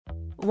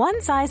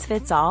One size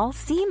fits all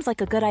seems like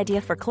a good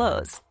idea for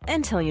clothes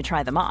until you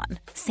try them on.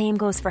 Same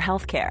goes for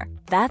healthcare.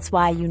 That's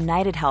why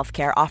United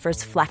Healthcare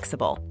offers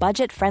flexible,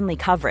 budget-friendly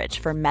coverage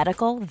for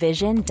medical,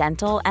 vision,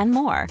 dental, and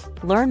more.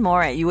 Learn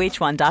more at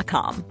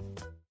uh1.com.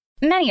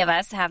 Many of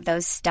us have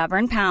those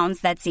stubborn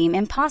pounds that seem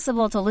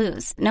impossible to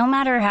lose, no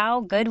matter how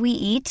good we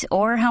eat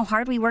or how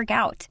hard we work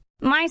out.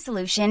 My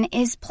solution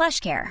is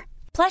PlushCare.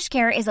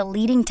 PlushCare is a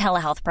leading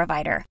telehealth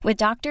provider with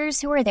doctors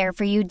who are there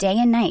for you day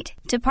and night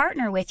to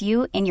partner with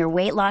you in your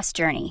weight loss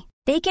journey.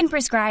 They can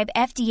prescribe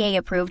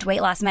FDA-approved weight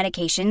loss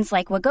medications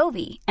like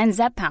Wegovy and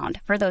Zepbound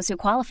for those who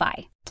qualify.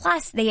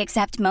 Plus, they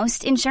accept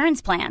most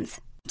insurance plans.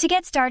 To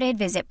get started,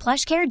 visit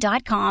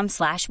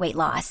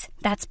plushcare.com/weightloss.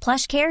 That's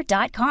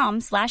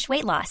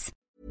plushcare.com/weightloss.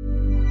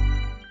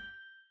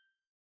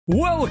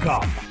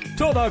 Welcome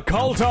to the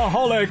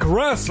Cultaholic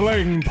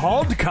Wrestling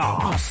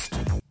Podcast.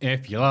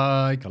 If you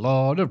like a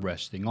lot of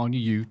wrestling on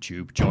your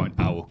YouTube, join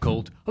our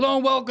cult. Hello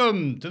and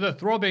welcome to the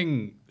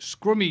throbbing,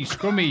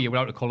 scrummy, we're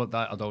allowed to call it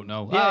that, I don't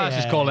know. Let's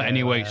just call it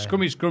anyway.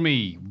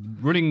 Scrummy,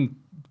 running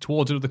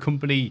towards another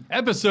company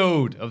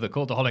episode of the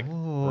Cultaholic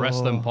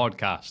Wrestling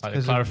Podcast.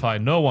 To clarify,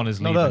 no one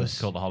is leaving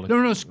Cultaholic. No,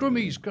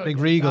 Scrummy's Big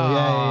Regal,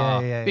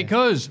 yeah.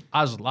 Because,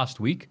 as last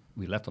week,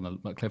 we left on a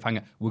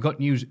cliffhanger, we got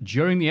news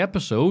during the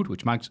episode,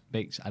 which makes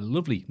a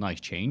lovely, nice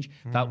change,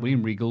 that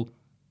William Regal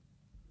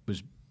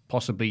was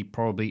possibly,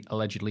 probably,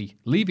 allegedly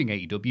leaving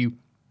AEW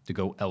to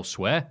go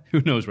elsewhere. Who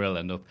knows where he'll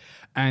end up.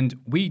 And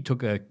we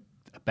took a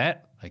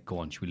bet, like, go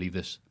on, should we leave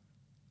this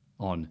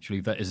on? Should we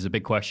leave that? This is a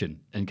big question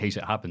in case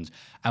it happens.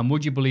 And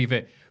would you believe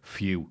it?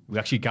 Phew. We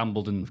actually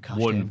gambled and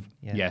won.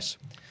 Yes.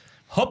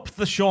 Hup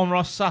the Sean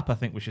Ross Sapp, I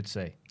think we should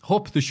say.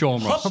 Hup the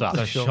Sean Ross Sapp. Hup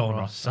the Sean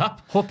Ross Sapp.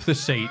 Hup the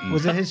Satan.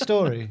 Was it his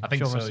story? I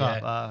think Sean so, Ross yeah.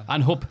 Sapp?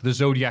 And Hup the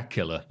Zodiac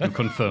Killer, who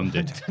confirmed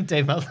it.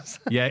 Dave Meltzer.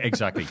 Yeah,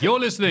 exactly. You're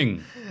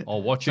listening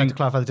or watching. To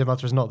clarify, that Dave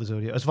Meltzer is not the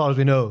Zodiac. As far as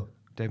we know,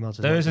 Dave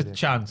Meltzer is There not is the a Zodiac.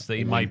 chance that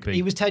he might be.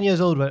 He was 10 years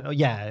old when...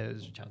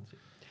 there's a chance.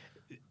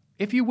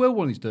 If you were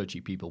one of these dirt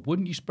sheet people,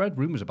 wouldn't you spread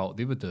rumours about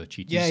the other dirt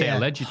sheets? Yeah, You'd say yeah,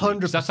 allegedly.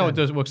 'Cause that's how it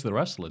 100%. works to the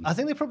wrestling. I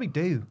think they probably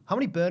do. How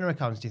many burner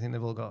accounts do you think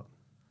they've all got?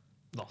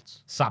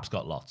 Lots. Sapp's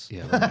got lots.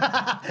 Yeah.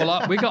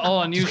 Well, we got all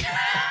our news.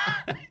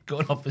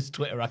 Going off his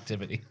Twitter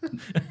activity.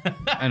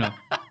 I know.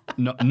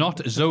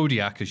 Not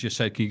Zodiac, as you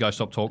said. Can you guys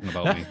stop talking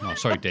about me? No,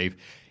 sorry, Dave.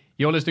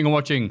 You're listening and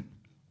watching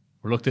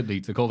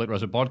Reluctantly the Cultaholic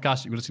Wrestling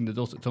Podcast. You're listening to the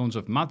dulcet tones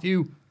of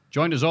Matthew,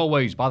 joined as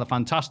always by the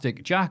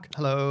fantastic Jack.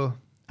 Hello.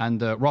 And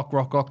rock,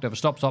 never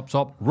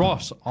stop,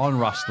 Ross on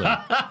wrestling.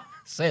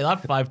 Say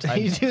that 5 Are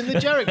you times. doing the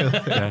Jericho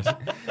thing? Yes.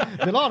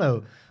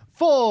 Milano.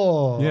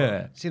 4.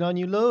 Yeah. Seen our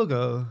new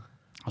logo.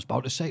 I was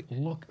about to say,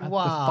 look at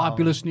Wow. the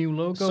fabulous new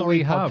logo Sorry,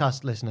 we have.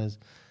 podcast listeners.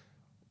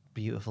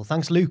 Beautiful.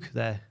 Thanks, Luke,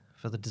 there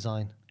for the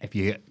design. If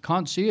you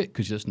can't see it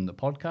because you listen to the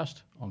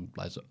podcast,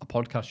 as a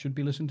podcast should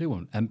be listened to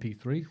on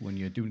MP3 when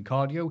you're doing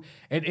cardio,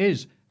 it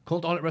is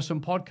Cultaholic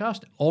Wrestling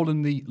Podcast, all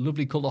in the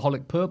lovely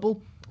Cultaholic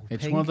purple.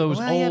 It's Pink. one of those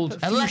Oh, yeah, old...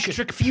 but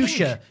Electric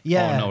fuchsia. pink.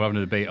 Yeah. Oh, no, we're having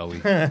a debate, are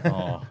we?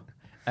 Oh.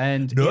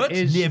 And No, it it's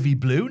is... navy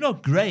blue,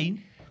 not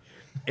green.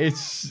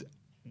 It's...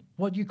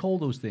 What do you call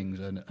those things?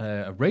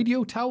 A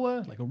radio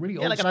tower? Like a really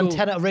old like an school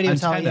antenna, a radio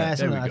tower, yeah, There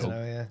something, we I go. don't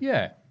know, yeah.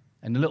 Yeah.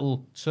 And the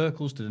little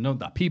circles to denote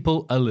that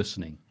people are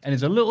listening. And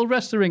there's a little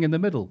wrestling ring in the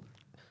middle.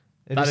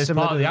 That is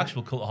similar part of to- the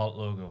actual Cultaholic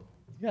logo.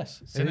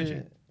 Yes.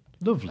 Synergy.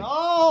 Lovely.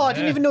 Oh, I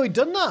didn't even know he'd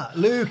done that.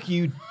 Luke,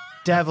 you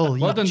devil,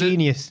 you Well done,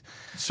 genius.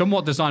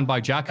 Somewhat designed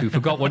by Jack, who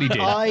forgot what he did.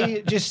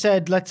 I just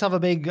said, let's have a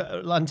big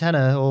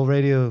antenna or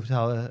radio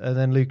tower, and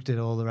then Luke did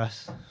all the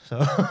rest.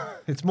 So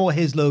it's more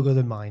his logo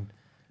than mine.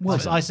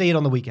 I see it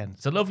on the weekend.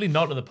 It's a lovely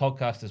nod to the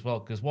podcast as well,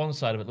 because one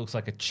side of it looks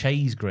like a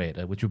cheese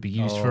grater, which would be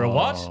used for a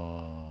what?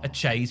 A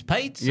cheese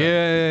pizza.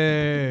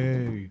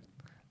 Yay!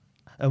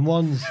 And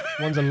one's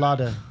a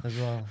ladder as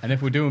well. And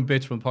if we're doing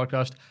bits from the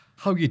podcast,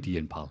 how you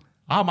doing, pal?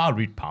 I'm all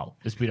right, pal.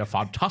 It's been a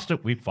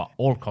fantastic week for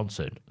all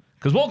concerned.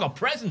 Because we've all got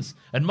presents,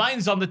 and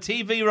mine's on the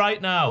TV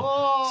right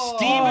now.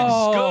 Steven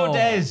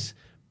Skodes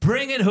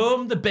bringing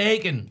home the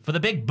bacon for the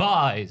big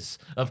boys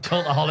of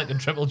Cultaholic and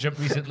Triple Jump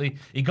recently.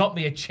 He got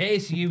me a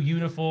Chase U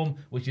uniform,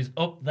 which is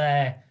up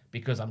there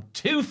because I'm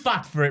too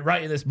fat for it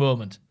right at this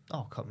moment.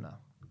 Oh, come now.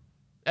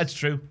 That's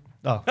true.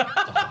 Oh,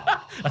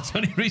 That's the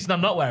only reason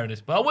I'm not wearing this,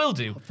 but I will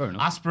do. Fair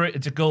enough.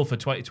 Aspirate to goal for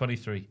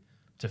 2023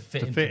 to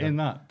fit In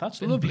that.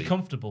 That's and lovely. be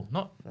comfortable,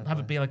 not have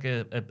it be like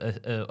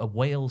a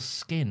whale's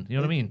skin. You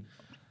know what I mean?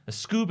 A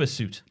scuba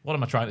suit. What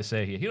am I trying to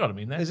say here? You know what I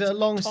mean? is it a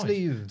long Toys.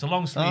 sleeve? It's a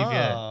long sleeve,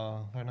 yeah.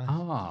 Oh, very nice.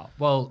 Ah,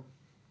 well,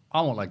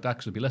 I won't like that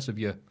because there'll be less of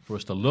you for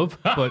us to love,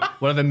 but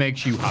whatever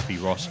makes you happy,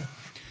 Ross.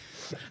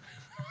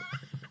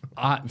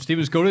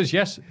 Steven Skodes,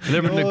 yes,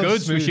 delivering the Oh,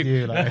 goods. We smooth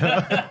you,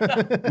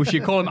 like. we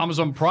should call him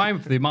Amazon Prime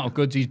for the amount of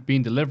goods he's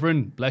been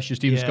delivering. Bless you,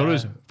 Steven Yeah.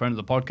 Skodes, friend of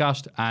the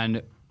podcast.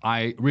 And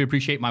I really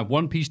appreciate my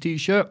one-piece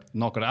T-shirt.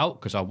 Not got it out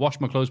because I washed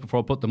my clothes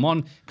before I put them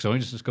on because I only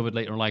just discovered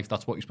later in life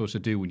that's what you're supposed to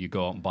do when you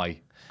go out and buy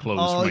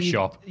clothes from a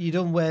shop. You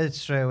don't wear it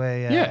straight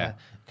away, Yeah.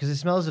 because it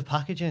smells of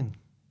packaging.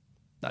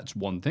 That's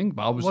one thing,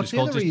 but I was What's just the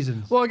told other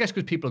reasons? Well, I guess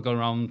because people are going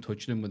around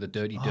touching them with the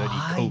dirty,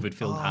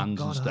 COVID-filled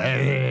hands and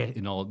stuff.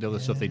 You know, the other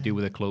stuff they do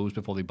with their clothes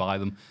before they buy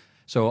them.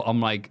 So I'm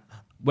like,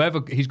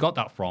 wherever he's got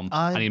that from,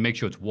 and he makes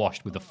sure it's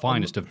washed with the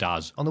finest of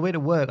Daz. On the way to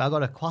work, I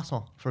got a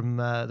croissant from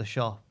the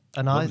shop.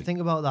 And I think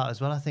about that as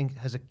well. I think,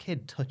 has a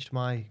kid touched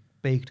my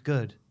baked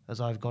good as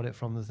I've got it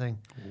from the thing?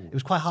 It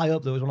was quite high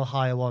up, though. It was one of the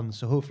higher ones,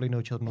 so hopefully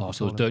no children will be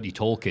So those falling. dirty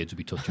tall kids will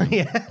be touching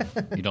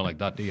them. You don't like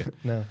that, do you?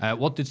 No.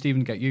 What did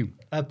Stephen get you?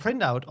 A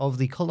printout of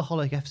the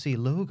Cultaholic FC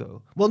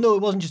logo. Well, no,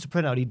 it wasn't just a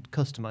printout. He'd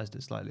customised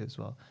it slightly as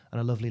well. And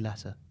a lovely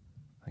letter.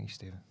 Thank you,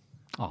 Stephen.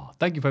 Oh,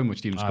 thank you very much,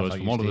 Stephen Scores, thank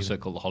from you, all of us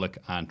Stephen. at Cultaholic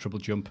and Triple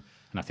Jump.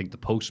 And I think the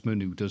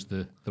postman who does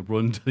the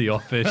run to the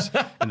office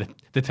and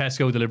the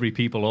Tesco delivery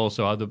people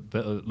also had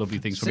the lovely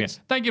things from you.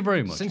 Thank you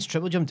very much. Since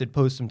Triple Jump did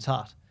post some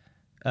tat,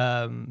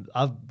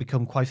 I've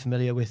become quite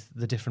familiar with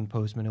the different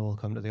postmen who all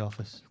come to the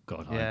office.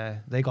 God, yeah,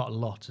 they got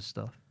lots of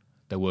stuff.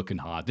 They're working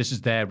hard. This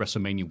is their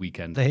WrestleMania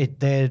weekend. They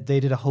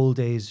did a whole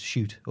day's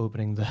shoot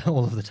opening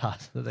all of the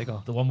tat that they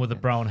got. The one with the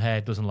brown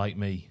hair doesn't like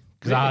me.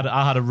 Because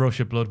I had a rush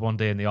of blood one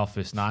day in the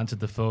office and I answered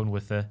the phone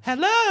with a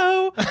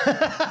hello.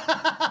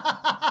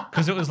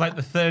 Because it was like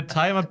the third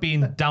time I'd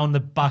been down the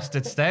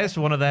bastard stairs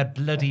for one of their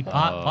bloody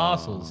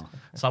parcels.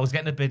 So I was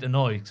getting a bit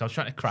annoyed because I was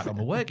trying to crack on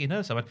my work, you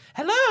know. So I went,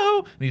 hello.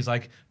 And he's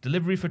like,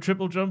 delivery for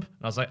Triple Jump.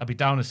 And I was like, I'll be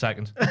down in a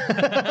second.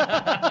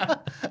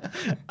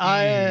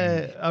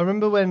 I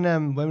remember when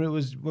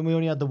we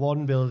only had the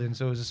one building,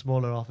 so it was a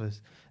smaller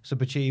office. So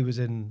Pachi was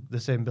in the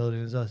same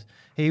building as us.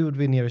 He would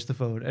be nearest the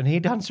phone, and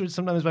he'd answer it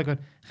sometimes by going,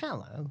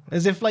 hello,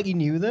 as if like he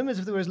knew them, as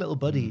if they were his little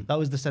buddy. That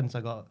was the sense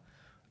I got.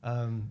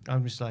 I'm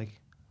just like,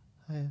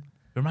 hiya.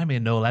 Remind me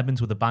of Noel Edmonds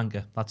with a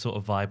banker. That sort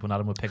of vibe when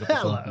Adam would pick up the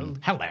Hello. phone.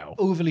 Hello.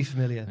 Overly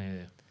familiar.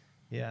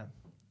 Yeah.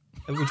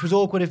 Yeah. Which was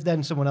awkward if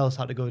then someone else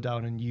had to go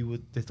down and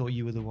they thought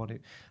you were the one who...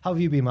 How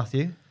have you been,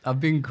 Matthew? I've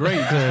been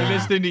great.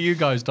 Listening to you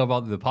guys talk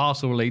about the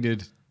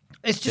parcel-related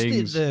It's just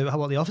things.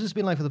 what the office has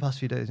been like for the past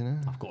few days, you know?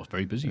 Of course,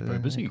 very busy, very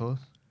busy. Of course.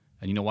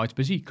 And you know why it's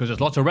busy? Because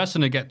there's lots of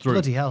wrestling to get through.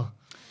 Bloody hell.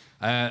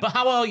 But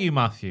how are you,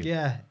 Matthew?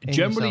 Yeah. aim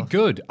Generally yourself.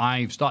 good.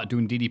 I've started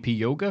doing DDP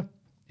yoga.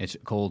 It's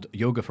called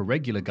Yoga for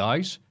Regular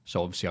Guys.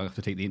 So obviously I have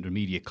to take the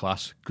intermediate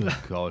class. Good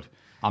God.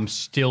 I'm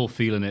still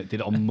feeling it.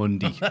 Did it on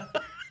Monday.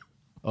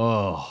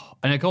 Oh.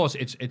 And of course,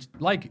 it's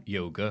like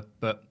yoga,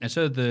 but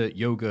instead of the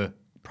yoga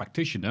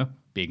practitioner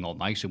being all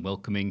nice and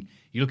welcoming,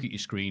 you look at your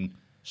screen,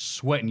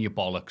 sweating your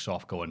bollocks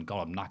off, going,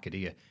 God, I'm knackered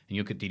here. And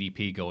you look at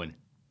DDP going...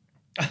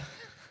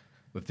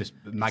 with this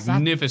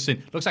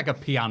magnificent, looks like a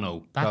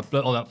piano,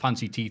 all that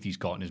fancy teeth he's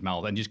got in his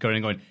mouth, and just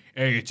going,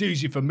 hey, it's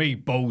easy for me,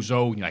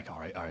 bozo. And you're like, all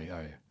right.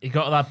 He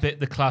got that bit in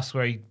the class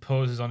where he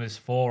poses on his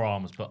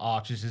forearms but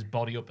arches his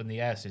body up in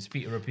the air so his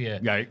feet are up here,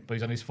 but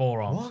he's on his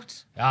forearms.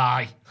 What?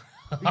 Aye.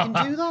 You can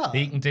do that?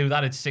 He can do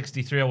that at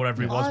 63 or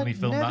whatever he was when he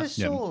filmed I never that.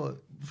 saw,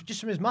 just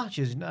from his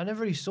matches, I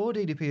never really saw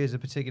DDP as a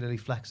particularly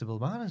flexible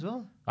man as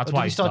well. That's Or why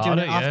did he he start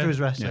started doing it it, after yeah. his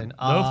wrestling?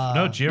 No,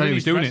 No, during he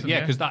was his doing it,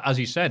 wrestling, because as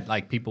he said,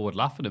 like people would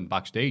laugh at him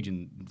backstage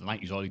in the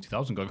 90s, early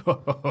 2000s,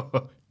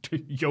 going,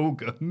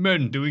 yoga,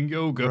 men doing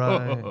yoga.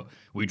 Right.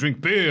 We drink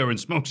beer and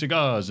smoke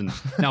cigars. And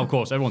now, of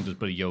course, everyone does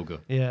bloody yoga.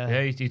 Yeah.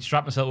 Yeah, he'd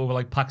strap himself over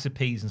like packs of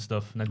peas and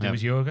stuff and then do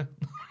his yoga.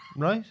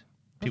 Right?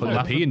 People Put the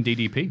laughing. P in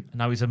DDP. And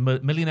now he's a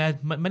millionaire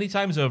many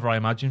times over, I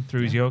imagine,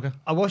 through his yoga.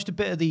 I watched a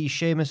bit of the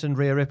Sheamus and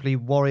Rhea Ripley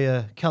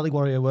Celtic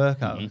Warrior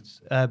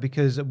workouts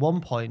because at one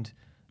point,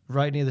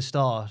 right near the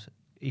start,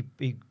 he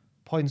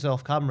points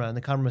off camera and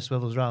the camera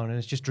swivels around and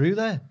it's just Drew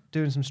there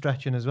doing some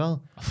stretching as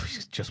well.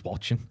 He's just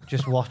watching.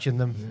 Just watching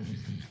them.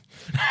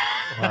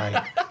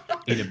 Right.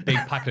 Eat a big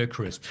packet of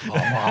crisps.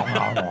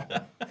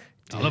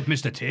 I love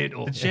Mr.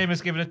 Tato. Did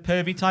Sheamus give it a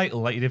pervy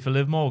title like you did for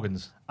Liv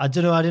Morgan's? I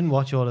don't know. I didn't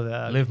watch all of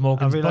it. Liv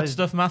Morgan's I butt realised-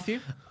 stuff, Matthew?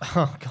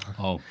 Oh God.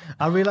 Oh,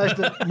 I realized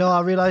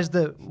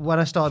that when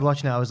I started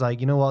watching it, I was like,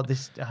 you know what,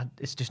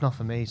 it's just not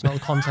for me. It's not the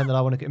content that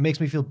I want to. It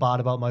makes me feel bad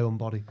about my own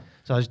body,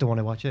 so I just don't want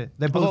to watch it.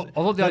 They're both,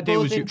 although the they're idea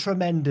both was in you-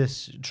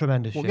 tremendous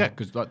well, shape. yeah,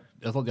 because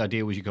I thought the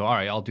idea was you go, all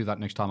right, I'll do that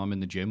next time I'm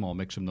in the gym, or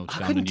make some notes I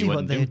down. couldn't And you do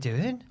what wouldn't they're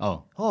doing.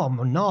 Oh. Oh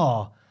no,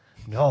 no.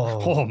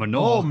 Oh, my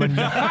no. Oh my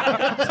no.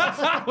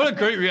 What a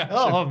great reaction.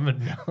 Oh my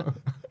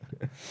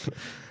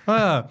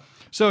no.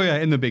 So, yeah,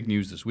 in the big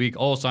news this week,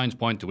 all signs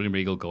point to William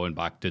Regal going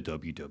back to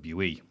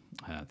WWE.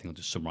 I think I'll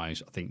just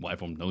summarise, what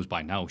everyone knows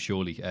by now,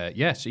 surely.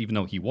 Yes, even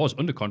though he was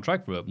under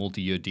contract for a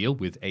multi-year deal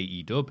with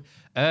AEW,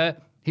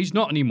 he's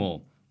not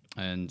anymore.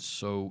 And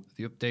so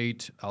the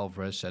update,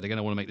 Alvarez said, again,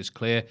 I want to make this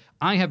clear.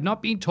 I have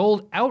not been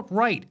told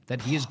outright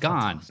that he is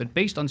gone, but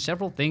based on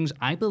several things,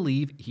 I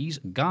believe he's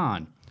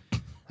gone.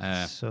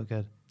 So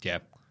good. Yeah,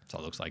 so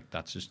it looks like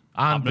that's just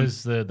And happening.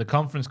 there's the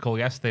conference call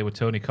yesterday with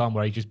Tony Khan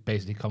where he just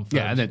basically confirmed.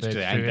 Yeah, and then, straight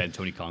and through then it.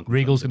 Tony Khan.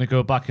 Regal's going to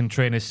go back and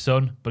train his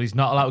son, but he's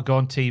not allowed to go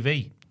on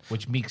TV,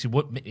 which makes you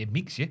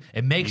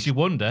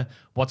wonder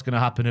what's going to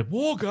happen at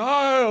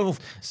Wargirl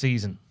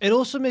season. It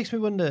also makes me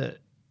wonder,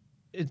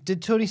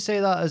 did Tony say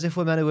that as if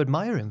we're meant to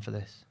admire him for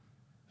this?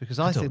 Because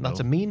I think that's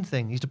a mean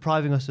thing. He's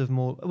depriving us of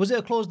more. Was it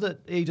a clause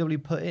that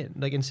AEW put in,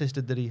 like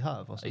insisted that he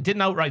have? Or He something?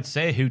 didn't outright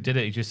say who did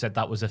it. He just said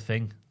that was a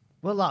thing.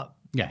 Well, that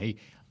Yeah,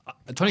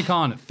 Tony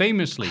Khan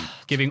famously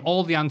giving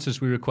all the answers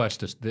we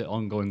request us the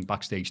ongoing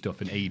backstage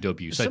stuff in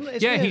AEW. So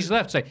It's yeah, weird. he's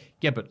left. Say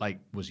yeah, but like,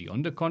 was he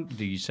under contract?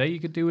 Did you say you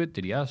could do it?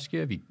 Did he ask you?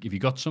 Have you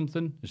got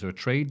something? Is there a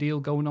trade deal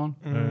going on?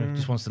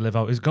 Just wants to live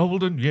out his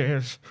golden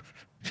years,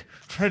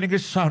 training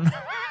his son.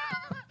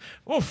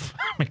 Oof,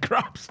 my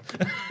craps.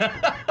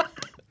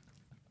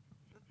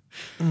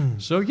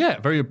 So yeah,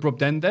 very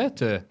abrupt end there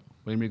to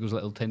William Regal's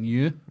little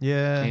tenure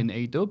Yeah. in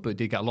AEW, but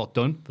did get a lot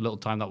done for the little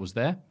time that was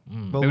there.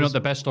 What Maybe was- not the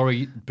best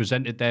story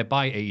presented there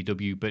by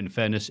AEW, but in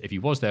fairness, if he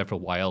was there for a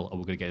while, we're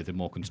going to get anything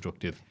more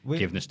constructive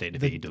given the state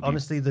of AEW.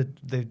 Honestly,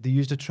 they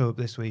used a trope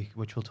this week,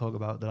 which we'll talk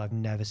about, that I've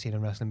never seen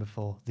in wrestling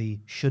before. The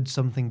 "should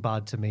something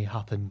bad to me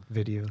happen"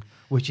 video,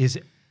 which is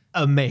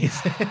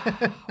amazing.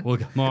 We'll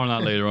get more on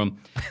that later on.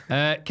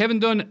 Kevin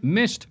Dunn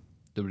missed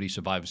the release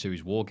of Survivor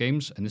Series War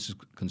Games, and this is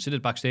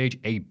considered backstage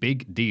a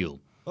big deal.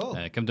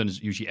 Kevin Dunn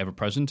is usually ever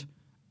present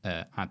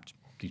at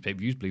these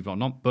pay-per-views, believe it or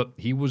not, but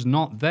he was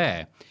not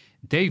there.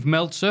 Dave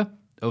Meltzer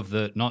of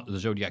the Not the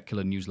Zodiac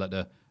Killer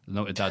newsletter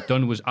noted that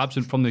Dunn was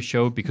absent from the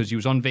show because he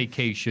was on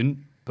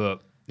vacation,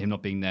 but him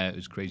not being there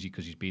is crazy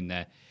because he's been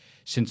there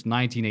since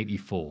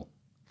 1984.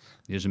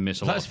 He doesn't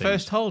miss a lot That's of his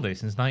things. first holiday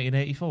since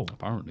 1984.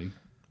 Apparently.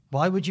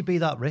 Why would you be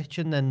that rich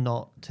and then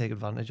not take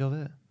advantage of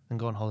it and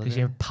go on holiday? Because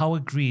you're a power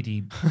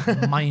greedy,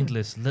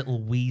 mindless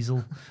little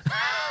weasel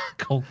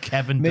called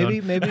Kevin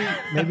Dunn.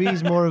 Maybe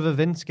he's more of a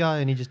Vince guy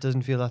and he just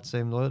doesn't feel that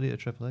same loyalty to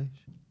Triple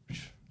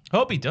H,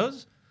 Hope he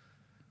does.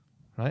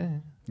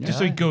 right? Just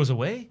so he goes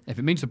away. If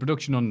it means the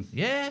production on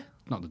Yeah.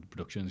 not the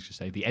production, let's just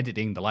say the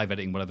editing, the live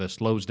editing, whatever,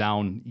 slows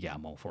down, yeah,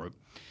 I'm all for it.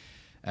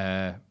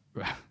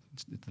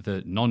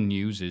 The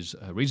non-news is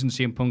reason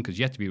CM Punk has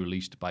yet to be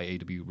released by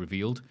AEW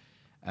revealed.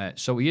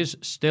 So he is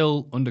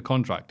still under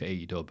contract to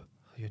AEW.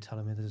 You're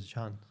telling me there's a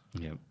chance?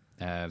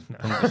 Yeah.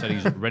 Punk said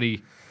he's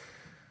ready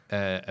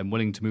and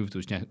willing to move to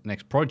his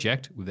next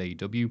project with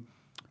AEW.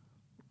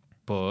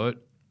 But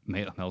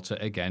Meltzer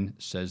again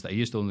says that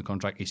he is still under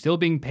contract. He's still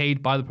being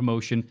paid by the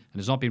promotion and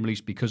has not been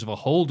released because of a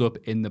hold-up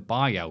in the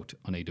buyout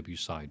on AEW's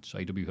side. So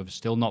AEW have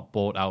still not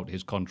bought out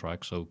his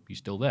contract, so he's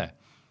still there.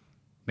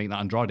 Make that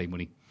Andrade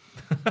money.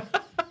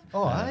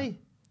 Oh, aye.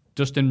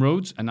 Dustin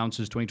Rhodes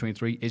announces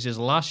 2023 is his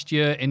last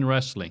year in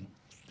wrestling.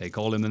 They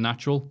call him the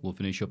Natural. Will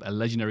finish up a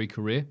legendary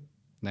career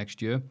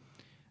next year.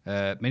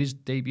 Made his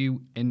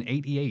debut in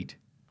 '88.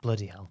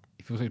 Bloody hell.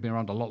 He feels like he's been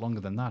around a lot longer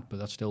than that, but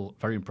that's still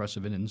very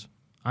impressive innings.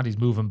 And he's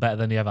moving better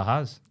than he ever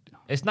has.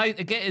 It's nice.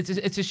 Again,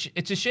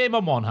 it's a shame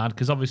on one hand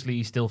because obviously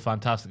he's still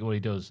fantastic at what he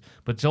does,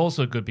 but it's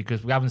also good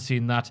because we haven't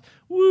seen that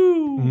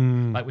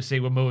woo like we see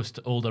with most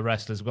older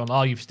wrestlers. We're going,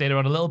 oh, you've stayed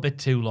around a little bit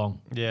too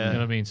long. Yeah. You know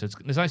what I mean? So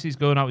it's nice he's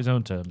going out his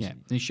own terms. Yeah,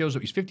 and he shows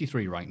up. He's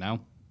 53 right now,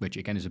 which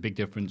again is a big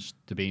difference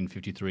to being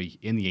 53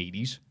 in the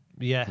 80s.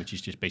 Yeah. Which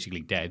is just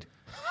basically dead.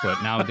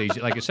 But nowadays,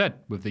 like I said,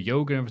 with the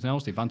yoga and everything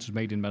else, the advances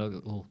made in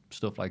medical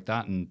stuff like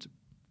that, and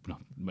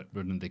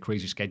running the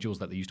crazy schedules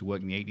that they used to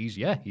work in the 80s,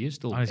 yeah, he is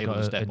still And he's able got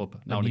to step up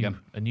now and again.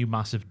 a new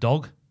massive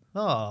dog,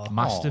 Oh,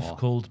 mastiff Aw.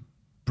 called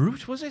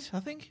Brute. Was it?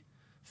 I think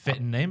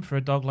fitting name for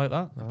a dog like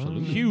that.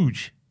 Absolutely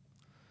huge.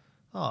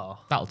 oh,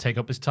 That'll take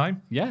up his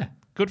time. Yeah.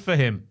 Good for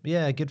him.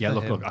 yeah, good Yeah, for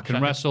look, him. I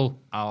can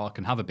wrestle, I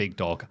can have a big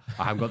dog.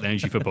 I haven't got the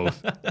energy for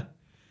both.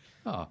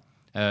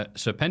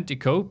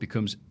 Serpentico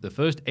becomes the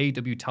first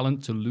AEW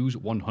talent to lose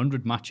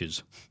 100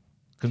 matches.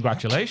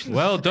 Congratulations.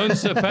 Well done,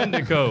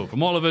 Serpentico.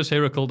 From all of us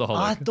here at I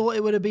Cultaholic. thought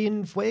it would have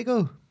been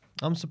Fuego.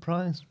 I'm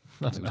surprised.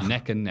 It was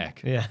neck and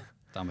neck. Yeah.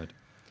 Damn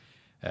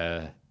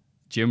it.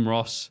 Jim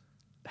Ross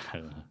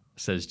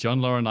says John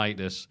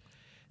Laurinaitis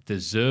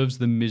deserves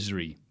the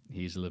misery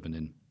he's living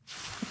in.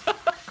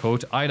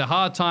 Quote, I had a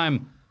hard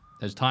time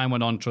as time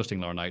went on trusting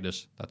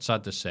Laurinaitis. That's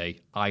sad to say.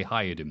 I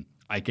hired him.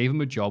 I gave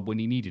him a job when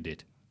he needed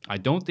it. I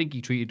don't think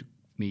he treated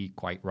me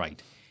quite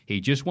right. He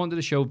just wanted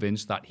to show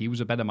Vince that he was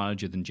a better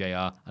manager than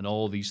JR and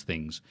all these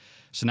things.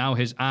 So now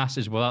his ass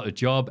is without a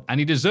job and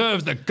he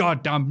deserves the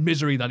goddamn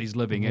misery that he's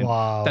living in.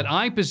 Wow. That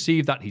I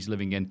perceive that he's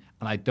living in,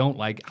 and I don't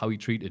like how he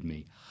treated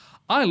me.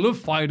 I love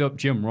fired up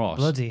Jim Ross.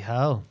 Bloody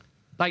hell.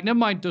 Like, never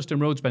mind Dustin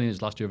Rhodes spending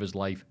his last year of his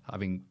life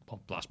having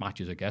last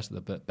matches, I guess,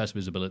 the best of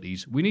his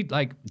abilities. We need,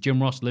 like,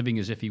 Jim Ross living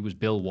as if he was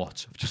Bill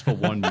Watts just for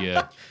 1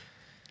 year.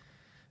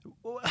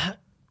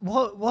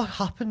 What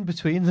happened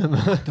between them?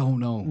 Don't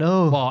know.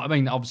 No. Well, I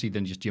mean, obviously,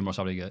 then just Jim Ross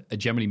having a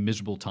generally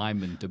miserable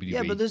time in WWE.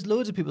 Yeah, but there's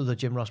loads of people that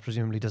Jim Ross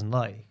presumably doesn't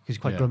like because he's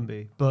quite Yeah.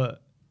 grumpy.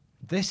 But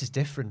this is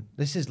different.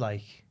 This is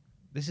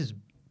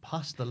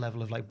past the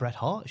level of like Bret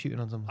Hart shooting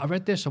on someone. I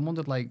read this and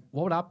wondered, like,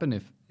 what would happen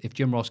if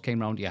Jim Ross came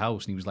round to your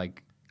house and he was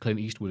like Clint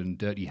Eastwood and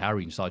Dirty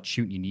Harry and started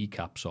shooting your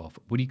kneecaps off?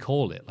 Would he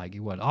call it? Like, he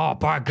went, oh,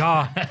 by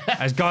God,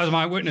 as God's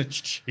my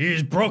witness,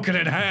 he's broken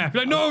in half.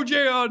 Like, no,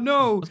 JR,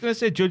 no. I was going to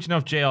say, judging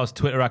off JR's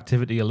Twitter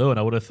activity alone,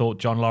 I would have thought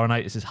John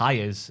Laurinaitis'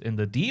 hires in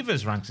the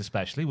Divas ranks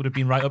especially would have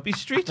been right up his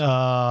street.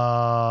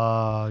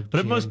 But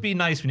it must be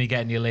nice when you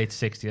get in your late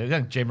 60s. I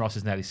think Jim Ross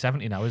is nearly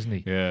 70 now, isn't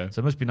he? Yeah. So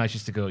it must be nice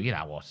just to go, you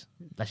know what?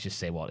 Let's just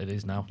say what it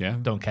is now. Yeah.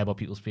 Don't care about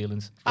people's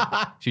feelings.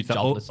 She's the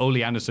Jobless.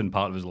 Ole Anderson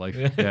part of his life.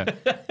 Yeah.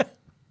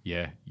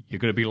 Yeah. You're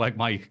going to be like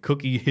my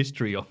cookie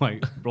history on my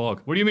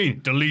blog. What do you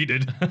mean?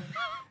 Deleted.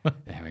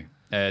 Anyway,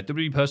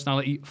 WWE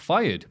personality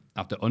fired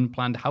after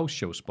unplanned house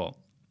show spot.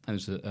 And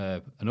there's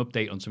an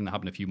update on something that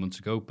happened a few months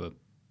ago, but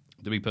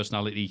WWE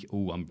personality,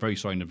 I'm very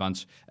sorry in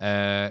advance,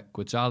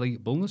 Quetzali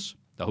Bulnes,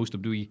 the host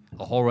of WWE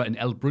Horror and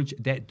El Brunch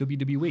de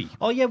WWE.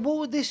 Oh, yeah, what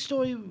was this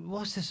story?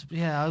 What's this?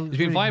 Yeah, He's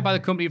been fired by the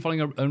company following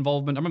her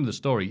involvement, I remember the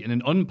story, in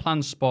an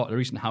unplanned spot at a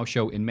recent house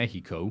show in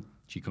Mexico.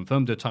 She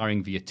confirmed her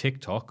tiring via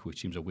TikTok,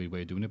 which seems a weird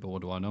way of doing it, but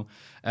what do I know?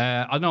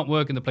 I don't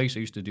work in the place I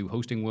used to do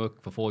hosting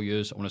work for 4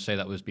 years. I want to say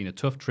that was been a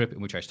tough trip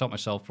in which I stopped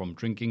myself from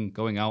drinking,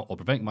 going out, or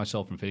preventing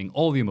myself from feeling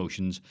all the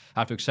emotions.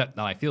 I have to accept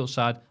that I feel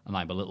sad and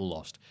I'm a little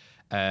lost.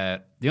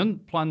 The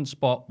unplanned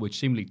spot, which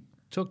seemingly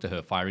took to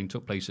her firing,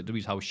 took place at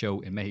WWE's house show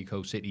in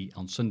Mexico City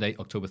on Sunday,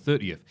 October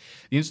 30th.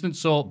 The incident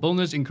saw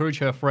Bulnes encourage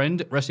her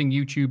friend, wrestling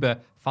YouTuber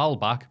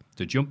Fallback,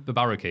 to jump the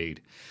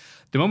barricade.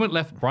 The moment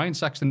left Brian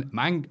Saxton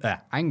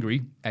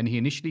angry, and he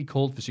initially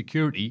called for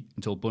security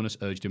until Bulnes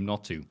urged him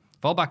not to.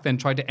 Fallback then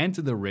tried to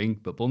enter the ring,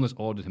 but Bulnes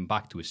ordered him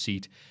back to his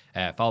seat.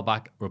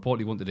 Fallback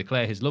reportedly wanted to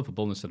declare his love for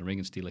Bulnes in the ring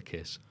and steal a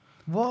kiss.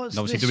 What's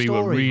and obviously, this WWE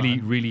were story, really,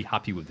 man? really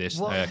happy with this.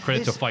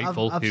 Credit to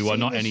Fightful, I've who are seen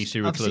not this- any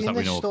serial killers that I've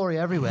we seen know this of. story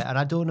everywhere, and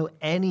I don't know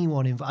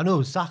anyone involved. I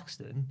know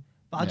Saxton,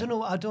 but I don't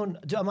know.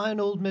 Am I an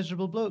old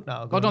miserable bloke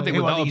now? I don't think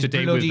Who we're are that up these to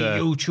date bloody with,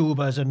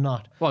 YouTubers and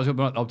not. Well, we're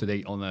not up to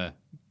date on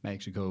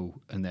Mexico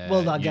and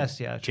Well, I guess,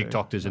 yeah, true.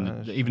 TikTokers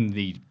and even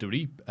the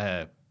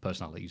WWE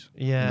personalities.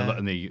 Yeah.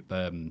 In the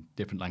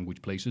different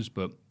language places.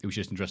 But it was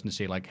just interesting to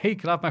say, like, hey,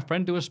 can I have my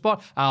friend do a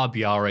spot? I'll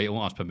be all right. I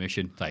won't ask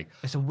permission. It's like,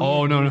 It's a weird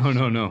oh,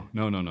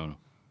 no.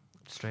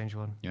 Strange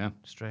one. Yeah.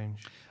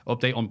 Strange.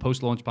 Update on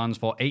post-launch plans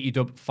for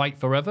AEW Fight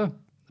Forever.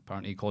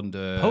 Apparently, according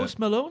to Post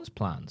Malone's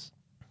plans.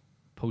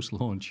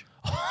 post-launch.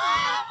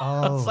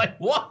 It's like,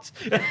 what?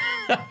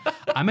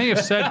 I may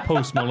have said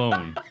Post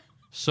Malone.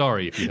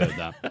 Sorry if you heard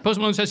that. Post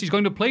Malone says he's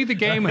going to play the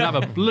game and have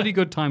a bloody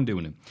good time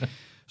doing it.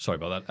 Sorry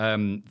about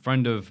that.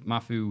 Friend of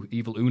Mafu,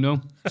 Evil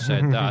Uno,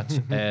 said that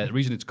the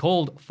reason it's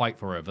called Fight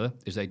Forever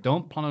is they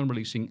don't plan on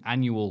releasing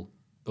annual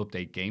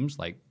update games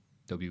like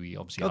WWE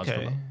obviously has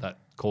Okay. for that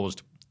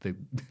caused the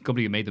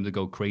company who made them to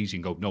go crazy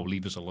and go, no,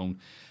 leave us alone.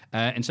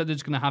 Instead, they're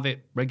just going to have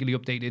it regularly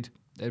updated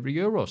every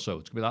year or so.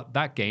 It's going to be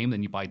that game,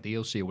 then you buy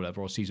DLC or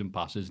whatever, or season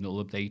passes, and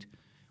it'll update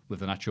with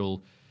the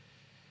natural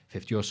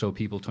 50 or so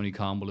people Tony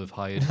Khan will have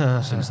hired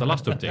since the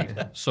last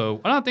update.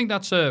 So, and I think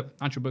that's a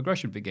natural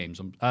progression for games.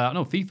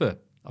 No, FIFA,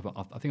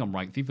 I think I'm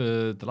right.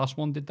 FIFA, the last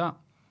one, did that.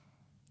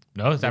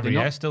 No, it's every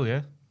not? year still,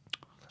 yeah.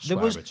 There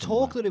Swear was it's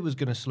talk somewhere. that it was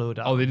going to slow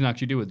down. Oh, they didn't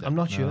actually do it then? I'm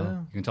not sure.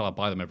 You can tell I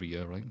buy them every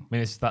year, right? I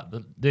mean, it's that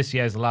this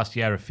year is the last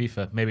year of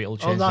FIFA. Maybe it'll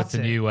change with that's the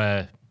it.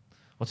 new.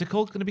 What's it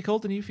called? Going to be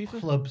called the new FIFA?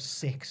 Club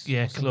 6.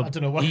 Yeah, or something. Club. I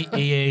don't know what.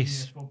 EA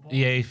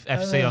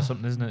FC or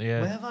something, isn't it? Where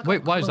Yeah. have I got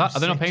Wait, why is Club that? Are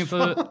they not 6 paying for...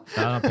 No,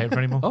 I'm not paying for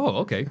anymore. Oh,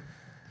 okay.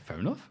 Fair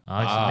enough. Maybe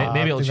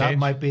I it'll think that change.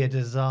 might be a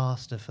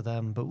disaster for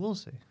them, but we'll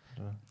see.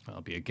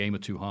 That'll be a game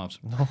of two halves.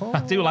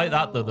 I do like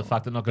that though. The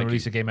fact they're not going to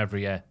release a game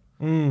every year.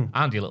 And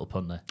your little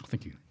pun there.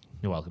 Thank you.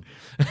 You're welcome.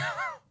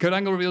 Kurt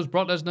Angle reveals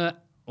Brock Lesnar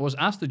was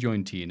asked to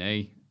join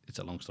TNA. It's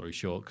a long story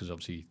short because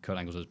obviously Kurt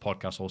Angle's his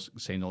podcast all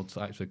saying all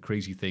types of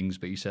crazy things,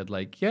 but he said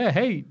like, yeah,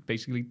 hey,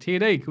 basically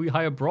TNA, can we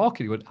hire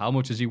Brock? And he went, how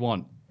much does he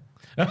want?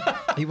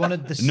 He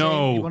wanted the same.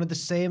 No. He wanted the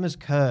same as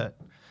Kurt.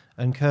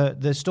 And Kurt,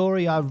 the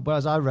story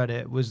as I read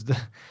it was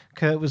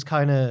Kurt was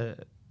kind of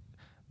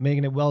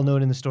making it well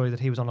known in the story that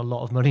he was on a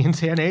lot of money in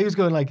TNA. He was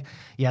going like,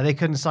 yeah, they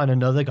couldn't sign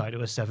another guy to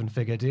a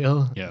 7-figure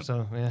deal. Yeah.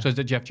 So yeah. So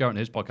Jeff Jarrett in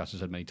his podcast has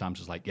said many times,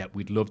 it's like, yeah,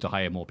 we'd love to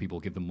hire more people,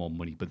 give them more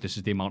money, but this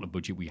is the amount of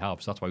budget we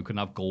have. So that's why we couldn't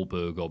have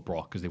Goldberg or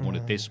Brock because they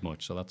wanted this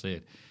much. So that's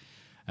it.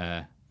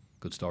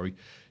 Good story.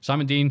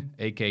 Simon Dean,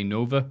 aka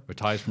Nova,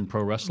 retires from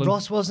pro wrestling.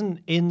 Ross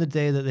wasn't in the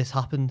day that this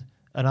happened,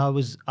 and I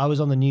was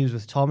on the news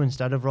with Tom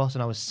instead of Ross,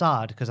 and I was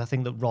sad because I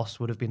think that Ross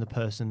would have been the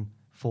person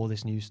for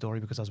this news story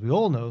because, as we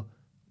all know,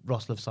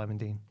 Ross loves Simon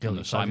Dean. on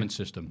the Simon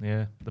system.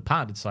 Yeah, the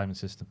patented Simon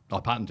system. Oh,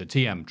 patented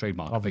TM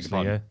trademark. Obviously,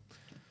 beg your yeah. pardon.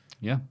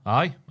 Yeah.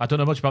 Aye, I don't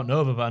know much about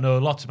Nova, but I know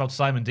lots about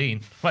Simon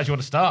Dean. Where do you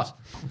want to start?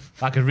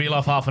 I could reel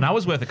off half an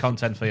hour's worth of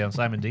content for you on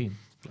Simon Dean.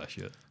 Bless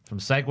you. From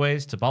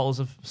segues to bottles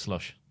of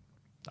slush.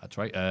 That's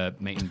right.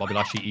 Mate and Bobby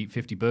Lashley eat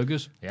 50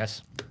 burgers.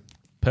 Yes.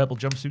 Purple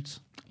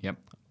jumpsuits. Yep.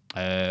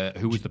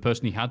 Who was the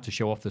person he had to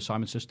show off the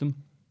Simon system?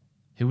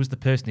 Who was the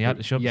person he had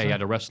to show up? Yeah, to? he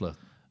had a wrestler.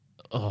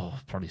 Oh,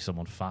 probably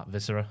someone fat.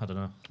 Viscera. I don't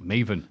know.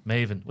 Maven.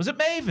 Maven. Was it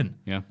Maven?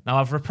 Yeah. Now,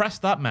 I've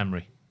repressed that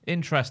memory.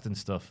 Interesting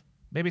stuff.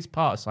 Maybe it's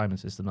part of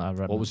Simon's system that I've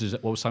read. What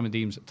was Simon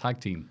Dean's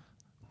tag team?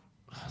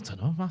 I don't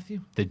know,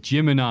 Matthew. The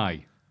Gemini.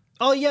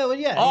 Oh yeah, well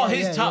yeah. Oh, yeah,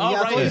 his yeah, tag. yeah. Oh, I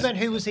thought right. you meant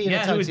who was he in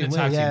Yeah, a who was tag in team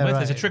a tag with? team Yeah, with? right.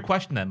 There's a trick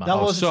question there, man. That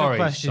Oh, was a sorry, trick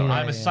question. sorry. Yeah,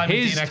 I'm a yeah. Simon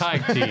His Dean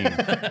tag expert.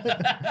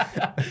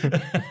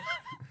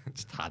 team.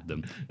 Just had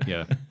them.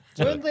 Yeah.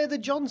 Weren't they the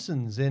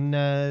Johnsons in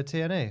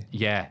TNA?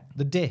 Yeah.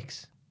 The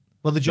Dicks.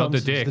 Well, the Not the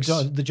Johnsons. Dicks.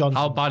 The Johnsons.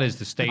 How bad is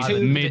the state The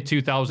of two- mid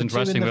the 2000s two in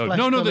wrestling? the world? flesh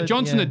No, the coloured-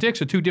 Johnson and yeah. the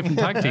Dicks are two different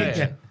tag teams.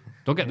 Yeah.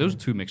 Don't get those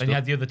two mixed And you up.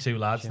 had the other two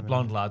lads, the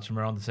blonde lads from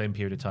around the same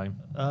period of time.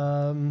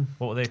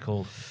 What were they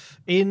called?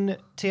 in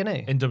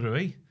TNA. In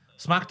WWE?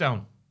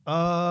 SmackDown.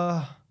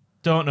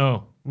 Don't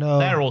know. No.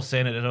 They're all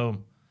saying it at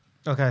home.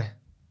 Okay.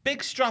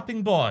 Big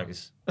strapping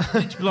boys.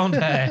 Bleach blonde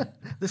hair.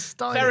 The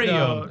style. Very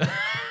young.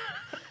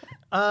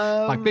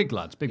 Like big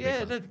lads, big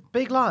Yeah, lads.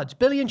 Big lads.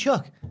 Billy and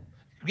Chuck.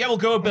 yeah, we'll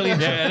go a billion.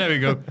 Yeah, there we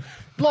go.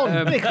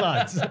 Blonde, big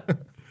lads.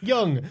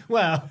 Young.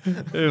 Well.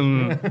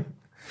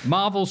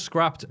 Marvel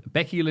scrapped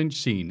Becky Lynch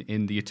scene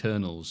in The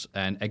Eternals.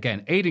 And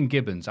again, Aidan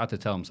Gibbons had to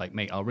tell him, it's like,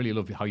 mate, I really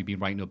love how you've been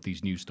writing up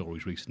these news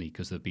stories recently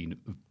because they've been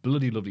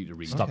bloody lovely to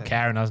read. Stopped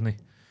caring, hasn't he?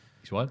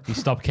 He's what? He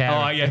stopped caring.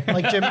 Oh, yeah.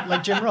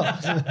 like Jim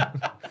Ross.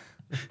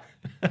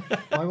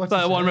 Why, what's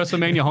That his one name?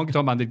 WrestleMania Honky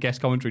Tonk Man did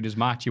guest commentary in his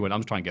match. He went,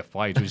 I'm just trying to get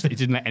fired. So he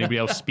didn't let anybody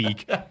else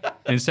speak. And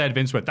instead,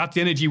 Vince went, that's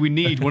the energy we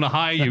need. Want to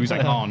hire you? He's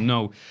like, oh,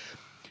 no.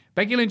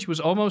 Becky Lynch was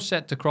almost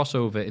set to cross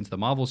over into the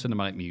Marvel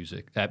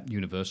Cinematic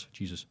Universe.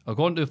 Jesus.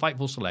 According to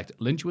Fightful Select,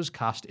 Lynch was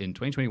cast in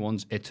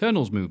 2021's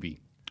Eternals movie,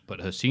 but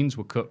her scenes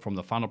were cut from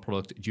the final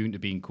product due to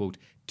being, quote,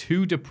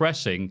 too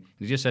depressing. And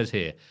it just says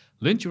here,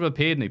 Lynch would have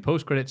appeared in a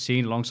post-credit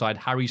scene alongside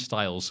Harry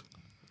Styles.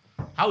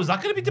 How is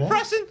that going to be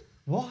depressing?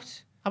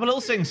 What? Have a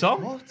little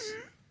sing-song. What?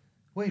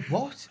 Wait,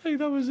 what? Hey,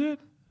 that was it.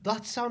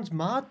 That sounds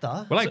mad,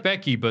 that. We're like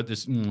Becky, but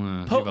this...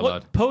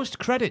 lad.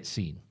 Post-credit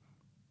scene?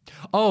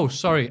 Oh,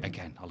 sorry.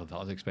 Again, I love that.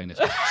 I'll explain this.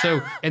 So,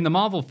 in the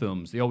Marvel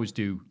films, they always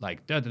do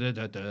like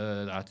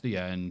da-da-da-da-da at the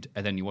end,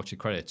 and then you watch the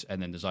credits,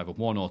 and then there's either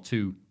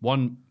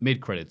one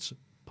mid-credits,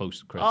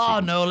 post-credits. Oh,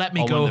 sequence, no, let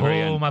me or go one at the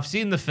very home. end. I've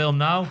seen the film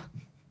now.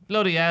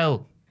 Bloody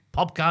hell.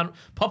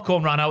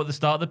 Popcorn ran out at the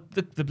start of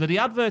the bloody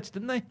adverts,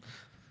 didn't they?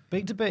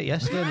 Big debate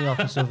yesterday in the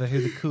office over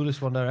who the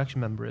coolest One Direction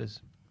member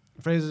is.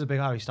 Fraser's a big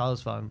Harry Styles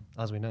fan,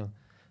 as we know.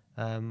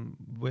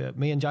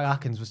 Me and Jack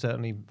Atkins were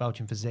certainly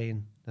vouching for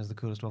Zayn as the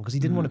coolest one because he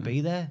didn't want to be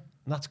there.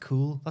 And that's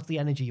cool. That's the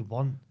energy you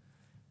want.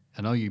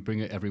 I know you bring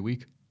it every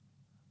week.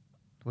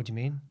 What do you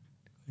mean?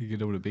 You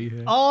don't want to be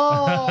here.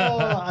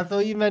 Oh, I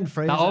thought you meant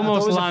Fraser. That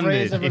almost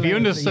landed. If you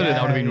understood it,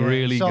 that would have been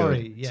really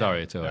Sorry, good. yeah.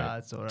 Sorry, it's all right. Nah,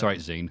 it's all right. It's all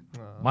right, Zane.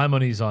 My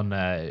money's on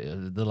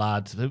the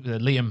lad,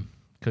 Liam,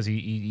 because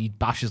he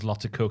bashes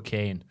lots of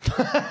cocaine.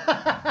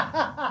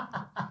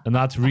 And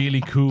that's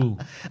really cool.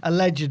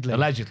 Allegedly.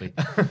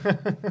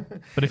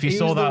 But if you He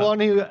saw was that... the one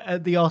who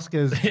at the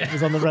Oscars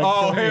was on the red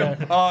carpet.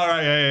 Yeah. All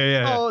right,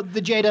 yeah. Oh,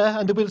 the Jada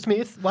and the Will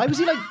Smith. Why was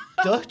he like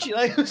Dutch?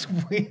 Like, it was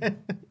weird.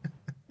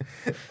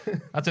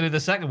 That's only the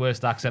second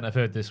worst accent I've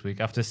heard this week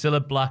after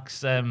Cilla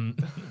Black's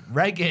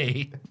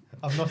reggae.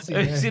 I've not seen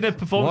Have you it. seen a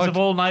performance What? of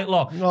All Night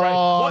Long?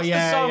 Oh, What's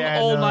yeah, the song yeah,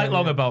 All no, Night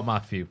Long yeah. about,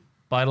 Matthew?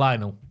 By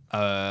Lionel.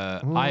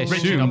 I Richard,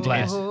 assume. God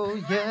bless.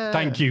 Oh, yeah.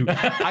 Thank you.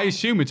 I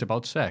assume it's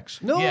about sex.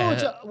 No,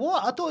 Yeah.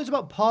 what? I thought it was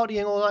about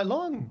partying all night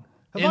long.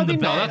 Have In I the been,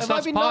 bed. No, have that's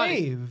I been party.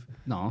 naive?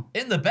 No.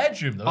 In the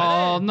bedroom, though. Oh,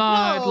 innit?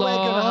 night No, we're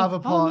going to have a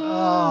party.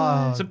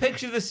 Oh. So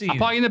picture the scene.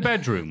 Party in the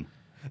bedroom.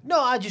 No,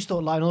 I just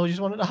thought Lionel just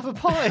wanted to have a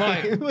party.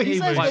 Right. Well, he He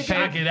says was we're like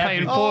gonna- paying Playing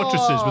everything.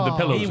 fortresses with the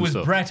pillows He and was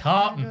stuff. Bret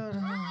Harton.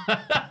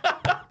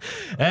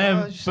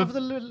 just have the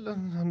little...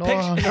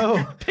 No,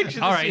 no. Picture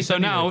the All right, scene so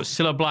now anyway.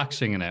 Cilla Black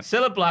singing it.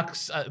 Cilla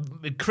Black's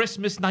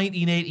Christmas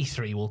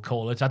 1983, we'll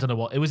call it. I don't know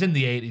what. It was in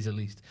the 80s at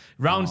least.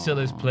 Round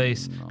Cilla's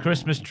place,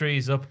 Christmas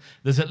trees up.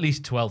 There's at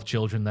least 12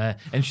 children there.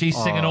 And she's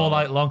singing all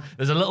night long.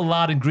 There's a little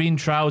lad in green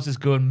trousers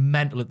going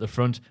mental at the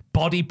front,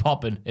 body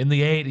popping in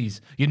the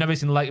 80s. You've never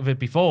seen the like of it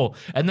before.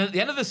 And then at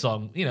the end of the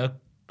song, you know,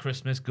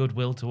 Christmas,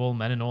 goodwill to all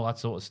men and all that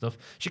sort of stuff.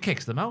 She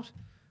kicks them out.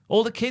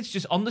 All the kids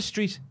just on the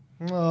street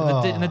in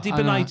the deep I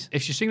of know. night.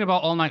 If she's singing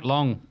about All Night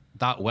Long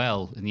that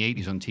well in the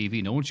 80s on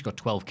TV, no one's got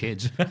 12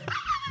 kids.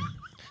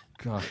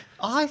 God.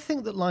 I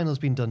think that Lionel's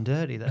been done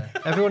dirty there.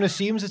 Everyone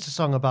assumes it's a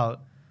song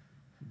about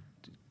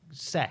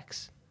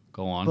sex.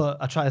 Go on. But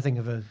I try to think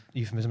of a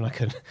euphemism I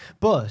could.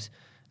 But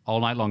All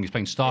Night Long, he's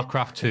playing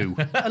StarCraft 2.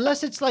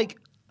 unless it's like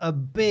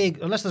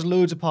unless there's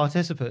loads of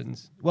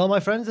participants, well,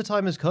 my friends, the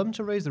time has come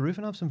to raise the roof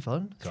and have some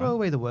fun. Throw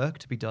away the work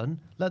to be done.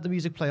 Let the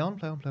music play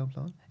on.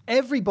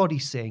 Everybody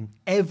sing.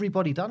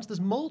 Everybody dance. There's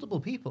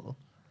multiple people.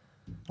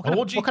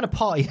 What kind of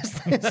party is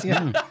this?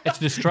 Yeah. It's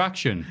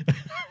distraction.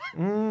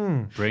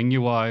 Bring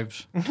your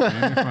wives. Bring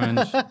your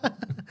friends.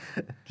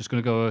 Just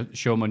going to go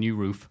show my new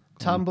roof.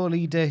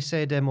 Tamboli de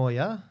se de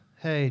moya.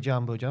 Hey,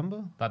 Jambo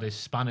Jambo. That is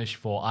Spanish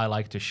for I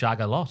like to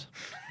shag a lot.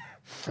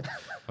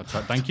 That's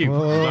right. Thank you.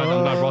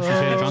 I'm glad Ross was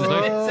here to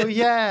translate. Oh,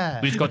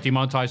 yeah. We just got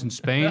demonetized in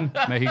Spain,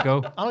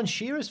 Mexico. Alan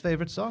Shearer's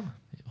favourite song.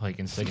 Oh, he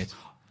can sing it.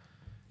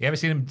 You ever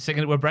seen him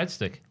singing it with a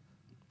breadstick?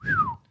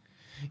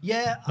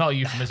 Yeah. Not a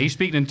euphemism. He's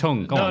speaking in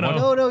tongue. Go on. No.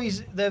 what? No,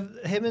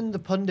 him and the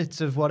pundits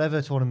of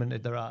whatever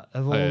tournament they're at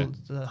have all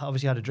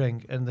obviously had a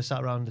drink and they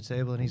sat around the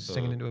table and he's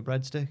singing into a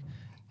breadstick.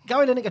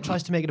 Gary Lineker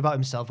tries to make it about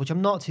himself, which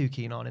I'm not too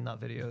keen on in that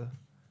video.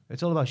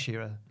 It's all about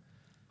Shearer.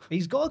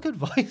 He's got a good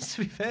voice,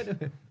 to be fair to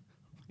him.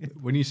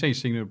 When you say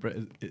singing,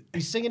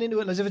 He's singing into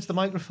it as if it's the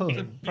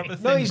microphone. proper No,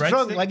 thin he's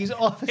drunk, breadstick. like he's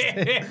off.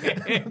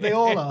 They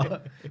all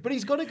are. But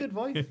he's got a good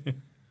voice,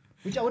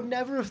 which I would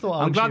never have thought.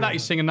 I'm Alan glad Shearer that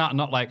he's had. singing that and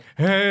not like,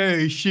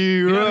 hey,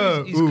 Shearer.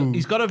 You know, Ooh.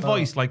 he's got a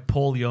voice like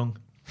Paul Young.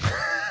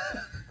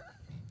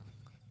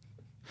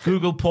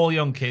 Google Paul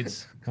Young,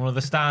 kids. One of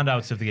the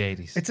standouts of the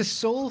 80s. It's a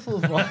soulful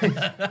voice.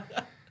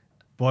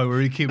 Boy, we're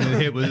really keeping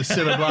it hit with the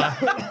Cilla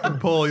Black,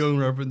 Paul Young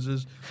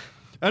references.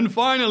 And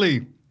finally,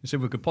 let's see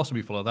if we could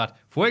possibly follow that.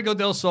 Fuego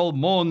del Sol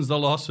mourns the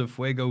loss of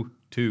Fuego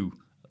 2.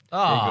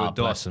 Ah, Fuego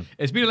bless Dos. him.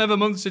 It's been 11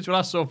 months since we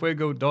last saw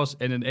Fuego Dos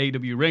in an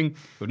AEW ring,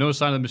 with no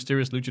sign of the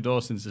mysterious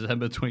luchador since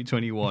December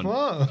 2021.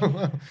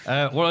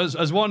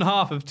 As one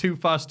half of Too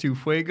Fast, Too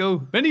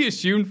Fuego, many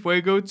assumed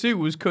Fuego 2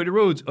 was Cody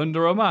Rhodes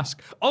under a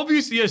mask.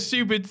 Obviously a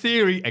stupid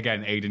theory.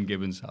 Again, Aidan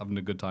Gibbons having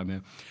a good time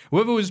here.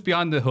 Whoever was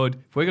behind the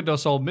hood, Fuego del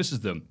Sol misses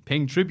them,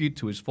 paying tribute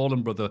to his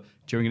fallen brother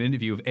during an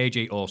interview with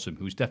AJ Awesome,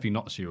 who's definitely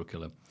not a serial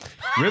killer.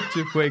 Ripped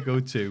to Fuego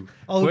 2.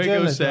 Oh, Fuego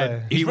journalist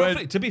said guy. he He's went...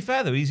 roughly, to be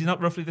fair though, he's not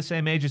roughly the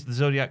same age as the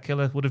Zodiac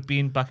Killer would have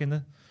been back in the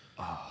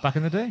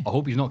day. I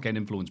hope he's not getting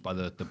influenced by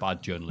the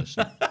bad journalists.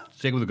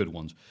 Stick with the good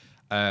ones.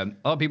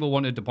 Other people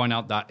wanted to point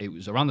out that it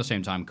was around the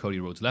same time Cody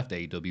Rhodes left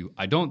AEW.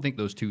 I don't think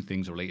those two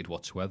things are related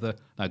whatsoever.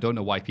 And I don't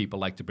know why people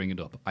like to bring it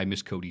up. I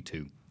miss Cody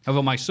too.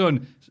 However, my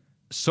son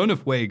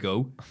of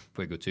Fuego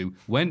 2,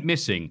 went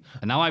missing.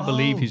 And now I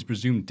believe he's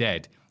presumed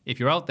dead. If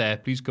you're out there,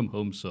 please come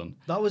home, son.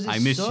 That was his I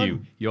miss son.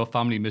 you. Your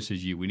family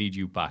misses you. We need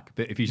you back.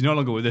 But if he's no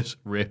longer with us,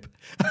 rip.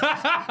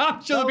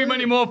 I'm sure there'll be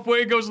many more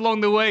Fuegos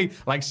along the way,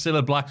 like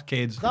Cilla Black's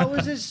kids. That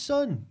was his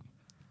son.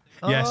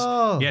 Yes,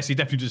 Oh. yes, he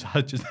definitely just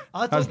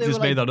I thought they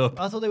made were that up.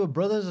 I thought they were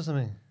brothers or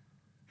something.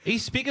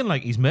 He's speaking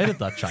like he's murdered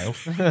that child,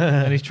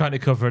 and he's trying to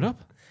cover it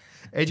up.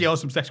 AJ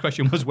Awesome's next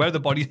question was, where are the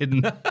bodies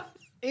hidden?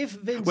 If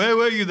Vince, Where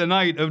were you the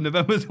night of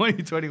November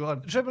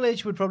 2021? Triple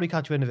H would probably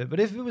catch wind of it, but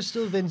if it was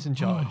still Vince in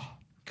charge,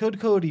 could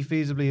Cody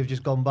feasibly have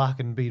just gone back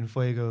and been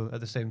Fuego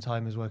at the same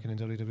time as working in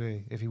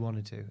WWE if he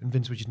wanted to? And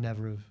Vince would just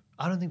never have.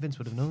 I don't think Vince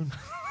would have known.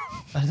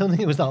 I don't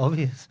think it was that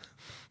obvious.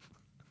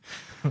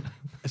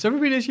 Has there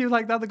ever been an issue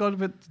like that? They got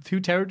about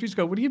two territories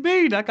go, what do you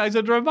mean? That guy's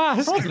under a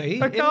mask. Probably.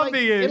 That in can't like, be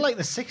you. in like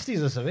the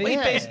 60s or something. Well,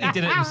 yeah. he basically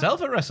did it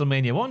himself at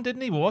WrestleMania 1,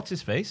 didn't he? Well, what's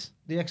his face?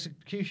 The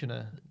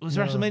Executioner. Was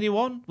No. WrestleMania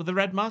 1 with the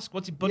red mask?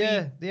 What's he, Buddy?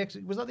 Yeah,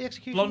 was that the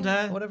Executioner? Blonde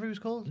hair. Or whatever he was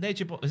called.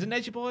 Nature Boy. Is it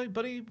Nature Boy?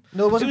 Buddy?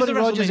 No, it wasn't Who Buddy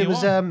was the Rogers. It was,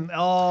 WrestleMania 1?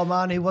 oh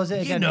man, who was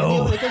it again?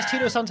 know. Against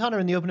Tino Santana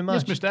in the opening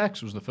Yes, match. Mr.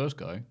 X was the first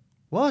guy.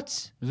 What?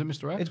 Is it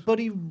Mr. X? It's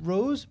Buddy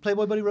Rose?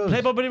 Playboy Buddy Rose.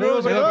 Playboy Buddy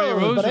Rose, Buddy yeah.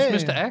 Everybody Rose Buddy.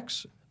 was Mr.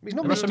 X. He's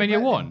not At Mr. WrestleMania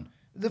X. 1.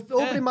 The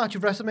opening match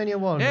of WrestleMania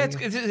 1. Yeah,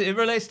 it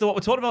relates to what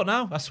we're talking about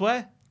now, I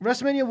swear.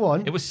 WrestleMania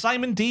 1. It was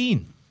Simon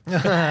Dean.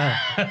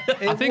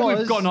 I think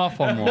we've gone off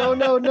on one.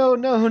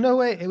 No,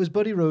 wait. It was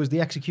Buddy Rose, the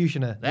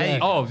Executioner. There you Yeah.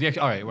 go.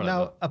 Oh, all right. Whatever.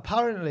 Now,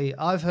 apparently,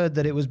 I've heard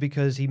that it was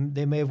because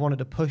they may have wanted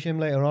to push him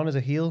later on as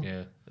a heel.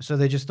 Yeah. So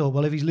they just thought,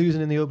 well, if he's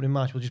losing in the opening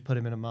match, we'll just put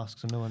him in a mask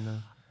so no one knows.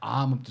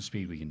 I'm up to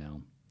speed with you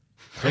now.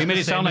 They made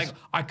it sound like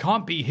I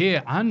can't be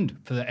here and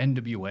for the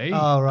NWA.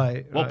 Oh,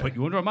 right. We'll right. put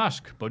you under a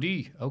mask,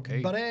 buddy.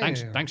 Okay. Buddy.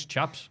 Thanks,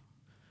 chaps.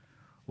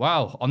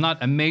 Wow, on that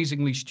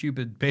amazingly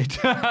stupid bit.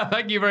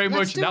 Thank you very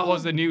Let's much. do That a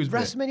was the news bit.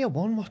 WrestleMania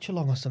 1 watch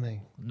along or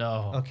something.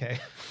 No. Okay.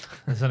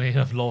 There's only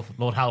enough Lord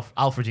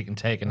Alfred you can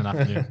take in an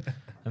afternoon.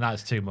 And that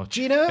is too much.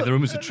 Gino? If the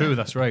rumors are true,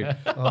 that's right.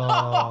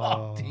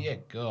 Oh, dear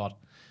God.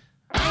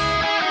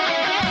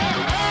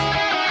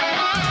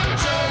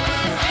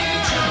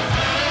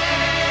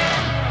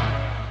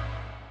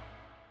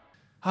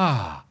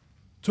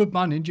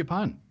 Tubman in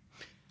Japan.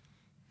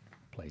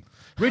 Play.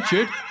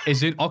 Richard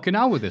is in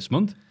Okinawa this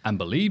month and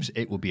believes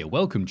it will be a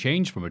welcome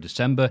change from a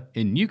December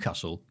in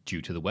Newcastle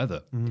due to the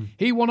weather.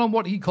 He went on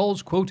what he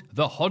calls, quote,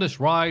 the hottest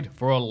ride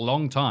for a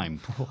long time,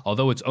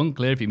 although it's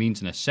unclear if he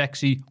means in a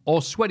sexy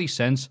or sweaty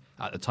sense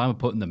at the time of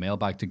putting the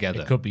mailbag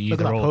together. It could be Look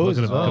at either that or. pose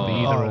Look as at it. well. Could be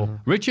either Oh.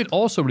 or. Richard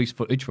also released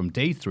footage from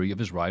day 3 of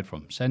his ride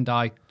from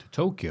Sendai to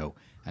Tokyo.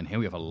 And here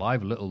we have a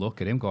live little look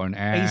at him going,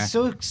 He's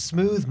so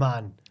smooth,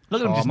 man.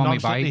 Look at him Oh, just mommy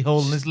nonchalantly bite.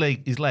 holding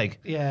his leg.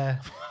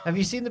 Yeah. Have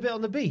you seen the bit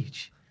on the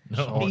beach?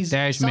 No. He's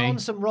there's sat me. on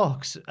some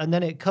rocks and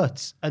then it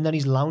cuts and then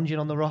he's lounging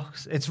on the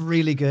rocks. It's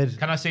really good.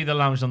 Can I see the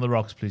lounge on the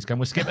rocks, please? Can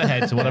we skip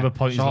ahead to whatever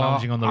point he's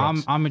lounging on the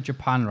rocks? I'm in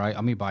Japan, right,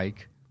 on my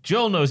bike.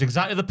 Joel knows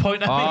exactly the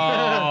point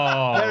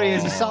I There he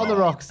is. He's sat on the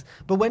rocks.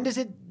 But when does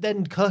it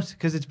then cut?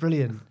 Because it's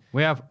brilliant.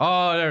 We have,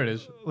 there it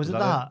is. Was Is it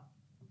that?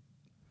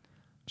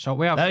 So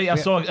we have, mean. I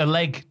saw a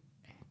leg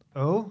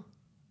Oh?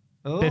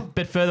 Oh?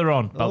 bit further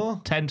on, about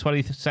Oh. 10,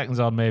 20 seconds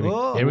on maybe.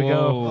 Oh. Here we go.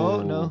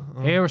 Oh, no.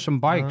 Oh. Here are some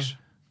bikes.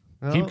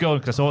 Keep going,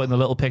 because I saw it in the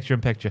little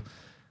picture-in-picture.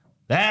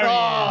 There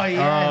Oh, he is.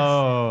 yes.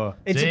 Oh.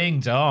 It's Ding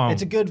dong.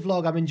 It's a good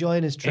vlog. I'm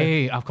enjoying his trip.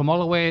 Hey, I've come all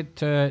the way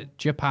to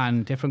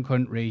Japan, different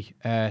country,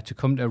 to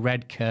come to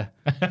Redcar.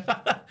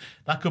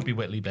 That could be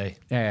Whitley Bay.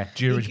 Yeah.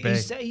 Durridge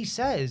Bay. He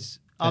says...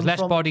 There's I'm less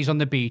from- bodies on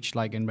the beach,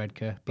 like in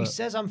Redcar. He But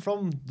says I'm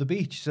from the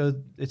beach, so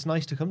it's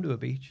nice to come to a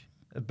beach.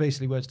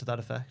 Basically, words to that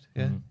effect.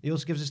 Yeah. He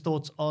also gives his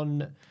thoughts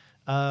on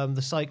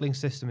the cycling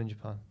system in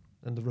Japan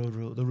and the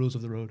rules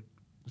of the road.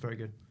 It's very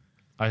good.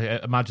 I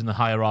imagine the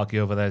hierarchy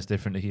over there is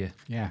different to here.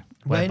 yeah.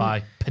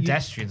 Whereby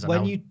pedestrians are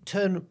when now... you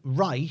turn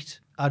right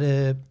at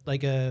a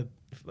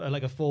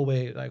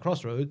four-way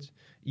crossroads,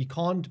 you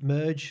can't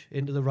merge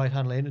into the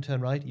right-hand lane and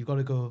turn right. You've got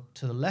to go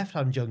to the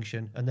left-hand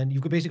junction, and then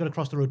you've basically got to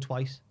cross the road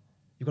twice.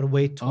 You've got to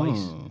wait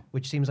twice,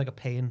 which seems like a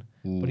pain.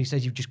 But he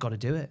says you've just got to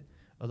do it,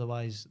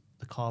 otherwise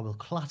the car will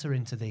clatter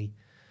into the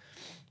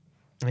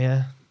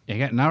Yeah. You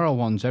get narrow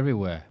ones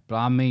everywhere, but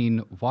I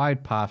mean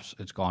wide paths.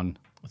 It's gone.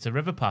 It's a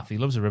river path. He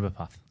loves a river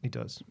path. He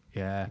does.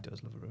 Yeah. He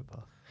does love a river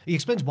path. He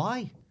explains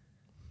why.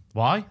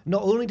 Why?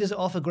 Not only does it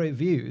offer great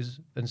views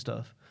and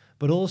stuff,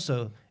 but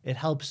also it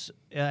helps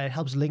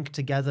link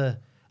together.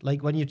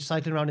 Like when you're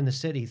cycling around in the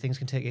city, things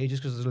can take ages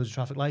because there's loads of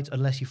traffic lights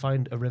unless you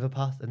find a river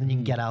path, and then you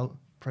can get out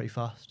pretty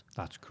fast.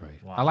 That's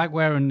great. Wow. I like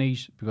wearing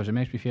these because it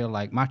makes me feel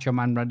like Macho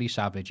Man Randy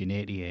Savage in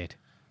 '88.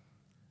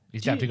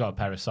 He's definitely got a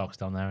pair of socks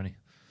down there, hasn't he?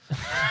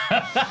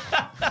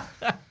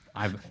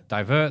 I've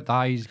divert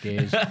thighs,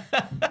 gaze.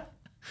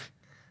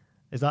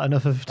 Is that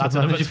enough of That's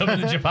Tubman another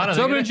Tubman in Japan. I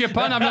think, Tubman in isn't it?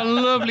 Japan, having a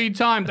lovely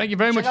time. Thank you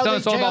very much for telling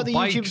us all about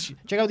bikes.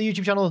 Check out the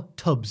YouTube channel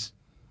Tubbs.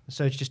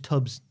 Search just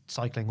Tubbs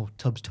Cycling or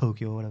Tubbs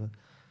Tokyo or whatever.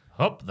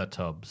 Up the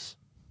tubs.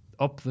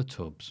 Up the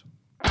tubs.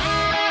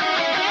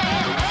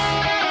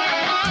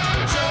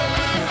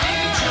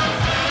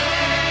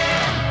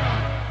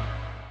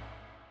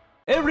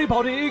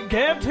 Everybody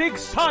get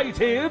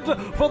excited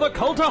for the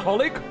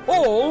Cultaholic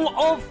Hall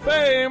of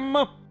Fame!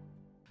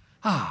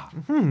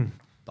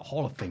 The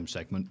Hall of Fame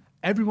segment.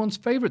 Everyone's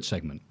favourite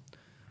segment.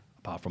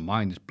 Apart from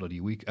mine this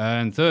bloody week.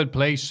 And third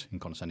place, in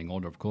condescending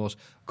order, of course,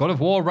 God of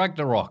War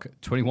Ragnarok,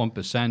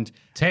 21%.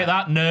 Take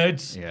that,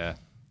 nerds. Yeah.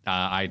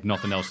 I had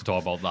nothing else to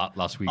talk about that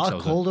last week. I so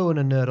called Owen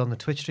a nerd on the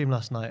Twitch stream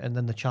last night, and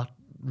then the chat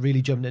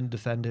really jumped in to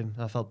defend him.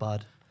 I felt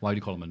bad. Why do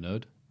you call him a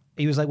nerd?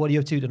 He was like, "What are you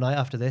up to tonight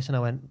after this?" And I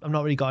went, "I've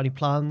not really got any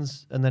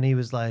plans." And then he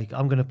was like,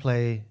 "I'm going to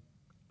play...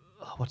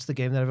 what's the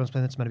game that everyone's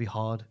playing that's meant to be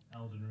hard?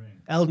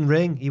 Elden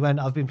Ring. He went,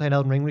 "I've been playing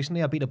Elden Ring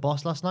recently. I beat a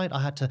boss last night.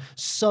 I had to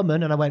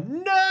summon." And I went,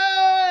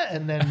 "No!"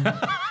 And then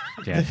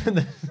Yeah.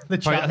 the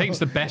chat... I think it's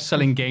the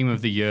best-selling game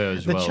of the year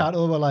as The well. chat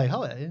all were like,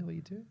 "How are you? What are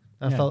you doing?"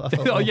 I felt oh,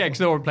 awful. yeah, because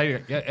they were playing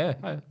it. Yeah.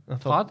 I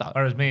had that.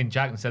 Whereas me and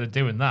Jack, instead of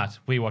doing that,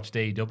 we watched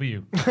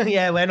AEW.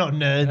 Yeah, we're not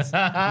nerds.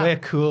 We're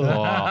cool.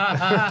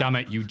 Oh, damn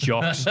it, you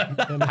jocks.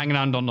 Hanging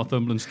around on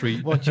Northumberland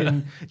Street. Watching.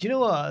 Do you know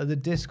what? The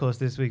discourse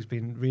this week's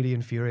been really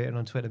infuriating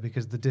on Twitter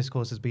because the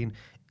discourse has been,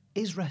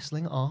 is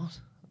wrestling art?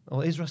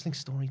 Or is wrestling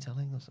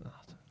storytelling?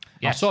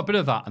 I saw a bit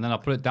of that, and then I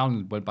put it down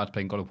and went back to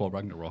playing God of War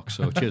Ragnarok.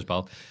 So cheers,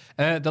 pal.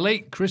 The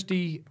late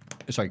Christine,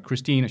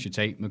 I should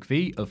say,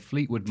 McVie of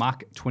Fleetwood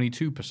Mac,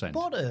 22%.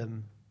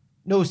 Bottom?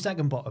 No,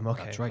 second bottom.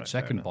 Okay. That's right,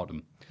 second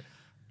bottom.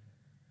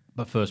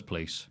 But first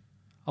place,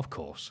 of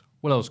course.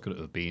 What else could it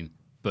have been?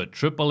 But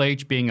Triple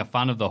H being a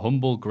fan of the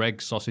humble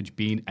Greg's sausage,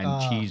 bean,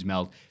 and cheese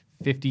melt,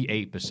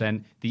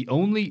 58%. The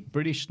only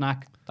British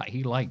snack that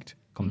he liked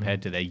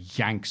compared to their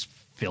Yanks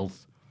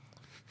filth.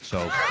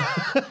 So,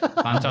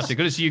 fantastic.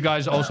 Good to see you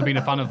guys also being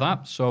a fan of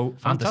that. So, And the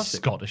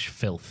fantastic. Scottish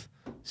filth.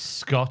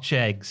 Scotch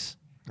eggs.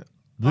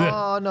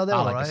 Oh, no, they're I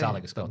all like right. I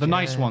like a Scotch The egg.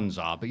 nice ones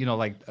are, but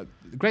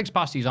Greg's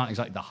pasties aren't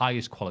exactly the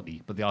highest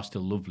quality, but they are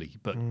still lovely.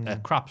 But a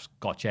crap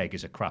Scotch egg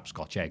is a crap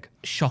Scotch egg.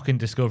 Shocking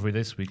discovery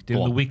this week. Doing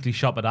Go the on. weekly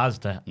shop at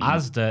Asda.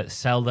 Asda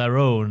sell their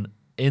own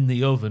in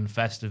the oven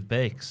festive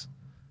bakes.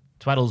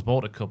 Tweddle's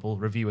bought a couple.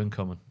 Review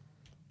incoming.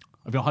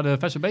 Have you not had a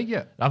festive bake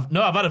yet? I've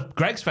had a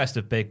Greg's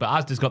festive bake, but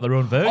Asda's got their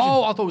own version.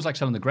 Oh, I thought it was like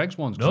selling the Greg's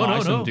ones. 'cause no.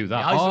 Iceland do that.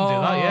 Yeah, Iceland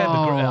do that,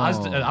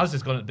 yeah. Oh.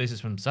 Asda's gone into business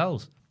for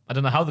themselves. I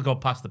don't know how they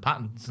got past the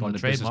patents Going and the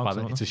to business trademarks.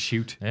 by the- it's a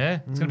shoot. Yeah,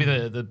 it's going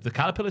to be the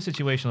Caterpillar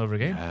situation over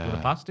again with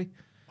a pasty.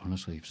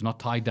 Honestly, if it's not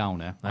tied down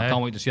there, I Yeah.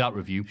 can't wait to see that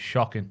review.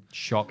 Shocking.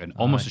 Shocking.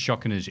 Almost as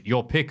shocking as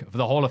your pick for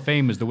the Hall of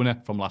Fame as the winner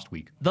from last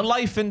week. The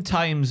life and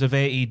times of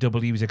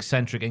AEW's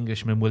eccentric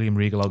Englishman William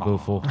Regal I'll go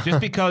for.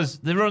 Just because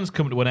the run's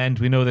come to an end.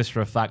 We know this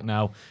for a fact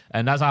now.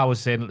 And as I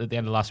was saying at the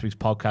end of last week's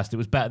podcast, it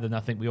was better than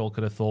I think we all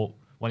could have thought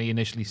when he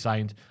initially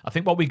signed. I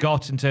think what we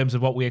got in terms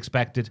of what we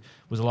expected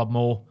was a lot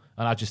more.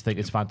 And I just think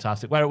it's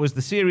fantastic. Where it was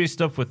the serious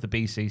stuff with the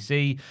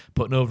BCC,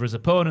 putting over his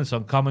opponents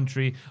on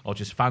commentary, or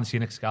just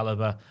fancying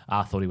Excalibur,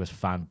 I thought he was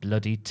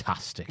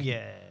fan-bloody-tastic.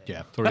 Yeah.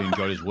 Yeah, thoroughly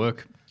enjoyed his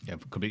work. Yeah,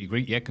 completely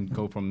agree. Yeah, can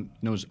go from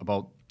knows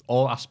about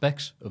all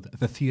aspects of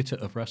the theatre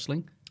of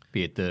wrestling,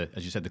 be it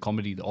as you said, the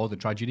comedy or the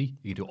tragedy.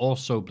 You do all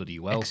so bloody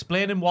well.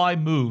 Explaining why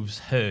moves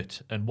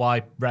hurt and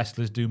why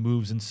wrestlers do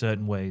moves in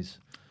certain ways.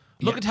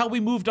 Look at how we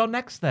moved on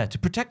next there to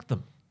protect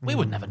them. We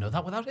would never know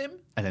that without him.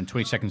 And then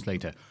 20 seconds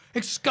later,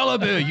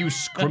 Excalibur, you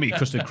scrummy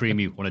custard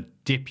creamy, want to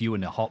dip you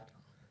in a hot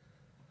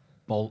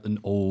molten.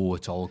 Oh,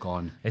 it's all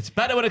gone. It's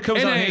better when it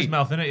comes out of his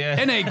mouth, isn't it?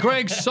 Yeah. In a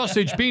Greg's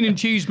sausage, bean and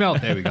cheese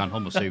melt. There we go.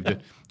 Almost saved it.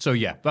 So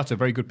yeah, that's a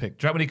very good pick.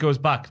 Do you reckon when he goes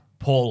back,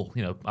 Paul,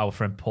 our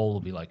friend Paul will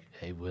be like,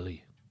 "Hey,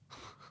 Willie,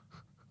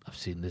 I've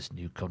seen this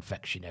new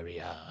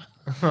confectionery.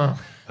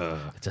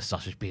 It's a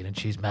sausage, bean and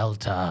cheese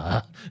melt.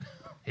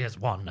 Here's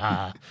one.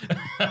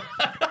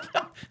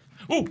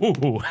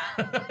 Ooh.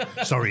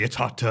 Sorry, it's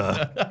hot.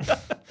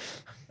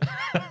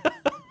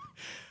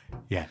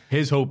 Yeah,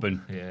 here's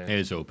hoping. Yeah.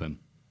 Here's hoping.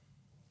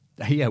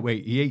 Yeah,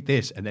 wait, he ate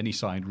this and then he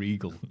signed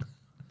Regal.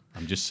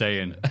 I'm just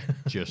saying.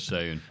 Just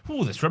saying.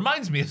 Ooh, this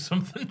reminds me of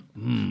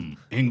something.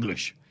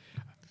 English.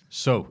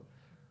 So,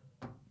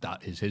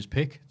 that is his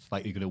pick. It's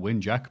like you're going to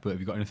win, Jack, but have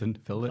you got anything,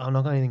 Phil? I'm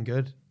not got anything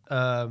good.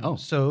 Oh.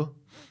 So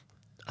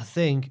I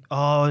think.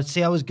 Oh,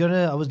 see, I was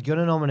gonna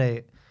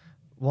nominate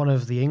one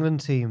of the England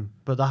team,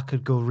 but that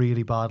could go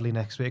really badly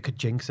next week. It could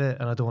jinx it,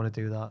 and I don't want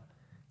to do that.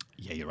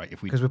 Yeah, you're right.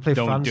 If we 'Cause we play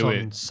don't France do on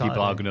it, Saturday.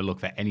 people are going to look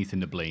for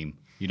anything to blame.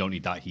 You don't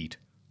need that heat,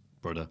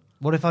 brother.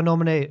 What if I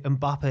nominate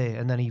Mbappe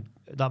and then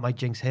that might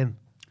jinx him?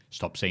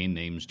 Stop saying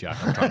names,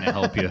 Jack. I'm trying to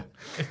help you.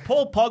 If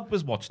Paul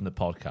Pogba's watching the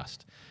podcast,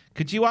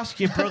 could you ask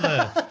your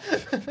brother?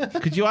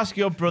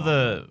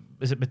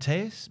 Is it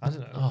Mateus? I don't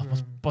know. Oh,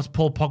 what's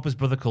Paul Pogba's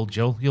brother called?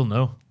 Joel, you'll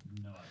know.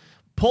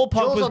 Paul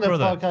Joel's Pogba's on the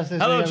brother. podcast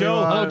this Hello, week,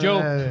 Joel. everyone. Hello, Joel.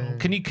 Yeah.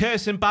 Can you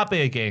curse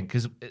Mbappe again?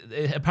 Because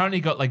it apparently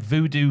got like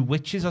voodoo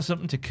witches or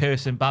something to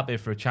curse Mbappe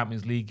for a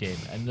Champions League game,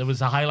 and there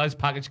was a highlights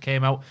package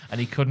came out, and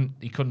he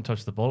couldn't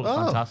touch the ball. It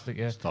was fantastic.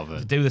 Yeah, Stop it.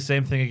 So do the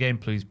same thing again,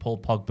 please. Paul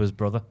Pogba's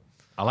brother.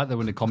 I like that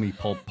when they call me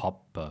Paul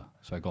Popper.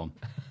 So go on.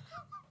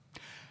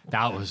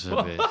 That was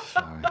a bit.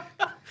 Sorry.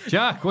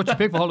 Jack, what's your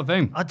pick for Hall of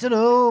Fame? I don't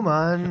know,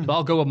 man.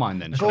 I'll go with mine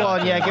then. Go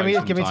on, yeah. Give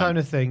Some me time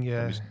to think.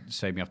 Yeah.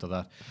 Save me after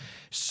that.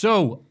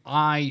 So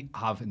I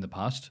have in the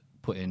past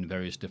put in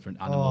various different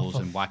animals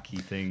and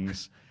wacky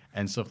things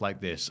and stuff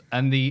like this.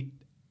 And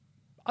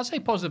I'd say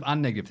positive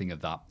and negative thing of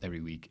that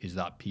every week is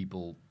that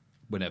people,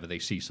 whenever they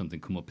see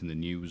something come up in the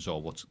news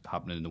or what's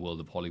happening in the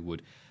world of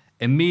Hollywood,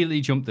 immediately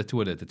jump to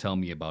Twitter to tell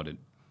me about it.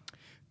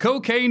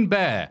 Cocaine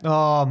Bear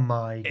Oh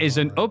my God. is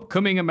an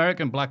upcoming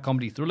American black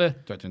comedy thriller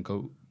directed and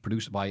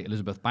co-produced by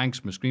Elizabeth Banks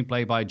from a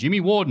screenplay by Jimmy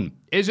Warden.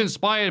 Is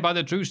inspired by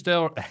the true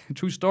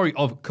story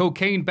of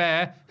Cocaine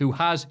Bear, who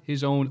has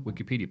his own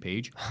Wikipedia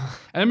page,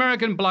 an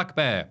American black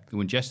bear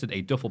who ingested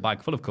a duffel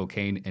bag full of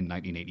cocaine in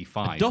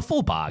 1985.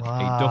 Duffel bag.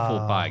 A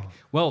duffel bag.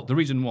 Well, the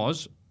reason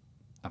was,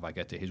 if I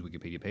get to his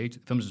Wikipedia page,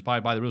 the film is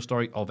inspired by the real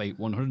story of a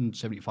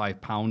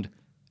 175-pound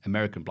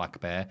American black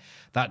bear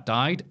that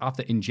died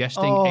after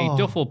ingesting a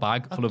duffel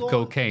bag full of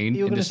cocaine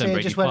You were in going to say December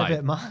it just went a 85.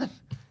 bit mad.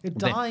 It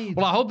died.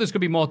 Well, I hope there's going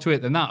to be more to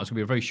it than that. It's going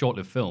to be a very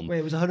short-lived film. Wait,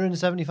 it was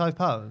 175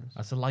 pounds.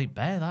 That's a light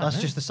bear. That's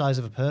just the size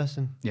of a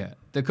person. Yeah.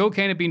 The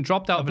cocaine had been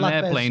dropped out of an black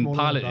bear's airplane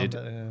smaller than a piloted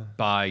brown bear, yeah.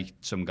 by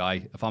some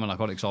guy, a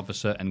pharmacotics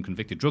officer and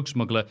convicted drug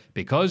smuggler,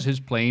 because his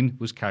plane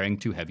was carrying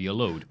too heavy a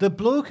load. The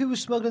bloke who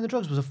was smuggling the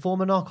drugs was a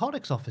former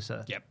narcotics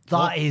officer. Yep.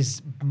 That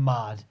is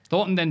mad.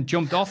 Thornton then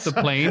jumped off the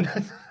plane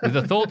with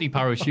a thoughty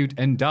parachute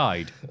and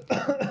died.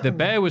 The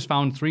bear was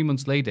found 3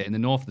 months later in the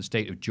north of the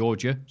state of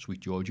Georgia, sweet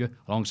Georgia,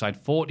 alongside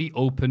 40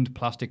 opened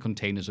plastic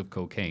containers of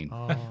cocaine.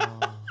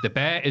 The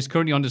bear is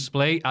currently on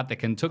display at the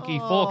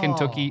for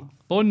Kentucky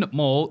Fun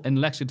Mall in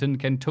Lexington,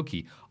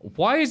 Kentucky.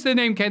 Why is the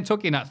name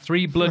Kentucky in that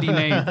three bloody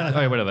name?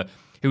 Oh, whatever.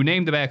 Who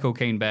named the bear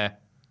Cocaine Bear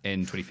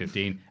in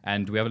 2015.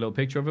 And we have a little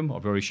picture of him.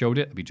 I've already showed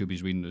it. I'll be too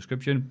busy reading the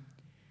description.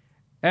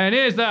 And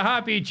here's the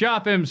happy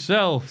chap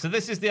himself. So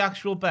this is the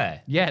actual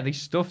bear. Yeah, they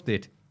stuffed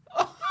it.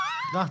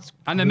 That's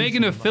And they're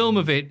making a film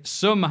of it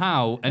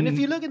somehow. And if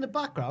you look in the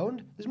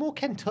background, there's more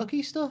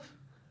Kentucky stuff.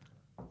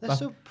 They're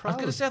so I was proud.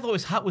 going to say I thought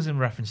his hat was in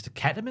reference to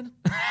ketamine.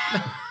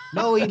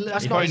 No,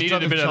 that's he not probably his needed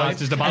drug a of bit of that choice.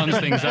 just to balance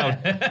things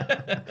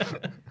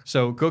out.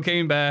 So,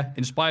 Cocaine Bear,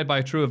 inspired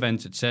by true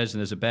events, it says, and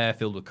there's a bear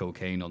filled with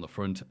cocaine on the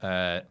front. This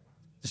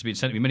has been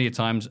sent to me many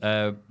times.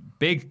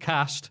 Big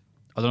cast.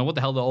 I don't know what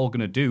the hell they're all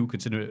going to do,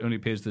 considering it only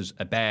appears there's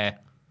a bear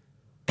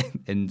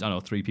and, I don't know,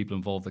 3 people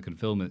involved that can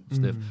film it.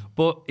 Stuff.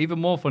 But even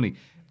more funny,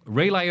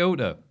 Ray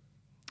Liotta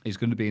is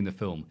going to be in the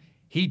film.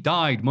 He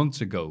died months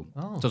ago.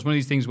 So it's one of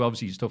these things where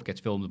obviously stuff gets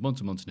filmed months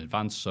and months in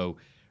advance. So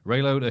Ray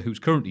Liotta, who's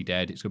currently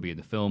dead, is going to be in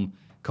the film.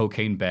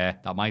 Cocaine Bear,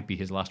 that might be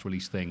his last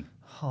release thing.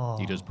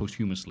 He does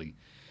posthumously.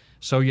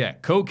 So yeah,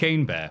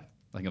 Cocaine Bear.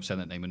 I think I've said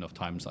that name enough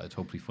times that it's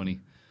hopefully funny.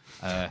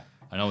 I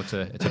know it's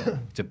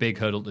a big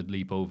hurdle to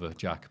leap over,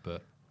 Jack,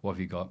 but what have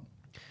you got?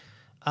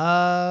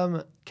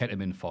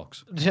 Ketamine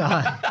Fox, his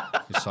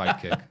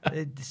sidekick.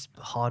 It's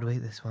hard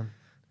weight, this one.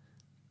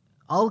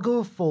 I'll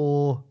go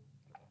for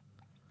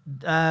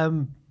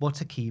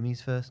what's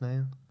Hakimi's first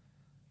name?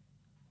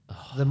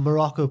 The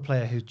Morocco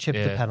player who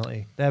chipped the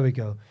penalty. There we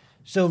go.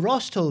 So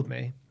Ross told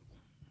me,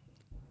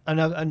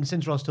 and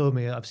since Ross told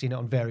me, I've seen it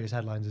on various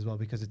headlines as well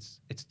because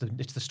it's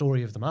the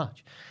story of the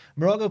match.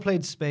 Morocco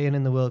played Spain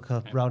in the World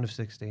Cup round of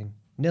 16,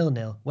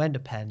 0-0, went to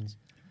pens.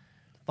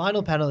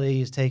 Final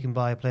penalty is taken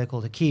by a player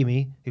called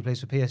Hakimi, who plays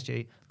for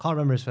PSG. Can't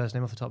remember his first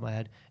name off the top of my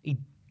head. He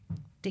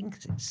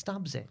dinks it,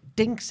 stabs it,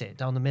 dinks it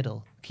down the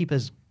middle.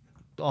 Keeper's,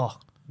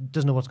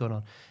 doesn't know what's going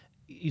on.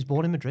 He's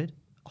born in Madrid.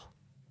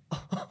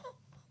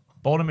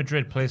 Born in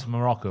Madrid, plays for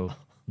Morocco,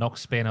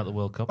 knocks Spain out of the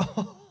World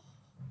Cup.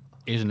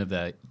 Isn't it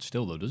there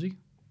still, though, does he?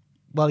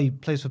 Well, he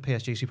plays for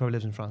PSG, so he probably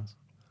lives in France.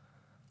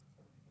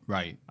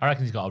 Right. I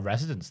reckon he's got a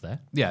residence there.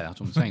 Yeah, that's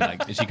what I'm saying.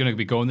 Like, is he going to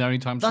be going there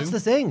anytime That's soon? the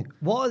thing.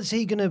 What is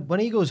he going to, when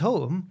he goes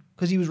home,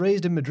 because he was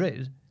raised in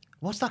Madrid,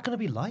 what's that going to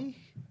be like?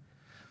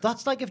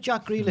 That's like if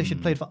Jack Grealish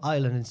had played for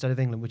Ireland instead of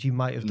England, which he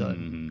might have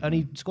done, and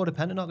he scored a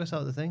pen to knock us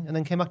out of the thing, and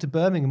then came back to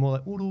Birmingham all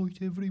like, all right,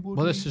 everybody.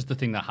 Well, this is the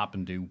thing that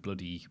happened to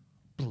bloody...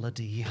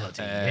 Bloody.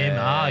 Him,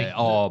 aye.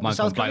 Oh, man,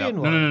 South comes right up.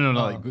 Korean No.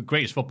 one? Like,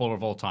 greatest footballer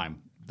of all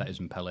time. That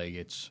isn't Pele.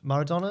 It's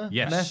Maradona?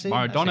 yes, Messi?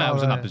 Maradona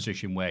was in that Alright.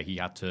 position where he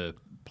had to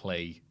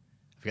play.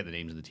 I forget the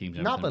names of the teams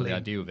and everything, but Napoli? the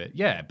idea of it.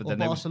 Yeah, but Or then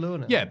there was-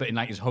 Barcelona? yeah, but in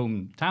like his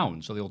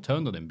hometown, so they all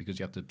turned on him because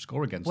you have to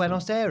score against them.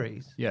 Buenos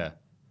Aires. Yeah.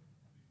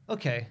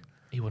 Okay.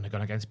 He wouldn't have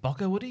gone against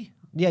Boca, would he?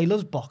 Yeah, he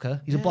loves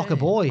Boca. He's a Boca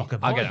boy. Boca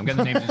boy. I'm getting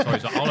the names. Sorry,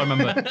 so all I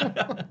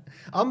remember.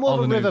 I'm more all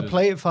of a the River news is-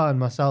 Plate fan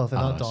myself,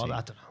 and Oh, I I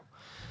don't see.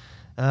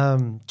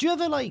 know. Do you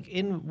ever like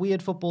in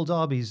weird football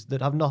derbies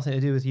that have nothing to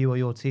do with you or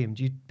your team?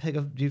 Do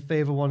you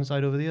favour one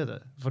side over the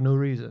other for no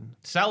reason?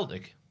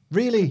 Celtic.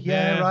 Really?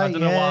 Yeah, right. I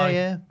don't know why.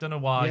 Yeah. Don't know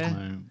why.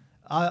 Yeah.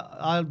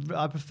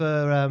 I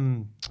prefer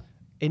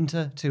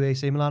Inter to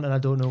AC Milan, and I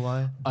don't know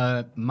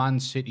why. Man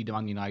City to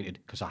Man United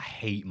because I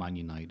hate Man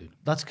United.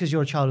 That's because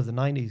you're a child of the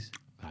 90s.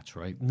 That's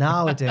right.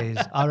 Nowadays,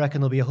 I reckon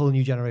there'll be a whole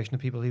new generation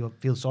of people who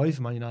feel sorry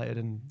for Man United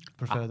and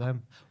prefer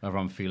them. Whenever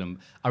I'm feeling,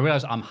 I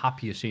realise I'm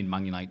happier seeing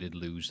Man United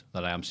lose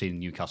than I am seeing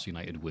Newcastle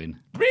United win.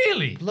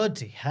 Really?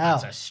 Bloody hell.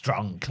 That's a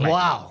strong claim.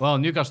 Wow. Well,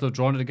 Newcastle have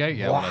drawn it again.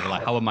 Yeah, whatever.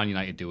 Like, how are Man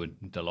United doing?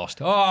 They lost.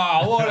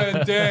 Oh, what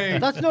a day!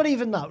 That's not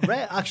even that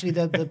rare. Actually,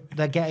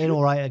 they're getting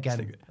all right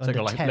again. It's like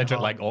a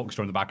legit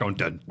orchestra in the background.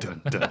 Dun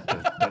dun dun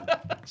dun dun.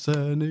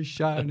 Sun is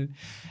shining.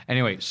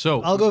 Anyway,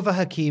 so I'll go for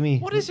Hakimi.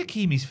 What is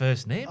Hakimi's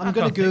first name? I'm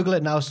going to Google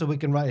it now so we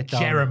can write it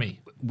down. Jeremy.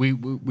 we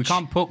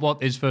can't put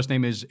what his first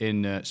name is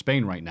in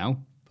Spain right now.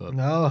 But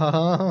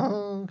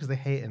No, because they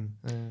hate him.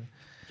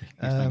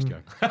 thanks,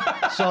 Gary.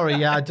 Sorry,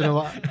 yeah, I don't know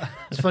what.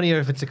 It's funnier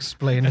if it's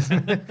explained,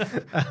 isn't it?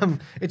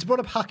 It's brought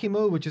up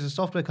Hakimo, which is a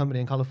software company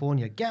in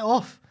California. Get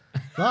off.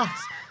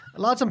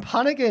 Lads, I'm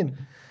panicking.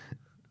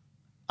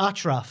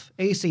 Achraf,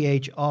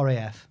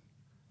 Achraf.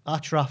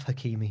 Achraf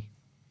Hakimi.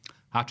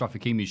 Achraf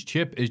Hakimi's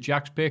chip is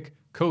Jack's pick.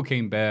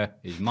 Cocaine Bear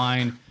is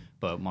mine,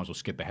 but might as well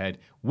skip ahead.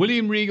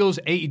 William Regal's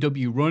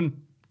AEW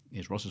run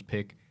is Ross's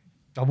pick.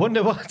 I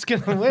wonder what's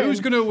going to win.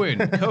 Who's going to win?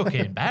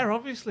 Cocaine Bear,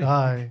 obviously.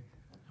 Aye.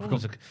 So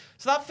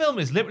that film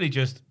is literally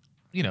just,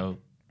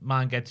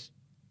 man gets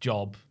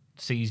job,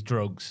 sees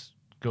drugs,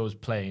 goes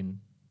plane,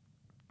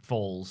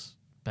 falls,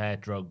 bear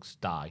drugs,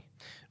 die.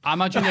 I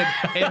imagine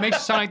that it makes it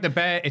sound like the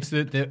bear. It's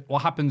the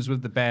what happens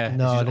with the bear.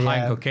 No, is he's high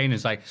yeah. cocaine.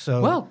 It's like,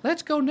 So- well,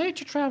 let's go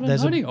nature traveling,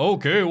 There's a- honey.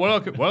 Okay, what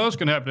else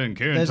can happen in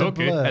There's a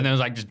Kentucky? blur. And then there's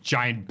like this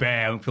giant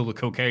bear filled with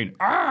cocaine.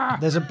 Ah!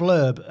 There's a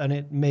blurb, and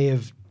it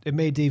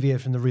may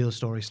deviate from the real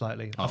story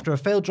slightly. Oh. After a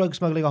failed drug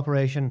smuggling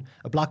operation,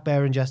 a black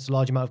bear ingests a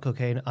large amount of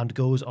cocaine and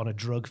goes on a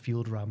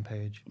drug-fueled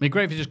rampage. It'd be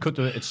great if you just cut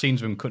the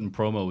scenes of him cutting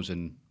promos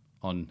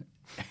on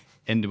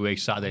NWA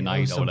Saturday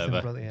night or Something,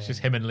 whatever. brother, yeah. It's just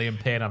him and Liam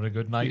Payne having a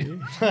good night.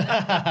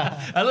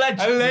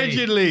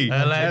 Allegedly.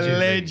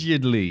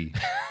 Allegedly.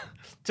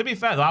 To be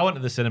fair, though, I went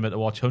to the cinema to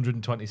watch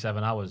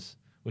 127 Hours,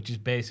 which is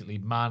basically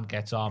man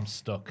gets arm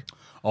stuck.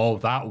 Oh,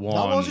 that one.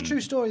 That was a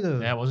true story, though.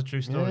 Yeah, it was a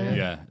true story.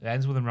 Yeah. It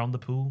ends with him around the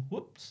pool.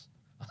 Whoops.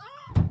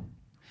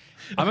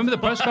 I remember the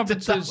press Did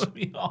that conferences. put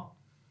me off?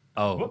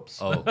 Oh, Whoops.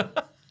 oh.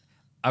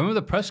 I remember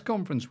the press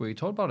conference where he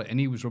talked about it, and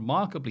he was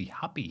remarkably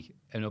happy.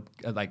 And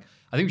like,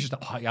 I think it was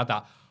just he had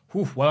that.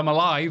 Well, I'm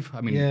alive.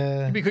 I mean,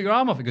 Yeah. you cut your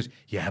arm off. He goes,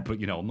 yeah, but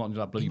I'm not into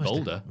that bloody He must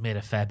boulder. have made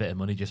a fair bit of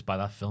money just by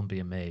that film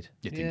being made.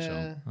 You think so?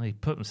 Yeah. Well, he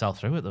put himself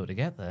through it, though, to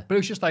get there. But it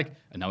was just like,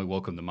 and now we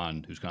welcome the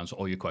man who's going to answer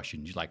all your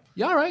questions. He's like,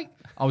 yeah, all right.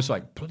 I was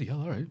like, bloody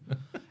hell, all right.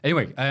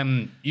 Anyway,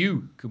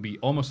 you could be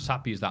almost as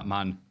happy as that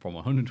man from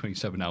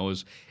 127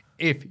 Hours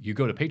if you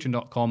go to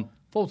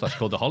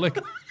patreon.com/Cultaholic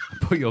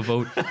and put your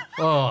vote.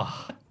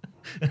 Oh,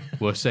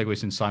 worst segue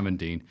since Simon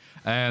Dean.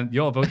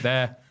 Your vote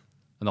there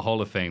in the Hall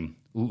of Fame.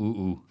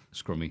 Ooh,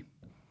 scrummy.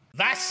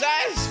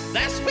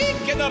 This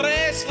week in the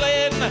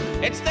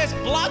wrestling. It's this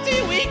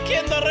bloody week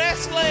in the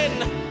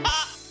wrestling.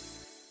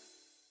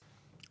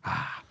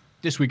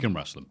 This week in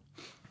wrestling.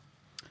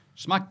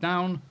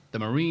 SmackDown, The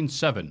Marine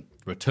 7,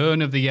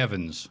 Return of the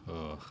Evans.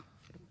 Ugh.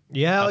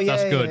 Yeah,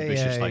 That's good. Yeah,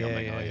 it's just yeah, like, yeah, I'm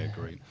like, yeah, oh, yeah, yeah.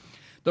 great.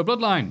 The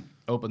Bloodline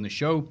open the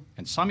show,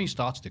 and Sammy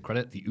starts to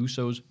credit the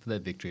Usos for their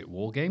victory at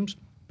War Games,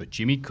 but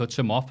Jimmy cuts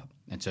him off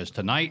and says,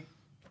 tonight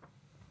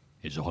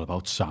is all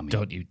about Sammy.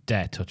 Don't you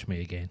dare touch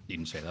me again. He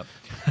didn't say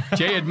that.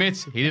 Jay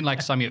admits he didn't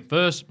like Sammy at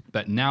first,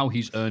 but now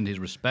he's earned his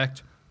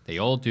respect. They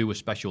all do a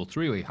special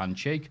three-way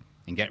handshake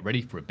and get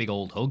ready for a big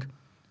old hug.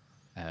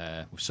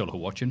 With Solo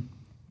watching,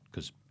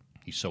 because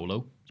he's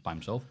solo, he's by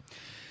himself.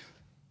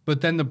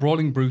 But then the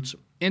Brawling Brutes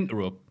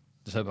interrupt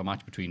to set up a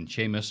match between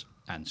Sheamus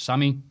and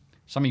Sammy.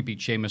 Sammy beat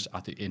Sheamus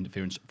after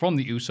interference from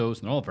the Usos,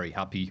 and they're all very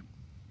happy.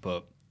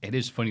 But it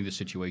is funny, the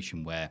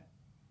situation where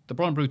the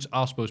Brawling Brutes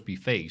are supposed to be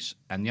face,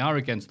 and they are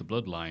against the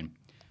Bloodline.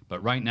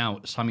 But right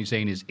now, Sami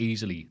Zayn is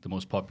easily the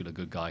most popular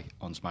good guy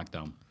on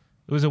SmackDown.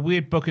 It was a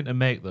weird booking to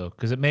make, though,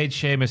 because it made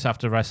Sheamus have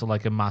to wrestle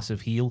like a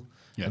massive heel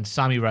and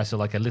Sammy wrestle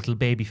like a little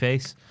baby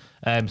face.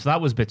 So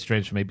that was a bit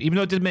strange for me. Even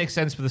though it did make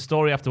sense for the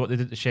story after what they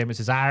did to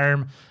Sheamus'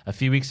 arm a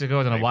few weeks ago.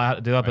 I don't know why I had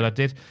to do that, but I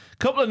did. A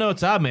couple of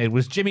notes I made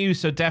was Jimmy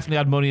Uso definitely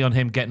had money on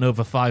him getting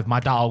over 5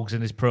 my dogs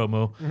in his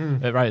promo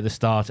right at the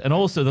start. And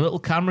also the little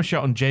camera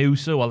shot on Jey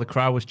Uso while the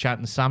crowd was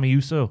chanting Sammy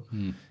Uso.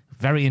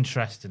 Very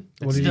interesting.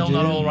 What It's did he still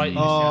not do? all right.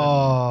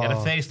 He had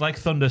a face like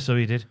thunder, so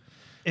he did.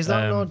 Is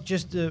that not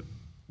just that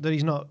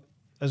he's not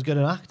as good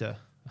an actor?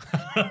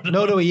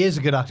 No, he is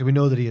a good actor. We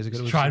know that he is a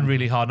good. He's trying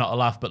really hard not to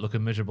laugh, but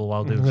looking miserable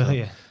while doing so.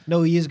 Yeah.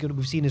 No, he is good.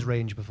 We've seen his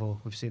range before.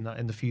 We've seen that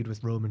in the feud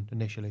with Roman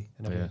initially.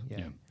 And Yeah. everything.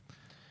 Yeah.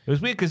 It was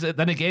weird because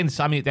then again,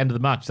 Sammy at the end of the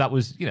match, that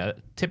was,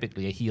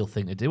 typically a heel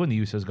thing to do when the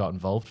Usos got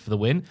involved for the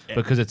win.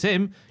 Because it's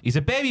him, he's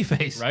a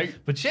babyface. Right.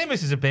 But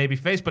Sheamus is a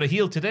babyface, but a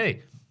heel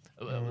today.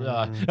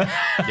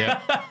 Yeah.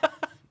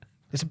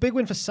 It's a big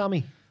win for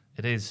Sammy.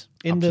 It is.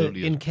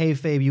 Absolutely In is.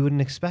 kayfabe, you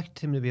wouldn't expect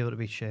him to be able to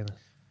beat Sheamus,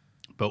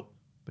 But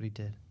but he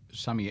did.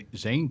 Sami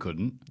Zayn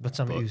couldn't. But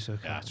Sammy Uso.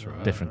 Yeah, that's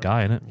right. Different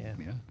guy, innit? Yeah.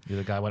 Yeah. The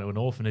other guy went to an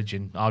orphanage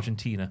in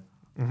Argentina.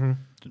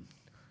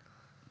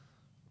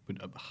 But,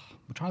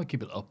 we're trying to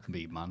keep it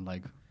upbeat, man.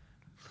 Like,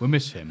 we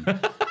miss him.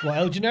 What,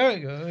 El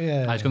Generico?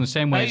 Yeah. He's going the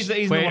same way. He's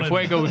as the one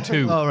Fuego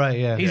 2. Oh, right,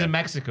 yeah. He's in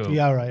Mexico,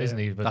 Yeah, right, isn't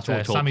yeah. he? But That's what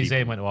we told Sami people.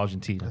 Zayn went to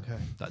Argentina.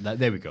 Okay.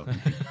 There we go.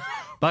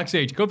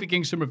 Backstage, Kofi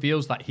Kingston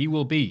reveals that he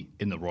will be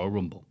in the Royal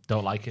Rumble.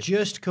 Don't like it.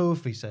 Just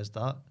Kofi says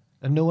that,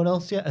 and no one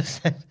else yet has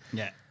said.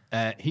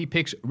 Yeah. He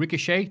picks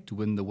Ricochet to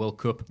win the World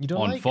Cup You don't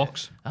on like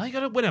Fox. Oh, you got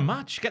to win a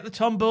match. Get the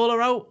tombola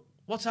out.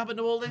 What's happened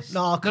to all this?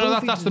 No, No,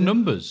 Kofi that's the did it.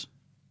 numbers.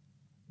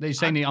 They're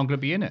saying I'm going to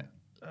be in it.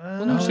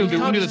 Well, no, still do.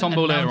 We'll do the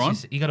tombola later on.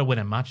 You got to win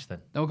a match then.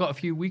 Now we've got a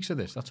few weeks of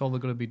this. That's all they're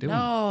going to be doing.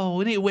 No,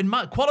 we need to win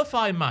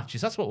qualifying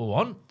matches. That's what we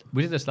want.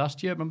 We did this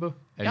last year, remember?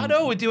 Yeah, I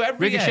know, we do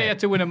every Ricochet year. had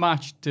to win a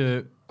match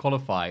to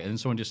qualify, and then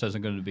someone just says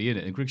I'm going to be in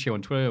it. And Ricochet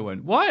on Twitter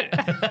went, "What?"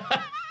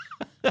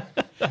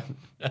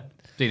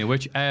 Speaking of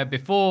which,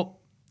 before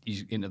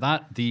he's into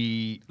that,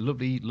 the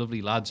lovely,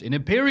 lovely lads in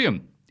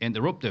Imperium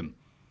interrupt him.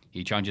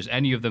 He challenges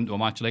any of them to a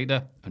match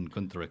later, and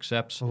Gunther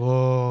accepts.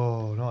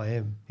 Whoa, not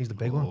him. He's the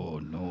big one. Oh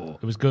no!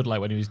 It was good, like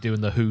when he was doing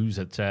the Who's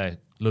at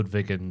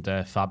Ludwig and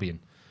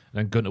Fabian. And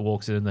then Gunter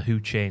walks in and the Who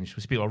changed.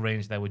 We speak about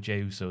range there with Jey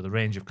Uso. The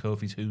range of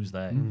Kofi's Who's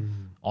there.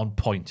 On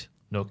point.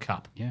 No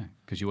cap. Yeah,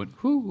 because you went,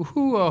 "Who?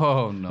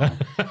 Oh no!"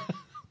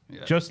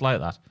 Just like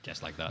that.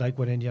 Just like that. Like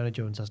when Indiana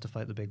Jones has to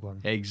fight the big one.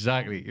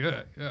 Exactly.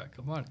 Yeah.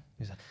 Come on.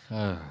 He's like,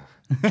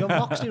 John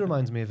Moxley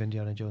reminds me of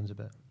Indiana Jones a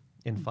bit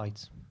in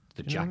fights.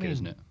 The You know what I jacket, mean?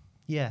 isn't it?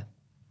 Yeah.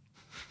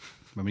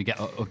 When we got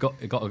a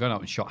gun out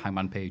and shot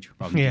Hangman Page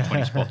rather than Yeah.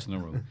 20 spots in a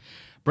row.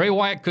 Bray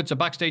Wyatt cuts a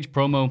backstage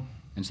promo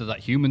and says that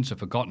humans have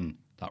forgotten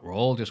that we're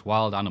all just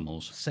wild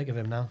animals. Sick of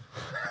him now.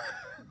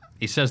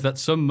 He says that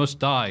some must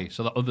die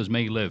so that others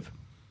may live,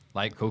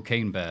 like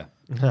Cocaine Bear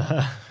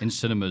in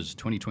cinemas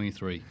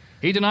 2023.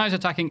 He denies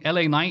attacking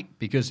LA Knight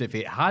because if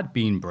it had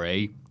been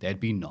Bray, there'd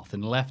be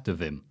nothing left of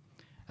him.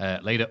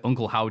 Later,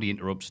 Uncle Howdy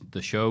interrupts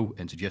the show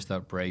and suggests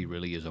that Bray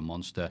really is a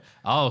monster.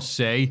 I'll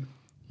say,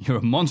 you're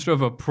a monster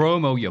of a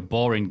promo, you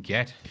boring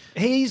get.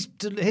 His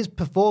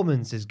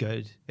performance is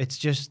good. It's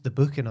just the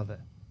booking of it.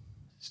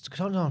 It's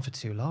gone on for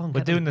too long. We're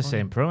Get to doing the point.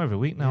 same promo every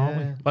week now, aren't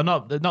Yeah. we?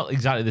 Well, not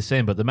exactly the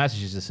same, but the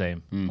message is the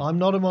same. I'm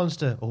not a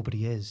monster. Oh, but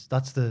he is.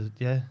 That's the,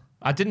 yeah.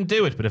 I didn't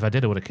do it, but if I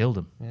did, I would have killed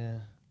him. Yeah.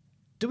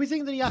 Do we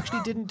think that he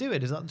actually didn't do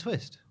it? Is that the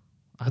twist?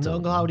 I And don't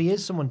Uncle know. Howdy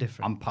is someone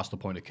different. I'm past the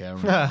point of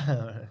caring.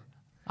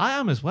 I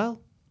am as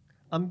well.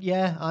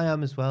 Yeah, I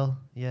am as well.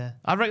 Yeah.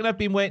 I reckon I've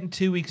been waiting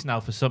 2 weeks now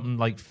for something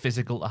like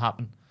physical to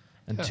happen.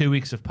 And 2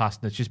 weeks have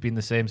passed and it's just been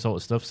the same sort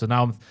of stuff. So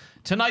now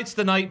tonight's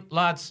the night,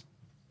 lads.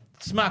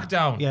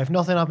 SmackDown. Yeah, if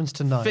nothing happens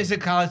tonight.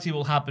 Physicality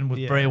will happen with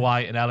Yeah. Bray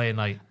Wyatt and LA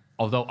Knight.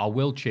 Although I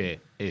will cheer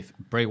if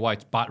Bray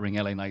Wyatt's battering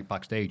LA Knight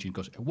backstage and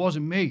goes, "It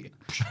wasn't me."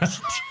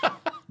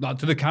 Not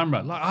to the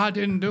camera. Like, I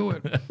didn't do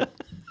it.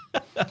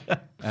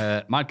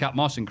 Madcap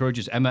Moss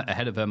encourages Emma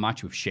ahead of her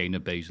match with Shayna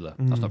Baszler.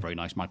 That's not very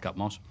nice, Madcap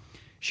Moss.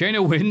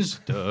 Shayna wins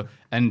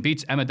and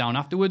beats Emma down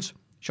afterwards.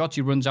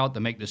 Shotzi runs out to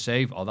make the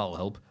save. Oh, that'll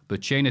help.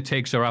 But Shayna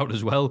takes her out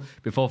as well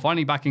before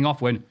finally backing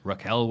off when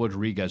Raquel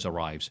Rodriguez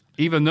arrives.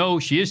 Even though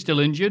she is still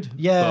injured.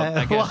 Yeah. But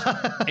I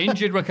guess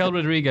injured Raquel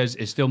Rodriguez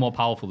is still more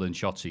powerful than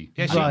Shotzi.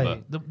 Yeah,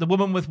 Right. the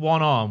woman with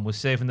one arm was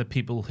saving the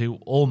people who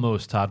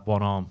almost had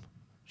one arm.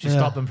 She Yeah.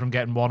 stopped them from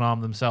getting one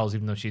arm themselves,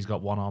 even though she's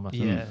got one arm.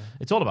 Yeah.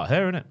 It's all about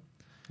her, isn't it?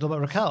 What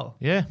about Raquel?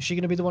 Yeah. Is she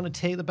going to be the one to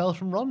take the belt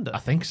from Ronda? I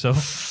think so.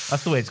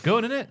 That's the way it's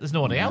going, isn't it? There's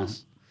nobody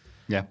else.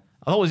 Yeah.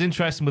 I thought it was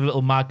interesting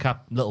with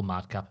Madcap and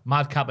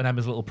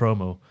Emma's little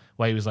promo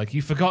where he was like,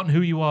 "You've forgotten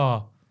who you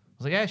are." I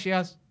was like, "Yeah, she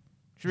has.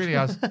 She really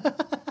has."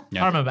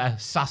 Yeah. I remember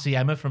sassy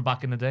Emma from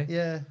back in the day.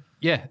 Yeah.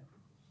 Yeah.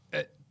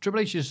 Triple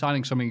H is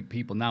signing so many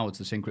people now. It's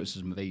the same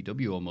criticism of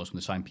AEW almost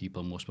when they sign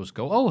people and we're supposed to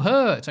go, "Oh,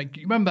 her." It's like,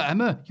 you remember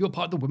Emma? You were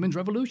part of the women's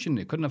revolution.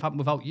 It couldn't have happened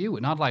without you.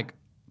 And I'd like,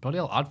 bloody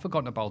hell, I'd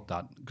forgotten about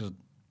that. Because,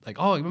 like,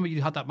 oh, remember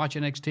you had that match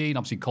in NXT? And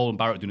obviously Colin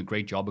Barrett doing a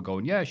great job of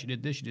going, yeah, she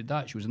did this, she did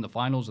that. She was in the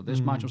finals of this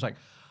match. I was like,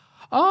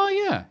 oh,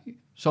 yeah.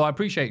 So I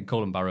appreciate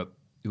Colin Barrett,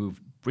 who've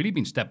really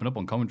been stepping up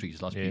on commentary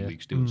these last few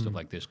weeks doing stuff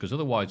like this. Because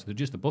otherwise, they're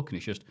just the booking.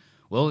 It's just,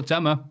 well, it's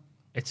Emma.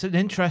 It's an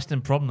interesting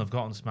problem they've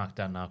got on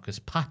SmackDown now because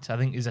Pat, I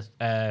think, is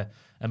a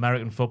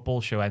American football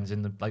show ends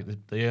in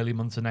the early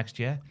months of next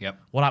year. Yep.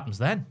 What happens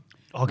then?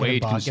 Oh, get him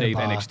Wade back, can get him save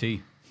back.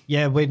 NXT.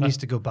 Yeah, Wade needs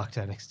to go back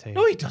to NXT.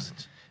 No, he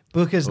doesn't.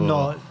 Booker's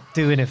not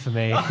doing it for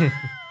me.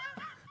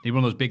 Need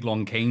one of those big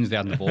long canes they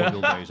had in the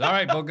vaudeville days. All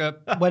right, Booker.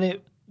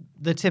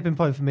 The tipping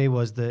point for me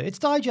was it's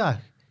Dijak.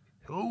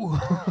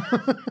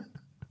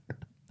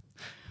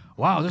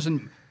 wow,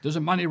 doesn't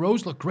Mandy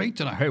Rose look great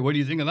tonight? Hey, what do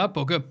you think of that,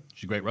 Booker?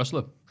 She's a great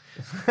wrestler.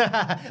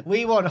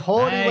 We want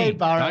Horny Hey, Wade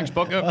Barrett. Thanks,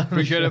 Booker.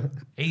 Appreciate it.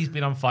 He's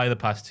been on fire the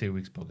past 2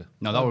 weeks, Bugger.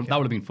 No, that would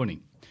have been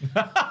funny.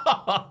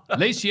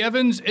 Lacey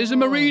Evans is a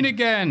Marine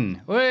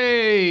again.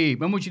 Hey,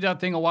 remember she did that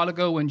thing a while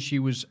ago when she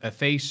was a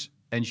face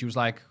and she was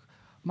like,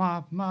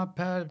 my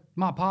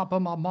papa,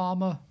 my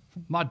mama,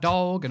 my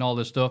dog, and all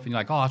this stuff. And you're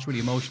like, oh, that's really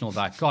emotional,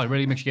 that. God, it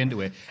really makes you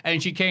into it.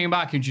 And she came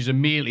back and she's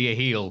immediately a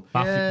heel.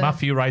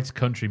 Matthew writes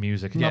country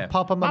music. My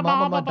papa, my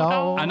mama, my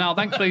dog. And now,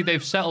 thankfully,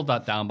 they've settled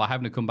that down by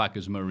having to come back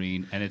as a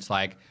Marine. And it's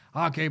like,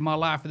 I gave my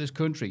life for this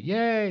country.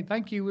 Yay,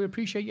 thank you. We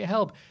appreciate your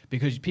help.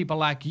 Because people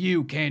like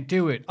you can't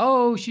do it.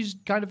 Oh, she's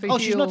kind of a heel.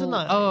 she's not done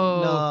that.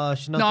 Oh. No,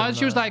 she's not done No,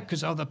 she was that. like,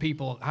 because other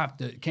people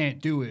can't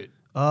do it.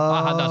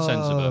 I had that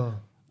sense of her.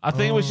 I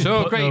think it was just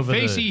So putting great. over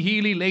Facey,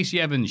 Healy, Lacey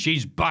Evans.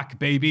 She's back,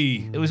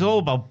 baby. It was all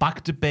about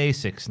back to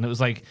basics, and it was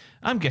like,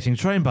 I'm getting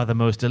trained by the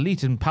most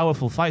elite and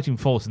powerful fighting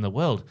force in the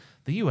world,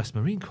 the U.S.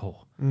 Marine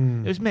Corps.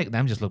 It was making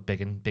them just look big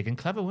and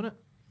clever, wouldn't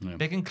it? Yeah.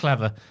 Big and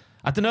clever.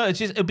 I don't know.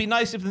 It'd be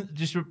nice if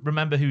just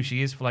remember who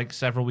she is for like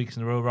several weeks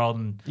in a row, rather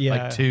than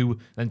like 2,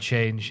 then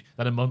change,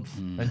 then a month,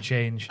 then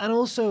change. And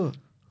also,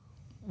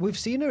 we've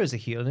seen her as a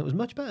heel, and it was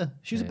much better.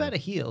 She was a better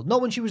heel.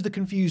 Not when she was the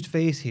confused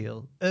face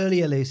heel.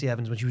 Earlier Lacey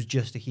Evans, when she was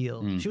just a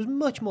heel. She was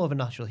much more of a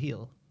natural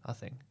heel, I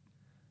think.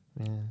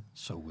 Yeah.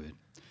 So weird.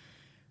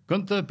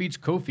 Gunther beats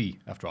Kofi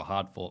after a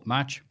hard-fought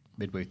match.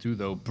 Midway through,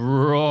 though,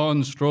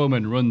 Braun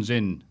Strowman runs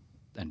in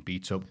and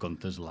beats up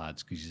Gunther's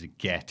lads because he's a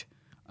get.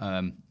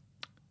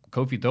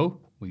 Kofi, though,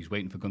 when he's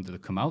waiting for Gunther to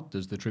come out,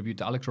 does the tribute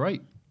to Alex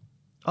Wright.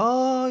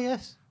 Oh,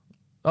 yes.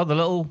 Oh,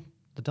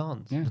 The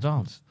dance. the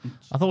dance.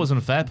 I thought it was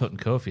unfair putting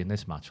Kofi in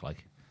this match.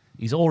 Like,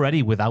 he's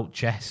already without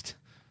chest.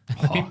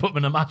 He put him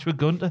in a match with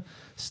Gunther.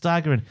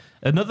 Staggering.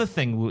 Another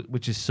thing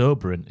which is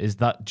sobering is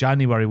that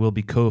January will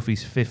be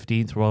Kofi's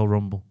 15th Royal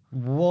Rumble.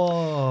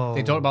 Whoa.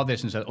 They talked about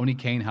this and said only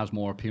Kane has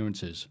more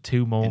appearances.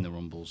 2 more. In the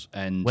Rumbles.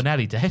 And We're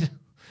nearly dead.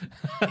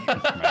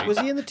 right. Was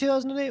he in the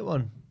 2008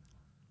 one?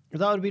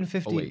 That would have been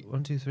 50. Oh, wait.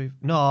 1, 2, 3.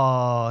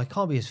 No, it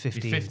can't be his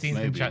 15th. 15th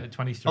Maybe. and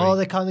 23. Oh,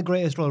 they count the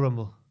greatest Royal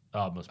Rumble.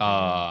 Oh, it must be.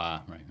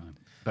 Right.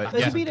 But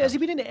Has he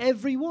been in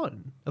every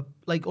one?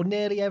 Like, or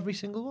nearly every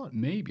single one?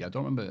 maybe. I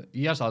don't remember.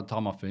 He has had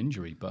time off for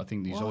injury, but I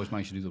think he's always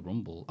managed to do the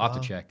Rumble. I have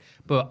to check.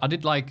 But I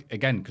did like,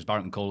 again, because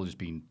Barrett and Cole has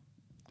been,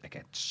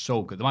 again,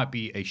 so good. There might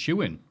be a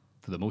shoe-in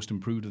for the most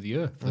improved of the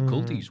year for the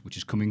Culties, which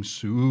is coming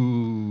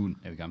soon.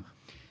 There we go.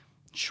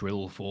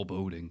 Shrill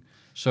foreboding.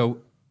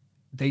 So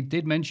they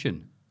did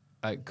mention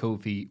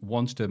Kofi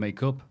wants to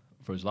make up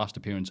for his last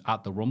appearance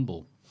at the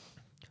Rumble,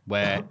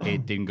 where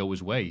it didn't go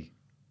his way.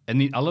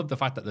 And I love the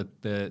fact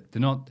that they're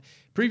not.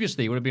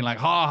 Previously, it would have been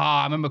like,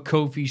 I remember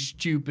Kofi's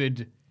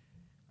stupid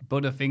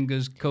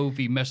Butterfingers.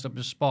 Kofi messed up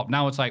his spot.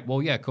 Now it's like,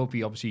 well, yeah,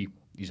 Kofi obviously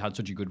he's had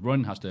such a good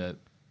run, has to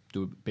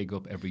do a big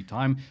up every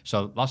time.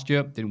 So last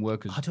year didn't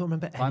work as. I don't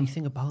remember planned.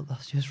 anything about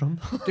last year's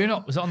Rumble. Do you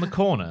not? Was it on the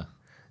corner?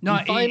 No,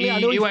 He finally- I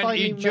know he finally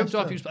he jumped messed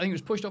off. up. I think he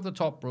was pushed off the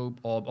top rope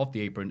or off the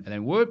apron, and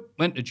then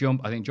went to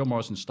jump. I think John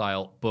Morrison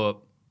style, but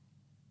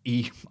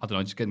I don't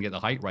know, just couldn't get the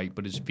height right.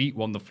 But his feet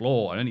were on the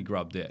floor, and then he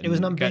grabbed it. It was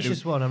an and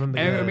ambitious one, I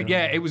remember.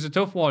 Yeah, it was a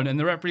tough one, and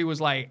the referee was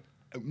like,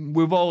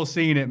 "We've all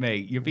seen it,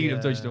 mate. Your feet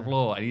have touched the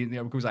floor," and he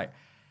was like,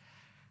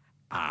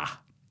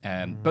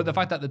 But the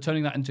fact that they're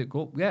turning that into,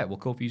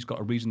 Kofi's got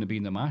a reason to be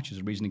in the match.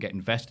 There's a reason to get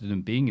invested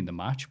in being in the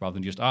match rather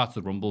than just, it's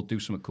the Rumble, do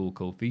something cool,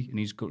 Kofi. And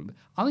he's good.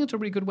 I think it's a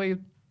really good way of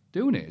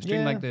doing it. It's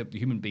treating like the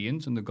human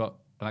beings and they've got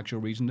an actual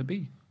reason to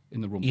be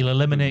in the Rumble. He'll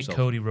eliminate himself.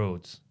 Cody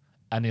Rhodes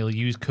and he'll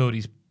use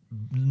Cody's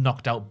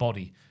knocked out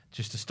body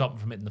just to stop him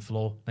from hitting the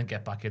floor, then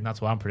get back in. That's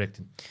what I'm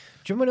predicting. Do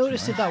you remember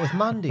notice did that with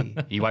Mandy?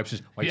 He wipes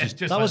his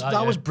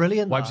That was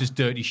brilliant. wipes his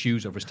dirty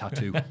shoes over his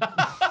tattoo.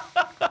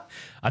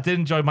 I did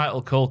enjoy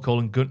Michael Cole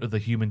calling Gunther the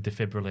human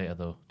defibrillator,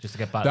 though, just to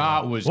get back.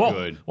 That was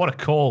good. What a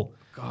call.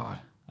 God.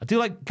 I do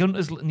like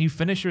Gunther's new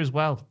finisher as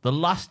well, the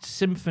Last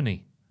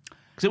Symphony.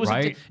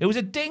 Because it was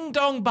a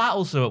ding-dong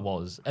battle, so it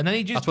was. And then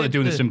he just That's what they do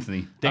in the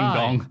symphony.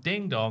 Ding-dong.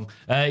 Ding-dong.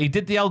 He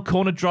did the old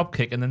corner drop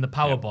kick and then the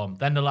power bomb,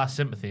 then the Last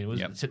Sympathy. It was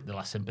the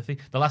Last Sympathy.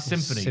 The Last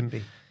Symphony.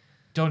 Simby.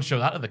 Don't show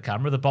that to the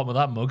camera, the bottom of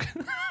that mug.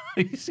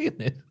 Are you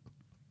seeing it?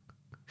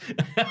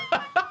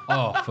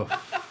 I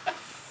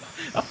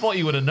thought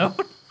you would have known.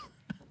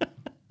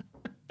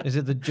 Is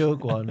it the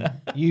joke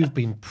one? You've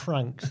been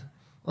pranked.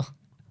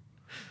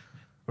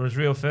 Or as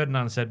Rio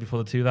Ferdinand said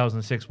before the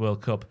 2006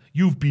 World Cup,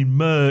 you've been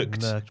murked.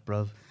 Murked,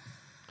 bruv.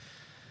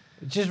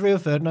 It's just Rio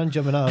Ferdinand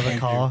jumping out of a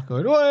car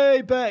going,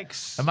 "Way,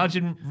 Bex!"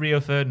 Imagine Rio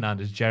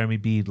Ferdinand as Jeremy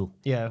Beadle.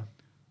 Yeah.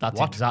 That's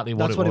What? exactly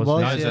That's what it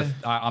what it was. was.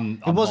 That is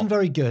It wasn't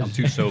very good. I'm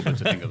too sober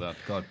to think of that.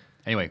 God.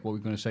 Anyway, what were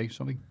we going to say?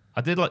 Something?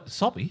 I did like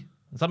Sobby.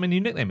 Is that my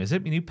new nickname? Is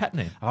it my new pet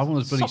name? I have one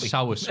of those bloody Sobby.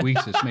 sour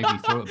sweets that's made me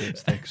throat a bit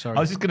thick. Sorry. I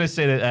was just going to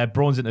say that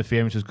Braun's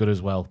interference was good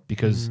as well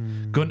because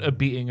Gunther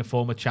beating a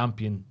former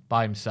champion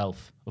by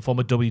himself, a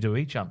former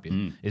WWE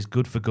champion, is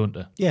good for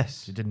Gunther.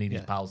 Yes. He didn't need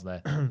his pals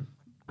there.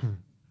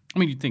 I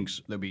mean, you'd think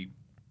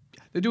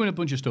they're doing a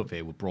bunch of stuff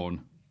here with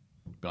Braun.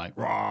 Be like,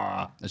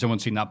 rah. Has anyone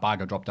seen that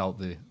bag I dropped out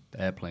the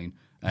airplane?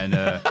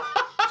 And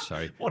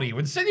sorry. What are you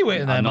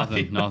insinuating there,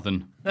 Matthew?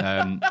 Nothing.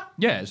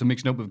 Yeah, so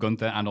mixing up with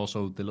Gunther and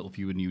also the little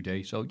feud with New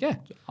Day. So yeah,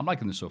 I'm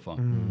liking this so far.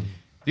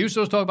 The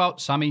Usos talk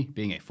about Sami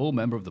being a full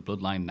member of the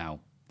Bloodline now.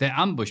 They're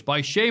ambushed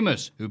by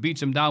Sheamus, who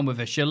beats him down with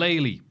a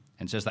shillelagh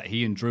and says that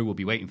he and Drew will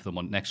be waiting for them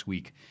on next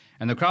week.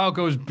 And the crowd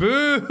goes,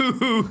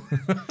 boo!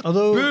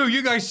 Although Boo,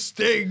 you guys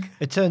stink!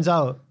 it turns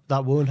out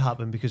that won't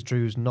happen because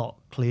Drew's not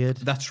cleared.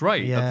 That's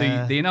right.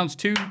 Yeah. They announced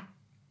 2...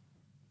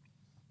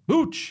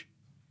 Booch!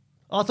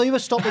 I thought you were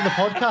stopping the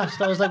podcast.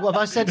 I was like, well, if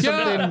I said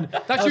something...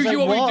 That's I was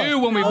usually like, what we do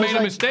when we've I was made a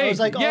like- mistake. I was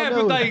like, oh, Yeah, no.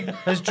 but like...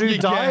 Has Drew you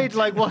died? can't-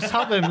 Like, what's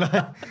happened?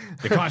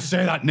 You can't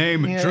say that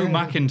name. Yeah. Drew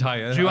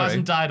McIntyre. Drew All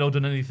hasn't right. died or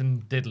done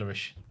anything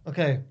diddlerish.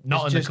 Okay.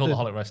 Not it's in the just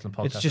Cultaholic Wrestling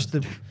podcast.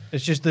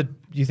 It's just the.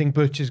 You think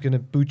Butch is gonna?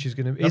 Butch is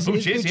gonna.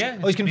 Butch is, yeah.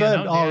 Oh, he's It's been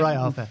confirmed. announced, Oh, yeah. right.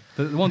 Oh, fair.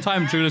 The one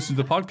time Drew listened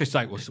to the podcast, he's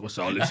like, what's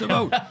all this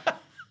about?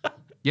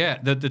 Yeah,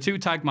 the 2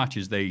 tag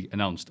matches they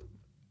announced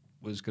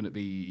was going to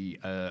be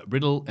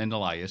Riddle and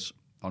Elias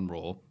on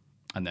Raw,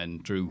 and then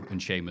Drew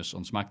and Sheamus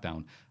on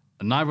SmackDown.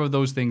 And neither of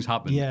those things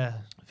happened. Yeah.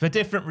 For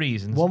different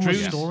reasons. One was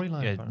Drew's- storyline,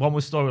 Yeah, apparently. one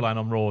was storyline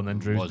on Raw, and then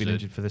Drew's Was been it?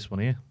 injured for this one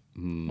here.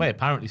 Wait,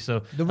 apparently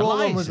so. The Raw one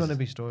Elias was is- going to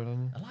be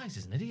storyline. Elias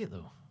is an idiot,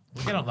 though.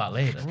 We'll get on that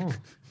later.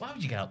 Why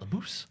would you get out the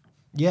booth?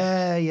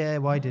 Yeah.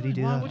 Why did he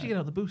do Why that? would you get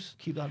out the booth?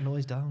 Keep that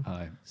noise down.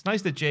 Aye. It's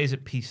nice that Jay's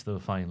at peace, though,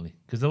 finally.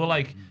 Because they were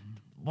like,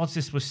 what's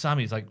this with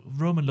Sammy? It's like,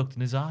 Roman looked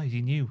in his eyes.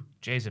 He knew.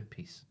 Jay's at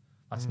peace.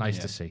 That's nice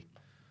to see.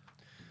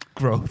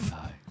 Growth.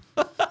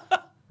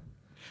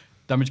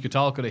 Damage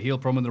Guitar got a heel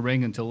promo in the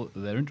ring until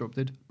they're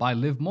interrupted by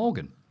Liv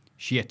Morgan.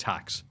 She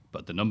attacks,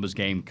 but the numbers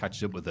game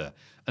catches up with her.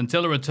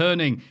 Until a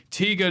returning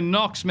Tegan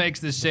Knox makes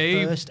the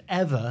save. First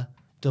ever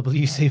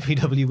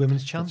WCPW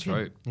Women's Champion.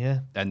 right.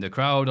 Yeah. And the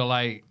crowd are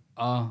like,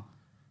 What?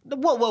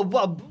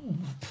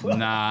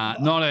 nah,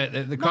 not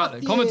it. The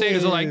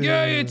commentators are like,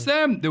 yeah, it's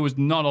them. There was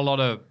not a lot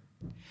of...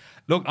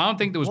 Look, I don't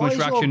think there was What much is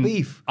your reaction.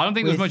 beef I don't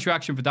think there was with- much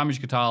reaction for Damage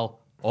Guitar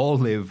or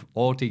Liv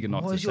or Tegan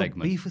Knox What this is your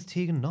segment. beef with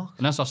Tegan Knox?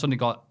 Unless I suddenly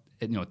got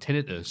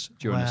tinnitus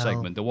during the Well-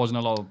 segment. There wasn't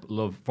a lot of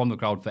love from the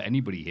crowd for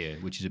anybody here,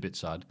 which is a bit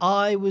sad.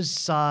 I was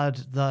sad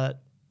that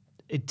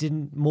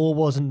more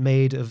wasn't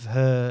made of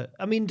her.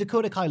 I mean,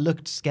 Dakota Kai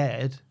looked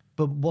scared,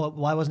 but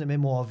why wasn't it made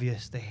more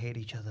obvious they hate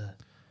each other?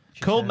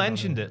 She Cole turned on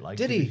mentioned her. it. Like,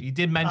 Did he? He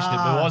did mention it,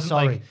 but it wasn't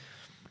sorry. like...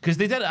 Because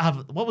they didn't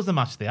have... What was the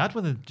match they had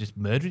where they just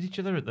murdered each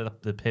other at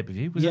the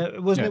pay-per-view? Was Yeah,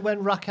 it? wasn't Yeah. it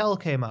when Raquel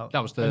came out?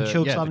 That was the- and yeah,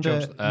 chokeslammed the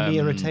her chokes-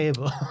 near a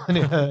table, and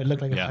it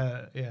looked like it Yeah.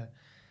 hurt. Yeah.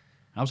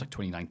 That was like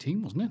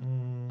 2019, wasn't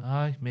it?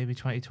 Aye, maybe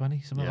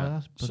 2020, something Yeah,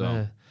 like that. But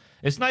so-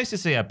 it's nice to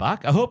see her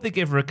back. I hope they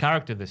give her a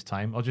character this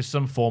time, or just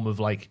some form of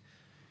like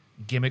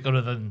gimmick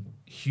other than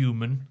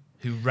human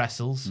who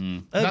wrestles.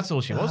 That's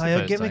all she was. The Her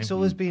first gimmick's time.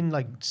 always been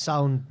like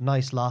sound,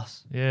 nice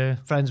lass, Yeah,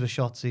 friends with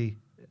Shotzi,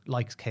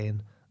 likes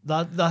Kane.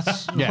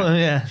 That's Yeah.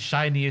 yeah.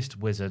 shiniest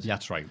wizard.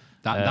 That's right.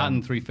 That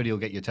and 350 will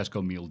get you a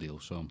Tesco meal deal.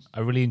 So I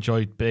really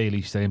enjoyed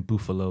Bailey saying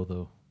Buffalo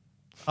though.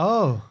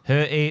 Oh,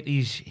 Her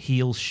 80s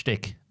heel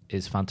shtick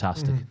is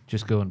fantastic.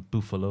 Just going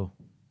Buffalo,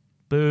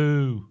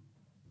 boo,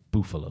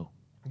 Buffalo.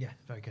 yeah,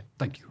 very good.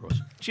 thank you, Ross.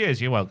 Cheers,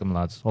 you're welcome,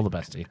 lads. All the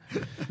best to you.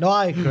 No,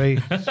 I agree.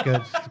 It's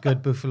good. It's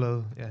good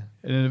Buffalo. Yeah.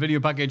 In a video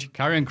package,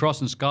 Karrion Kross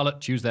and Scarlett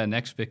choose their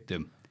next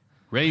victim.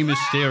 Rey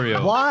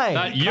Mysterio. Why?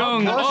 That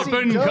young What's he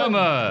done?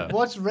 up-and-comer.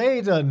 What's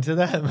Ray done to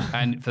them?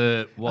 And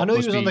for what I know he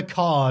must was on be- the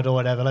card or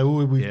whatever. Like,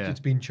 oh, Yeah.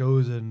 it's been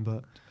chosen,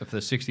 but for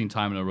the 16th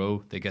time in a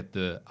row, they get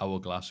the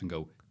hourglass and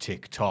go,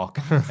 tick-tock.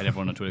 And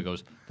everyone on Twitter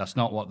goes, that's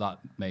not what that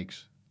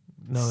makes.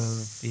 no,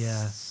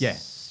 yeah. Yeah.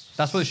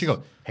 That's what she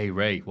go, hey,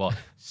 Ray, what?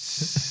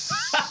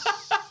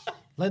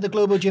 Like the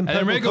Global Gym And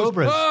then Purple Ray goes,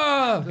 Cobras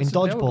ah, in that's the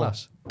dodgeball.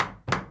 hourglass.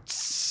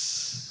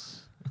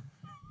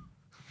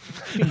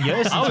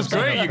 Yes, That was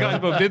great. You guys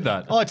both did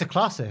that. Oh, it's a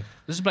classic.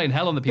 This is playing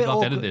hell on the people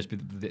Bit that edit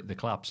this, the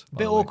claps. by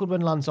Bit the way. awkward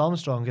when Lance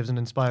Armstrong gives an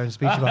inspiring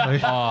speech about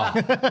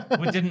it.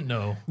 We didn't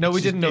know. No, we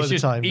It's didn't know it's at the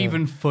just time. no.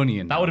 even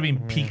funnier now. That would have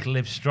been peak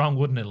Live Strong,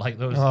 wouldn't it? Like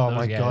those. Oh those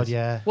my years. god,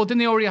 yeah. Well, didn't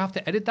they already have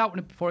to edit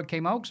that before it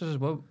came out?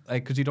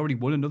 Because he'd already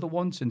won another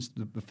one since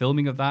the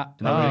filming of that,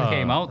 and then when it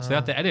came out, so they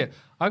had to edit.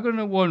 I got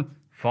another one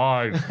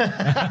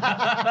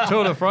 5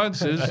 Tour de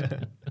France's.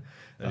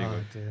 Oh,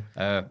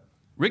 dear.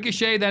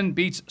 Ricochet then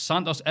beats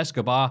Santos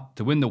Escobar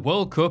to win the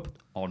World Cup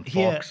on Fox.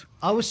 Yeah,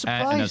 I was And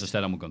as I surprised.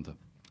 said, I'm with Gunther.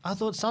 I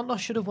thought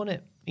Santos should have won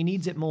it. He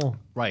needs it more.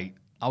 Right.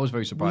 I was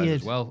very surprised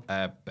Weird. as well.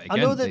 But again, I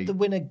know that the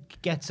winner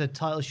gets a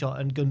title shot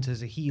and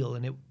Gunter's a heel,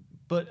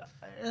 but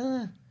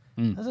I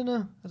don't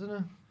know.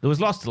 There was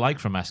lots to like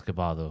from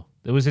Escobar, though.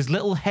 There was his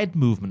little head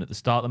movement at the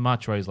start of the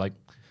match where he's like,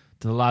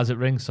 to the lads at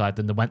ringside,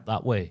 then they went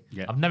that way.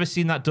 Yeah. I've never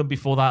seen that done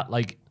before that,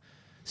 like,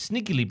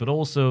 sneakily, but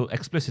also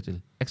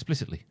explicitly.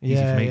 Easy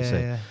Yeah, for me to yeah,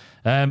 say. yeah.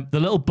 The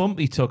little bump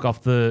he took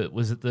off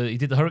he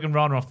did the Hurricane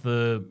Rana off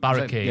the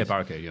barricade. Yeah,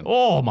 barricade, yeah.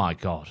 Oh my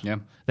God. Yeah.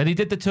 Then he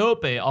did the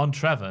tope on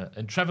Trevor,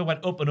 and Trevor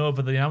went up and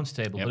over the announce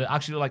table, Yep. but it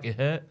actually looked like it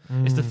hurt.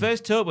 It's the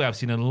first tope I've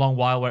seen in a long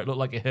while where it looked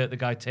like it hurt the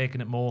guy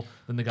taking it more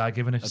than the guy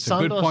giving it. That's a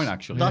good point,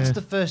 actually. That's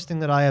the first thing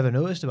that I ever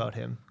noticed about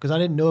him because I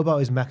didn't know about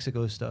his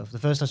Mexico stuff. The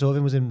first I saw of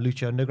him was in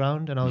Lucha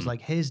Underground, and I was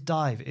like, his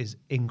dive is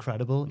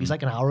incredible. He's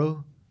like an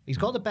arrow. He's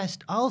got the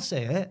best. I'll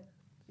say it.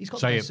 He's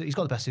got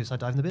the best suicide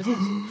dive in the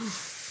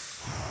business.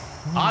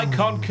 I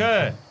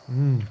concur.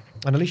 And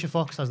Alicia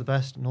Fox has the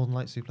best Northern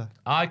Light suplex.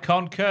 I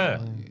concur.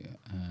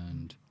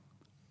 And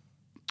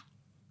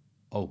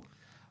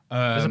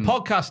There's a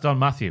podcast on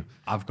Matthew.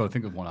 I've got to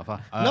think of one. Have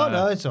I?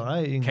 No, it's all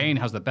right. Kane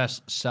has the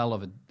best sell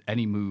of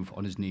any move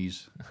on his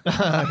knees. Do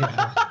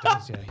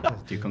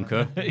you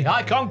concur?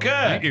 I concur.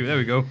 Thank you. There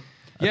we go.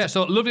 Yeah,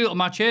 so lovely little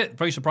match here.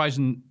 Very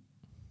surprising,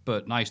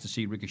 but nice to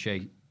see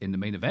Ricochet in the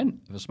main event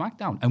of a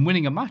SmackDown and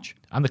winning a match.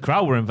 And the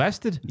crowd were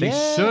invested. They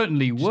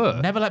certainly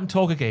were. Never let him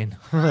talk again.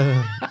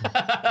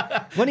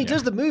 When he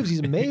does the moves, he's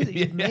amazing.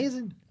 He's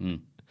amazing.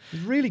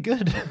 He's really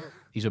good.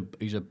 He's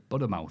a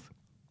buttermouth.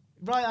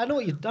 Right, I know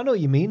what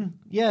you mean.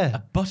 Yeah.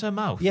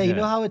 Buttermouth. Yeah, you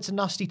know how it's a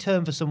nasty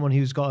term for someone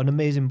who's got an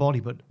amazing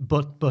body, but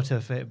right.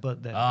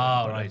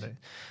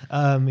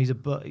 He's a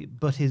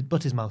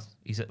his mouth.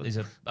 He's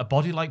a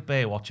body like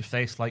Baywatch, a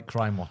face like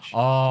Crime Watch.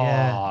 Oh,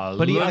 Yeah.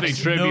 But he lovely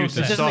actually- tribute to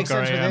It doesn't make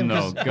Soccer sense with AM, him,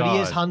 though. but he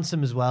is God.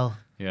 handsome as well.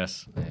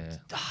 Yes.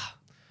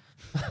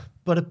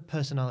 But a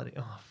personality.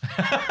 Oh.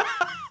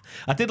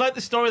 I did like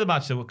the story of the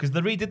match, though, because they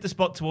redid the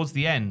spot towards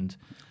the end,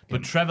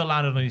 but Trevor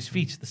landed on his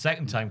feet the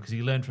second time because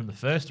he learned from the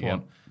first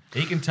one.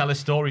 He can tell a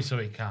story, so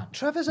he can.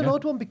 Trevor's an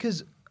odd one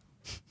because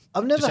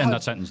I've never Just end had,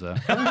 that sentence there.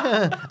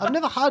 I've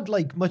never had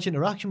like much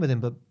interaction with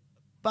him, but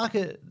back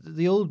at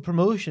the old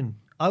promotion,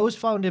 I always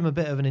found him a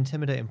bit of an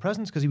intimidating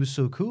presence because he was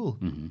so cool.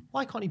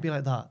 Why can't he be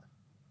like that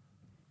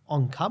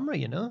on camera?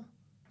 You know,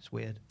 it's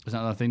weird. Isn't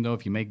that the thing though?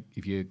 If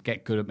you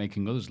get good at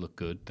making others look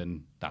good,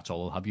 then that's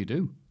all they'll have you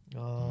do.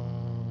 Oh,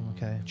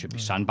 okay. It should be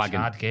sandbagging.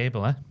 Chad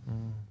Gable, eh?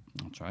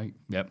 That's right.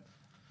 Yep.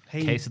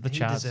 Case of the he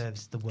Chads.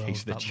 deserves the world. Case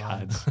of the that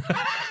man.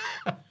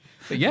 Chads.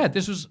 But yeah,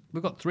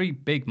 we've got 3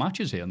 big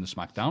matches here on the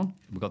SmackDown.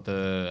 We've got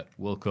the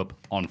World Cup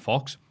on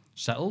Fox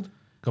settled.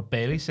 Got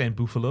Bailey saying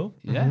Buffalo.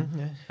 Yeah.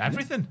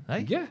 Everything,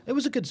 eh? Yeah. It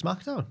was a good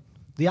SmackDown.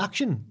 The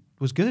action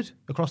was good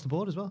across the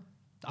board as well.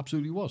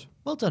 Absolutely was.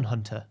 Well done,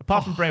 Hunter.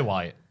 Apart from Bray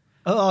Wyatt.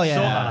 Oh yeah,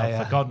 Sort that out,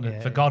 yeah,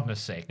 for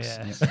goodness sakes.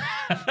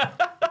 yeah.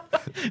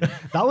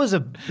 That was a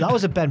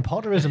Ben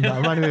Potterism. That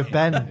reminded me of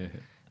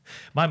Ben.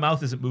 My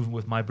mouth isn't moving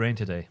with my brain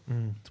today.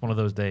 It's one of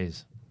those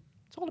days.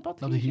 It's all about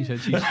the He said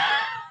she's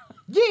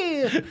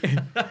Yeah.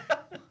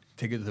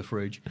 take it to the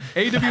fridge.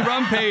 AW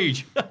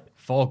Rampage,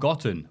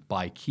 forgotten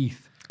by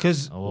Keith.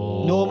 Because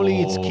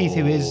normally it's Keith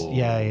who is.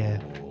 Yeah.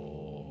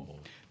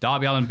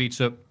 Darby Allin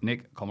beats up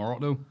Nick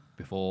Comoroto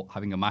before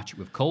having a match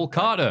with Cole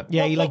Carter.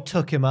 Yeah, he like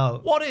took him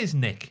out. What is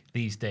Nick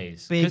these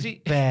days? Big 'Cause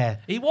bear.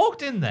 He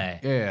walked in there.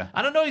 Yeah.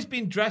 And I know he's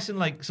been dressing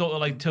like sort of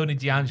like Tony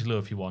D'Angelo,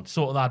 if you want,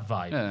 sort of that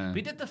vibe. Yeah. But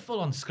he did the full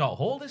on Scott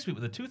Hall this week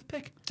with a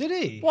toothpick. Did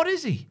he? What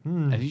is he?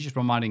 And he's just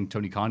reminding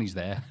Tony Khan he's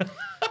there.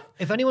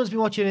 If anyone's been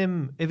watching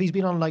him, if he's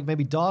been on like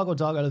maybe Dark or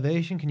Dark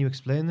Elevation, can you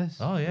explain this?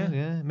 Oh, yeah.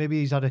 Yeah. Maybe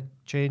he's had a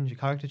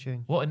character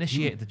change. What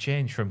initiated the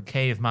change from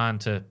caveman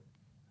to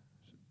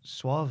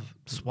Suave.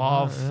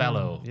 suave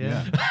fellow?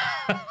 Yeah.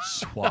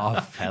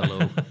 Suave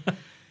fellow.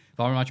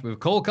 Final match with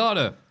Cole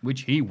Carter,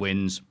 which he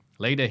wins.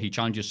 Later, he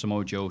challenges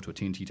Samoa Joe to a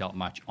TNT title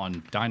match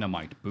on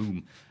Dynamite.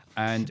 Boom.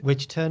 And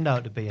Which turned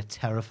out to be a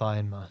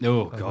terrifying match.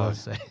 oh I will god,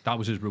 say. that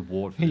was his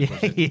reward for this.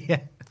 Yeah,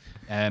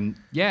 Was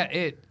yeah.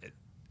 it?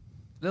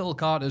 Little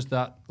Carter's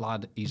that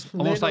lad. He's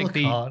almost like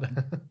the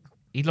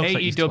He looks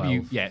like he's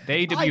AEW. 12. Yeah,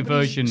 the AEW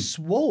version.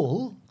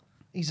 Swole.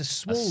 He's a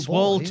swole.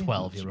 Swole boy.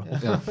 12-year-old.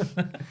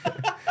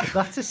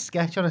 That's a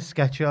sketch on a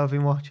sketch show I've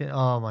been watching.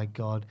 Oh my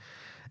god.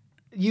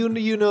 You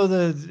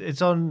know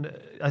it's on.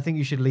 I think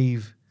you should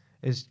leave.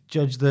 Is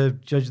judge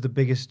the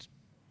biggest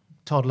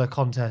toddler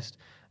contest,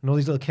 and all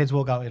these little kids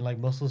walk out in like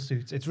muscle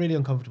suits. It's really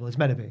uncomfortable. It's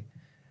meant to be.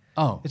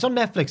 Oh, It's on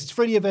Netflix. It's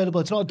freely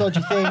available. It's not a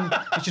dodgy thing.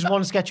 It's just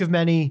one sketch of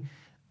many.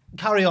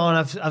 Carry on.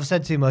 I've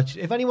said too much.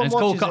 If anyone and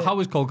it's watches it, how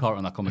is Cole Carter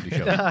on that comedy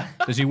show?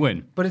 Does he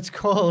win? but it's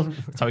called.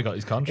 That's how he got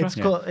his contract.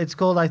 It's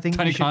called. I think.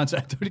 Tony You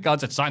should, Khan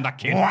said, sign that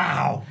kid.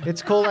 Wow.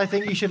 it's called. I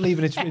think you should leave,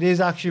 and it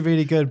is actually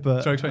really good.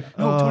 But Sorry.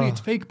 No, Tony, it's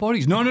fake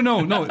bodies. No.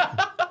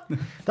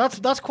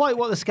 that's quite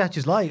what the sketch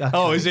is like. Actually.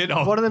 Oh, is it?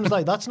 Oh. One of them's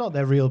like, that's not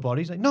their real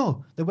bodies. Like,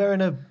 no, they're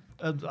wearing I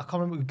can't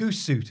remember, a goose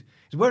suit.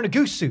 He's wearing a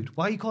goose suit.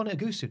 Why are you calling it a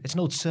goose suit? It's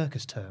an old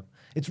circus term.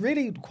 It's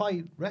really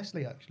quite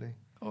wrestly, actually.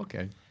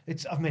 Okay.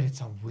 I've made it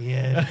sound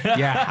weird.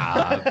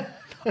 Yeah.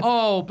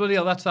 Oh, bloody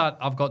hell, that's that.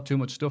 I've got too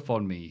much stuff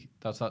on me.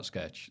 That's that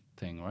sketch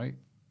thing, right?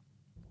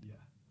 Yeah.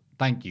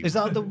 Thank you. Is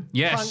that the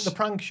Yes. the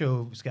prank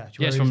show sketch?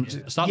 Yes, where from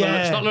he's-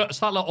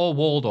 Statler or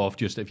Waldorf,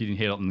 just if you didn't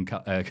hear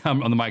it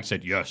on the mic,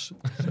 said yes.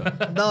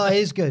 So, No, it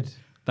is good.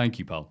 thank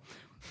you, pal.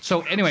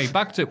 So anyway,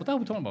 back to what the hell are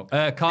we talking about?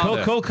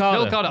 Carter. Cole Carter.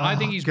 Cole Carter. I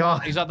think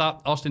God. he's at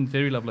that Austin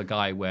Theory level of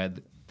guy where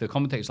the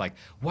commentator's like,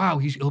 wow,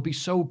 he'll be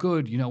so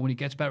good, when he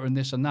gets better in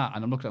this and that.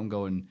 And I'm looking at him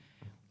going,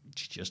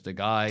 he's just a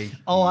guy.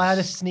 Oh, I had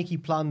a sneaky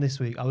plan this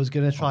week. I was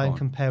going to try and on.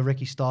 compare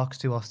Ricky Starks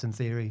to Austin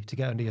Theory to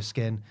get under your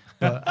skin,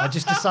 but I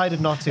just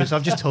decided not to. So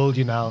I've just told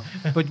you now.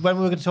 But when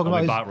we were going to talk Hold about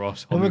me his, back,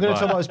 Ross. when Hold we were me going to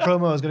talk back. about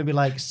his promo, I was going to be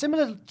like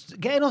similar,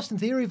 getting Austin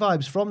Theory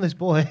vibes from this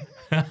boy.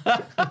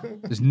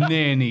 There's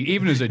nanny,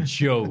 even as a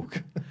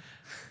joke.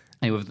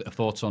 Anyway,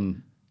 thoughts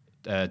on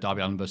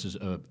Darby Allin versus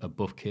a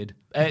buff kid?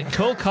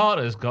 Cole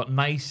Carter's got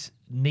nice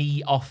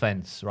knee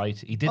offense, right?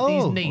 He did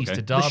these knees okay.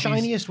 to The Darby's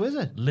shiniest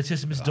wizard.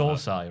 litissimus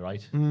dorsi,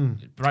 right?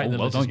 Right in the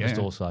well done, litissimus yeah.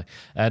 dorsi.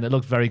 And it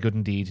looked very good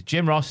indeed.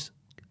 Jim Ross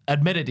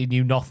admitted he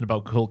knew nothing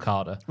about Cole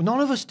Carter. None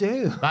of us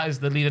do. That is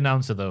the lead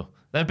announcer, though.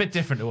 They're a bit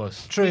different to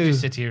us. True. We just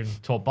sit here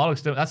and talk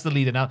bollocks. That's the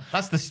lead announcer.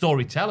 That's the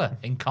storyteller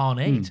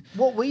incarnate.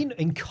 What we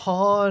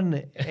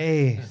incarnate.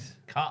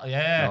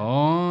 Yeah.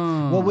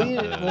 Oh.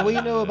 What we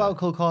know about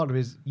Cole Carter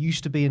is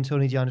used to be in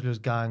Tony D'Angelo's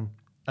gang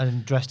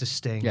and dressed as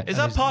Sting. Yeah. Is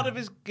that part of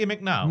his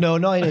gimmick now? No,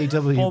 not in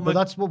AEW, Former- but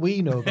that's what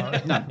we know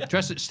about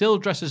it. Still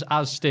dresses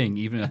as Sting,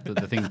 even after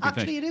the thing's been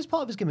Actually, finished. it is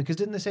part of his gimmick because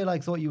didn't they say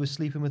thought you were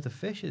sleeping with the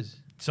fishes?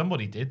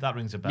 Somebody did. That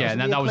rings a bell. Yeah,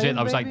 and the that was it. Acclaimed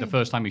That was like the baby?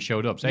 first time he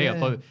showed up. So, yeah.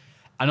 Yeah.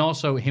 And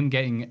also him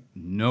getting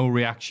no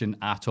reaction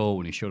at all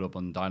when he showed up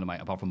on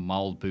Dynamite, apart from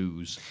mild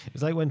boos.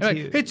 It's like when Like,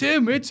 it's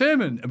him.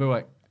 And we're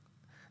like,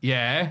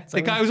 yeah,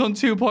 the guy was on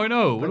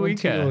 2.0. What do we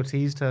care?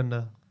 Ortiz turned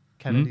to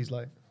Kennedy's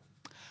life.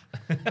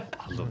 I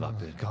love that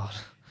bit. God.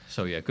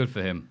 So yeah, good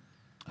for him.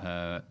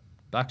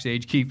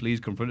 Backstage, Keith Lee's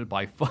confronted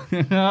by.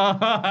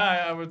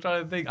 I was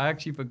trying to think. I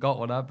actually forgot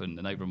what happened,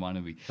 and it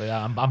reminded me. So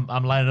yeah,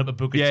 I'm lining up a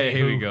Booker Yeah, T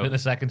here we who go. in a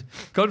second.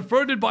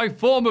 Confronted by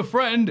former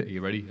friend. Are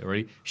you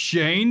ready?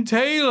 Shane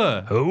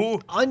Taylor. Who?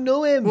 I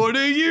know him. What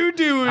are you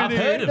doing? I've here?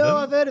 heard of No, him.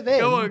 I've heard of him.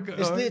 Go on, go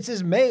on. It's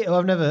his mate who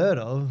I've never heard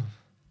of.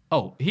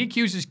 Oh, he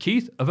accuses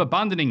Keith of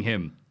abandoning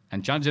him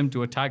and challenges him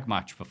to a tag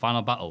match for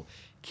Final Battle.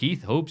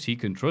 Keith hopes he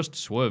can trust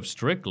Swerve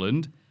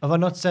Strickland. Have I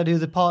not said who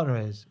the partner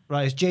is?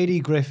 Right, it's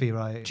JD Griffey,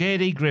 right?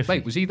 JD Griffey.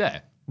 Wait, was he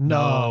there?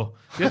 No.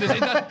 Yeah,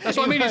 that's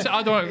what I mean.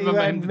 I don't He remember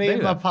went, him me and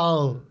being my there.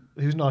 pal,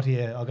 who's not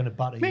here, are going to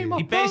batter you.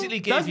 He basically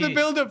gave That's you- the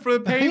build-up for a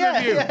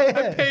pay-per-view.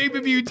 A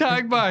pay-per-view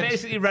tag match.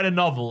 basically read a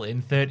novel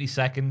in 30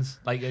 seconds.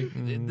 Like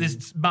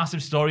this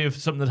massive story of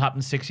something that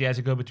happened 6 years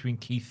ago between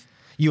Keith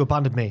You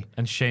abandoned me.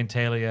 and Shane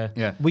Taylor. Yeah.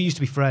 Yeah. We used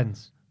to be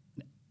friends.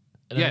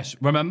 Yes,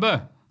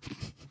 remember?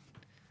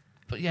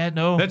 But yeah,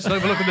 no. Let's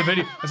have a look at the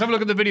video. Let's have a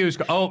look at the video.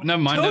 Oh,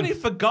 never mind. Tony then.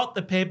 forgot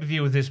the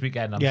pay-per-view was this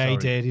weekend. I'm Yeah, sorry. he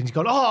did. And he's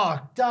gone, oh,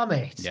 damn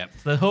it. Yeah.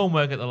 It's the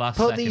homework at the last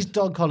Put second. these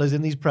dog collars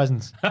in these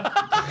presents.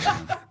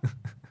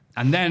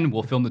 And then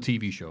we'll film the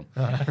TV show.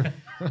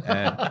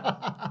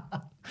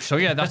 So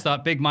yeah, that's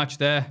that big match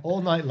there.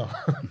 All night long.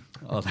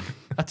 Oh,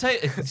 I tell you,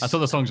 that's what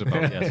the song's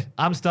about. Yes.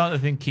 I'm starting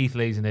to think Keith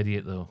Lee's an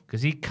idiot though,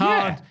 because he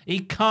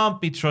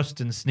can't be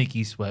trusting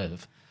Sneaky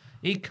Swerve.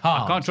 He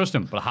can't. I can't trust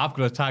him, but I have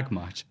got a tag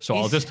match, so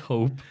I'll He's- just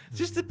hope.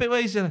 Just the bit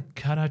where he's like,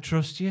 "Can I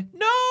trust you?"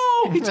 No,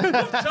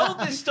 I've told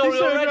this story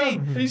already.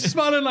 He's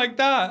smiling like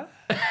that.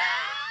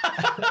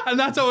 And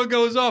that's how it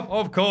goes off.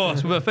 Of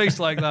course, with a face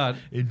like that.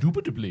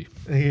 Indubitably.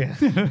 Yeah.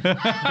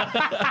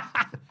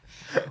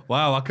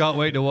 Wow, I can't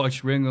wait to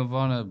watch Ring of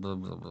Honor. Blah,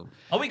 blah, blah.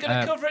 Are we going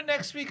to cover it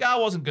next week? I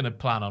wasn't going to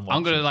plan on watching.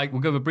 I'm gonna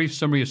we'll give a brief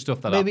summary of stuff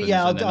that Maybe, happens,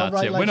 yeah, and then I'll that's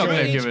write it. like We're not some- going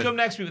We to need give to it. come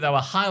next week with our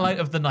highlight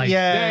of the night.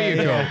 Yeah. There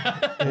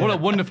you go. What a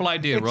wonderful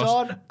idea, It's Ross.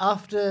 on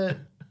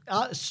after,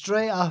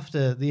 straight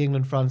after the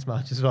England-France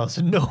match as well,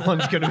 so no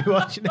one's going to be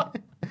watching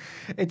it.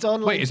 It's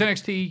on. Wait, like, is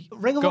NXT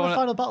Ring of going Honor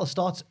Final Battle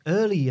starts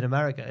early in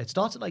America. It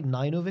starts at like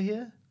 9 over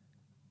here.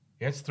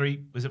 Yeah, it's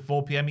 3. Was it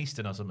 4 p.m.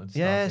 Eastern or something?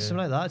 Yeah, something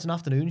like that. It's an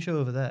afternoon show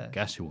over there.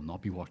 Guess who will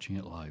not be watching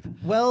it live?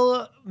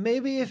 Well,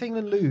 maybe if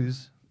England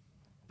lose,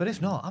 but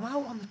if not, I'm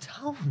out on the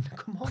town.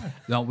 Come on.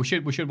 No, we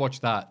should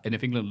watch that. And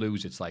if England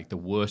lose, it's like the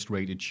worst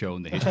rated show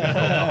in the history of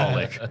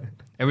Cultaholic.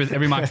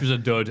 Every match was a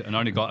dud, and I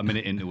only got a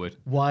minute into it.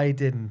 Why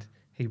didn't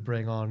he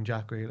bring on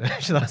Jack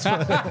Grealish? That's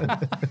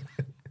what.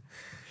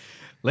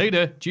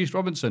 Later, Juice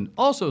Robinson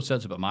also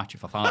sets up a match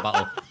for Final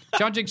Battle,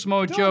 challenging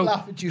Samoa Joe.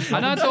 laugh at Juice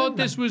And I Robinson. thought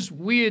this was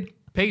weird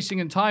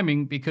pacing and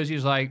timing because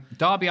he's like,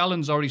 Darby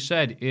Allin's already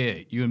said, yeah,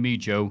 you and me,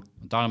 Joe,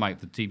 Dynamite,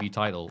 the TV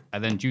title.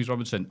 And then Juice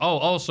Robinson, oh,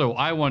 also,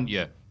 I want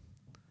you,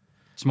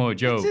 Samoa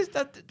Joe,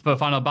 for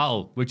Final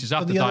Battle, which is For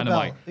after the other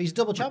Dynamite. belt. He's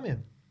double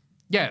champion.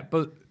 Yeah,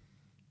 but...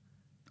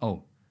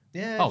 Oh.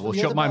 Yeah. Oh, for well, the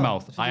shut other my belt.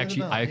 mouth. For the I other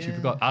actually belt, yeah.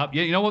 forgot.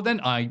 Yeah, you know what then?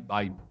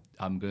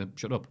 I'm going to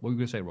shut up. What were you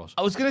going to say, Ross?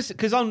 I was going to say,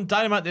 because on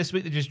Dynamite this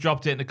week, they just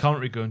dropped it in the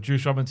commentary going,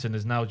 Juice Robinson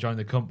has now joined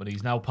the company.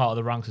 He's now part of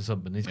the ranks or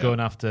something. He's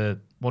going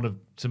after one of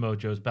Samoa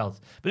Joe's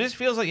belts. But it just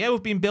feels like, yeah,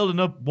 we've been building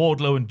up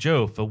Wardlow and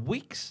Joe for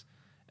weeks.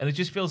 And it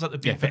just feels like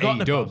they've been For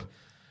forgotten AEW. about.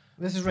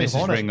 This is Ring This of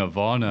is Honor. Ring of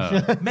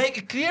Honor. Make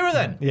it clearer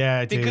then.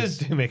 Yeah, do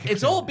because make it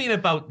it's clear. all been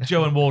about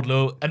Joe and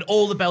Wardlow, and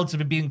all the belts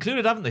have been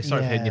included, haven't they?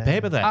 Sorry for hitting your Yeah.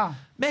 paper there. Ah.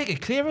 Make it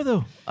clearer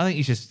though. I think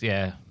he's just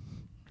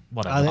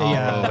whatever. I think-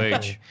 yeah.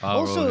 ROH.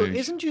 Also, ROH.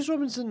 isn't Juice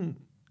Robinson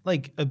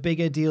like a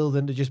bigger deal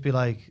than to just be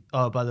like,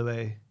 oh, by the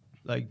way,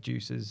 like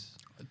juices.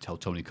 Tell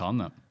Tony Khan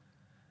that.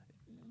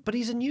 But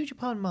he's a New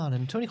Japan man,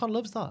 and Tony Khan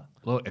loves that.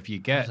 Look, if you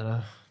get,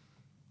 I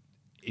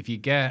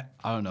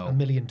don't know, A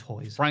million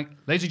toys. Frank,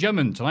 ladies and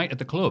gentlemen, tonight at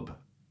the club,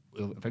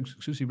 we'll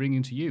exclusively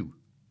bringing to you,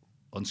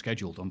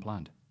 unscheduled,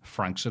 unplanned,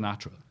 Frank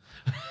Sinatra.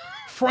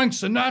 Frank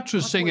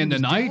Sinatra's singing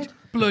tonight. dead.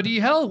 Bloody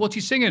hell, what's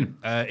he singing?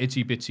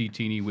 Itsy bitsy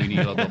teeny weeny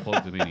little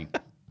This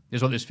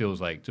is what this feels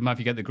like. Doesn't matter if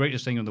you get the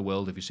greatest singer in the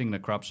world, if you're singing a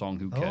crap song,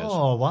 who cares?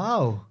 Oh,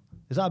 wow.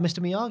 Is that a Mr.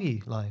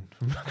 Miyagi line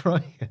from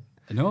Crying?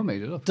 No, I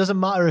made it up. Doesn't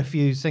matter if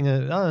you sing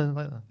like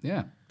that.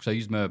 Yeah, because I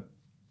used my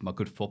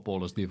good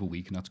footballers the other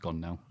week, and that's gone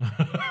now.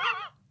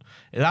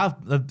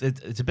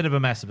 It's a bit of a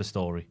mess of a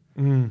story.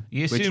 You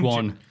Which assumed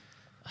one?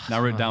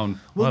 Narrow it down.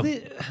 Well,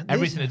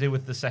 everything to do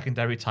with the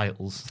secondary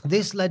titles.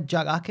 This led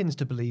Jack Atkins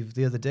to believe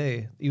the other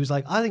day. He was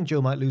like, I think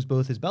Joe might lose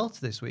both his belts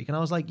this week. And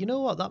I was like, you know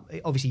what? That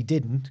obviously he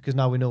didn't, because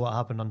now we know what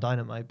happened on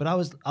Dynamite. But I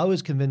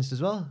was convinced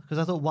as well, because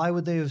I thought, why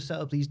would they have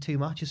set up these two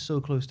matches so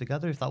close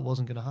together if that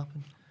wasn't going to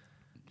happen?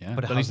 Yeah,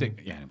 But it at least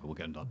hasn't. but we'll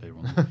get into that later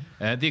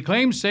on. The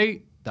Acclaim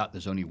say that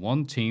there's only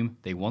one team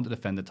they want to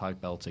defend the tag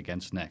belts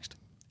against next.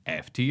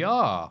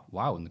 FTR.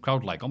 Wow, and the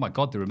crowd like, oh my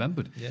God, they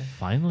remembered. Yeah.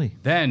 Finally.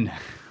 Then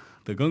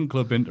the Gun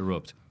Club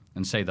interrupt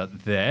and say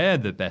that they're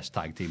the best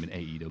tag team in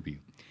AEW.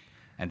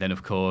 And then,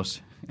 of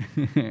course,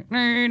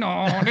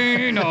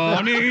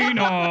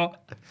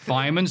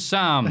 Fireman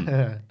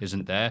Sam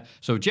isn't there.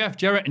 So Jeff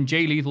Jarrett and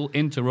Jay Lethal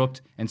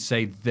interrupt and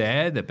say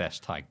they're the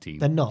best tag team.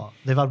 They're not.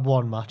 They've had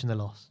one match and they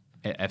lost.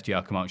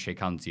 FTR come out and shake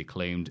hands, the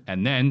Acclaimed.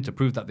 And then, to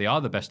prove that they are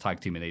the best tag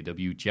team in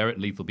AEW, Jarrett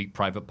and Lethal beat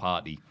Private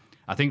Party.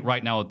 I think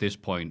right now at this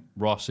point,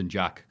 Ross and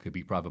Jack could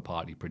beat Private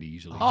Party pretty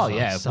easily. Oh,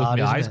 yeah, sad, with my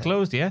isn't eyes it?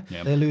 closed, yeah.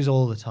 They lose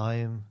all the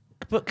time.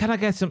 But can I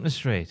get something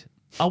straight?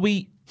 Are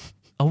we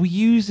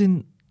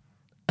using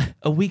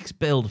a week's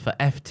build for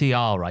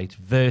FTR, right,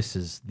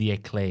 versus the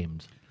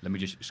Acclaimed? Let me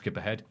just skip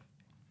ahead.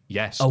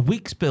 Yes. A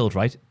week's build,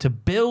 right, to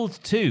build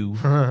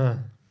to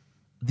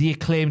the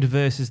Acclaimed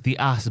versus the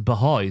Ass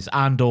Bahoys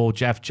and or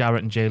Jeff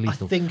Jarrett and Jay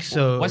Lethal. I think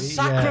so. We're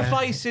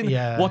sacrificing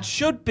Yeah. what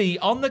should be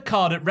on the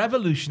card at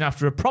Revolution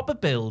after a proper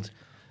build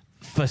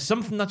for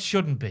something that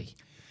shouldn't be.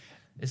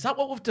 Is that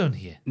what we've done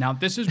here? Now,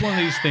 this is one of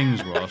these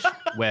things, Ross,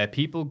 where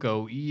people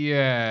go,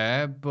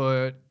 yeah,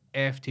 but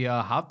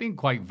FTR have been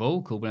quite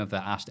vocal whenever they're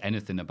asked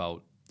anything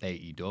about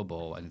AEW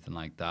or anything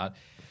like that.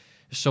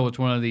 So it's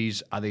one of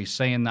these, are they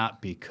saying that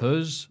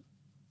because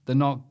they're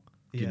not,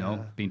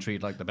 being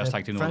treated like the best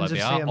tag team in the world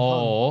friends like they of are? CM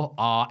Or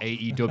are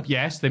AEW,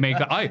 yes, they make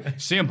that,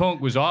 CM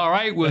Punk was all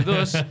right with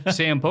us.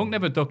 CM Punk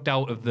never ducked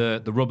out of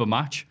the rubber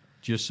match,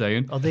 just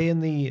saying. Are they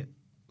in the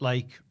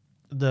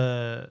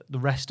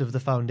rest of the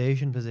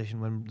foundation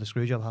position when the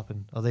screw job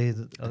happened? Are they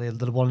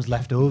the ones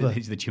left over?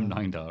 He's the Jim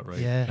Nine Dart, right?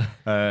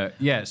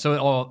 Yeah. So,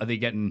 or are they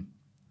getting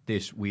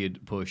this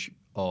weird push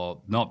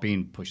or not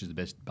being pushed as the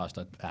best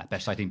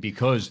tag team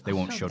because they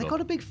won't shut They up?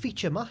 got a big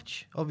feature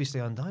match, obviously,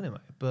 on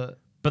Dynamite, but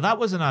But that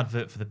was an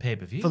advert for the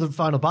pay-per-view. for the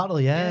final battle,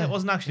 yeah, it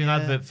wasn't actually an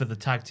advert for the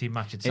tag team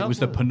match itself. It was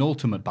the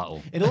penultimate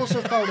battle. It also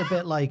felt a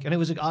bit like, and it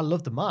was, I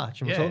loved the match,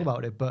 and we'll Yeah. talk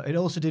about it, but it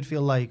also did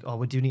feel like,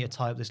 we do need to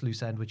tie up this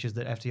loose end, which is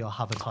that FTR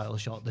have a title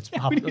shot that's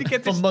happened need to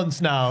get for this- months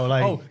now.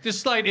 Like, Oh, this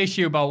slight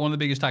issue about one of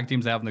the biggest tag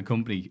teams they have in the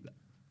company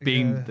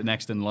being the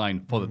next in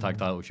line for the tag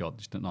title shot.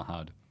 Just not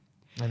hard.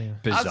 anyway.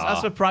 Bizarre. As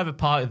for Private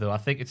Party, though, I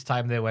think it's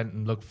time they went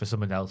and looked for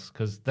someone else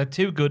because they're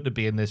too good to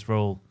be in this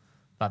role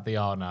that they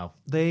are now.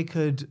 They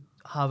could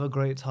have a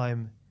great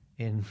time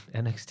in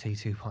NXT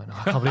 2.0.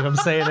 I can't believe I'm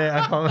saying it.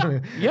 I can't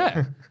believe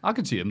Yeah, I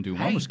could see them doing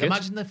one Hey, with skits.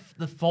 imagine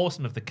the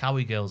foursome of the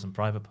Cowie Girls and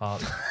Private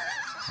Party.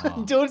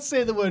 Don't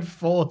say the word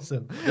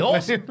foursome. the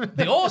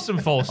awesome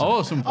foursome.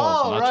 Awesome,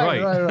 Oh, that's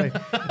right.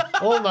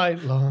 right. All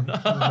night long.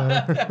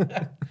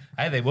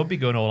 Hey, they would be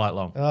going all night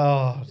long.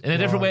 Oh, In a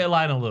different way to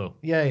Lionel, though.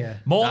 yeah.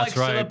 More That's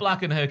like Cilla right.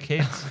 Black and her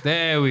kids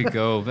There we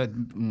go.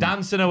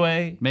 dancing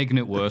away, Making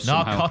it worse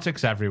somehow.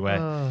 narcotics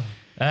everywhere.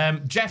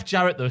 Jeff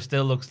Jarrett, though,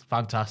 still looks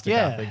fantastic,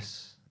 I think.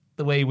 Yes.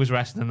 The way he was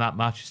wrestling in that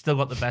match. Still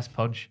got the best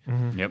punch.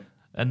 Yep.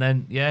 And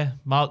then,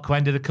 Mark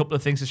Quinn did a couple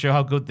of things to show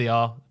how good they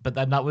are. But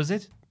then that was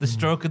it. The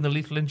stroke and the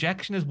lethal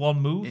injection is one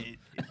move.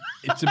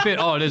 It's a bit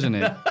odd, isn't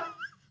it?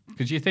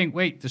 Because you think,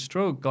 wait, the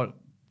Stroke got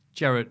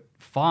Jarrett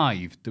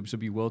 5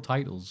 WWE World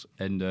titles,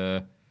 and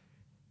Jay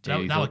Now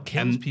Lethal- it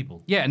kills and-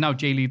 people. Yeah, and now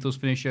Jay Lethal's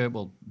finisher,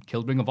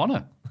 killed Ring of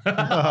Honor. Not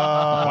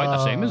quite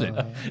the same, is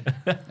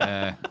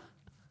it?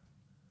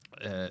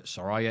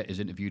 Saraya is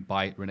interviewed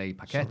by Renee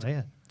Paquette.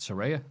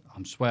 Saraya.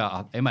 I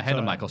swear, in my head,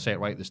 I'm like, I'll say it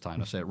right this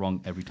time. I say it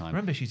wrong every time.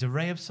 Remember, she's a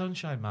ray of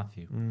sunshine,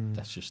 Matthew.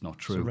 That's just not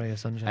true. ray of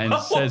sunshine. And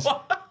it says,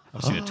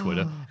 I've seen it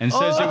Twitter, and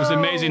says it was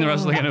amazing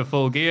wrestling in her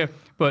full gear,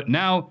 but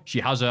now she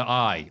has her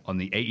eye on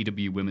the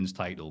AEW Women's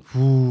title.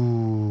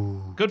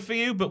 Good for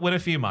you, but win a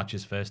few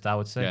matches first, I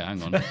would say. Yeah,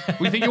 hang on.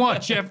 We think you are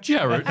Jeff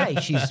Jarrett. Hey,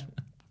 she's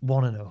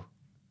 1-0.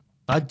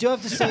 I do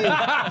have to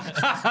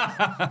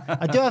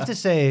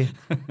say,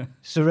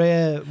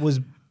 Saraya was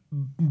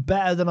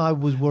better than I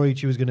was worried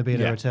she was going to be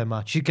in a return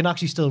match. She can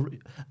actually still.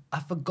 I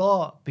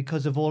forgot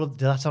because of all of.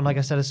 Did that sound like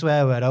I said a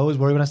swear word? I always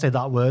worry when I say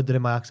that word that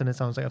in my accent it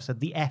sounds like I've said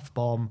the F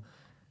bomb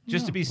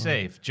Just to be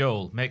safe,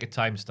 Joel, make a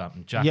timestamp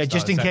and Jack. Yeah, start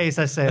just a in second. case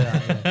I say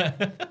that.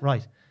 Yeah.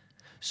 Right.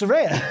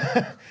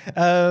 Soraya.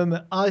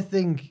 I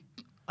think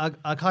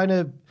I kind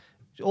of,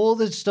 all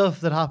the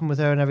stuff that happened with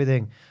her and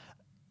everything,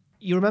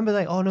 you remember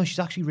like, oh no, she's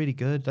actually really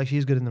good. Like,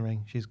 she's good in the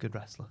ring. She's a good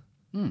wrestler.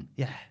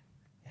 Yeah.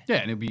 Yeah,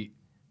 and would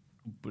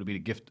have been a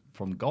gift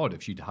from God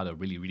if she'd had a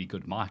really, really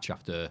good match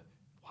after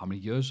how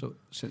many years?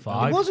 Since,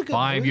 5. It was a good- it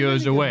 5 was a years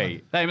really good away.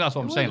 one. I mean, that's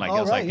what I'm saying. Like,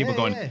 Oh, it's like right, people yeah,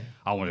 going, yeah.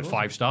 I wanted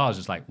 5 stars.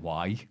 It's like,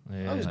 why?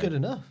 That was good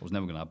enough. It was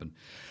never going to happen.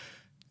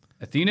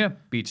 Athena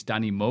beats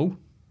Danny Mo,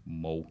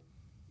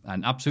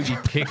 and absolutely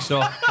kicks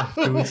off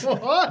afterwards.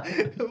 What?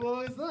 What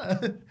was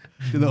that?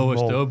 You know,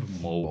 dub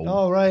Mo.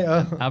 Oh, right.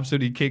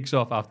 Absolutely kicks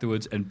off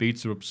afterwards and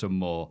beats her up some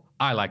more.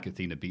 I like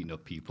Athena beating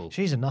up people.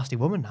 She's a nasty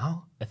woman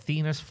now.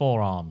 Athena's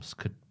forearms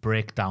could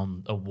break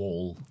down a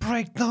wall.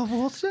 Break the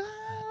water.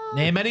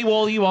 Name any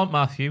wall you want,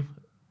 Matthew.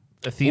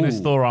 Athena's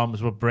Ooh.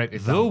 forearms will break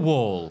it The down.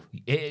 wall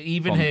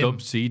Even from him.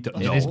 Dub C. in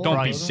No, his don't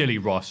prime. be silly,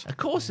 Ross. Of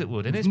course it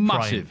would. In his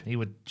Massive. prime, he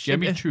would.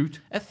 Give me truth.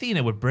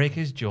 Athena would break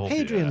his jaw.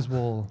 Hadrian's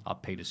Wall.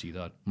 I'd pay to see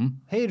that.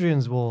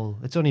 Hadrian's Wall.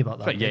 It's only about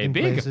that. But yeah, in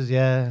big. places,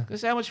 yeah.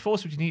 Because how much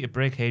force would you need to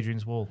break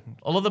Hadrian's Wall?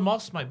 Although the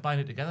moss might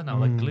bind it together now,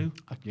 like glue.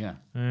 Yeah.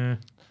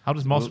 How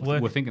does moss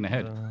work? We're thinking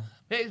ahead.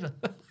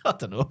 I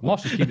don't know.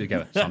 Moss just keep it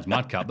together. Sounds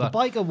madcap, that.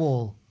 Biker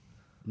Wall.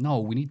 No,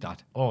 we need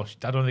that. Oh,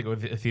 I don't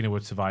think Athena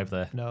would survive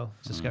there. No,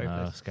 it's a scary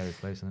place. Scary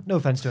place, isn't it? No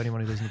offense to anyone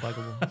who lives in the Biker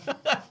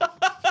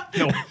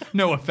Wall.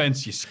 No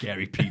offense, you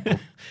scary people.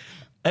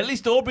 At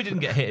least Aubrey didn't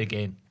get hit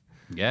again.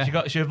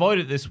 Yeah. She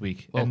avoided it this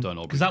week. Well done,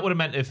 Aubrey. Because that would have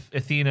meant if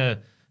Athena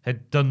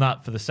had done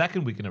that for the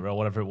second week in a row,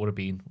 whatever it would have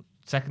been,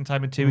 second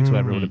time in 2 weeks,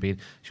 whatever it would have been,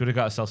 she would have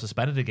got herself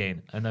suspended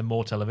again and then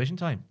more television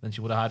time than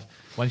she would have had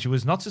when she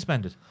was not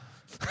suspended.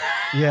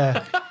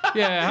 Yeah.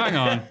 Yeah, hang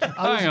on.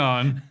 Hang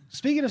on.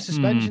 Speaking of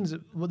suspensions,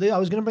 well, I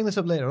was going to bring this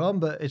up later on,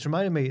 but it's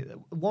reminded me,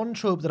 one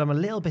trope that I'm a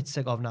little bit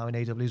sick of now in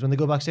AW is when they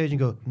go backstage and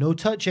go, no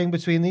touching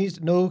between these,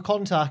 no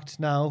contact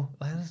now.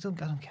 I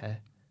don't care.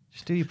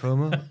 Just do your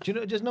promo. Do you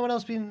know? Has no one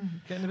else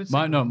been getting a bit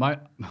sick? My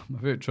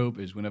favorite trope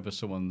is whenever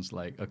someone's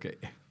like, okay,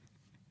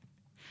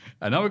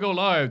 and now we go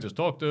live. Just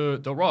talk to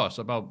Ross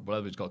about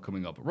whatever he's got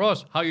coming up.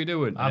 Ross, how you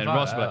doing? And then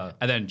Ross,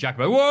 and then Jack,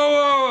 whoa, whoa,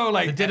 whoa,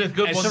 like They did a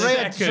good one.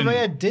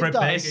 Soraya did Britt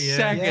that. Baker, yeah.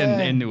 second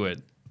Yeah. into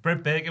it.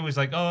 Britt Baker was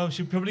like, oh,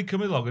 she'll probably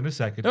come along in a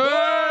second.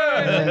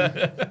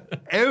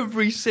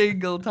 Every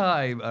single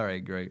time. All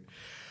right, great.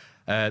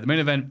 The main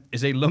event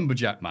is a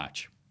lumberjack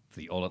match for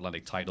the All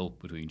Atlantic title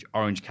between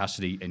Orange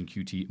Cassidy and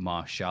QT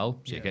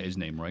Marshall. So you get his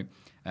name right.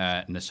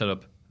 And the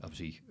setup,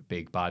 obviously,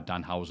 big bad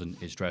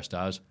Danhausen is dressed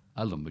as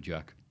a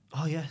lumberjack.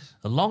 Oh, yes.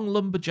 A long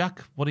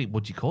lumberjack, what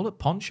would you call it?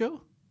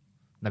 Poncho?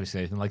 Never seen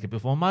anything like it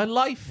before in my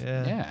life.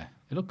 Yeah,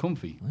 it looked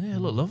comfy. Yeah,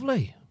 look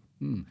lovely.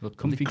 Looked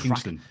comfy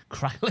Kingston.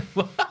 Crackling.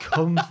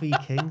 Comfy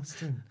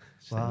Kingston.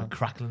 Wow.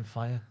 Crackling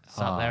fire.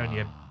 Sat there in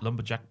your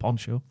lumberjack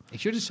poncho. He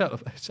should have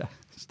start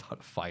a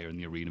fire in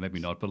the arena, maybe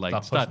not, but like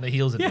Start pushing the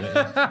heels into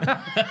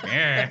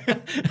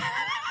it.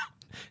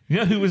 You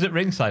know who was at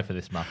ringside for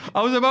this match?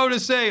 I was about to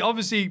say,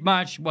 obviously,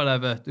 match,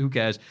 whatever, who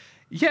cares?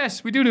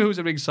 Yes, we do know who's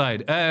at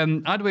ringside.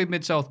 Adway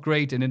Mid-South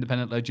great and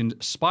independent legend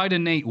Spider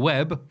Nate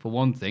Webb, for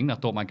one thing. I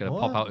thought might get a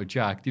pop out of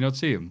Jack. Do you not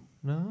see him?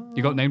 No.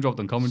 You got name dropped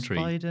on commentary.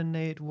 Spider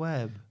Nate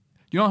Webb.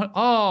 You know?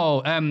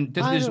 Oh,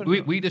 does I this don't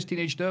know. Weedest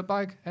Teenage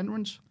Dirtbag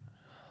entrance?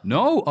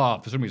 No? Oh,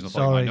 for some reason I thought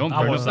you Sorry. might know. I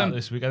Fair watched enough that then.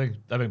 this week. I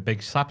think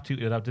Big Sap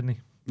tweeted it out, didn't he?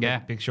 Yeah.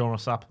 Big Sean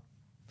Sap.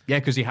 Yeah,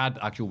 because he had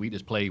actual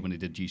Wheatus play when they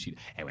did GC.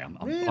 Anyway, I'm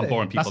Really?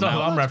 boring people That's not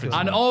now. who I'm referencing.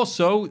 And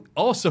also,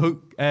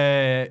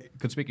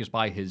 conspicuous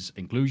by his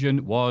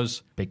inclusion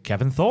was Big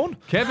Kevin Thorne.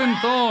 Kevin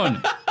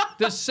Thorne,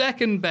 the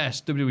second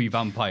best WWE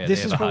vampire This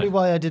they is ever probably had.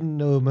 why I didn't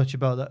know much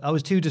about that. I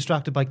was too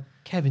distracted by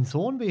Kevin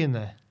Thorne being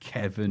there.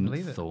 Kevin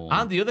Believe it. Thorne.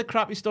 And the other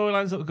crappy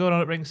storylines that were going on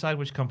at ringside,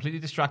 which completely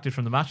distracted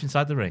from the match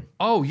inside the ring.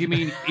 Oh, you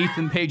mean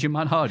Ethan Page and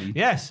Matt Hardy?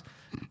 Yes.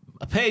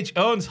 Page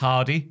owns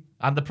Hardy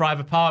and the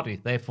private party.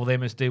 Therefore, they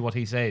must do what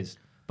he says.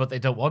 But they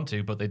don't want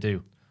to, but they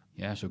do.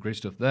 Yeah, so great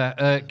stuff there.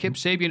 Kip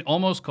Sabian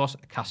almost cost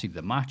Cassidy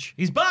the match.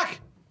 He's back!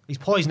 He's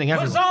poisoning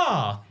everyone.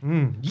 Huzzah!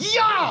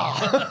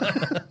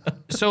 Yeah!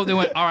 So they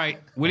went, all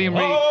right, William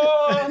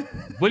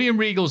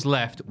Regal's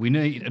left. We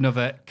need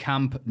another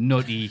camp,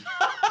 nutty,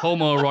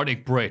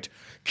 homoerotic Brit.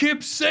 Kip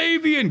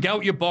Sabian, get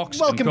out your box.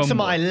 and Welcome come to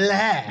my on.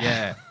 lair.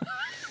 Yeah.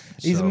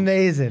 He's So,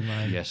 amazing,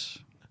 man. Yes.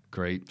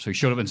 Great. So he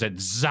showed up and said,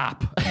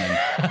 zap. And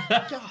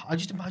then, Yeah, I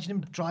just imagine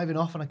him driving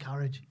off on a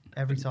carriage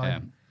every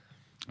time.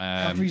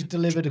 After um, he's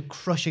delivered a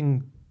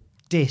crushing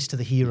diss to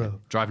the hero.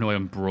 driving away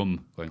on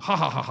Brum, going, ha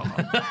ha ha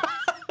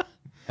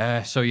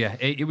ha. So yeah,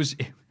 it was.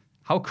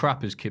 How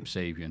crap is Kip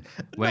Sabian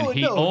when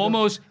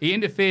he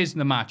interferes in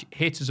the match,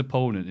 hits his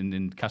opponent, and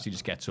then Cassidy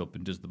just gets up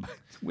and does the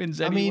wins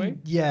anyway. I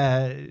mean,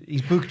 yeah,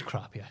 he's booked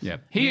crap, yes. Yeah,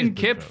 he and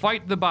Kip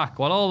fight the back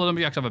while all the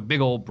Lumberjacks have a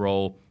big old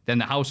brawl. Then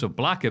the House of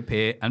Black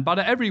appear and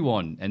batter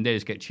everyone, and they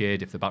just get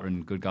cheered if they're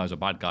battering good guys or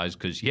bad guys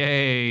because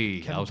yay,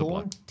 Kevin House of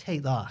Thorne, Black.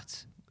 take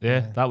that.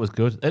 Yeah, that was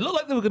good. It looked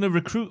like they were going to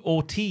recruit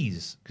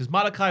Ortiz because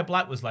Malachi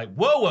Black was like,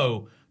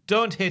 whoa,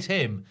 don't hit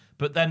him.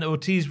 But then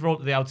Ortiz rolled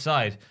to the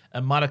outside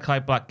and Malachi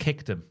Black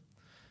kicked him.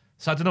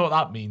 So I don't know what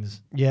that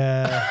means.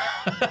 Yeah.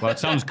 Well, it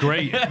sounds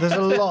great. There's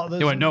a lot.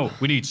 They went, no,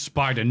 we need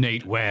Spider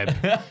Nate Webb.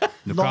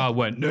 The crowd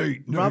went,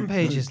 Nate.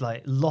 Rampage is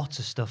like lots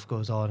of stuff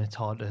goes on. It's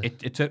hard to.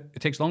 It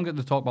takes longer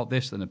to talk about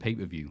this than a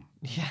pay-per-view.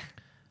 Yeah.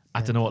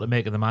 I don't know what to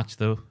make of the match,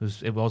 though.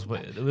 It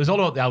was all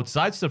about the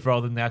outside stuff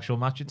rather than the actual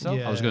match itself.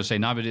 Yeah. I was going to say,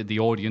 neither did the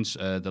audience,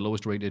 the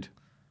lowest rated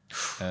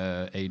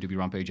AEW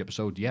Rampage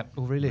episode yet.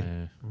 Oh, really?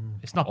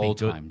 It's not All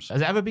been good. times.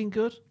 Has it ever been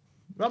good?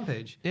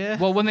 Rampage? Yeah.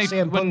 Well, when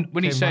CM Punk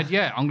when he came said, back.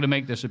 "Yeah, I'm going to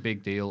make this a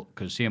big deal,"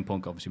 because CM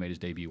Punk obviously made his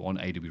debut on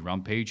AEW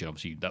Rampage, and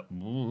obviously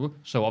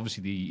so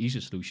obviously the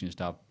easiest solution is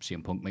to have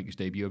CM Punk make his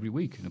debut every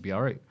week, and it'll be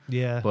all right.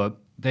 Yeah. But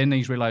then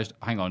he's realised,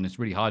 hang on, it's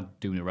really hard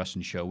doing a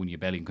wrestling show when you're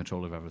barely in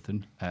control of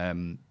everything,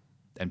 and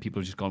people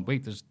have just gone,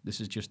 "Wait,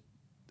 this is just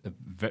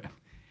can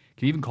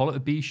you even call it a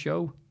B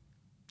show?"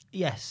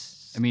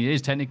 Yes. I mean, it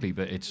is technically,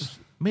 but it's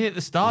I mean, at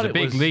the start, there's a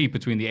big leap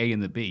between the A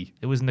and the B.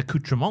 It was an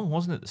accoutrement,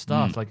 wasn't it, at the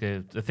start? Like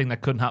a thing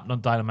that couldn't happen on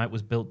Dynamite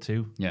was built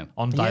to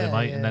on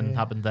Dynamite and then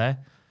happened there.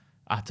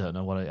 I don't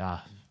know what it...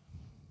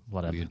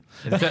 whatever. Weird.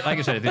 Like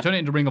I said, if they turn it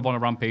into Ring of Honor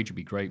Rampage, it'd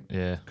be great.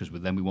 Yeah. Because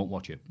then we won't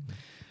watch it.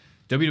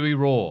 WWE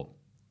Raw.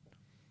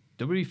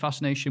 WWE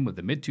fascination with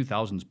the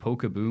mid-2000s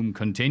poker boom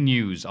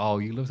continues. Oh,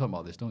 you love talking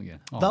about this, don't you?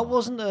 Oh. That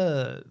wasn't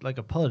a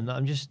pun.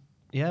 I'm just...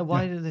 Yeah,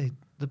 why did they...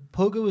 The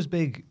poker was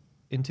big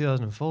in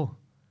 2004.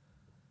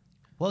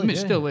 Well, I mean, it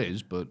still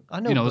is, but I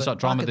know, there's but that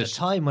drama. back at the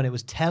time when it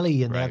was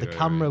telly and they had the Right,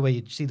 camera right. where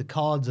you'd see the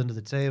cards under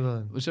the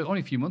table. Was it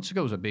only a few months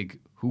ago? It was a big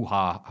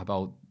hoo-ha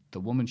about the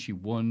woman she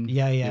won.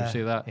 Yeah, You yeah, ever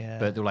see that? yeah.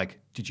 But they were like,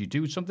 "Did you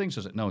do something?" So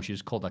I was like, "No, she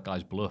just called that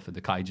guy's bluff," and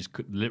the guy just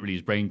literally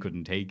his brain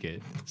couldn't take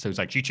it. So it's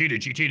like, "She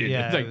cheated.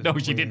 Yeah, It's like, it no,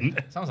 was she weird.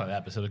 didn't. Sounds like the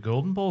episode of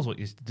Golden Balls, what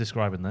you're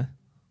describing there.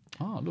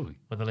 Oh, lovely.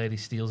 Where the lady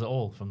steals it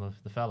all from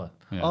the fella.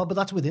 Yeah. Oh, but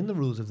that's within the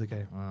rules of the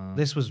game.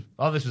 This was...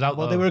 Oh, this was out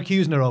What there. they were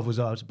accusing her of was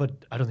out, but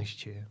I don't think she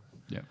cheated.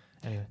 Yeah.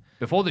 Anyway.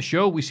 Before the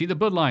show, we see the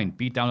Bloodline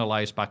beat down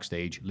Elias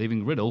backstage,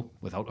 leaving Riddle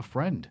without a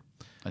friend.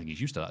 I think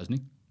he's used to that, isn't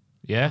he?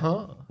 Yeah?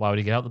 Huh? Why would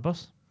he get out the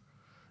bus?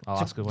 I'll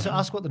ask her. To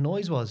ask what the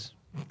noise was.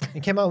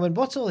 He came out and went,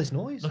 "What's all this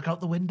noise?" Look out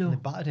the window. And they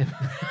battered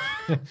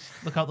him.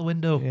 Look out the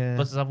window. Yeah.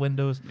 Buses have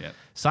windows. Yeah.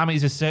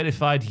 Sammy's a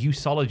certified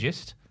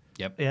usologist.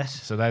 Yep.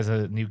 Yes. So there's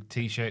a new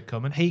T-shirt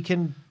coming. He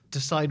can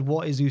decide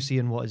what is Uzi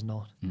and what is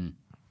not.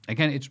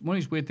 Again, it's one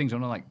of these weird things. I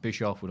know, like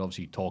Bischoff would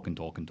obviously talk and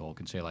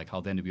say like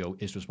how the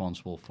NWO is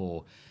responsible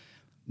for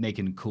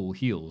making cool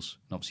heels,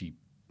 and obviously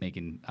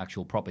making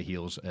actual proper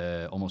heels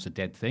almost a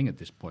dead thing at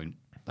this point.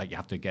 Like you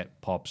have to get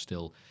pop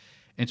still.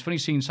 And it's funny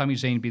seeing Sami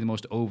Zayn be the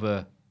most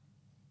over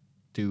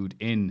dude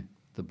in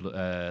the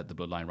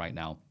Bloodline right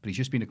now, but he's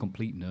just been a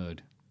complete nerd.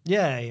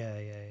 Yeah.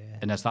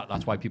 And that's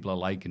why people are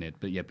liking it,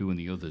 but yeah, booing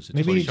the others. It's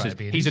Maybe funny he's because trying to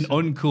be an he's an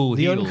uncool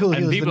The heel, uncool heel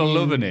and is the people are new-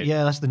 loving it.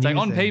 yeah, that's the it's new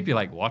like on thing. paper, you're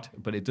like, what?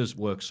 But it does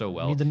work so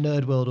well. Need the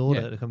nerd world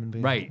order Yeah. to come and be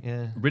Right.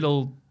 Yeah.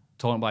 Riddle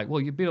told him like,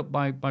 well, you beat up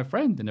my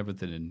friend and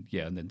everything,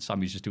 and then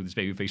Sammy's just doing this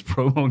babyface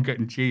promo and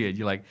getting cheered.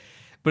 You're like,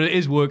 but it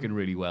is working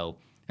really well.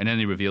 And then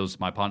he reveals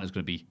my partner's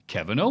going to be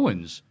Kevin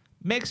Owens.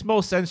 Makes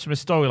more sense from a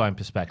storyline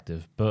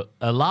perspective, but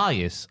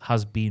Elias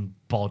has been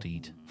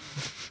bodied.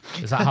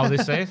 Is that how they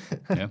say it?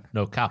 Yeah.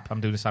 No, cap.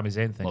 I'm doing the Sami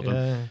Zayn thing. Well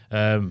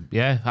done.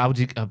 Yeah. How would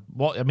you...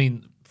 what? I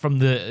mean, from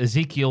the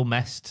Ezekiel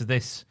mess to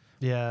this,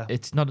 Yeah.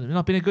 it's not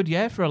been a good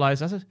year for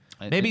Elias, has it?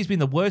 Maybe he's been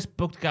the worst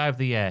booked guy of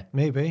the year.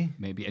 Maybe.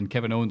 Maybe. And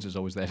Kevin Owens is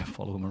always there to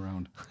follow him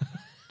around.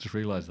 Just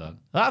realised that.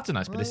 That's a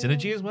nice bit of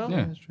synergy as well.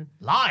 Yeah. That's true.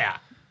 Liar!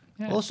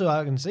 Also,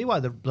 I can see why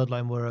the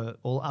Bloodline were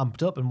all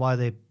amped up and why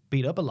they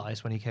beat up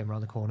Elias when he came around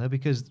the corner,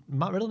 because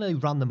Matt Riddle nearly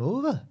ran them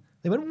over.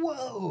 They went,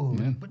 whoa!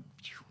 Yeah. But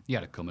He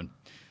had it coming.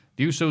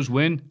 The Usos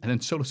win, and then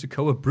Solo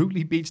Sikoa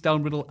brutally beats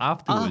down Riddle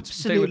afterwards.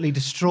 absolutely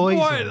destroys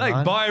What? him, Like,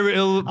 man. by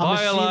Riddle, I'm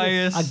by assuming-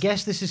 Elias. I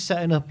guess this is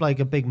setting up like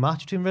a big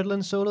match between Riddle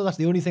and Solo. That's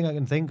the only thing I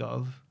can think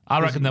of. I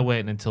reckon they're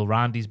waiting until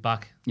Randy's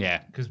back.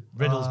 Yeah. Because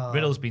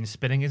Riddle's been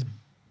spinning his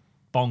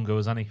bongos,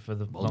 hasn't he, for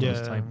the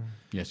longest time.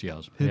 Yes, he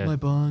has. Hit Yeah. my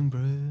bong, bro.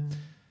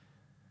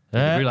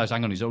 I realised,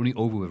 hang on, he's only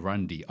over with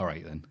Randy. All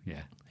right, then.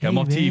 Yeah. Get him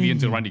Hey, off TV Randy.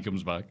 until Randy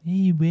comes back.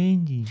 Hey,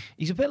 Randy.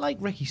 He's a bit like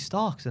Ricky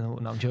Starks. No,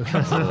 I'm joking.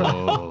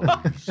 Oh.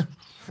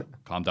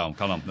 Calm down.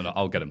 No,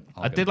 I'll get him.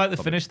 I did like the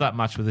finish of that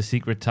match with a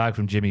secret tag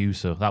from Jimmy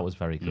Uso. That was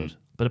very good.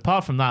 But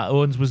apart from that,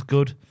 Owens was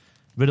good.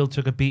 Riddle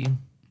took a beating.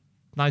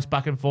 Nice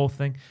back and forth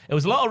thing. It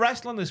was a lot of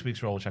wrestling this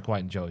week's Raw, which I quite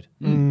enjoyed.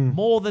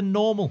 More than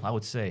normal, I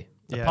would say.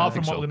 Yeah, I Apart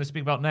think from what so. we're going to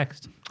speak about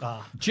next.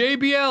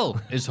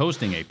 JBL is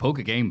hosting a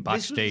poker game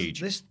backstage.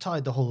 This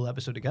tied the whole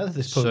episode together,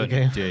 this poker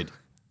Certainly game. did.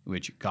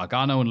 Which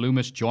Gargano and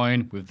Loomis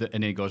join with,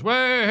 and he goes, "Wait,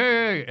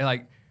 hey, and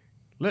like,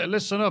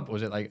 listen up."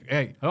 Was it like,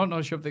 "Hey, I don't know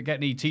if they get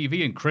any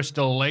TV in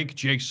Crystal Lake,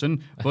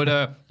 Jason,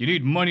 but you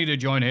need money to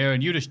join here,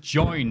 and you just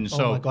join."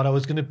 So, Oh my god, I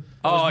was gonna.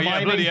 oh I was yeah,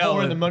 miming bloody hell!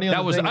 pouring the money on That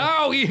the was thing.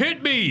 oh, he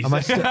hit me. I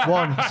might step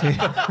one.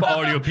 For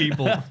audio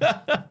people.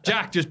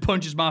 Jack just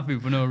punches Matthew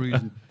for no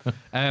reason.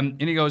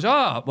 And he goes,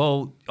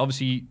 well,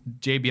 obviously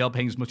JBL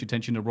paying as much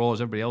attention to Raw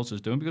as everybody else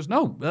is doing, because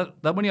no,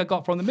 that money I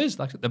got from The Miz,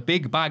 like the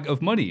big bag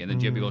of money. And then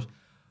JBL goes,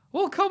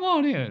 "Oh, come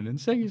on in and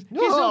sing his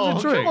No,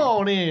 a drink." come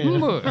on in.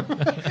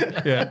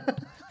 Yeah,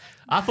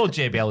 I thought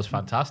JBL was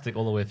fantastic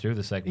all the way through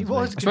the segment. He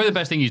was. it's probably the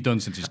best thing he's done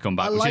since he's come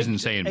back, which isn't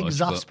saying much. But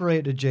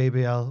Exasperated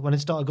JBL when it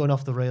started going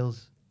off the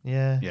rails.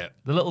 Yeah. yeah,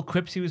 The little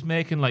quips he was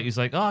making, like he's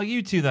like, "Oh,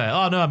 you two there.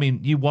 Oh no, I mean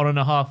you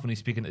 1.5" when he's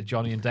speaking to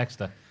Johnny and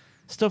Dexter,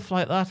 stuff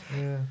like that.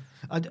 Yeah.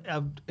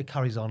 It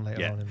carries on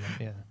later Yeah. on.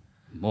 Yeah.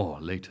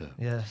 more later.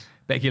 Yes.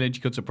 Becky Lynch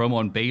cuts a promo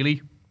on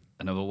Bailey,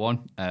 another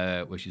one,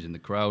 where she's in the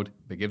crowd,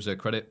 but gives her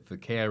credit for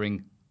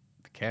carrying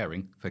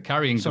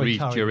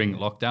grief during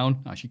lockdown.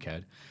 Oh, she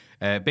cared.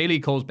 Bailey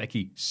calls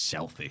Becky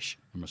selfish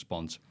in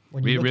response.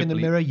 When you look in the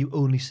mirror, you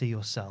only see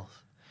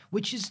yourself,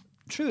 which is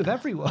true of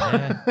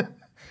everyone.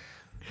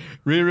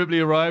 Rhea Ripley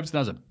arrives and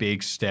has a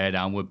big stare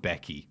down with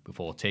Becky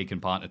before taking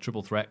part in a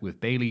triple threat with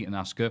Bailey and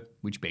Asuka,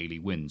 which Bailey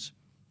wins.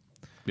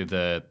 We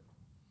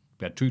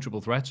had 2 triple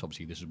threats.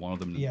 Obviously, this is one of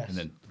them. Yes. And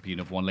then there'll be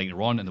another one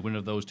later on, and the winner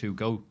of those 2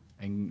 go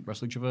and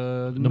wrestle each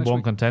other. Number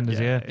one contenders,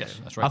 yeah. Yes,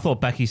 that's right. I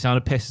thought Becky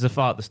sounded pissed as a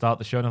fart at the start of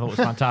the show, and I thought it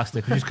was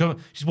fantastic.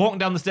 She's walking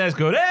down the stairs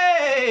going,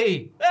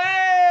 "Hey!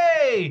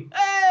 Hey!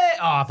 Hey!"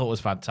 Oh, I thought it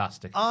was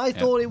fantastic. I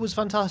thought it was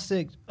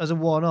fantastic as a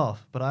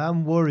one-off, but I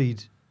am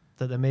worried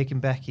that they're making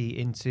Becky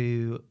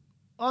into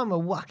I'm a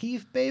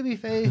wacky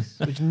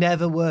babyface, which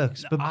never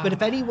works. But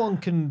if anyone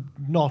can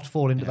not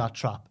fall into that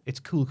trap, it's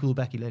cool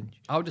Becky Lynch.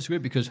 I would disagree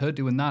because her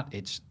doing that,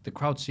 it's the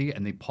crowd see it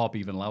and they pop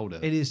even louder.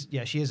 It is,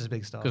 yeah, she is a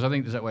big star. Because I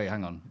think there's that way.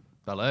 Hang on,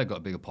 Belair got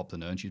a bigger pop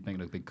than her, and she's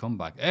making a big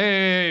comeback.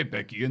 Hey,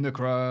 Becky in the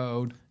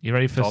crowd. You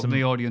ready for Talking some to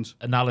the audience?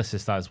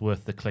 analysis that is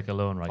worth the click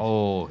alone, right?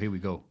 Oh, here we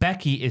go.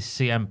 Becky is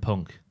CM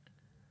Punk.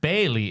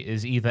 Bailey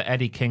is either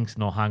Eddie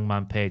Kingston or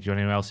Hangman Page or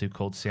anyone else who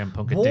called CM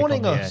Punk a dick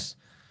Warning on the us.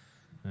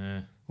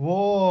 air.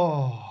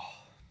 Whoa.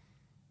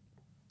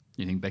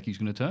 You think Becky's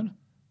going to turn?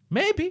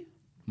 Maybe.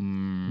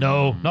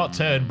 No, not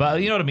turn,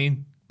 but you know what I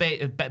mean.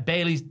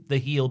 Bailey's the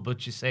heel,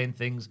 but she's saying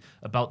things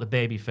about the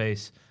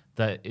babyface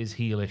that is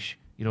heelish.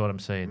 You know what I'm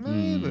saying?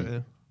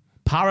 Maybe.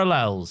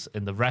 Parallels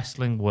in the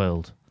wrestling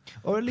world.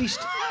 Or at least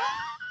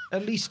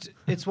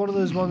it's one of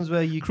those ones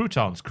where you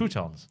Croutons.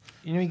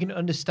 you know you can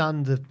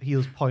understand the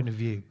heel's point of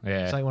view.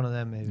 Yeah. It's like one of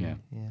them maybe. Yeah.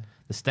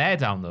 The stare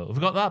down, though. Have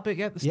we got that bit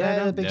yet? The stare Yeah,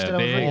 down? the big Yeah, stare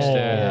big down.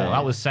 stare Oh, down.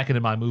 that was second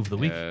in my move of the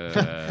week.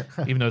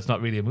 Even though it's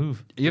not really a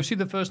move. You've seen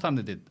the first time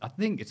they did. I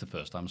think it's the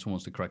first time. Someone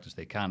wants to correct us.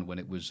 They can when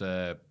it was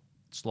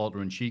Slaughter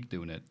and Sheik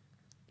doing it,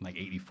 like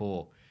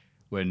 '84,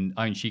 when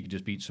Iron Sheik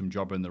just beat some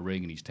jobber in the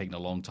ring and he's taking a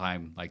long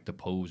time, like to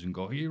pose and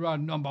go, "You're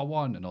on number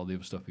one," and all the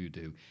other stuff you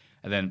do.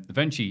 And then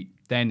eventually,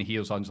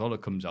 heel Sergeant Slaughter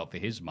comes out for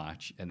his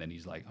match, and then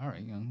he's like, "All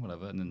right,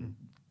 whatever." And then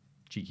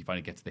Cheeky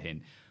finally gets the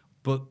hint,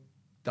 but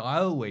the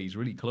aisleway's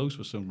really close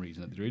for some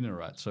reason at the arena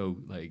we're at. So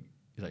like,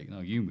 he's like, "No,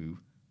 you move.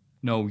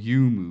 No, you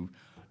move.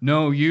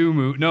 No, you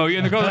move. No, you."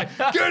 And the girl's like,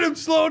 "Get him,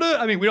 Slaughter."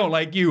 I mean, we don't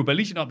like you, but at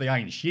least you're not the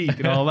Iron Sheik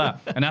and all that.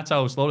 And that's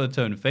how Slaughter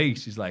turned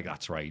face. He's like,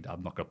 "That's right.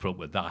 I'm not going to put up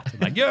with that." I'm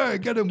like, "Yeah,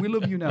 get him. We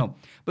love you now."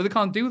 But they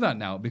can't do that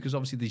now because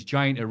obviously these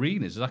giant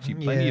arenas, there's actually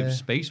plenty of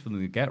space for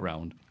them to get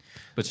around.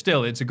 But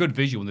still, it's a good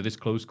visual when they're this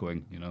close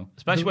going, you know.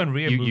 Especially when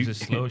Rhea moves as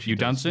slow as she You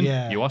does. dancing?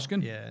 Yeah. You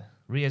asking? Yeah.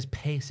 Rhea's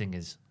pacing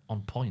is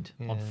on point,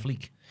 on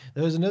fleek.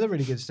 There was another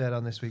really good stare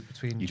down this week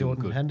between You doing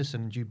Jordan good.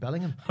 Henderson and Jude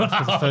Bellingham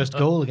after the first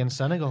goal against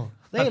Senegal.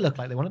 They looked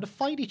like they wanted to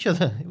fight each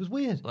other. It was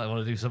weird. Like,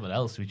 want to do something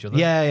else to each other.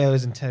 Yeah, it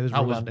was intense. It was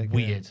That was romantic. yeah.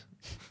 weird.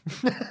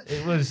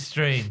 It was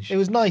strange. It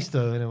was nice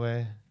though, in a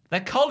way. They're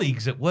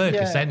colleagues at work,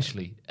 Yeah.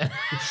 essentially.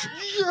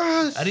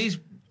 Yes. And he's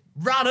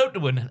ran up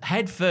to him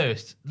head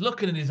first,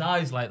 looking in his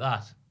eyes like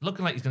that,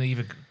 looking like he's going to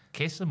either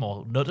kiss him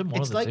or nut him.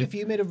 One It's of the like two. if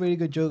you made a really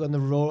good joke on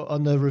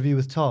the review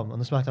with Tom on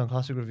the SmackDown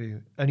Classic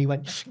review, and he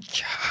went,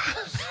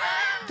 "Yes,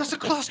 that's a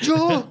class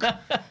joke,"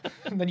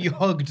 and then you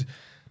hugged.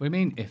 What do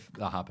you mean if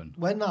that happened?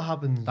 When that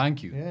happens,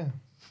 Thank you. Yeah.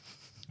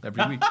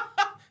 Every week.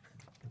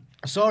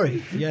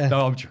 Sorry. Yeah.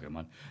 No, I'm joking,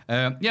 man.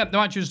 Yeah, the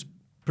match was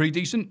pretty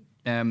decent.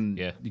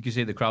 Yeah. You can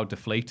see the crowd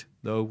deflate,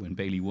 though, when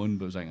Bailey won,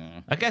 but it was like,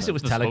 I guess it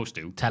was they're supposed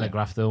to.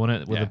 telegraphed, though,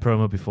 wasn't it, with Yeah. the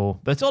promo before.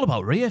 But it's all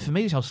about Rhea for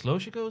me, is how slow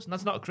she goes. And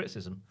that's not a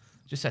criticism.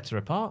 It just sets her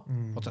apart.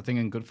 What's that thing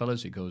in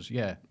Goodfellas? He goes,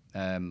 yeah,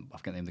 I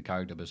forget the name of the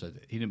character, but said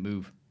he didn't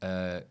move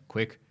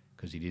quick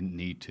because he didn't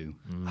need to.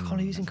 I can't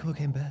believe he's in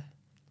Cocaine Bear.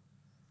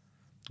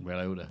 Well,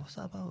 I would What's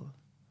that about?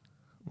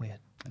 Weird.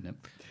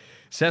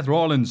 Seth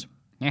Rollins,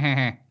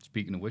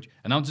 speaking of which,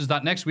 announces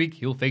that next week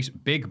he'll face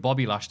Big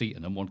Bobby Lashley in a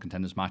number one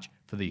contenders match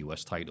for the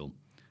US title.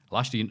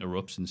 Lashley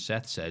interrupts and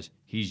Seth says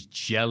he's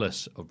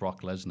jealous of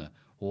Brock Lesnar.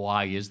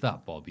 Why is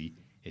that, Bobby?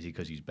 Is it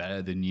because he's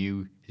better than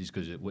you? Is it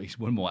because he's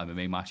won more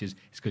MMA matches?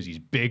 It's because he's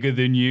bigger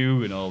than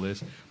you and all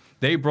this.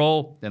 They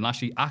brawl, then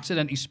Lashley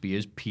accidentally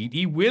spears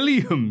Petey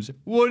Williams.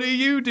 What are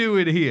you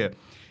doing here?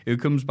 Who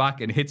comes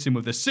back and hits him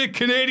with a sick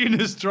Canadian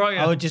destroyer.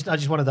 I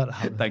just wanted that to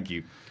happen. Thank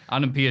you.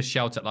 Adam Pearce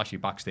shouts at Lashley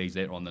backstage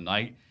later on the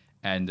night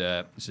and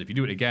says, if you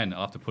do it again,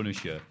 I'll have to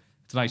punish you.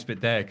 It's a nice bit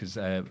there because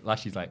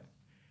Lashley's like,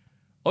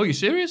 "Oh, you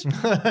serious?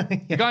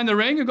 The guy in the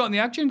ring who got in the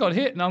action got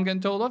hit, and now I'm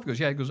getting told off." He goes,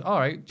 "Yeah." He goes, "All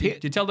right. Do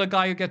you tell the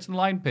guy who gets in the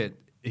line pit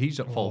he's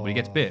at fault, but he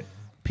gets bit?"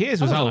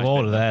 Piers was That out was of a nice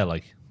order bit there.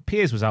 Like,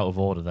 Piers was out of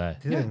order there.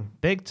 Yeah.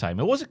 Big time.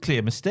 It was a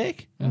clear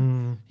mistake.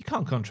 You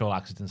can't control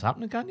accidents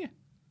happening, can you?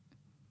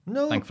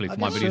 No, Thankfully for I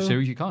my guess video so.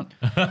 series, you can't.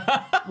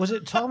 Was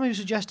it Tom who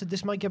suggested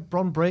this might get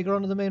Bron Breakker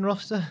onto the main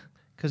roster?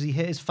 Because he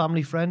hit his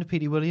family friend,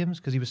 Petey Williams,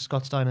 because he was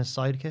Scott Steiner's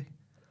sidekick.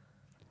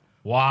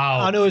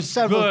 Wow. I know it was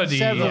several Bloody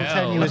hell.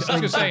 tenuous I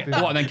was going to things.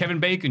 say, what, and then Kevin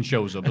Bacon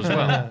shows up as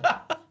well.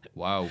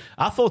 Wow.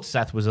 I thought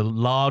Seth was a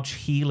large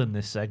heel in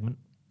this segment.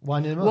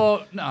 Winding him up.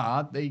 Well,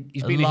 nah,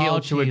 he's been a heel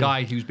large to a heel.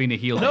 guy who's been a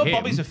heel No, to him.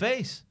 Bobby's a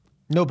face.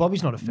 No,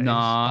 Bobby's not a face.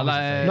 Nah,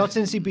 like, Not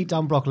since he beat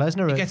down Brock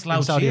Lesnar He in gets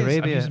loud Saudi cheers. I'm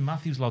Arabia. using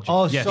Matthew's logic.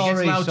 Oh, Yes. He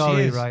gets loud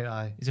sorry, cheers. right,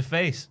 aye. He's a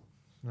face.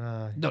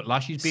 no,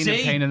 Lashley's been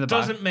See, a pain in the back.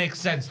 doesn't make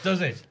sense,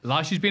 does it?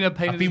 Lashley's been a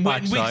pain I've in the been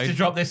waiting backside. weeks to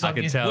drop this I on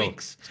can you. tell.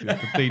 Weeks.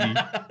 It's completely.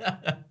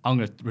 I'm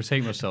going to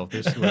retain myself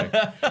this way.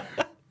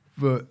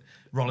 But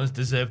Rollins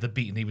deserved the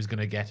beating he was going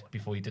to get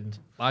before he didn't.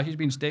 Lashley's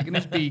been sticking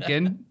his beak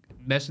in,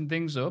 messing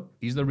things up.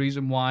 He's the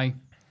reason why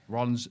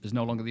Rollins is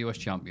no longer the US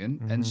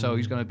champion, and so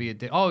he's going to be a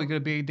dick. Oh, you're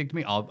going to be a dick to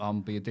me? I'll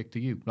be a dick to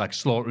you. Like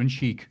Slaughter and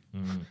Sheik.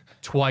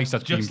 Twice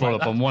that's been Just brought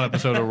like up on one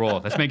episode of Raw.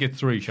 Let's make it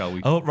 3, shall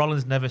we? I hope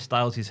Rollins never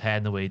styles his hair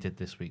in the way he did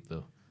this week,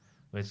 though.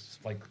 Where it's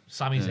like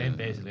Sami Zayn,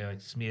 basically,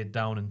 like smeared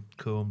down and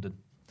combed. And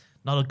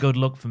not a good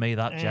look for me,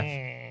 that,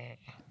 Jeff.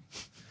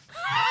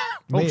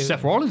 Oh,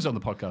 Seth Rollins on the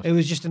podcast. It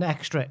was just an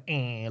extra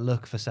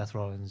look for Seth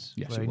Rollins,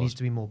 Yes, where it he was. needs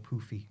to be more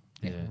poofy.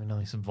 Yeah,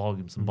 nice. some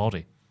volume, some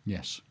body.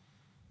 Yes,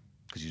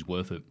 because he's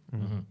worth it.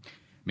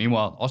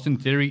 Meanwhile, Austin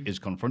Theory is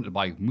confronted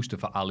by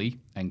Mustafa Ali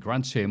and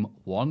grants him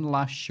one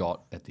last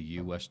shot at the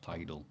US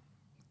title.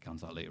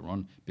 Counts that later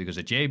on because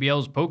of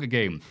JBL's poker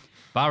game.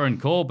 Baron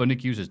Corbin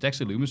accuses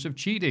Dexter Lumis of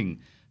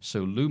cheating,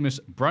 so Lumis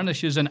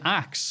brandishes an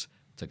axe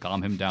to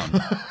calm him down.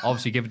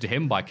 Obviously given to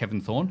him by Kevin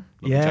Thorne.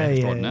 Lovely Yeah, chap yeah,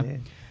 extraordinaire.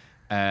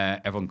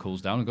 Everyone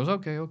cools down and goes,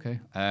 okay.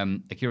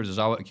 Akira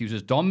Tozawa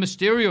accuses Dom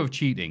Mysterio of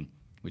cheating,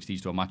 which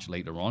leads to a match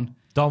later on.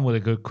 Don with a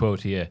good quote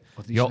here.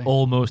 What did he You're say?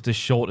 almost as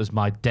short as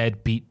my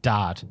deadbeat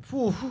dad.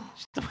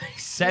 Just the way he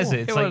says it.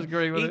 It's It like was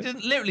great, he wasn't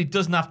it? literally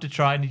doesn't have to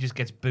try and he just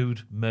gets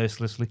booed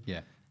mercilessly.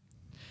 Yeah.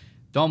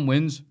 Dom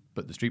wins,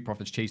 but the Street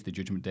Profits chase the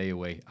Judgment Day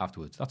away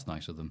afterwards. That's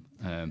nice of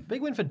them.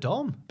 Big win for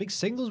Dom. Big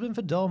singles win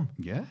for Dom.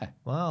 Yeah.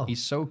 Wow.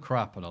 He's so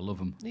crap, and I love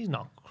him. He's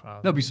not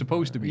crap. No, but he's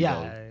supposed to be,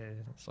 Yeah. though.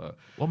 So,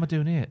 What am I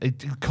doing here?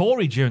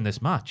 Corey, during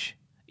this match,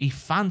 he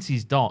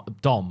fancies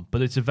Dom,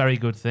 but it's a very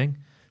good thing.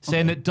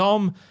 Saying that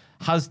Dom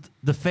has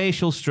the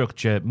facial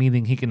structure,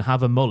 meaning he can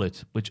have a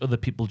mullet, which other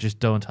people just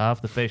don't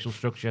have, the facial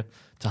structure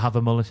to have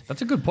a mullet.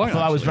 that's a good point, I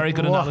thought that was actually. very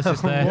good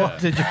analysis there.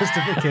 What a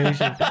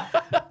justification.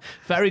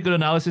 Very good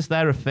analysis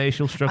there of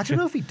facial I structure. don't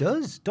know if he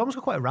does. Dom's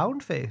got quite a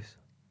round face.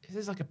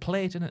 There's like a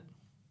plate in it.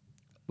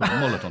 With a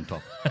mullet on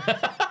top.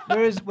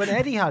 Whereas when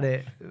Eddie had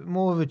it,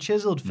 more of a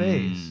chiseled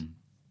face.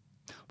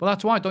 Well,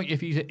 that's why, don't you?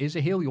 If he is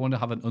a heel, you want to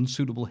have an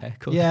unsuitable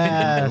haircut.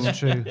 Yeah, that's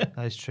true.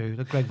 That's true.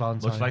 Look, Greg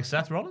Valentine. Looks like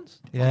Seth Rollins.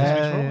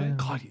 Yeah.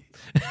 God,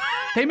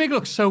 they make it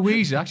look so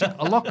easy. Actually,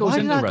 a lot goes Why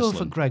did into I go for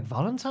wrestling. Greg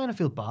Valentine? I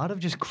feel bad. I've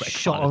just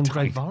shot on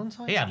Greg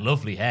Valentine. He had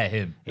lovely hair,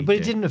 him. But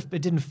it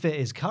didn't fit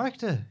his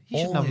character. He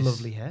shouldn't have Always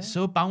lovely hair.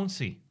 So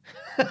bouncy.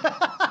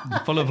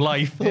 Full of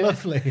life.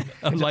 Lovely.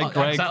 Like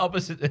Greg. That's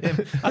opposite to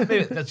him. I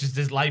think that's just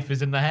his life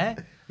is in the hair.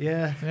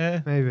 Yeah,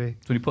 maybe.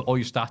 So when you put all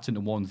your stats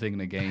into one thing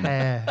in a game.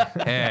 Hair.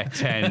 Hair,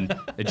 10.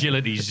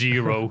 Agility,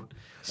 0. Anyway,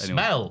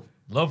 Smell.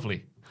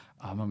 Lovely.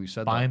 I remember you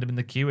said Bind him in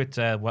the queue at,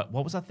 what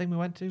was that thing we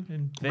went to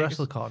in Vegas?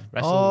 WrestleCon.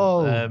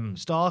 Wrestle,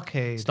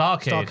 Starcade.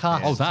 Starcade.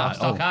 Starcast. Oh, that.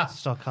 Oh.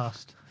 Starcast.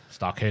 Starcast.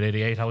 Starcade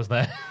 88, I was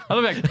there. I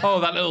love it. Oh,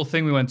 that little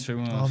thing we went to.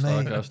 Oh,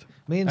 mate. Starcast.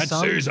 Me and At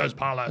Sam. Caesar's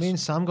Palace. Me and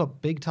Sam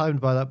got big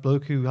timed by that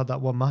bloke who had that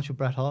one match with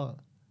Bret Hart.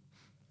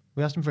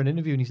 We asked him for an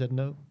interview and he said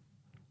no.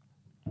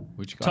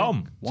 Which guy?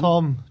 Tom.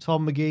 Tom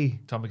McGee.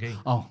 Tom McGee.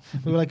 Oh,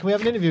 We were like, can we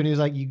have an interview? And he was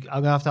like, I'm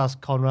going to have to ask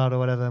Conrad or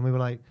whatever. And we were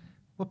like,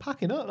 we're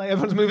packing up. Like,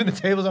 everyone's moving the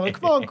tables. I'm like,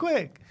 come on,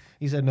 quick.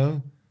 He said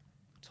no.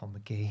 Tom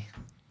McGee.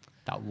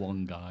 that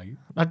one guy.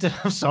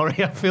 I'm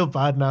sorry. I feel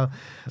bad now.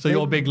 So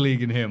you're big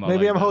league in him. I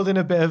Maybe like I'm that. holding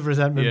a bit of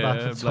resentment Yeah,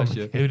 back for bless Tom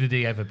you. Who did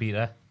he ever beat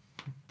there?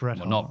 Bret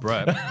Well, Hart. not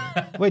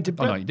Brett. Wait, did Oh,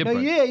 Bret? no, he did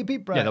Bret. Yeah, he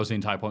beat Bret. Yeah, that was the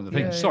entire point of the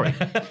thing. Yeah, Sorry.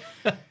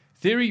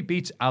 Theory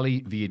beats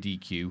Ali via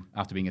DQ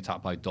after being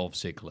attacked by Dolph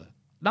Ziggler.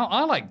 Now,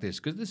 I like this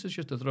because this is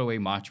just a throwaway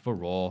match for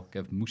Raw,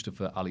 give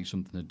Mustafa Ali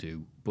something to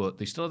do. But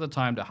they still had the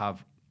time to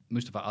have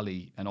Mustafa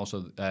Ali and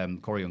also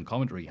Corey on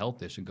commentary help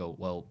this and go,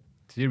 well,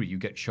 Theory, you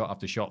get shot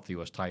after shot for the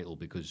US title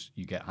because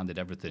you get handed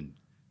everything.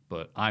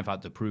 But I've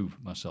had to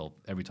prove myself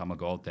every time I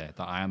go out there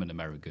that I am an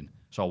American.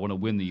 So I want to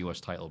win the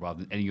US title rather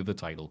than any other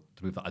title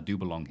to prove that I do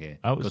belong here.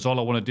 Because all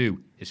I want to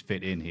do is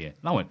fit in here.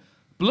 And I went,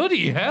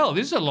 bloody hell,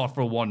 this is a lot for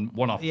a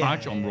one-off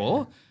match on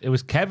Raw. It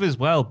was Kev as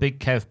well, big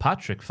Kev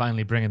Patrick,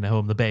 finally bringing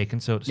home the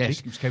bacon, so to speak. Yes,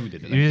 it was Kev who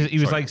did it. He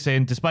was Sorry. like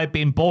saying, despite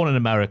being born in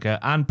America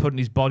and putting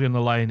his body on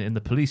the line in the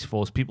police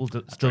force, people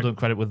still don't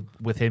credit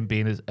with him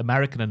being as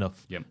American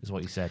enough, Yep. is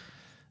what he said.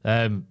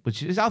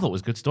 Which is, I thought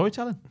was good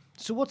storytelling.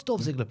 So what's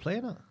Dolph Ziggler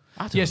playing at?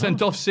 I don't Yes, know. then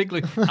Dolph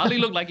Ziggler. Ali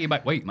looked like he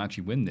might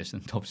actually win this,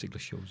 and Dolph Ziggler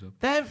shows up.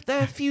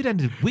 Their feud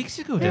ended weeks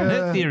ago, didn't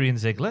it? Theory and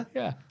Ziggler.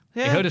 Yeah.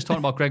 Yeah. He heard us talking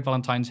about Greg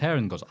Valentine's hair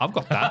and goes, I've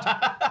got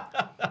that.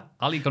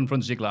 Ali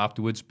confronts Ziggler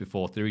afterwards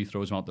before Theory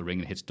throws him out the ring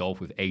and hits Dolph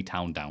with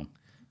A-Town down.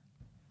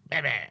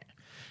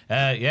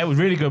 It was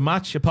a really good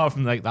match, apart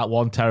from like that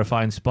one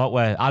terrifying spot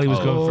where Ali was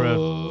going for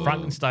a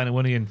Frankenstein and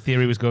Winnie, and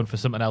Theory was going for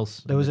something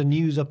else. There was a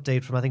news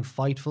update from, I think,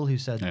 Fightful, who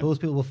said both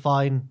people were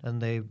fine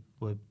and they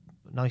were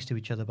nice to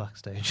each other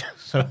backstage.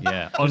 So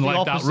Yeah,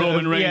 unlike that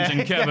Roman Reigns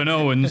and Kevin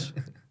Owens.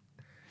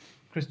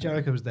 Chris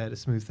Jericho was there to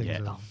smooth things Yeah.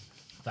 along.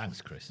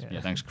 Thanks, Chris.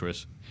 Yeah, thanks,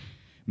 Chris.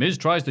 Miz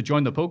tries to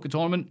join the poker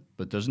tournament,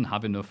 but doesn't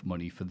have enough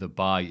money for the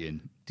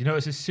buy-in. Do you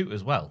notice his suit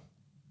as well?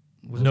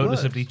 Was it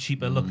Noticeably worse?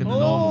 cheaper looking than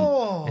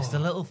normal. It's the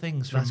little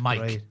things from That's Mike.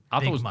 great. I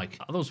Big thought, Mike.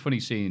 it was funny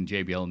seeing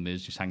JBL and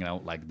Miz just hanging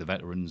out like the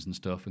veterans and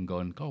stuff and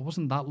going, God, it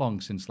wasn't that long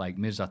since like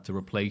Miz had to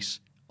replace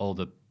all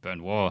the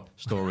Benoit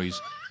stories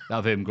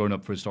of him growing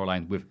up for his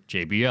storyline with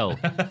JBL.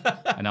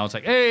 And now it's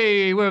like,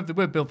 hey, we're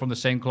built from the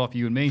same cloth,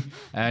 you and me.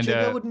 And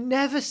JBL would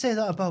never say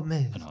that about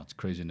me. I know, it's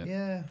crazy, isn't it?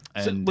 Yeah.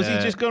 So And, was he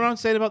just going around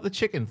saying about the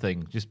chicken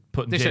thing? Just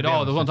putting They JBL said,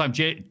 on the the one thing? time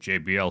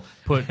JBL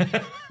put, blah,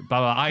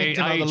 blah, I Kicked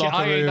him out of the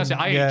locker room. that's it,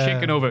 I Yeah. ate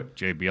chicken over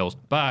JBL's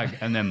bag,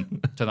 and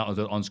then turned out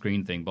the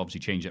on-screen thing, but obviously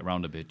changed it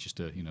around a bit just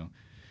to,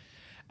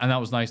 And that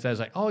was nice. There's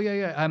like, oh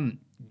yeah.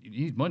 You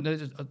need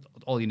money,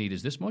 all you need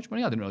is this much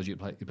money. I didn't realize you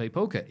play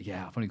poker.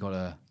 Yeah, I've only got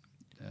a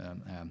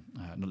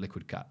not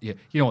liquid cat. Yeah,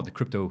 you know what the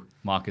crypto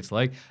market's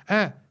like.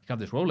 You have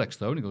this Rolex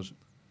though, and he goes,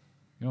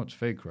 you know it's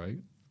fake, right?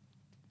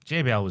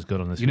 JBL was good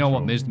on this. You know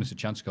what, Miz? Mr.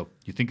 Chance go?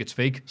 You think it's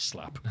fake?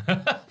 Slap.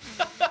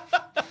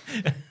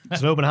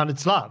 It's an open-handed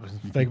slap.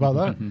 Think about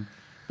that.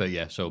 But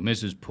yeah, so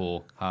Miz is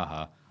poor,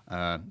 haha.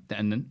 And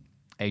then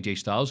AJ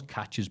Styles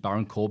catches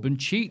Baron Corbin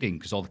cheating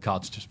because all the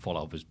cards just fall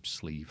out of his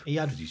sleeve. He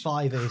had 'Cause he's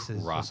 5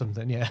 aces or crap.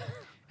 something, yeah.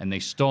 And they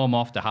storm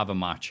off to have a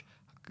match.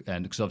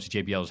 And because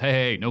obviously JBL's,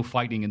 hey, no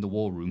fighting in the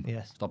war room.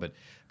 Yes. Stop it.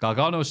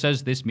 Gargano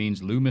says this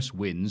means Loomis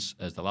wins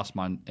as the last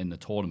man in the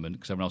tournament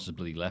because everyone else is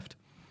bloody left.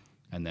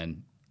 And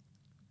then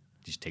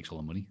just takes all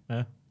the money.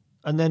 Yeah.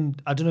 And then,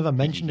 I don't know if I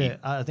mentioned it,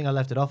 I think I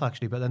left it off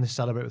actually, but then they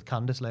celebrate with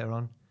Candice later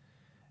on.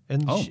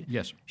 And Oh,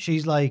 yes.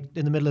 she's like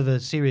in the middle of a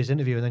serious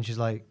interview, and then she's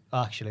like,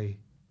 actually,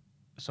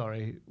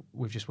 sorry,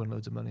 we've just won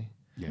loads of money.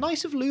 Yeah.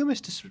 Nice of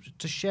Loomis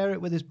to share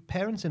it with his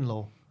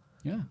parents-in-law.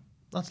 Yeah.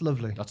 That's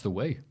lovely. That's the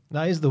way.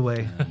 That is the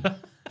way.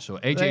 So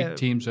AJ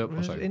teams up.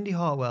 Oh, sorry. Indy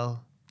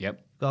Hartwell, Yep.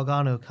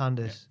 Gargano,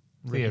 Candice,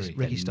 Theory. Ricky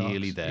They're Starks.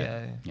 nearly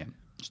there. Yeah.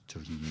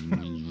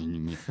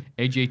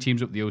 AJ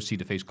teams up the OC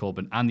to face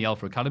Corbin and the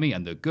Alpha Academy,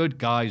 and the good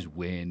guys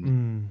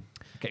win.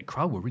 Okay,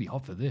 crowd were really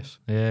hot for this.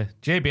 Yeah.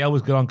 JBL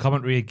was good on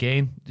commentary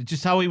again.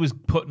 Just how he was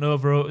putting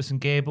over Otis and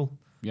Gable.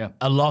 Yeah.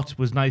 A lot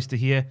was nice to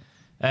hear.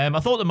 I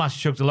thought the match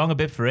chugged along a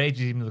bit for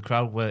ages, even though the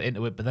crowd were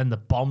into it, but then the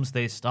bombs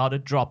they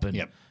started dropping.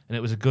 Yep. And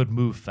it was a good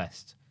move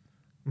fest.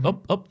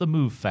 Up the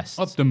move fest.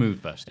 Up the move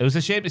fest. It was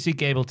a shame to see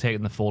Gable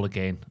taking the fall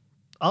again.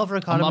 Alpha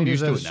Academy I'm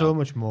used to deserves it so now.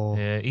 much more.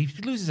 He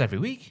loses every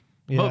week.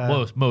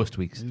 Yeah. Most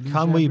weeks.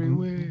 Can we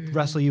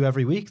wrestle you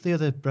every week? The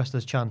other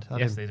wrestlers chant. at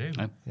Yes, him. they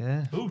do.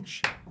 Yeah.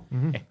 Ooch.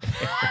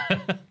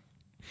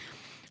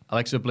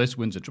 Alexa Bliss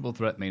wins a triple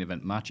threat main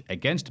event match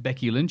against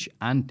Becky Lynch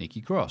and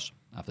Nikki Cross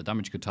after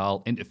Damage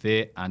Control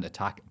interfere and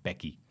attack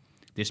Becky.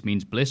 This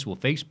means Bliss will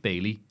face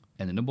Bayley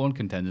in the number one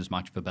contenders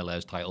match for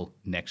Belair's title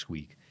next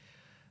week.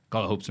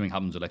 Gotta hope something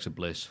happens to Alexa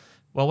Bliss.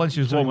 Well, when she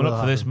was Something warming will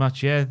up for this happen.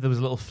 match, there was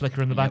a little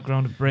flicker in the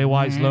background of Bray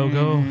Wyatt's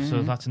logo.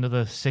 So that's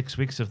another 6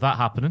 weeks of that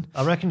happening.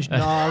 I reckon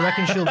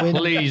she'll win.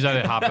 Please let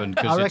it happen.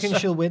 I reckon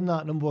she'll win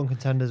that number one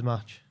contenders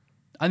match.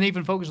 And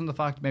even focus on the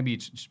fact, maybe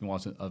it's just more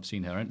I've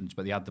seen her entrance,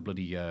 but they had the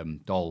bloody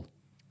doll.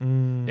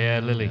 Yeah,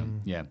 Lily.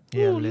 Yeah.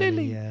 Yeah, Ooh, Lily.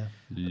 Lily. Yeah.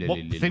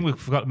 Lily. The thing we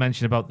forgot to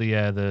mention about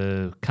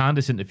the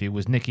Candice interview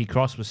was Nikki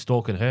Cross was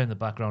stalking her in the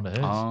background of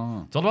hers.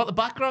 Ah. It's all about the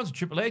backgrounds of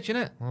Triple H,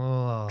 innit?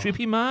 Oh,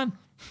 Trippy man.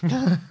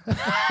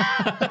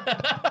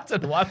 I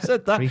don't know why I've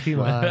said that. creepy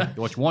man.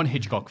 You watch one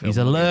Hitchcock film. He's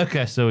a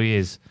lurker, so he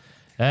is.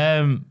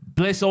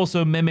 Bliss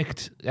also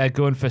mimicked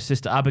going for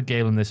Sister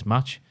Abigail in this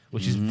match,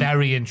 which is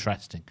very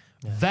interesting.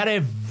 Very,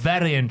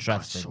 very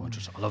interesting. So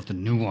interesting. I love the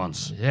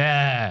nuance.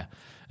 Yeah.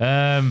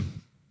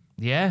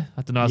 Yeah,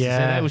 I don't know how to say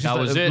that. It was just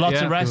that was it, lots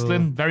yeah. of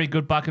wrestling, very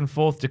good back and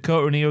forth.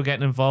 Dakota and Io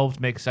getting involved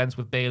makes sense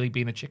with Bayley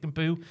being a chicken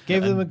poo.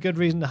 Gave them a good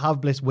reason to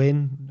have Bliss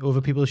win over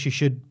people she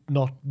should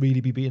not really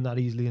be beaten that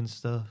easily and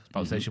stuff. I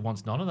would say she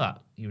wants none of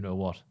that. You know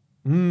what?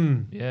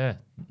 Mm. Yeah.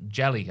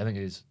 Jelly, I think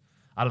it is.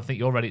 I don't think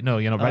you're ready. No,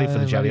 you're not ready for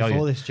the jelly, ready are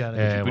for you? this jelly.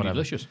 Yeah, Bootylicious. whatever.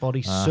 Delicious.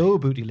 Body so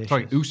bootylicious.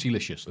 Sorry,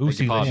 Oosylicious.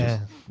 Oosy Yeah.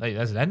 Hey,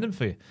 there's an ending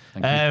for you.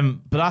 Thank you.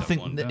 But I That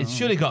think one it's down.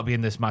 surely got to be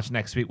in this match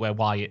next week where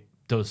Wyatt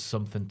does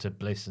something to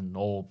Bliss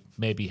or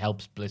maybe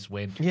helps Bliss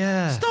win.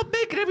 Yeah. Stop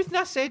making everything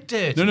I say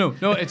dirty. No.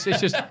 It's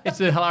just it's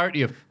the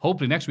hilarity of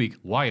hopefully next week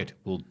Wyatt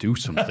will do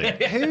something.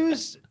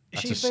 Who's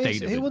That's she a state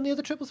faced? of Who it. won the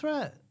other triple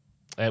threat?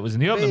 It was in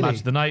the opening Bayley. match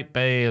of the night,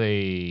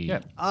 Bayley. Yeah.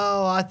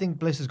 Oh, I think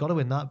Bliss has got to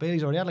win that.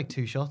 Bailey's already had like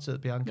 2 shots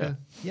at Bianca.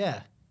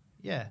 Yeah.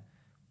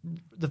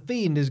 The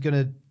Fiend is going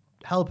to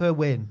help her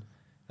win,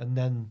 and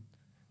then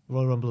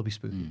Royal Rumble will be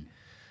spooky.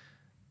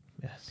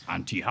 Yes.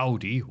 Auntie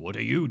Howdy, what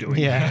are you doing?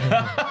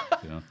 Yeah.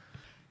 You know?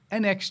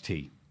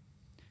 NXT.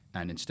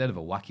 And instead of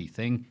a wacky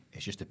thing,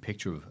 it's just a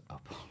picture of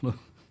Apollo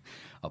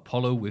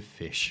Apollo with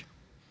fish.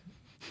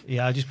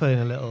 Yeah, I just put in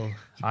a little.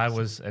 I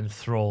was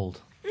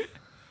enthralled.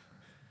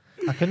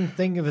 I couldn't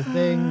think of a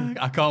thing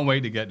I can't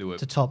wait to get to it.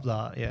 to top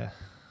that. Yeah.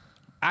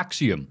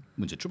 Axiom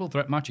wins a triple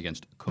threat match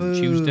against Come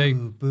Tuesday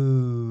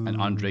Boo.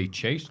 and Andre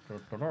Chase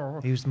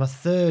He was my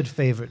third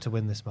favourite to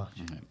win this match.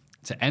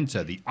 to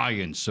enter the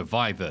Iron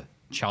Survivor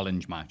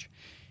Challenge match.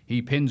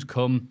 He pins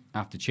Come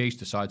after Chase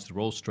decides to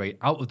roll straight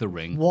out of the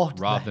ring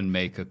rather than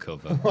make a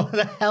cover. What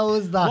the hell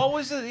was that? What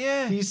was it?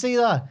 Yeah. Can you see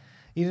that?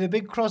 He did a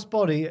big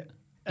crossbody.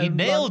 He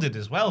nailed it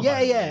as well. Yeah, by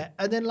the yeah. way.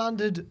 And then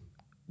landed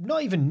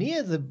not even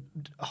near the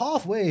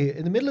halfway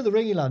in the middle of the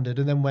ring. He landed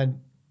and then went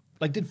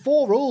did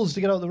 4 rolls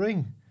to get out of the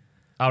ring.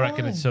 I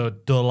reckon it's so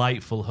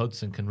delightful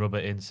Hudson can rub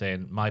it in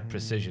saying my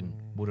precision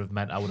would have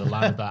meant I would have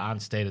landed that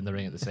and stayed in the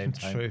ring at the same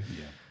time. True.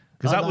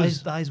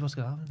 Because that is what's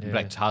going to happen. Yeah.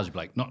 Like Taz would be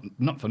like,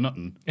 not for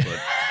nothing, but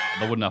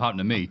that wouldn't have happened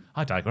to me.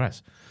 I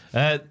digress.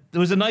 There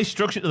was a nice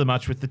structure to the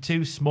match with the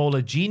 2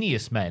 smaller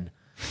genius men.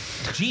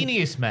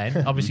 Genius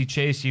men, obviously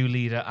Chase U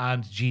leader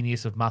and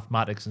genius of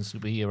mathematics and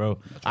superhero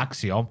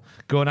Axiom,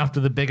 going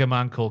after the bigger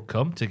man called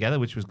Come together,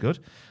 which was good.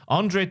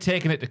 Andre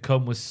taking it to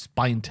Come was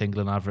spine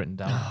tingling, I've written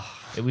down.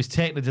 It was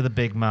taking it to the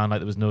big man like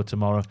there was no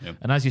tomorrow. Yep.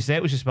 And as you say,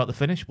 it was just about the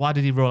finish. Why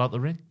did he roll out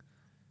the ring?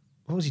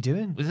 What was he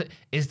doing?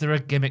 Is there a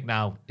gimmick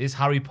now? Is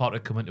Harry Potter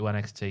coming to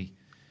NXT?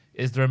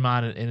 Is there a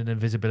man in an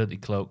invisibility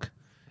cloak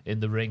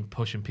in the ring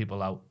pushing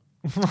people out?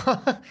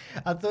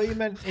 I thought you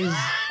meant is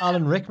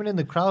Alan Rickman in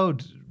the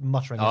crowd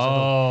muttering.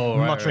 Oh,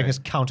 right, muttering right. his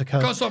counter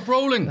Can't code. stop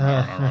rolling.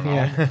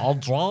 I'll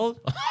draw.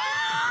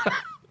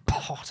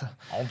 Potter.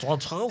 I'll draw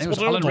Charles. It was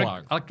Alan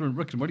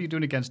Rickman. What are you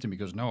doing against him? He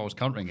goes, no, I was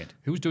countering it.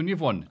 Who's doing the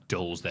other one?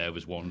 Dulls there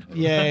was one.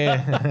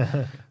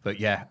 Yeah. But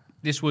yeah,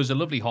 this was a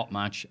lovely hot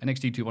match.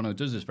 NXT 2.0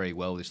 does this very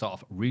well. They start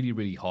off really,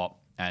 really hot,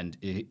 and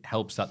it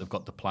helps that they've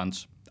got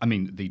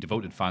the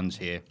devoted fans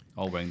here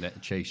all wearing their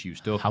Chase U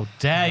stuff. How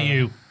dare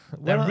you?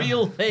 They're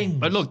real things.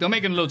 But look, they're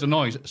making loads of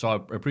noise, so I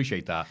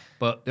appreciate that.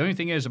 But the only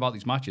thing is about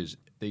these matches,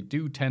 they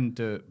do tend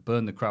to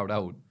burn the crowd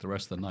out the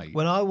rest of the night.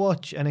 When I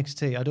watch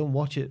NXT, I don't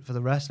watch it for the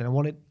wrestling.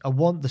 I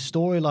want the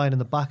storyline and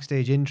the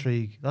backstage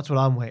intrigue. That's what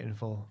I'm waiting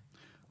for.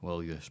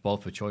 Well, you're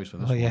spoiled for choice for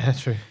this Oh one. yeah,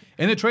 true.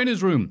 In the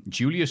trainer's room,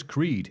 Julius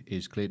Creed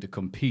is cleared to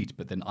compete,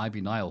 but then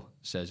Ivy Nile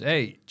says,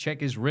 hey, check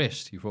his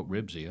wrist. You've got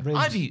ribs here. Ribs.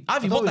 Ivy, I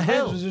thought what the his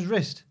hell? ribs was his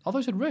wrist. I thought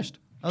I said wrist.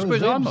 Oh, Just it put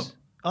was his arm up. ribs.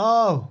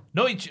 Oh.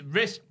 No,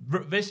 wrist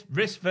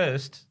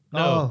first. No,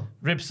 Oh.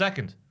 ribs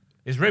second.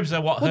 His ribs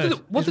are what What hurt. did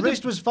What His did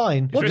wrist was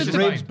fine. What His did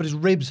ribs, fine. but his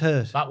ribs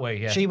hurt. That way,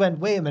 yeah. She went,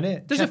 wait a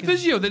minute. There's a check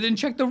his-" physio that didn't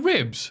check the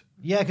ribs.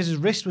 Yeah, because his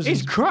wrist was.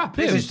 It's crap,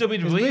 This isn't is it?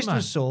 WWE, His wrist man.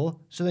 was sore,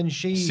 so then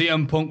she.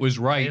 CM Punk was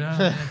right. You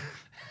know?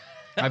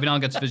 Ivy Nile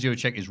gets physio to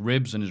check his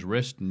ribs and his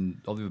wrist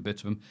and all the other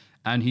bits of him,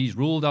 and he's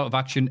ruled out of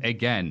action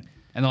again.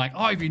 And they're like,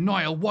 Ivy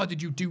Nile, why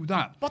did you do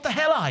that? What the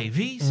hell,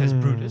 Ivy? Says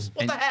Brutus.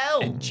 What the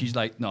hell? And she's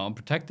like, no, I'm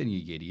protecting you,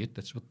 you idiot.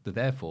 That's what they're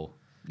there for.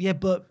 Yeah,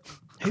 but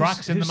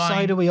Cracks in whose the mind.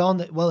 side are we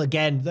on? Well,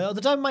 again, the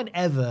time mine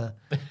ever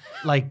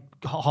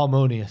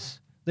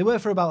harmonious. They were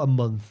for about a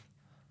month.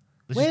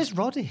 Where's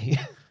Roddy?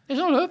 It's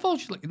not her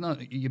fault. She's like, no,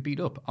 you beat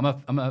up.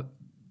 I'm a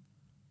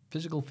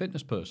physical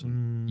fitness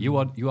person. You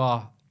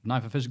are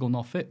neither physical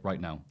nor fit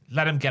right now.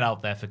 Let him get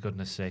out there, for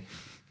goodness sake.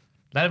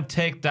 Let him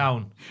take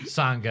down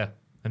Sanga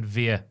and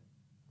Veer.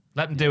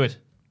 Let him do it.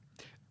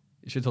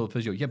 You should tell the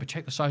physio, yeah, but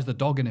check the size of the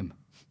dog in him.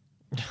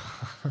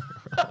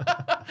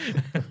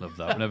 Love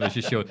that. Whenever it's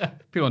just showing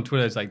people on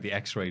Twitter, it's like the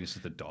X-ray. This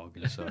is the dog.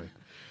 Sorry.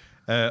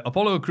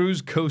 Apollo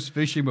Crews coast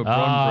fishing with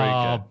Braun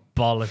Breaker. Oh,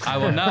 bollocks. I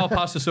will now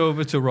pass this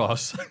over to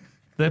Ross.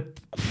 The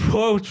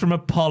quote from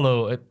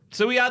Apollo.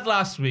 So we had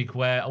last week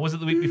where, was it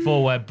the week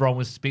before, where Bron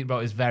was speaking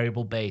about his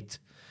variable bait?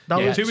 That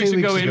Yeah, was 2 weeks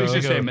ago, it was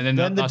just ago. him, and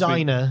then the last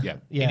week- diner. yeah.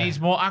 He needs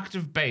more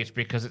active bait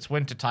because it's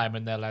winter time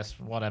and they're less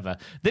whatever.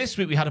 This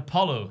week we had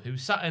Apollo who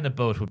sat in a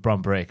boat with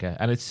Bron Breaker,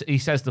 and he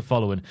says the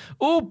following: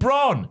 "Oh,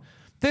 Bron,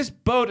 this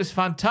boat is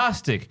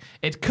fantastic.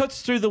 It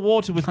cuts through the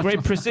water with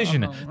great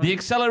precision. The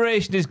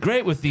acceleration is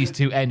great with these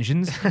 2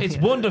 engines. It's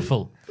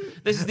wonderful."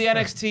 This is the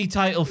NXT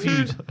title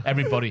feud,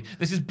 everybody.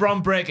 This is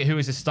Bron Breakker, who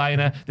is a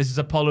Steiner. This is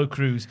Apollo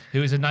Crews,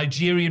 who is a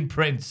Nigerian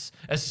prince,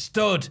 a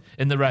stud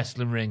in the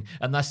wrestling ring.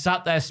 And they're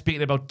sat there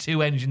speaking about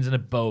 2 engines in a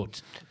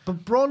boat.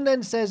 But Bron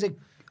then says it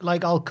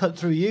like, I'll cut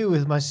through you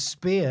with my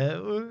spear.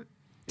 Something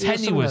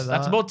Tenuous. like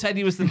That's that. more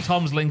tenuous than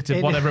Tom's link to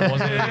whatever it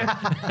was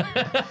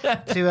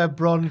earlier. To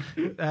Bron.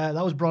 That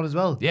was Bron as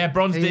well. Yeah,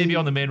 Bron's debut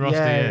on the main roster.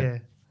 Yeah, Yeah.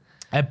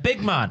 A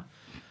big man.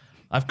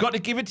 I've got to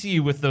give it to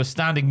you with those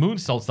standing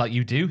moonsaults that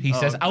you do. He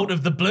says, out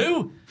of the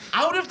blue.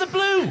 Out of the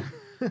blue.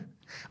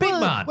 Big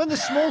man. When the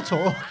small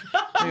talk.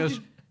 He goes,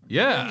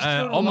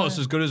 yeah, almost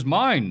as good as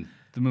mine.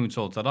 The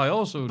moonsaults that I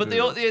also But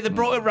do. they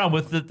brought it around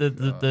with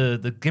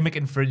the gimmick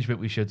infringement,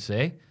 we should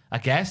say. I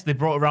guess they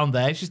brought it around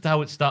there. It's just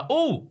how it started.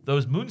 Oh,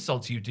 those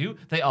moonsaults you do,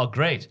 they are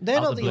great. They're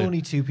Out not the blue.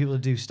 only 2 people to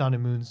do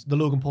standing moons. The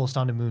Logan Paul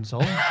standing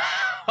moonsault.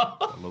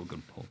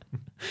 Logan Paul.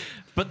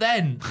 But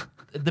then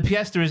the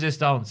pièce de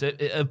résistance,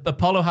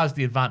 Apollo has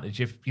the advantage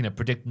if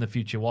predicting the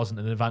future wasn't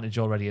an advantage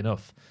already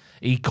enough.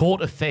 He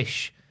caught a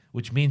fish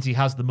which means he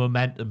has the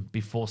momentum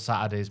before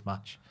Saturday's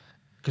match.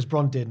 Because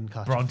Bron didn't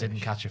catch Bron a didn't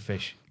fish. catch a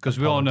fish. Because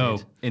we all Apollo know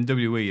did. in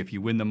WWE, if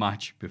you win the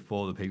match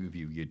before the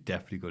pay-per-view, you're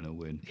definitely going to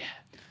win. Yeah.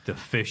 The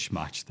fish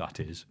match, that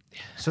is.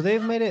 So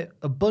they've made it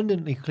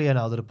abundantly clear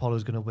now that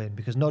Apollo's going to win,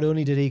 because not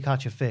only did he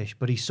catch a fish,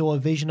 but he saw a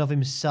vision of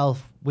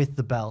himself with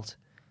the belt.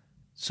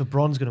 So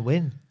Bron's going to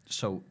win.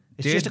 So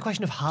It's just a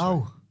question of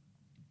how.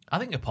 I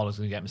think Apollo's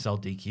going to get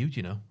himself DQ'd,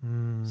 you know.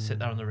 Sit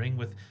there on the ring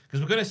with...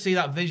 Because we're going to see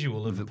that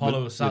visual of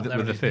Apollo sat there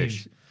with the his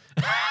fish.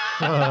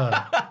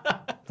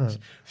 knees.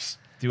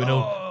 Doing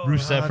old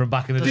Rusev from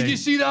back in the day. Did you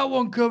see that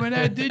one coming,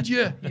 Ed? Did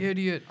you? You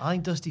idiot. I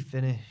think Dusty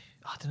finish.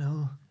 I don't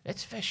know.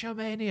 It's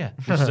Fishermania,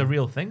 which is a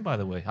real thing, by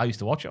the way. I used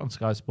to watch it on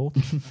Sky Sports.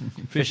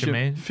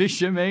 Fishermania.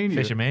 Fishermania.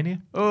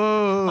 Fishermania.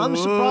 Oh, I'm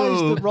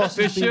surprised that Ross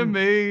has been,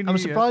 Fishermania. I'm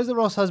surprised that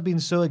Ross has been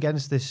so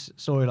against this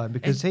storyline,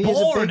 because It's he is a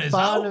boring big as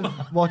fan hell.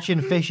 of watching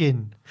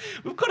fishing.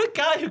 We've got a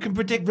guy who can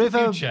predict the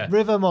future.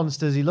 River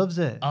monsters, he loves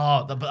it.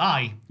 Oh, but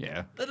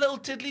Yeah. the little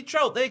tiddly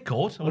trout they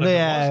caught, or Well, whatever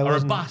yeah, it it was, or a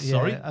wasn't- bass. yeah.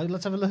 Sorry,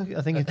 Let's have a look.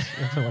 I think it's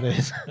I don't know what it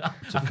is.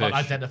 I can't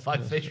identify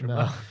fish from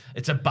that.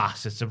 It's a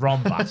bass. It's a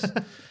rom bass.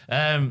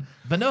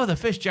 But no, the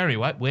fish Jerry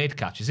Wade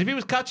catches. If he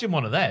was catching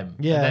one of them,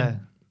 and Yeah.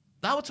 then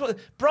that's what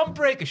Bron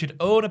Breakker should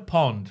own a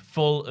pond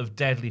full of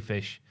deadly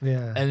fish.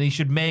 Yeah. And he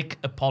should make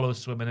Apollo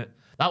swim in it.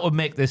 That would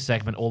make this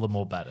segment all the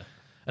more better.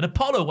 And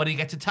Apollo, when he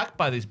gets attacked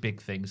by these big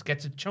things,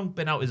 gets a chunk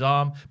bit out his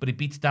arm, but he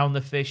beats down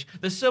the fish.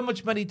 There's so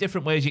many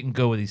different ways you can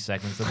go with these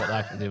segments than what they're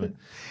actually doing.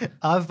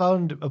 I've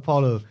found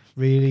Apollo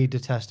really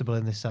detestable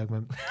in this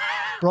segment.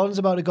 Bron's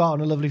about to go out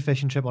on a lovely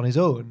fishing trip on his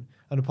own,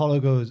 and Apollo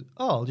goes,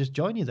 "Oh, I'll just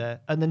join you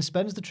there," and then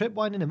spends the trip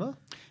winding him up.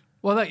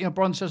 Well,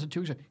 Bron says it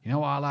too. You know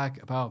what I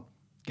like about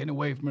getting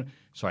away from it?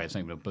 Sorry, it's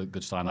not even a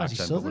good style Oh, is he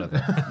accent, but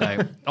Southern?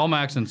 whatever. No, all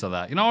my accents are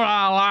that. You know what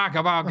I like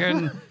about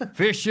getting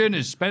fishing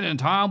is spending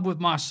time with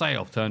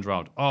myself. Turns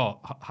around. Oh,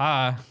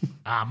 hi.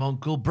 I'm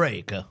Uncle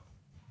Breaker.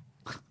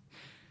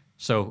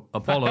 So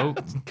Apollo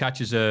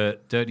catches a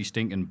dirty,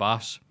 stinking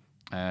bass,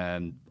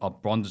 and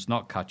Bron does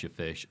not catch a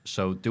fish.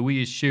 So do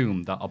we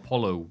assume that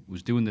Apollo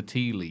was doing the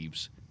tea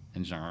leaves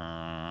and he's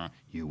like,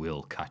 "You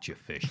will catch a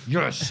fish"?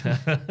 Yes.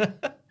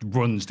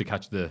 Runs to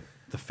catch the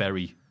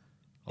ferry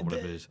or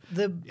whatever it is.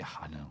 Yeah,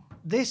 I know.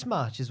 This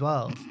match as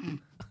well,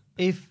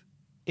 if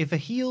a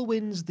heel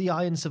wins the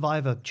Iron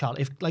Survivor challenge,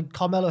 if like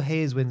Carmelo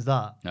Hayes wins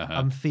that,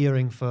 I'm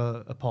fearing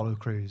for Apollo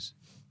Crews,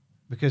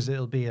 because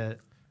it'll be a.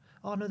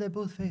 Oh no, they're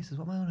both faces.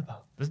 What am I on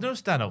about? There's no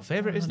standout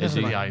favourite, is there?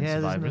 never For the mind. Iron Yeah,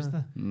 there's Survivor, no- is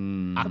there?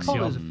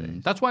 Apollo's a Axiom.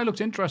 face. That's why it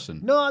looks interesting.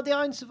 No, the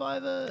Iron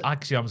Survivor.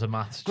 Axiom's a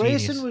maths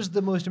Grayson genius. was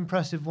the most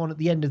impressive one at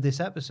the end of this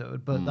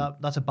episode, but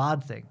that's a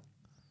bad thing,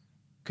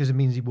 because it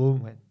means he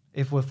won't win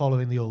if we're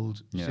following the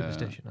old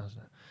superstition.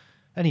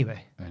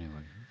 Anyway,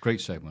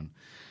 Great segment.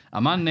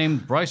 A man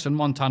named Bryson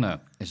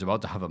Montana is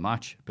about to have a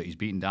match, but he's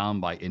beaten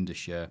down by Indus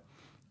Sher.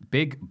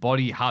 Big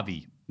Body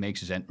Javi makes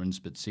his entrance,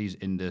 but sees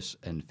Indus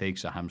and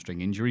fakes a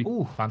hamstring injury.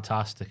 Ooh,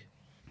 fantastic.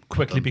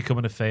 Quickly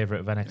becoming a favourite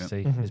of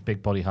NXT. His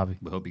big body heavy.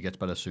 We hope he gets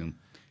better soon.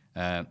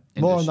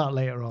 more on that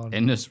later on.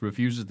 Indus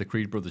refuses the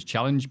Creed Brothers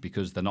challenge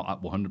because they're not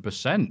at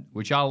 100%,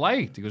 which I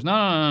liked. He goes,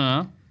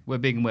 no. We're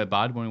big and we're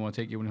bad. We only want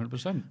to take you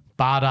 100%.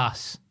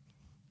 Badass.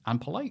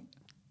 And polite.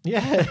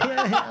 Yeah,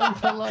 I'm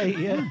polite,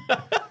 yeah.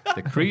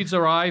 The Creeds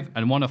arrive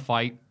and want to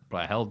fight,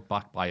 but are held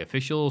back by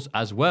officials,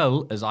 as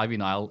well as Ivy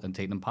Nile and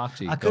Tatum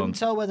Paxi. I couldn't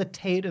tell whether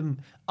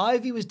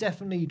Ivy was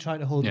definitely trying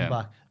to hold him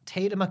back.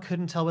 Tatum, I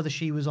couldn't tell whether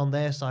she was on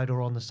their side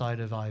or on the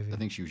side of Ivy. I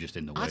think she was just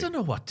in the way. I don't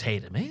know what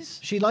Tatum is.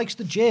 She likes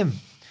the gym.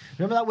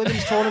 Remember that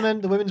women's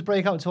tournament, the women's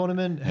breakout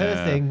tournament? Her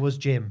thing was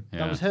gym. Yeah.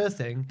 That was her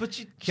thing. But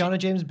Kiana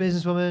James,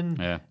 businesswoman.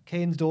 Yeah.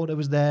 Kane's daughter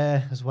was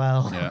there as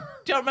well. Yeah.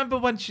 Do you remember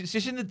when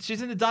she's in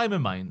the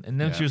diamond mine and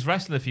then she was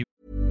wrestling a few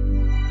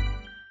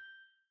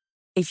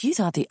If you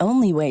thought the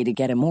only way to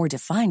get a more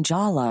defined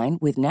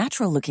jawline with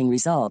natural-looking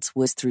results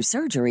was through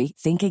surgery,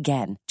 think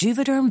again.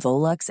 Juvederm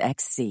Volux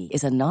XC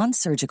is a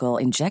non-surgical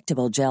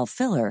injectable gel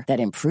filler that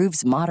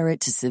improves moderate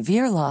to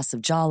severe loss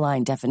of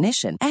jawline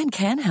definition and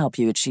can help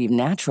you achieve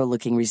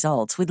natural-looking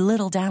results with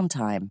little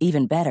downtime.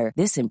 Even better,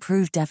 this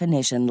improved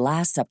definition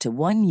lasts up to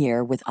 1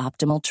 year with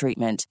optimal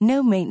treatment.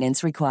 No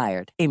maintenance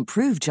required.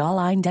 Improve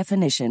jawline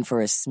definition for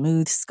a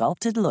smooth,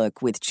 sculpted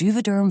look with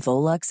Juvederm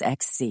Volux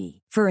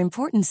XC. For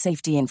important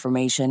safety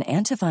information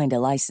and to find a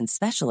licensed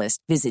specialist,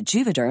 visit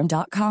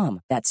Juvederm.com.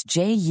 That's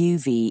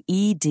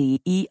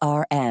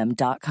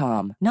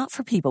JUVEDERM.com. Not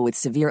for people with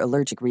severe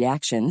allergic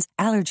reactions,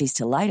 allergies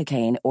to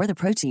lidocaine, or the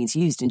proteins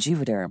used in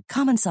Juvederm.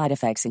 Common side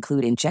effects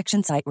include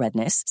injection site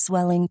redness,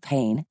 swelling,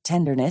 pain,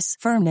 tenderness,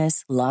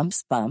 firmness,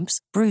 lumps, bumps,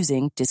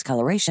 bruising,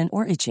 discoloration,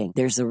 or itching.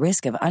 There's a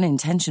risk of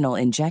unintentional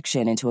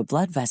injection into a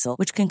blood vessel,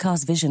 which can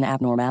cause vision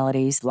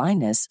abnormalities,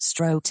 blindness,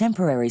 stroke,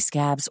 temporary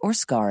scabs, or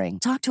scarring.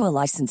 Talk to a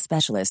licensed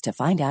specialist to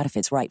find out if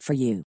it's right for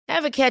you.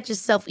 Ever catch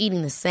yourself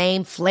eating the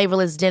same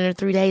flavorless dinner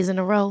 3 days in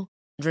a row?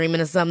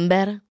 Dreaming of something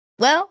better?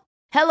 Well,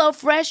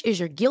 HelloFresh is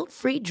your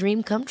guilt-free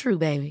dream come true,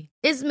 baby.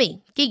 It's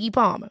me, Keke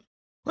Palmer.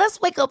 Let's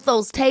wake up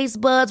those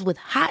taste buds with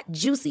hot,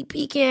 juicy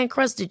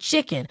pecan-crusted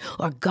chicken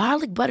or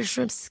garlic butter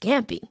shrimp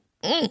scampi.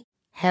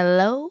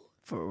 Hello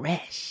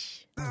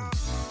Fresh.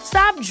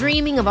 Stop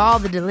dreaming of all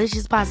the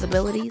delicious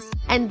possibilities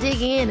and dig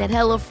in at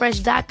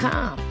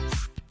HelloFresh.com.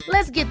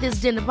 Let's get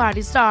this dinner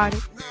party started.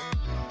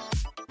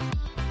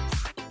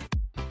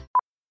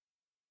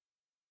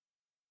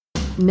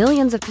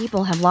 Millions of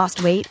people have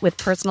lost weight with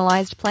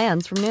personalized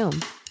plans from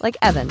Noom. Like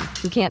Evan,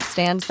 who can't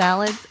stand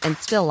salads and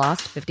still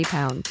lost 50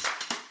 pounds.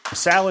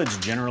 Salads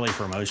generally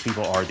for most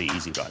people are the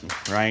easy button,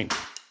 right?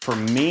 For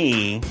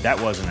me,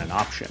 that wasn't an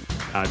option.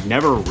 I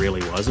never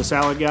really was a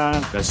salad guy.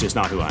 That's just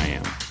not who I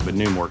am. But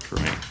Noom worked for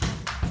me.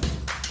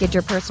 Get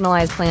your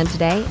personalized plan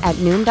today at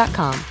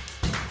Noom.com.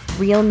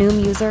 Real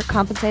Noom user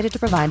compensated to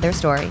provide their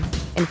story.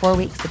 In 4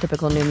 weeks, the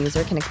typical Noom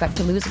user can expect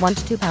to lose 1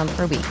 to 2 pounds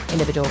per week.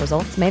 Individual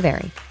results may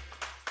vary.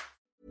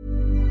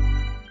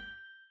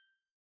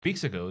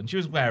 Weeks ago, and she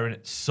was wearing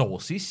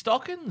saucy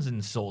stockings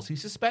and saucy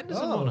suspenders.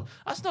 And all.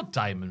 That's not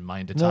Diamond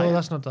Mind attire. No,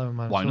 that's not Diamond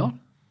Mind. Why not?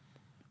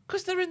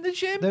 Because they're in the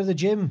gym. They're the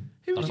gym.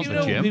 Who That's do you not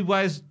the know gym. who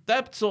wears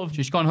that sort of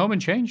She's gone home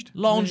and changed.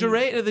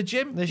 lingerie to the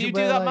gym? They Do should you do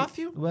wear, that, like-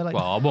 Matthew? wear, like,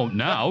 Well, I won't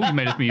now. You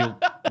made me feel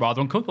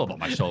rather uncomfortable about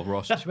myself,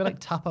 Ross. should wear like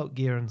tap out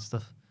gear and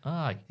stuff.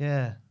 Aye.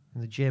 Yeah,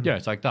 in the gym. Yeah,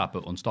 it's like that,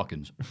 but on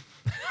stockings.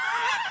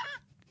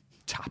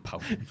 Tap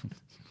out.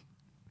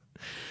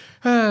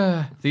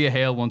 Thea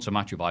Hale wants a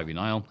match with Ivy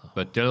Nile,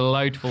 but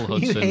delightful You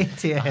Hudson. hate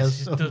Tia Hale It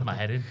so does much. my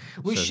head in.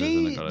 Was Says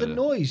she there's nothing the I do.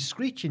 noise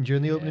screeching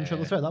during the opening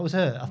triple threat? That was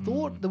her. I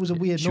thought there was a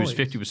weird She noise.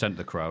 was 50% of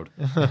the crowd.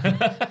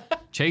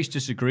 Chase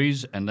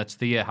disagrees and lets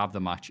Thea have the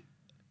match.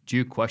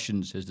 Duke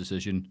questions his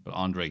decision, but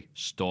Andre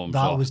storms That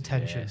off, was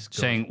tension. Yes, good.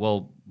 saying,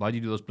 well, why do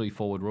you do those bloody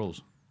forward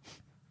rolls?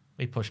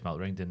 He pushed him out the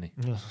ring, didn't he?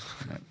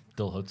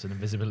 Dull Hudson,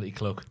 invisibility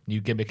cloak, new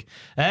gimmick.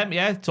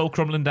 Yeah, it's all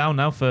crumbling down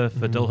now for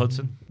Dull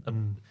Hudson.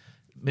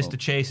 Mr.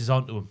 Chase is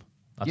onto him.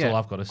 That's all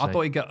I've got to say. I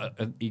thought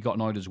he got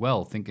annoyed as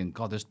well, thinking,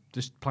 God,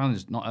 this plan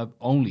is not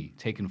only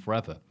taking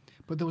forever,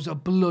 but there was a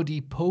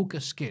bloody poker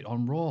skit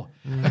on Raw.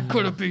 That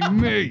could have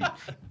been me.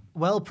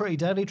 Well, Pretty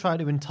Deadly tried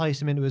to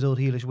entice him into his old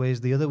heelish ways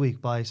the other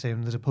week by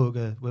saying there's a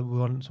poker, we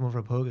want someone for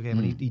a poker game,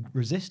 and he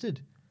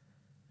resisted.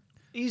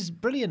 He's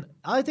brilliant.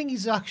 I think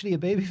he's actually a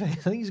babyface. I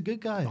think he's a good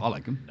guy. I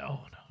like him.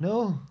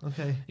 No?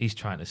 Okay. He's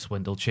trying to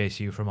swindle Chase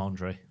U from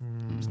Andre.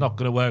 It's not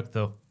going to work,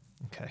 though.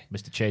 Okay.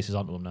 Mr. Chase is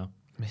onto him now.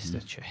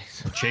 Mr.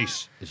 Chase.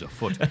 Chase is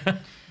afoot.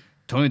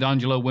 Tony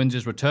D'Angelo wins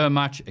his return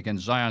match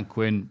against Zion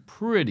Quinn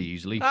pretty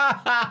easily.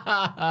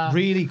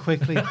 Really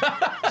quickly.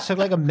 It took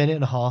like a minute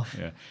and a half.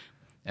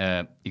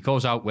 Yeah. He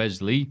calls out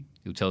Wes Lee,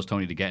 who tells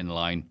Tony to get in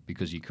line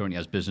because he currently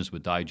has business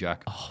with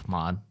Dijak. Oh,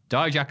 man.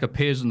 Dijak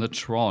appears in the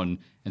Tron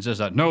and says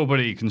that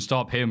nobody can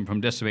stop him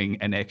from decimating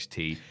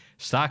NXT.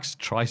 Stacks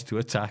tries to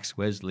attack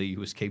Wes Lee,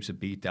 who escapes a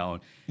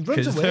beatdown. He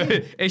runs 'Cause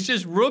away. It's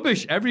just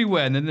rubbish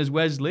everywhere, and then there's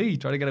Wes Lee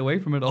trying to get away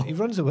from it all. He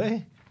runs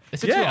away.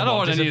 It's a Yeah, I 2-on-1, don't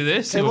want is any of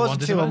this. It was a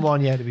 2-on-1,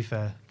 2-on-1, yeah, to be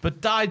fair.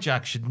 But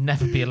Dijak should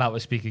never be allowed to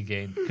speak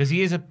again because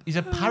he's a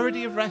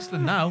parody of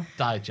wrestling now.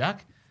 Dijak,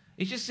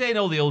 he's just saying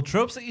all the old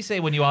tropes that you say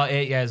when you are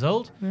 8 years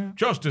old.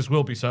 Justice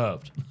will be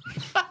served.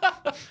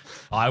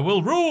 I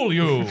will rule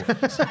you.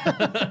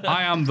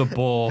 I am the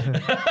ball.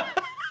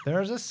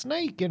 There's a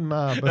snake in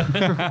my book.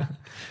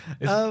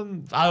 I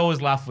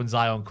always laugh when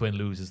Zion Quinn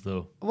loses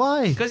though,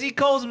 Why? because he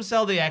calls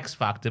himself the X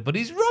Factor, but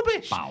he's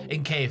rubbish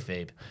in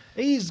kayfabe.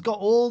 He's got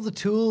all the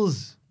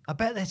tools. I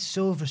bet they're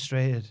so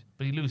frustrated.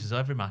 But he loses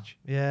every match.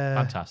 Yeah.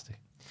 Fantastic.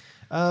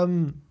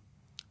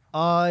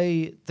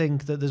 I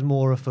think that there's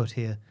more afoot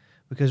here.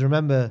 Because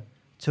remember,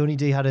 Tony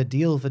D had a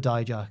deal for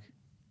Dijak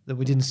that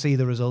we didn't see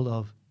the result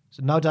of.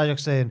 So now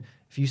Dijak's saying,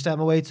 if you step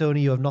away,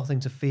 Tony, you have nothing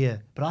to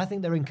fear. But I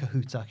think they're in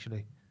cahoots,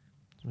 actually.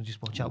 So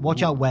just watch out.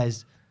 Watch out,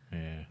 Wes.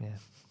 Yeah. Yeah.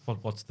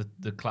 What's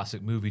the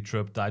classic movie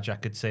trope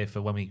Dijak could say for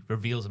when he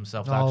reveals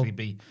himself to Oh. actually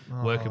be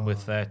working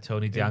with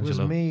Tony It D'Angelo?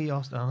 was me,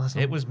 Austin. Oh, that's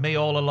not- It was me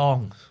all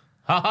along.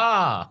 Ha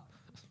ha!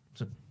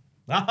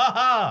 Ha ha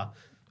ha!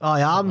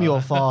 I am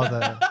your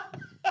father.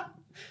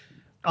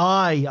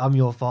 I am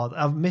your father.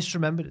 I've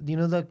misremembered. You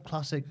know the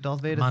classic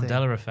Darth Vader thing?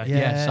 Mandela effect. Yeah.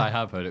 Yes, I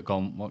have heard it.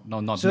 Gone.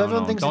 No, So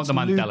everyone thinks not it's the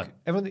Mandela. Luke.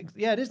 Everyone thinks,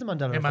 yeah, it is the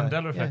Mandela Yeah, effect.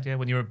 Mandela effect, yeah,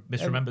 when you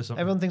misremember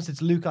something. Everyone thinks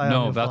it's Luke. I am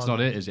No, your that's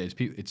father. not it. Is it?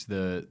 It's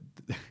the.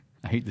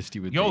 I hate the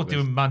stupid. You're thing, but-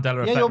 doing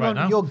Mandela Yeah, effect right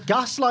now. you're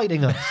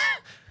gaslighting us.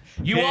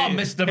 You are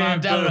Mr.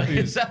 Mandela.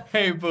 Boopies.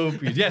 Hey,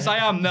 boopies. Yes, I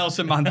am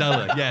Nelson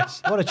Mandela.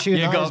 Yes. What a tune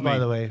You that got is, by me.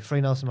 the way.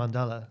 Free Nelson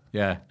Mandela.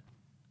 Yeah.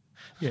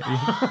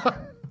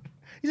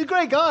 He's a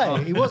great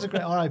guy. He was a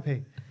great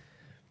R.I.P.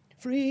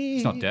 Free.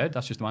 He's not dead.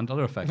 That's just the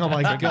Mandela effect. Oh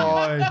my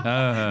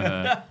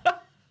god.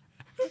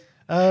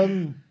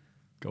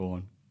 Go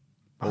on.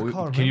 I What-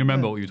 can't can you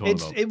remember what you were talking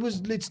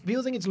about? It's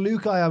people think it's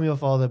Luke, I am your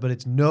father, but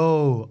it's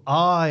no,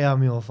 I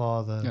am your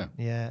father.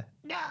 Yeah.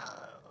 Yeah.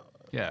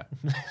 Yeah.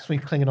 So we're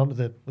clinging onto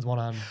with one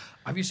hand.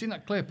 Have you seen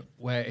that clip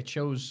where it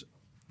shows?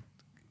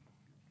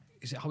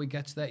 Is it how he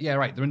gets there? Yeah,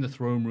 right. They're in the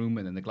throne room,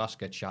 and then the glass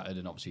gets shattered,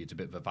 and obviously it's a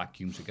bit of a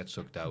vacuum, so it gets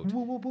sucked out.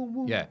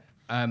 Yeah.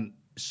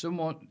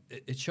 Someone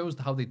it shows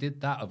how they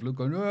did that of Luke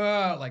going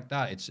like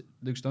that. It's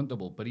Luke's stunt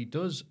double, but he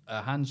does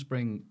a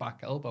handspring back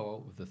elbow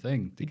out of the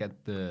thing to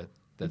get the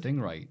thing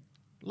right.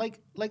 Like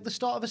the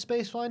start of a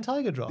space flying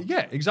tiger drop.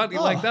 Yeah, exactly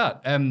like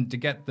that. To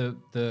get the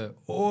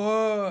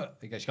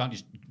I guess you can't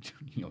just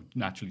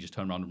naturally just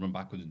turn around and run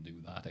backwards and do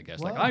that. I guess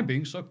like I'm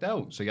being sucked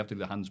out, so you have to do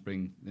the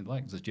handspring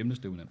like the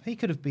gymnast doing it. He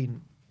could have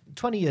been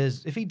 20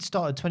 years if he'd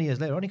started 20 years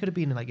later on. He could have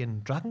been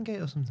in Dragon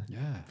Gate or something.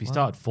 Yeah, If he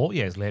started 40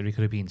 years later, he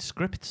could have been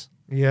Scripts.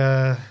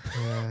 Yeah.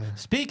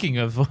 Speaking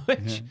of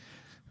which,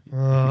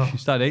 he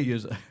started 8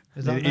 years.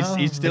 Is that now?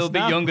 He's still a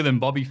bit younger than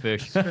Bobby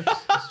Fish.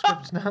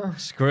 Scripts now.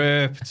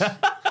 Script.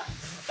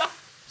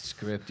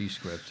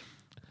 Script.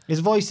 His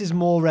voice is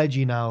more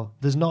Reggie now.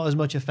 There's not as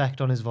much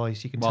effect on his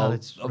voice. You can tell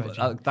it's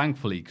Reggie.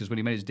 Thankfully, because when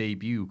he made his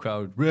debut,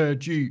 crowd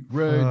Reggie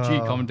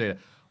commentator.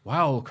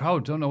 Wow,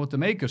 crowd don't know what to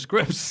make of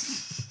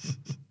Scripts.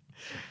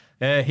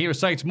 He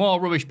recites more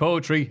rubbish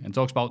poetry and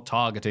talks about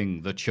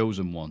targeting the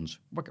chosen ones.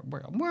 That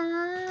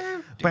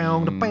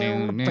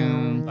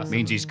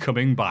means he's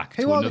coming back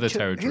to another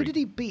territory. Who did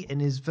he beat in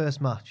his first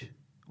match?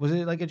 Was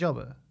it like a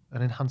jobber?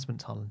 An enhancement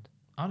talent?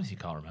 honestly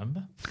can't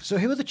remember. So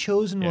who are the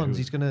chosen ones?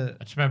 He's going to...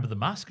 I just remember the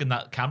mask and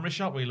that camera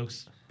shot where he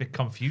looks a bit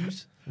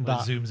confused when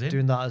it zooms in.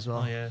 Doing that as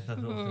well. Oh, yeah. That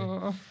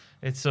little thing.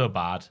 It's so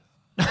bad.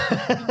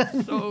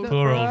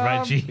 Poor old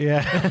Reggie.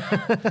 Yeah.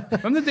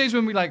 Remember the days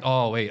when we like,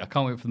 oh wait, I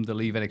can't wait for them to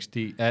leave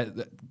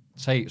NXT.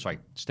 Stay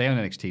on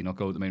NXT, not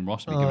go with the main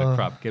roster. Give it a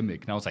crap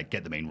gimmick. Now it's like,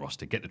 get the main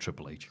roster, get the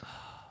Triple H.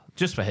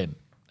 Just for him.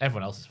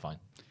 Everyone else is fine.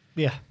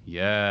 Yeah.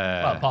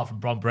 Yeah. Well, apart from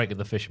Braun Breaker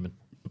the Fisherman.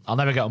 I'll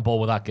never get on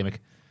board with that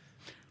gimmick.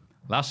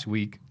 Last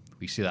week,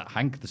 we see that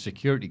Hank, the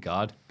security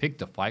guard,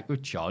 picked a fight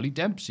with Charlie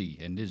Dempsey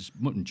and his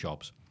mutton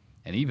chops,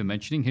 and even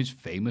mentioning his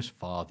famous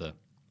father.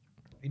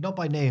 Not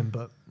by name,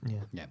 but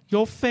yeah.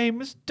 Your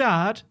famous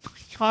dad?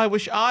 I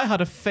wish I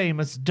had a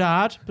famous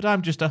dad, but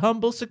I'm just a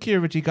humble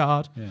security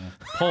guard. Yeah.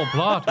 Paul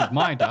Blart was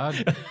my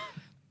dad.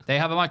 They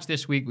have a match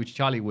this week, which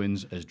Charlie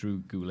wins as Drew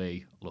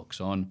Goulet looks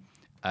on.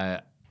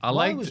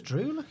 Why was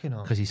Drew looking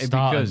on? Because he's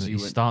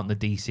starting the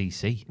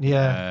DCC.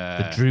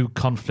 Yeah. The Drew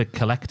Conflict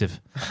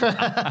Collective.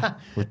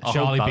 With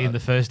Charlie being the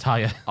first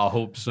hire. I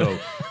hope so.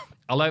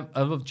 I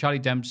love Charlie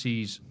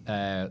Dempsey's...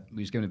 he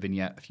was given a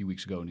vignette a few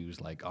weeks ago and he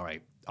was like, all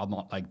right, I'm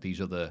not like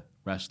these other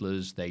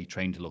wrestlers. They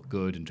train to look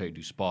good and train to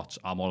do spots.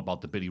 I'm all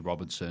about the Billy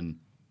Robinson,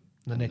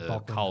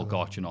 the Carl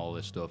Gotch and all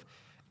this stuff.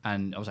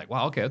 And I was like,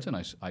 wow, okay, that's a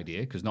nice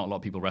idea because not a lot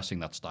of people wrestling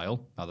that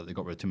style now that they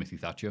got rid of Timothy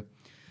Thatcher.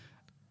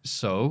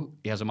 So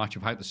he has a match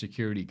of Hank the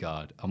security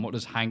guard. And what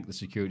does Hank the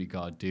security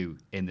guard do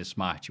in this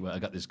match? Well, I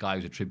got this guy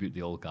who's a tribute to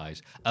the old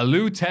guys. A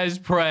Lutez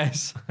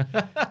press.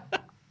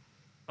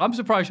 I'm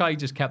surprised how he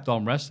just kept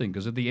on wrestling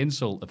because of the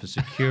insult of a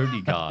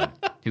security guard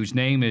whose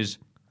name is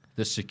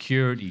the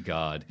security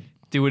guard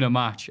doing a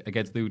match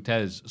against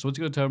Lutez. So what's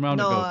he going to turn around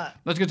and go?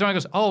 Let's go turn around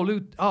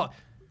and goes,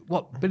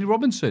 what? Billy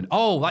Robinson?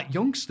 Oh, that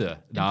youngster.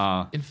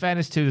 Nah. In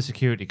fairness to the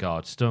security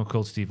guard, Stone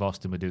Cold Steve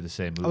Austin would do the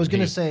same move. I was going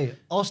to say,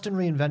 Austin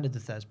reinvented the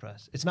Thez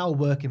press. It's now a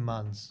working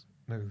man's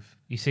move.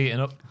 You see it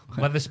in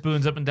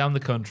Weatherspoons up and down the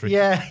country.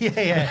 Yeah.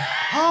 Hey!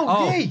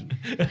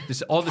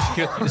 All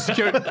the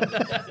security...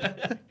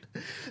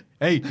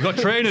 Hey, you got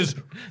trainers.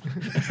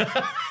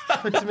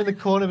 Puts him in the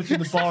corner between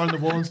the bar and the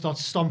wall and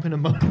starts stomping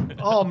him up.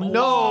 Oh,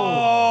 no.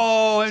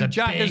 Oh, and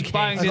Jack has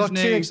banged his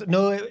knee.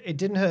 No, it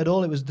didn't hurt at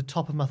all. It was the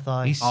top of my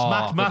thigh. He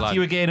smacked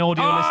Matthew again,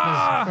 audio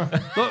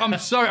listeners. Look, I'm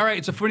sorry. All right,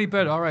 it's a funny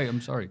bit. All right,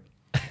 I'm sorry.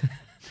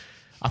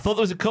 I thought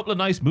there was a couple of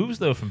nice moves,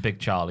 though, from Big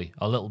Charlie.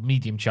 A little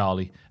medium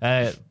Charlie.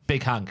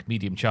 Big Hank,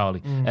 medium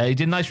Charlie. He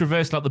did a nice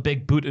reversal out the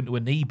big boot into a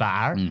knee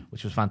bar,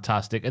 which was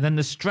fantastic. And then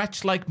the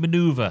stretch-like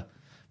maneuver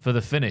for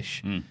the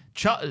finish.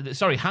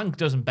 Hank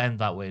doesn't bend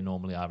that way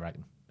normally, I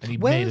reckon. And he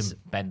made him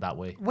bend that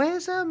way.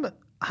 Where's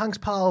Hank's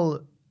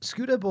pal,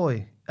 Scooter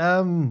Boy?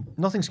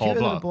 Nothing's cuter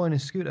than a boy in a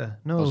scooter.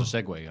 No. That was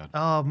a segue, yeah.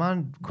 Oh,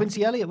 man.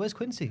 Quincy Elliott. Where's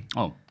Quincy?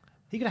 Oh.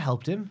 He could have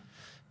helped him.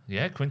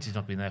 Yeah, Quincy's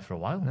not been there for a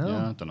while. No.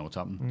 Yeah, I don't know what's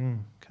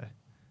happened. Okay.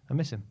 I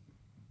miss him.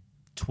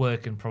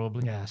 Twerking,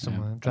 probably. Yeah,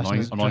 somewhere.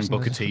 Yeah. Annoying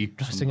Booker T.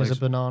 Dressing as a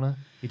banana.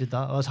 He did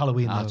that. Oh, it was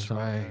Halloween, though. That's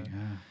right, yeah.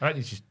 I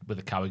reckon he's just with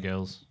the Cowie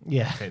Girls.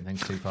 Yeah. Taking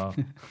things too far.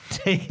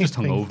 Just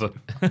hungover.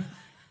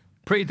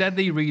 Pretty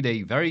Deadly read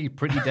a very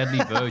Pretty Deadly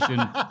version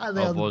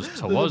of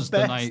Was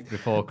the Night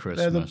Before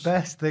Christmas. They're the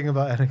best thing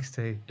about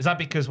NXT. Is that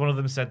because one of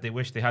them said they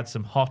wish they had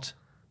some hot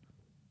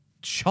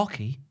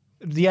Chalky?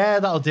 Yeah,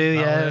 that'll do,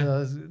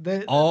 yeah.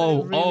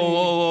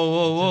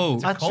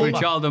 Sweet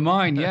Child of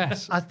Mine,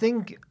 yes. I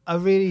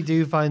really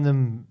do find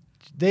them...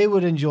 They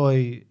would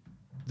enjoy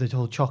the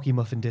whole chalky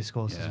muffin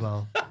discourse as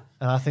well.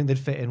 And I think they'd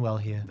fit in well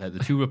here. The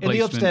two replacements... In the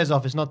upstairs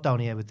office, not down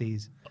here with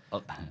these.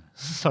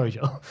 Sorry,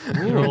 Joel.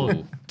 You're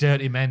all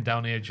dirty men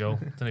down here, Joel.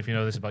 Don't know if you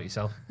know this about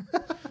yourself.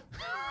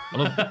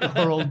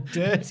 We're all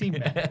dirty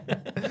men.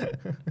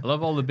 I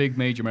love all the big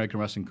major American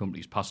wrestling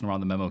companies passing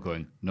around the memo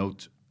going,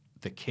 note,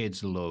 the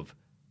kids love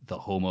the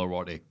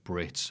homoerotic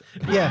Brits.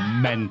 Yeah.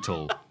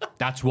 Mental.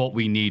 That's what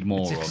we need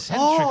more of.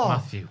 Eccentric,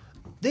 Matthew.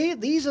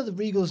 These are the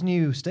Regal's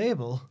new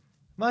stable.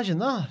 Imagine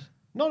that.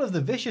 None of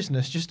the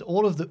viciousness, just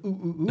all of the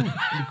ooh. It'd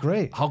be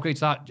great. How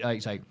great's that?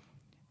 It's like,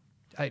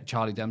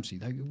 Charlie Dempsey,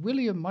 like,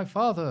 William, my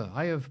father,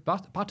 I have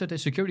battered a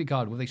security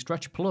guard with a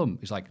stretch plum.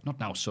 He's like, not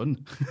now,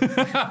 son.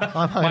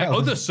 My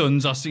other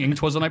sons are singing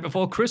 "'Twas the Night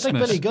Before It's Christmas."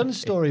 like Billy Gunn's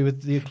story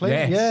with the acclaim.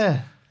 Yes.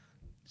 Yeah.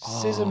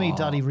 Scissor me,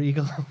 Daddy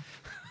Regal.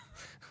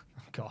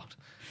 God.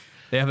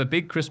 They have a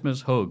big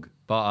Christmas hug,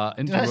 but are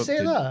Did I interrupted.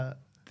 say that?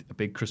 A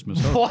big Christmas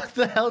hug. What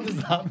the hell does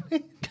that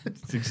mean?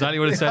 It's exactly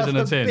what it says in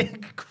the tin.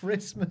 Big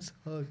Christmas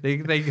hug. They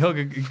hug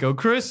and go,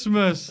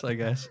 Christmas, I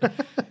guess.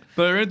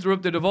 But are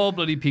interrupted of all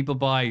bloody people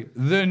by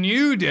the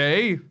New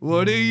Day.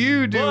 What are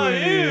you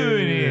doing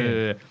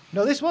here?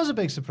 No, this was a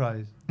big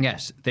surprise.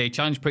 Yes, they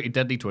challenged Pretty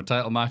Deadly to a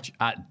title match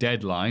at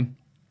Deadline.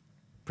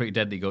 Pretty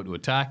Deadly go to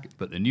attack,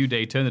 but the New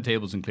Day turn the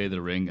tables and clear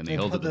the ring, and they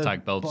hold up the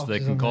tag belts so they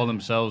can call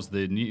themselves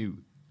the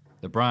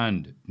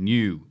brand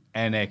new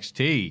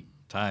NXT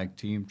Tag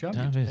Team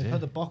Champions. They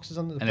put the boxes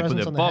on the And they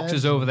put the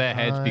boxes over their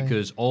heads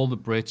because all the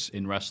Brits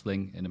in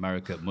wrestling in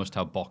America must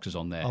have boxes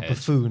on their heads.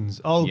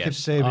 Buffoons. Oh, yes. Kip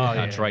Sabian.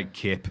 That's right,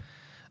 Kip.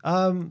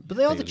 But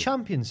they are the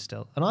champions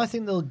still. And I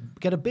think they'll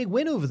get a big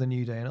win over the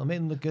New Day and it'll make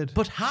them look good.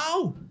 But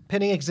how?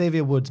 Pinning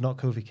Xavier Woods, not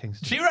Kofi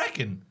Kingston. Do you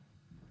reckon?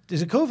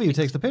 Is it Kofi who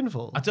takes the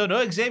pinfall? I don't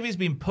know. Xavier's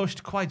been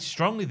pushed quite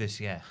strongly this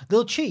year.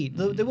 They'll cheat.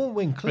 They won't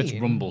win clean. It's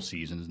Rumble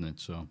season, isn't it?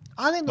 So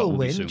I think they'll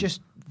win just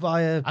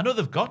via... I know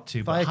they've got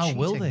to, but how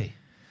will they?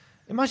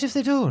 Imagine if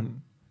they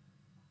don't.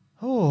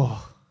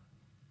 Oh.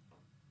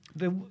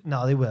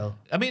 No, they will.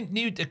 I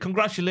mean,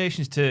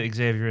 congratulations to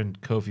Xavier and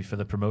Kofi for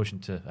the promotion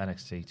to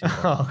NXT.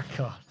 Oh,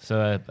 God.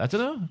 So, I don't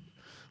know.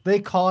 They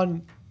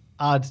can't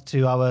add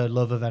to our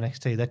love of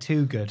NXT. They're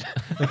too good.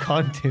 They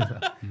can't do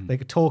that. They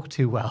could talk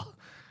too well.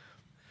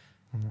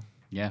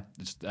 yeah,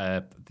 it's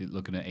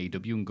looking at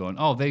AEW and going,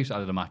 oh, they've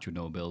added a match with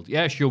no build.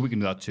 Yeah, sure, we can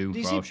do that too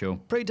for our show.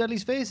 Pretty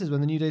Deadly's faces when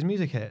the New Day's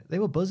music hit. They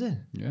were buzzing.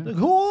 Yeah. Like,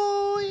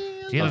 oh,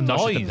 yeah. Do you hear the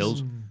That's just noise? the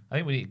pills. I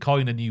think we need to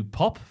coin a new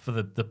pop for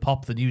the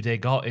pop the New Day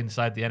got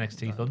inside the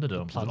NXT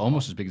Thunderdome. It's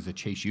almost as big as the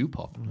Chase U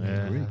pop.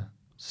 Yeah.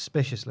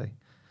 Suspiciously.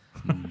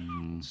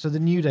 So the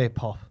New Day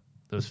pop.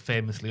 Those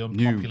famously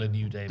unpopular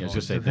New Day Yeah, I was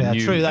boys. going to say, the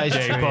New true, that is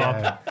Day true.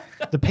 pop.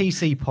 Yeah. The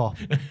PC pop.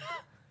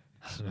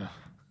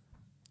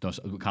 No,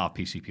 we can't have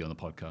PCP on the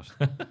podcast.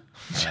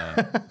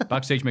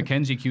 Backstage,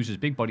 Mackenzie accuses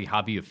Big Body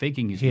Javi of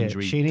faking his Yeah,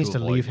 injury. she needs to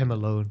avoid leave him it.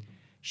 alone.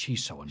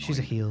 She's so annoying. She's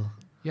a heel.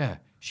 Yeah.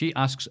 She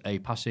asks a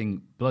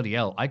passing bloody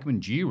hell,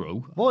 Ikeman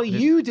Jiro. What are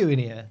you doing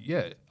here?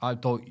 Yeah,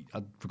 I'd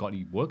forgotten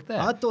he worked there.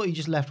 I thought you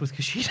just left with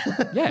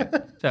Kushida. Yeah.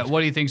 So what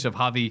do you think of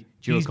Javi?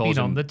 Jiro He's calls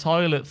been him. on the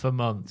toilet for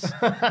months.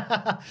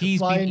 He's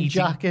Buying been eating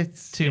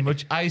jackets. too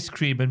much ice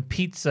cream and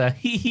pizza.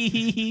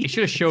 He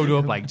should have showed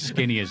up like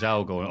skinny as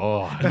hell, going,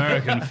 "Oh,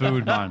 American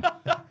food, man!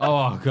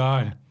 Oh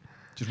God!"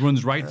 Just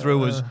runs right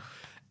through us.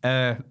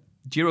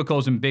 Jiro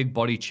calls him Big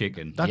Body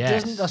Chicken.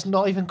 That's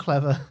not even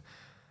clever.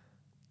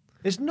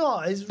 It's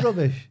not. It's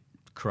rubbish.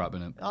 Crap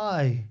in it.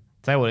 Aye.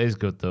 Tell you what is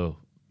good though.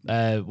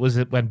 Was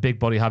it when Big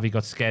Body Javi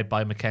got scared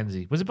by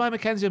Mackenzie? Was it by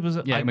Mackenzie or was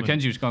it? Yeah, Eichmann?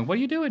 Mackenzie was going, "What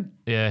are you doing?"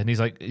 Yeah, and he's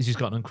just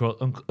got an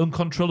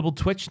uncontrollable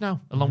twitch now,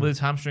 along with his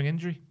hamstring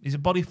injury. He's a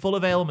body full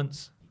of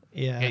ailments.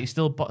 Yeah. He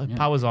still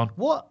powers on.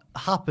 What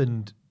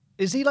happened?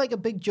 Is he like a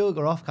big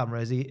joker off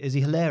camera? Is he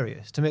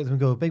hilarious to make them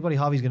go, Big Body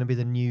Javi's going to be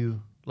the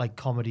new like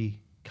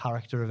comedy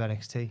character of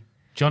NXT?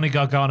 Johnny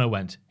Gargano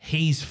went,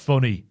 he's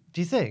funny. Do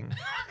you think?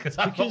 Because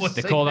I thought what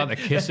They call that the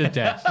kiss of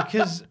death.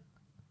 Because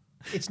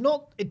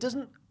it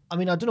doesn't, I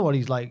mean, I don't know what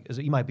he's like.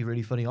 He might be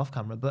really funny off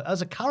camera, but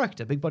as a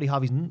character, Big Body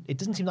Javi's, it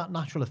doesn't seem that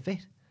natural a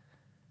fit.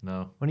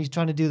 No. When he's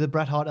trying to do the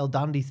Bret Hart El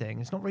Dandy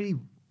thing, it's not really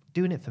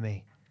doing it for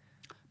me.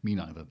 Me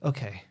neither.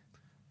 Okay.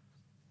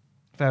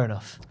 Fair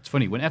enough. It's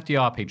funny, when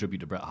FTR pay tribute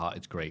to Bret Hart,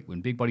 it's great.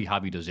 When Big Body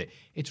Javi does it,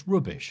 it's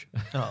rubbish.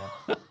 Oh.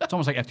 It's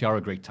almost like FTR are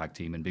a great tag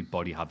team and Big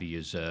Body Javi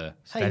is...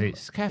 Hey,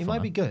 careful, he might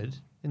man. be good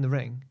in the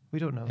ring. We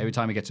don't know. every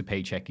time he gets a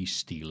paycheck, he's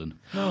stealing.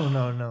 No.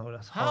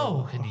 That's How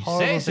horrible. can you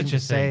Horrible say such to a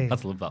thing? I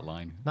love that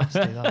line. Nasty,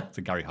 that. It's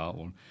a Gary Hart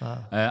one.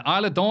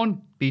 Isla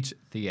Dawn beats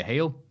Thea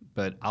Hale,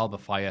 but Alba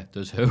Fire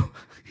does her...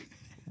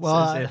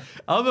 Well,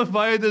 Alba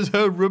Fire does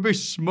her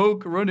rubbish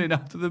smoke running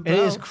after the it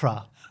bell. is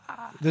crap.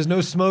 There's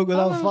no smoke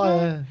without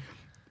fire.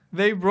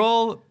 They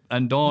brawl,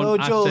 and Dawn No,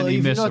 Joel, accidentally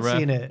you've misses not the ref.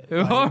 seen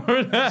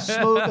it.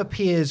 Smoke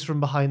appears from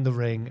behind the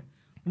ring.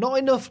 Not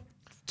enough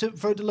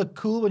for it to look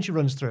cool when she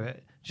runs through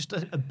it. Just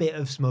a bit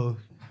of smoke.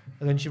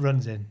 And then she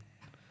runs in.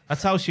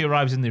 That's how she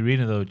arrives in the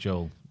arena, though,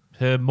 Joel.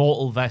 Her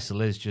mortal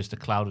vessel is just a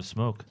cloud of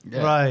smoke.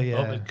 Yeah. Right, yeah.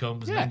 Up it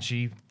comes, and then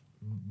she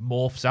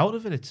morphs out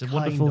of it. It's a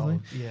wonderful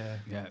Kind thing. of, yeah.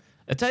 Yeah.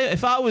 I tell you,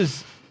 if I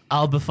was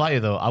Alba Fire,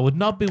 though, I would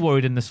not be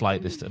worried in the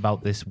slightest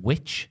about this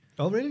witch.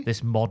 Oh, really?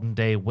 This modern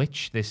day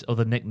witch, this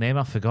other nickname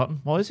I've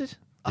forgotten. What is it?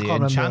 I The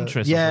can't remember.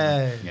 Enchantress.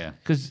 Yeah. Yeah.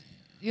 Because,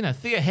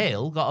 Thea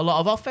Hale got a lot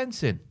of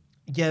offense in.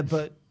 Yeah,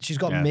 but she's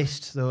got Yeah.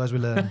 missed, though, as we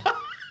learned.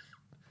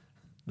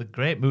 The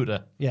Great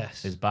Muta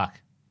Yes. is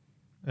back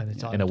And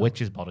it's in a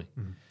witch's body.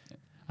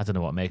 I don't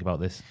know what to make about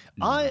this.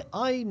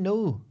 I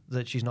know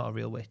that she's not a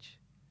real witch.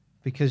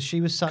 Because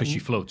she was sat Because she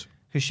floats.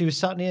 Because she was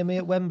sat near me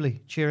at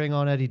Wembley cheering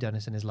on Eddie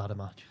Dennis in his ladder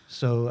match.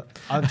 So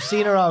I've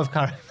seen her out of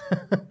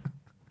character.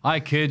 Hi,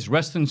 kids.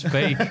 Wrestling's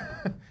fake.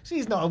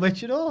 She's not a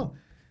witch at all.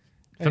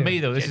 For me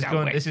though, this Get is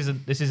that way.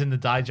 this is in the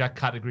Dijak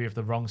category of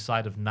the wrong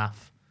side of naff.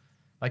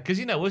 Like, because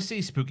we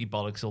see spooky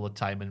bollocks all the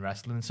time in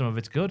wrestling, and some of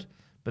it's good,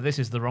 but this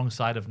is the wrong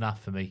side of naff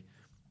for me.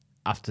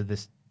 After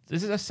this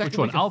is a second. Which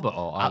one, week of- Albert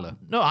or Isla?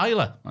 No,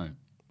 Isla. Right.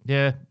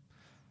 Yeah,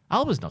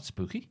 Alba's not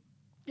spooky.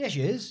 Yeah,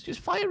 she is. She's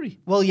fiery.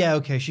 Well, yeah,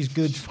 okay, she's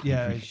good.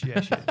 Yeah, she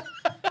is.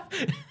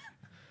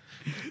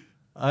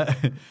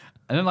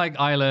 And then like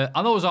Isla,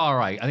 I know it was all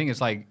right. I think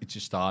it's like it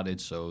just started,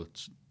 so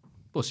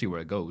we'll see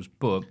where it goes.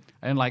 But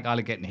I didn't like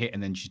Isla getting hit,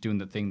 and then she's doing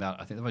the thing that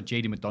I think that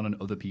JD McDonough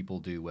and other people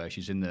do, where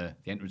she's in the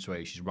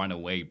entranceway, she's run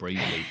away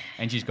bravely,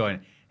 and she's going,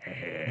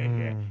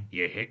 hey,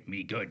 you hit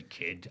me good,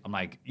 kid. I'm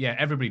like, yeah,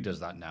 everybody does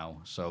that now.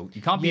 So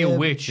you can't be Yeah, a but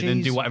witch and then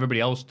do she's- what everybody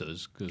else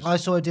does. Cause I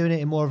saw her doing it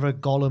in more of a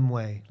Gollum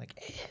way. Like,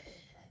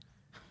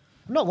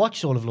 I've not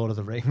watched all of Lord of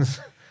the Rings.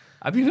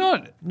 have you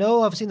not?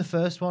 No, I've seen the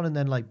first one and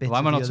then like bits. Why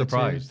am I of the not other two.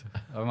 surprised?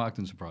 I'm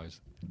acting surprised.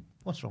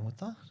 What's wrong with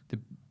that?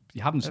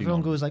 You haven't seen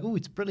Everyone all of goes like, "Oh,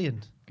 it's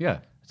brilliant." it. Yeah.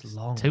 It's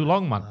long. Too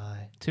long, man.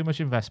 Aye. Too much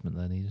investment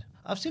there needed.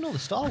 I've seen all the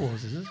Star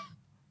Wars. Is it?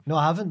 No,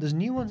 I haven't. There's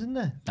new ones in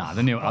there. Nah,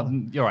 the new.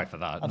 You're right for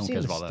that. I've no one seen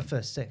cares the about that.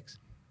 first 6.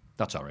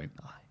 That's all right.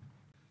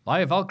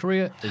 Laia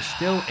Valkyria is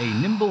still a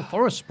nimble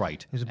forest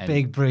sprite. There's a and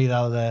big breathe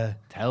out there.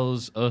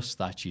 tells us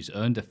that she's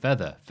earned a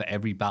feather for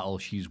every battle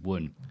she's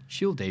won.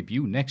 She'll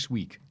debut next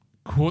week.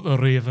 Quote the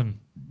Raven.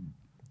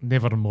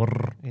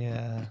 Nevermore.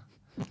 Yeah.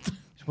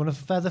 She's won a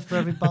feather for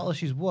every battle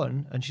she's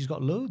won, and she's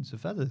got loads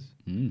of feathers.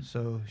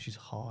 So she's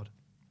hard.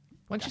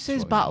 When she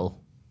says battle,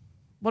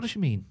 what does she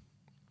mean?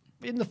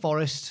 In the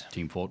forest.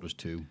 Team Fortress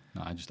 2.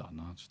 No, I just don't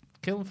know.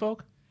 Killing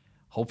folk?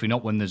 Hopefully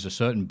not when there's a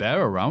certain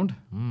bear around.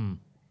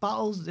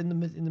 Battles in the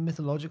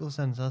mythological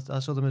sense. I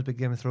saw them as big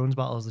Game of Thrones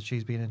battles that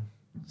she's been in.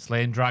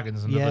 Slaying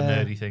dragons and other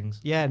nerdy things.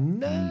 Yeah,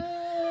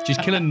 no. She's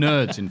killing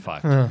nerds, in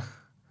fact.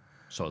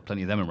 So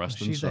plenty of them in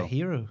wrestling. She's so a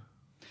hero.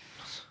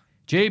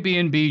 JB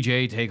and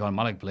BJ take on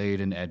Malik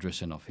Blade and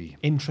Edris and Uffy.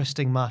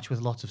 Interesting match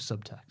with lots of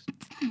subtext.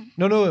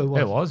 No, it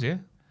was. It was, yeah.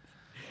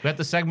 We had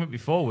the segment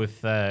before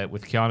with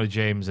Keanu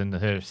James and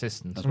her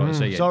assistant. That's what I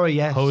say. Yeah. Sorry,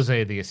 yes.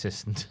 Jose the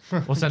assistant.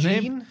 What's her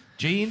name?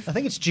 Jean? I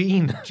think it's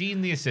Jean.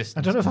 Jean the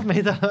assistant. I don't know if I've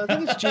made that. I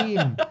think it's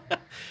Jean.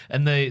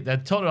 And they're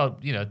talking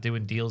about,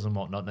 doing deals and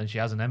whatnot. And then she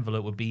has an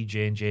envelope with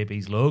BJ and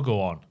JB's logo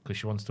on because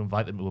she wants to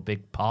invite them to a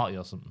big party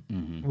or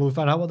something. We'll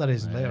find out what that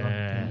is later on.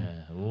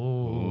 Yeah.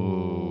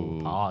 Ooh,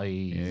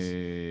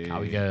 parties.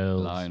 Cowie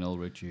girls. Lionel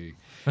Richie.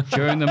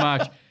 During the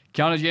match,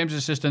 Keanu James'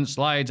 assistant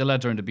slides a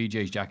letter into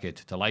BJ's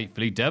jacket.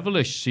 Delightfully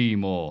devilish,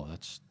 Seymour.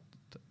 That's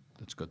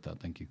good, that.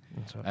 Thank you.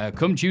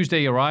 Come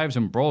Tuesday, he arrives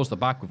and brawls the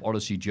back with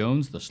Odyssey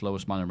Jones, the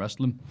slowest man in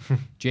wrestling.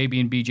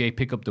 JB and BJ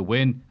pick up the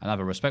win and have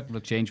a respectful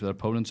exchange with their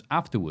opponents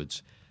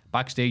afterwards.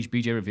 Backstage,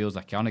 BJ reveals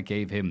that Keanu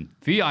gave him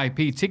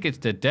VIP tickets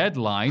to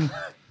Deadline.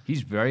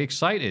 He's very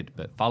excited,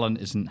 but Fallon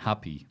isn't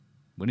happy.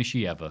 When is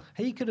she ever?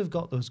 He could have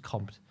got those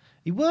comped.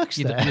 He works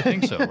You there.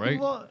 think so, right?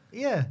 What?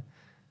 Yeah.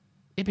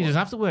 If he doesn't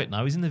have to work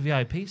now, he's in the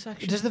VIP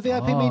section. Does the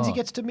VIP means he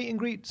gets to meet and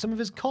greet some of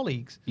his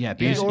colleagues? Yeah,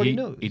 He because already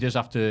knows. he does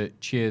have to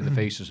cheer the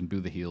faces and boo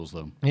the heels,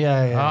 though.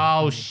 Yeah.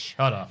 Oh,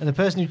 shut up. And the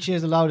person who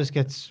cheers the loudest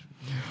gets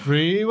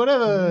free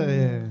whatever.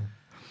 Yeah.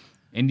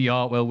 Indy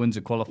Hartwell wins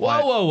a qualifier.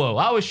 Whoa.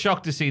 I was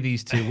shocked to see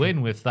these two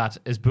win with that,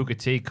 as Booker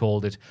T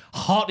called it,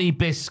 hottie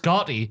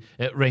biscotti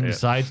at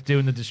ringside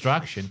doing the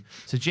distraction.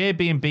 So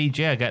JB and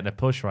BJ are getting a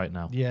push right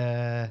now.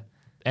 Yeah.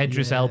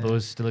 Idris Elba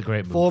is still a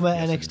great move. Former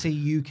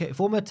NXT UK,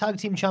 former tag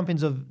team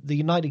champions of the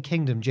United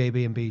Kingdom,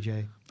 JB and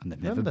BJ. And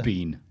they've never Remember?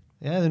 been.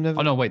 Yeah, they've never.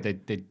 Oh, no, wait. They had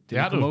come to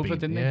have over, been,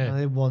 didn't yeah.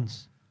 They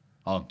once.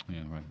 they? Oh,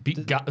 yeah, right.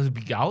 Beat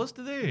Gallus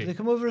today. Did they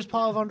come over as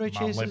part of Andre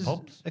Manly Chase's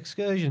pubs.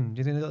 excursion? Do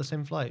you think they got the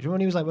same flight? Do you remember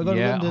when he was like, we're going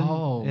Yeah, to London?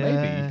 oh, maybe.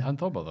 I hadn't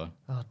thought about that.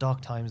 Oh,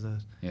 dark times,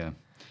 those. Yeah.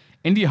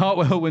 Indy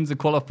Hartwell wins the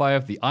qualifier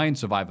of the Iron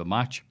Survivor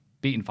match,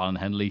 beating Fallon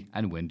Henley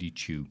and Wendy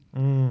Chu.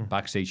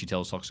 Backstage, she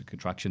tells Toxic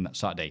Attraction that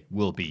Saturday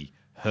will be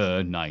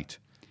her night.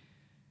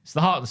 It's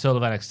the heart and soul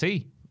of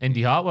NXT.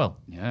 Indy Hartwell.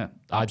 Yeah,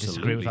 I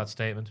disagree with absolutely. that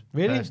statement.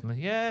 Really?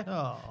 Personally. Yeah.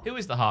 Oh. Who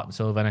is the heart and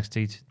soul of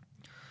NXT?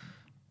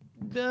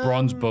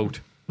 Bronze boat.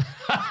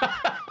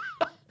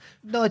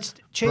 No, it's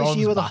Chase Bronze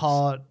U with the bats.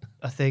 heart,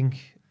 I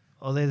think.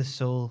 Or they're the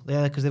soul.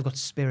 Yeah, because they've got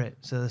spirit,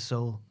 so they're the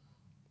soul.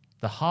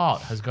 The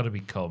heart has got to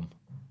become.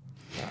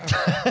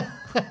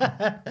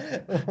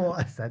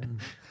 What a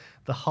sentence.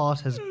 The heart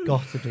has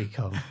got to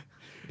become.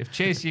 If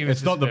Chase U is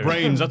It's not the spirit-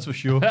 brains, that's for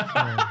sure.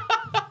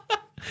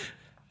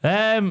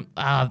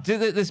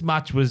 This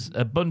match was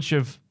a bunch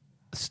of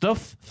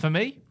stuff for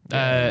me.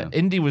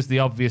 Indy was the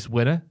obvious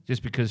winner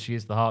just because she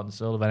is the heart and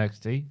soul of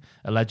NXT,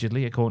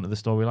 allegedly, according to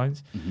the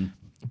storylines.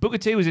 Booker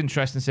T was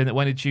interesting, saying that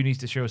Wendy Chu needs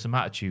to show some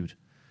attitude.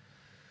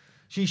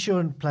 She's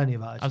shown plenty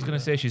of attitude. I was going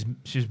to say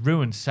she's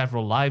ruined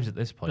several lives at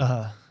this point.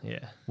 Yeah.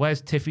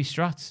 Where's Tiffy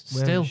Stratz?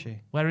 Where Still, is she?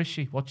 where is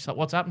she? What's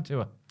happened to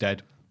her?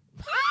 Dead.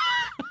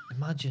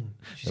 Imagine.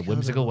 The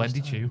whimsical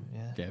Wendy Chu.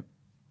 Yeah. Yeah,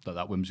 not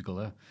that whimsical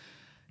there.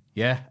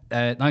 Yeah,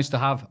 nice to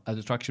have a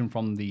distraction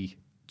from the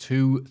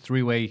 2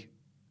 3-way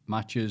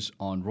matches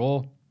on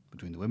Raw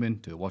between the women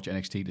to watch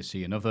NXT to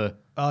see another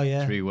Oh,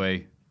 yeah.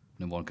 3-way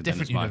number one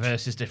contenders Different match.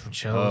 universes, different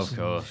shows. Of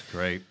course,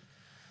 great.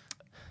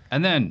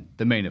 And then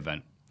the main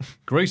event.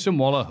 Grayson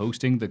Waller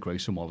hosting the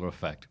Grayson Waller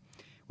Effect,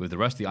 with the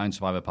rest of the Iron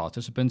Survivor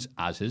participants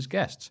as his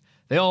guests.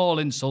 They all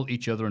insult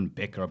each other and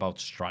bicker about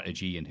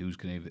strategy and who's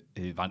going to have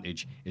the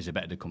advantage. Is it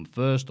better to come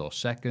first or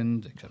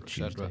second,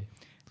 etc., etc.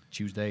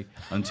 Tuesday.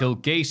 Until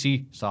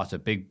Gacy starts a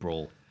big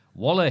brawl.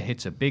 Waller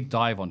hits a big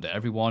dive onto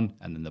everyone,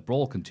 and then the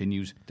brawl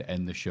continues to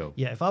end the show.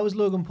 Yeah, if I was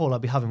Logan Paul,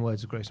 I'd be having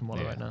words with Grayson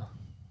Waller right now.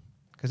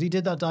 Because he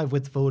did that dive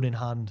with the phone in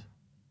hand.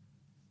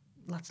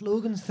 That's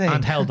Logan's thing.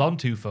 And held on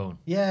to phone.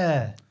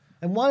 Yeah.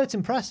 And while it's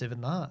impressive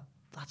in that,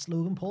 that's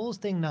Logan Paul's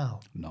thing now.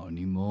 Not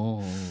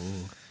anymore.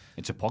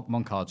 It's a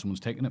Pokemon card. Someone's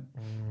taking it.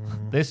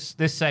 This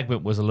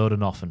segment was a load of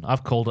nothing.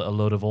 I've called it a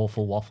load of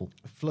awful waffle.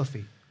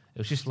 Fluffy. It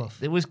was just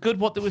fluff. It was good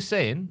what they were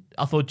saying.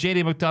 I thought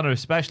JD McDonough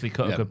especially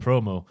cut a good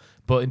promo.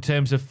 But in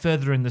terms of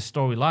furthering the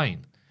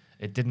storyline,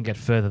 it didn't get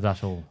furthered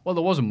at all. Well,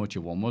 there wasn't much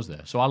of one, was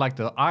there? So I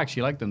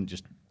actually liked them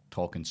just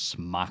talking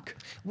smack.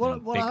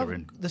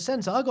 Bickering. The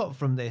sense I got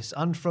from this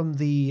and from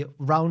the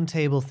round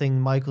table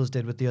thing Michaels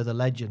did with the other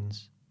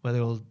legends, where they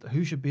all,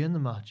 who should be in the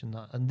match and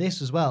that, and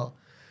this as well,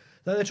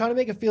 that they're trying to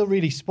make it feel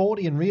really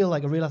sporty and real,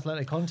 like a real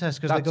athletic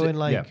contest, because they're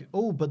going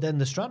oh, but then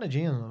the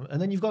strategy,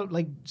 and then you've got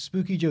like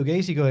Spooky Joe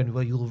Gacy going,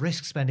 well, you'll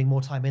risk spending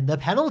more time in the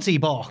penalty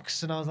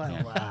box, and I was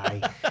like,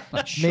 why?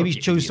 Maybe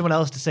choose someone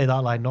else to say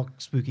that line, not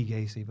Spooky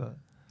Gacy, but.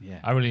 Yeah,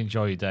 I really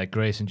enjoyed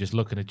Grayson just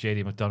looking at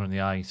JD McDonough in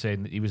the eye,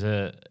 saying that he was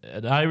an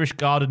Irish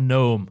garden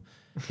gnome.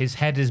 His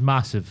head is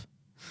massive.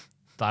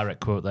 Direct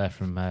quote there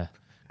from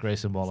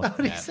Grayson Waller.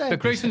 But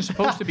Grayson's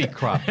supposed to be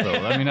crap, though.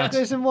 I mean, that's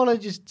Grayson Waller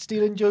just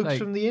stealing jokes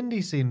from the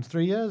indie scene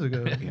 3 years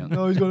ago.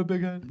 No, he's got a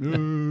big head.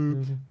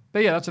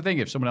 But yeah, that's the thing.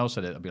 If someone else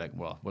said it, I'd be like,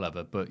 well,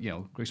 whatever. But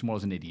Grayson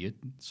Waller's an idiot,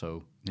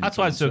 so that's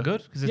why it's so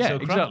good, because it's so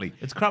crap. Exactly.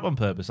 It's crap on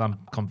purpose. I'm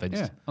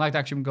convinced. Yeah, I liked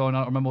actually going.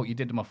 I remember what you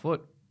did to my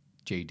foot.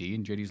 JD,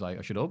 and JD's like,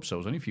 I should hope so. It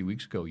was only a few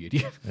weeks ago, you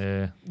idiot.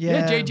 Yeah.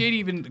 JD,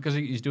 even because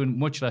he's doing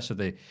much less of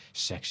the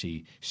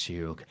sexy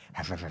serial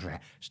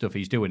stuff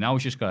he's doing. Now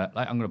he's just got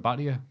like, I'm going to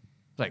batter you.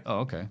 It's like,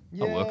 oh, okay.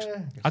 That works.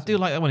 I do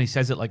like that when he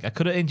says it, like, I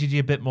could have injured you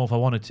a bit more if I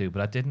wanted to,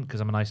 but I didn't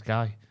because I'm a nice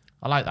guy.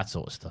 I like that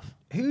sort of stuff.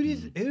 Who do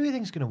you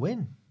think's going to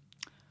win?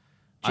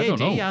 JD, I don't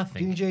know. I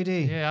think. Do you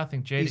JD? Yeah, I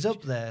think JD. He's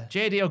up there.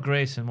 JD or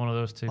Grayson, one of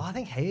those two. Oh, I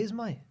think Hayes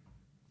might.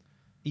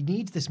 He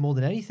needs this more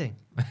than anything.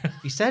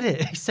 He said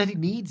it. He said he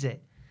needs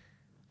it.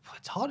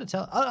 It's hard to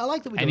tell. I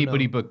like that we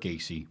Anybody don't know. but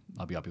Gacy,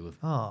 I'll be happy with.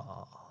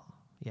 Oh,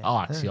 yeah. Oh,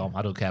 Axiom.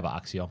 I don't care about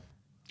Axiom.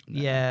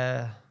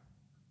 Yeah.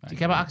 Do you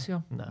care about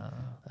Axiom? No.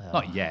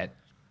 Not yet.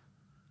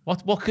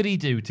 What could he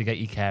do to get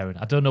you caring?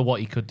 I don't know what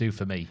he could do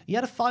for me. He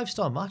had a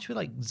 5-star match with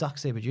like Zack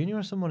Sabre Jr.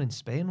 or someone in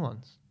Spain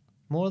once.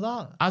 More of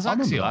that. As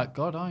Axiom? That.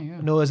 God,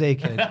 yeah. No, as a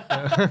kid.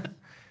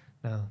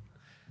 No.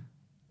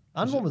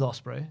 And one with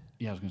Ospreay.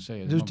 Yeah, I was going to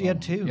say. He had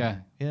two.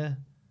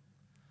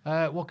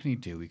 Yeah. What can he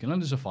do? He can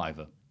land a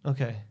survivor.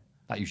 Okay.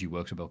 That usually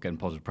works about getting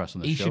positive press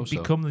on the He show.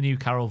 should become the new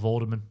Carol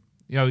Vorderman.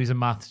 He's a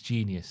maths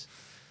genius.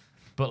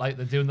 But like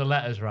they're doing the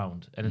letters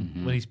round,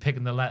 and when he's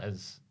picking the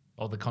letters,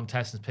 or the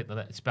contestants pick the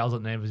letters, it spells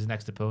out the name of his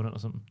next opponent or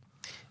something.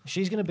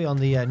 She's going to be on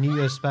the New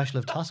Year's special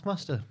of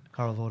Taskmaster,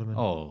 Carol Vorderman.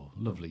 Oh,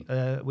 lovely.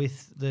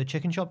 With the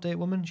chicken shop date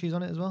woman, she's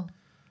on it as well.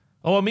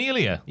 Oh,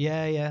 Amelia.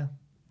 Yeah.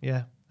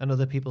 And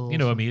other people. You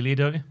know Amelia,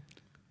 don't you?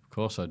 Of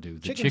course I do.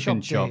 The Chicken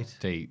chicken shop shop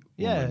date.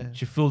 Yeah. woman.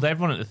 She fooled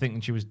everyone into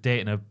thinking she was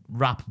dating a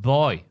rap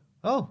boy.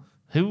 Oh.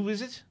 Who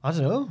is it? I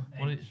don't know.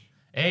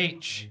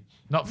 H.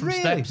 Not from Really?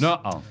 Steps.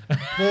 No.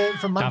 Oh.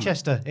 From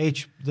Manchester.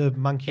 H, the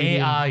Mancunian.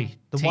 A.I.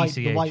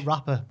 The white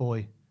rapper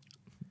boy.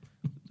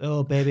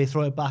 Oh, baby,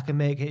 throw it back and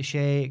make it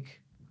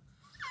shake.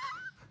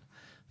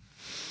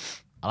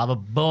 I'll have a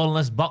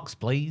boneless box,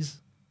 please.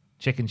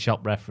 Chicken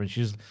shop reference.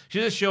 She's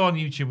a show on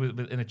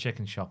YouTube in a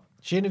chicken shop.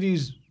 She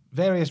interviews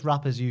various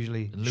rappers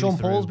usually. Louis Sean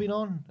Theroux. Paul's been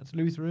on. It's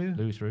Louis Theroux.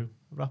 Louis Theroux.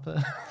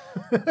 Rapper.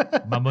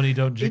 My money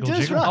don't jiggle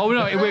does jiggle. rap. Oh, no.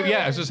 I was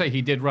going to say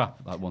he did rap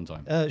at one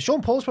time.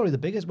 Sean Paul's probably the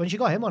biggest. When she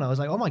got him on, I was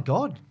like, oh my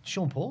God,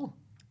 Sean Paul.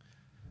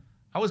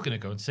 I was going to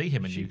go and see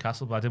him in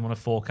Newcastle, but I didn't want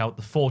to fork out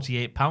the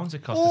 £48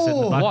 it cost to sit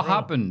in the back What row.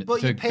 happened But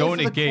to you pay going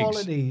for to the gigs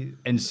quality.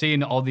 and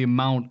seeing all the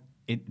amount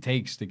it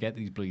takes to get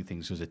these bloody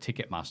things because of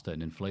Ticketmaster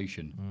and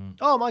inflation?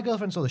 Oh, my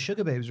girlfriend saw the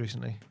Sugar Babes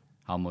recently.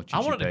 How much? I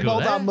did she wanted to pay? go Not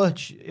there. that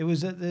much. It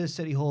was at the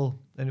City Hall,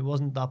 and it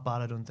wasn't that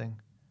bad, I don't think.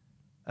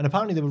 And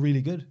apparently they were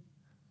really good.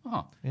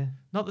 Oh. Yeah.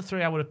 Not the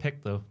three I would have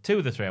picked, though. Two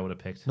of the three I would have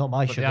picked. Not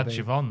my but Sugar they had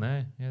Babe. Siobhan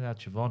there. Yeah, they had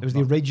Siobhan. It was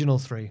the original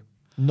three,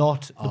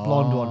 not the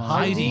blonde one.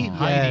 Heidi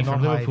Yeah,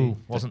 from not Liverpool Heidi.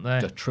 wasn't there.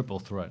 The triple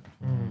threat.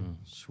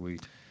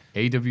 Sweet.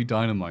 AW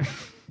Dynamite.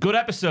 Good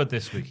episode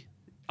this week.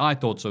 I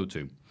thought so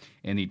too.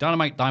 In the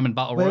Dynamite Diamond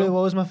Battle Wait, Royal,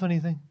 what was my funny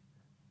thing?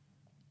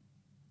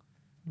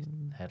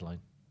 Headline.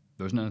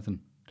 there wasn't anything.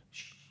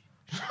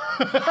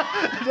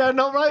 Yeah,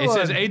 not right It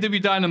one. says AW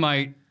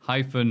Dynamite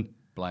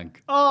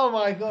blank. Oh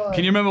my God.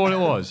 Can you remember what it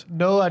was?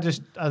 No, I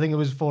think it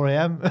was 4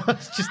 a.m. I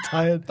was just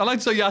tired. I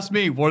like so you asked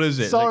me, what is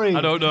it? Sorry.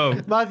 Like, I don't know.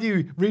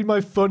 Matthew, read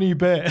my funny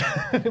bit.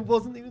 It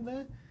wasn't even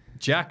there.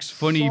 Jack's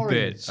funny Sorry,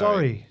 bit. sorry.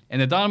 All right. In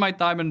the Dynamite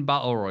Diamond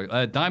Battle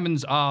Royal,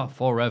 diamonds are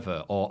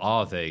forever, or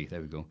are they?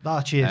 There we go.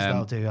 Cheers,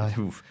 that'll do. Aye.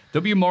 Oof.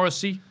 W.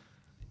 Morrissey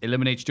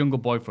eliminates Jungle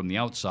Boy from the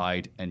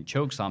outside and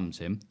chokeslams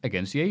him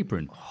against the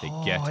apron.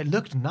 It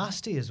looked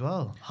nasty as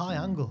well. High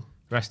angle.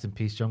 Rest in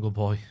peace, Jungle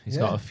Boy. He's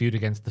Yeah. got a feud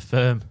against the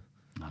Firm.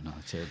 I know,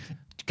 it's it.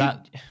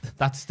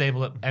 That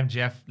stable at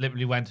MJF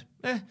literally went,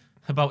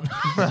 about.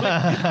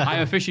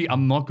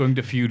 I'm not going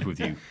to feud with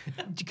you.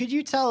 Could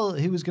you tell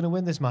who was going to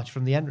win this match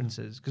from the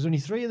entrances? Because only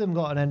 3 of them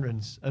got an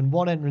entrance, and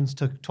one entrance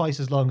took twice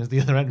as long as the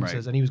other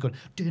entrances, Right. and he was going.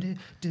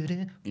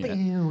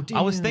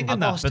 I was thinking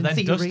that, but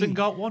then Dustin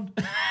got one.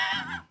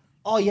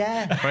 Oh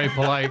yeah, Very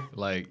polite,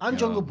 like. and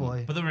Jungle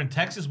Boy. But they were in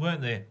Texas,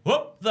 weren't they?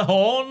 Whoop, the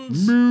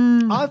horns.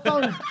 I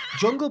found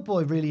Jungle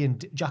Boy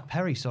Jack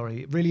Perry,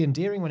 really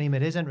endearing when he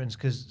made his entrance,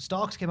 because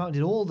Starks came out and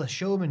did all the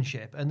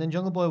showmanship, and then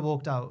Jungle Boy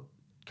walked out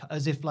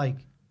as if like,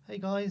 hey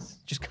guys,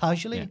 just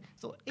casually. Yeah.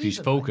 Thought, He's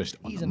a focused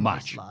nice, on he's the a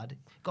match. Nice lad.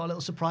 Got a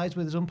little surprise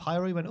with his own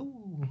pyro. He went,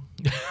 ooh,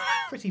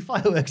 pretty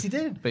fireworks. He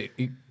did. But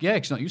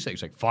it's not you say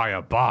it's like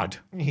fire bad.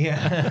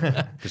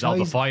 Yeah, Because all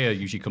the fire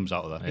usually comes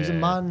out of that. he's a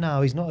man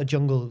now. He's not a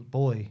Jungle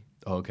Boy.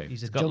 Oh, okay.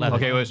 He's a got jungle. leather.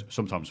 Okay, well,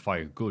 sometimes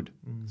fire good.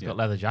 He's got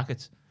leather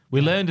jackets.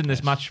 We learned in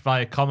this match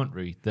via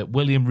commentary that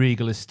William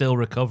Regal is still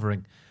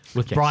recovering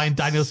with Bryan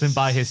Danielson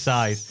by his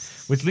side,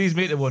 which leads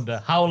me to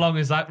wonder, how long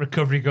is that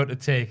recovery going to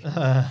take?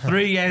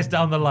 3 years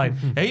down the line.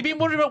 Have you been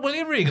wondering about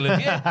William Regal?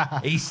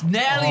 Have you? He's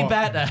nearly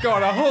better.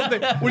 God, I hope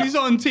that when he's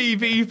on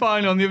TV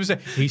finally on the other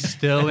side, he's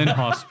still in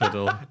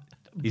hospital.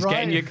 He's Brian-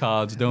 getting your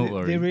cards, don't They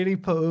worry. really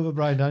put over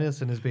Bryan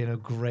Danielson as being a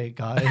great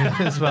guy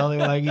as well. They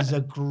were like, he's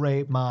a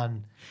great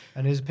man.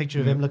 And there's a picture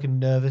of him looking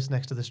nervous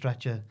next to the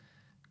stretcher.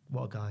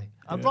 What a guy.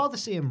 I'd rather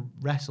see him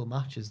wrestle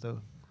matches,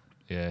 though,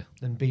 Yeah.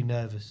 than be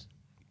nervous.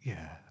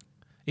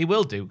 He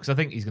will do, because I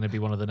think he's going to be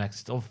one of the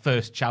next, or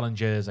first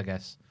challengers, I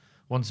guess,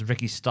 once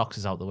Ricky Stocks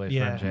is out the way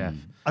Yeah. for MJF.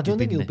 I don't He's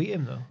think been he'll beat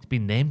him, though. He's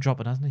been name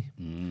dropping, hasn't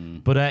he?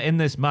 But in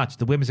this match,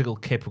 the whimsical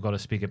kip we've got to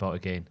speak about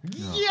again.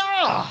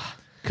 Yeah!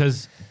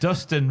 Because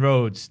Dustin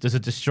Rhodes does a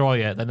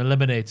destroyer, then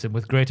eliminates him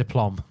with great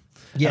aplomb.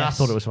 And I Yes.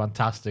 thought it was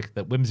fantastic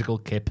that whimsical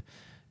kip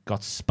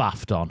got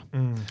spaffed on.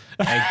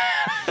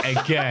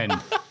 Again.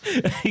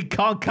 He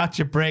can't catch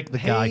a break, the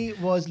guy. He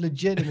was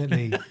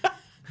legitimately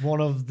one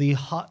of the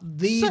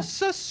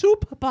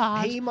super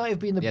bad. He might have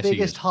been the Yes, he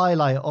biggest is.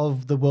 highlight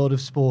of the World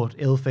of Sport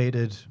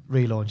ill-fated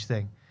relaunch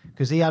thing.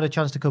 Because he had a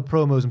chance to cut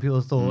promos and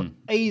people thought,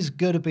 he's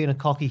good at being a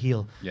cocky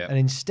heel. Yeah. And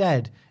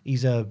instead,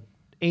 he's a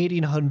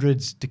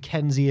 1800s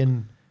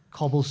Dickensian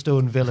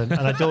cobblestone villain.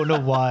 And I don't know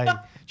why.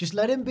 Just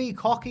let him be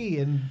cocky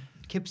and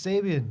Kip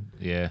Sabian.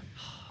 Yeah.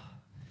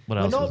 What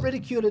We're else? not was it?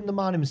 ridiculing the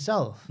man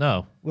himself.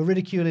 No. We're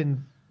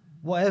ridiculing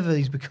whatever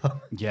he's become.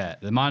 Yeah,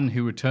 the man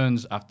who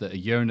returns after a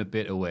year and a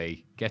bit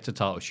away, gets a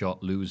title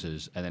shot,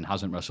 loses, and then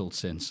hasn't wrestled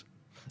since.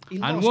 He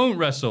And lost- won't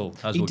wrestle,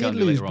 as He we'll get did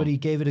into lose, later but on. he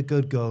gave it a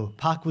good go.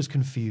 Pac was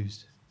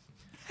confused.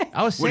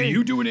 I was What are saying,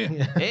 you doing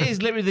here? it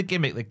is literally the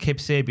gimmick that Kip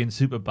Sabian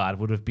Superbad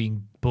would have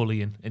been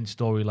bullying in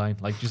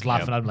storyline. Like, just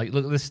laughing at him, like,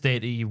 look at the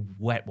state of you,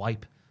 wet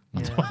wipe.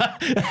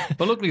 But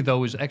luckily,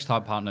 though, his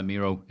ex-tag partner,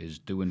 Miro, is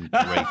doing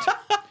great.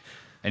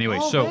 Anyway,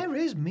 so where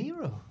is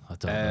Miro? I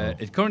don't know.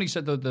 it currently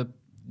said that the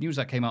news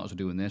that came out as we're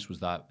doing this was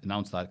that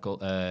announced that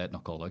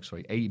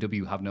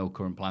AEW have no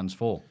current plans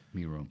for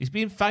Miro. He's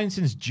been fine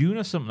since June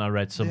or something, I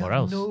read somewhere They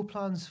have else. no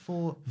plans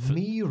for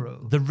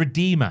Miro. The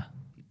Redeemer.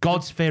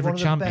 God's One favourite of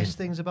the champion. best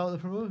things about the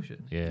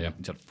promotion. Yeah.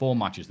 He's had 4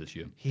 matches this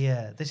year.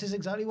 Yeah, this is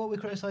exactly what we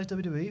criticised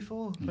WWE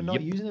for not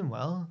Yep. using him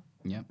well.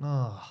 Yeah.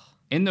 Oh.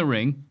 In the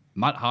ring,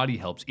 Matt Hardy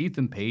helps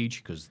Ethan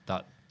Page, because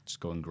that's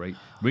going great,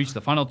 reach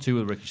the final 2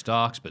 with Ricky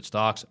Starks, but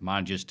Starks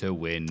manages to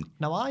win.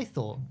 Now, I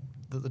thought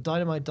that the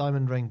Dynamite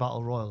Diamond Ring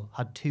Battle Royal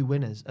had 2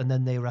 winners and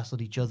then they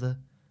wrestled each other.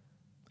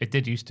 It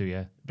did used to,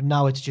 yeah. But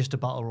now it's just a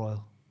Battle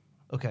Royal.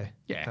 Okay,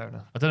 Yeah. fair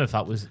enough. I don't know if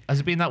that was...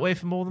 Has it been that way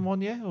for more than 1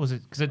 year? Or was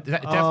it... Because it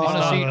definitely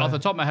Honestly, started... off the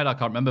top of my head, I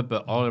can't remember,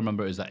 but all I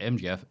remember is that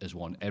MJF has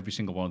won every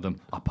single one of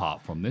them,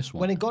 apart from this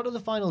one. When it got to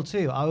the final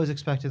 2, I was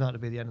expecting that to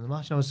be the end of the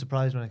match, and I was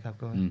surprised when it kept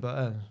going.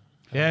 But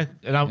Yeah,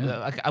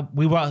 and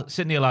we were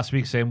sitting here last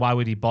week saying, why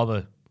would he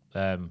bother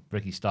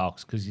Ricky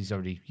Starks? Because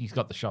he's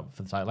got the shot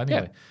for the title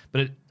anyway. Yeah.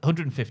 But at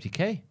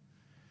 150k.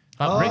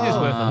 That ring is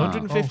worth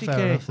 150k,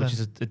 fair enough which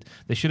is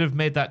they should have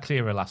made that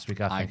clearer last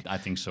week. I think I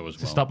think so as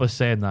to well. stop us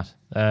saying that.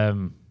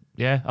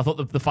 Yeah, I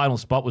thought the final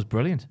spot was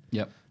brilliant.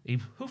 Yep. He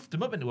hoofed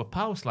him up into a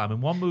power slam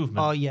in one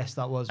movement, oh, yes,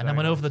 that was and then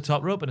very went nice. over the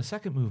top rope in a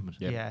second movement.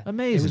 Yep. Yeah.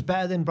 Amazing. It was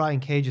better than Brian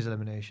Cage's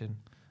elimination,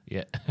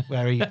 Yeah.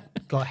 where he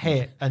got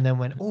hit and then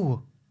went,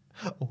 oh,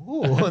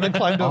 and then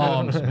climbed over. Oh,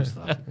 I missed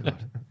that.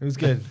 God. It was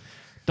good.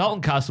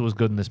 Dalton Castle was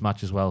good in this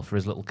match as well for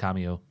his little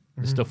cameo.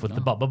 The stuff with the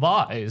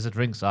ba is at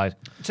ringside.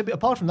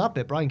 Apart from that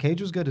bit, Brian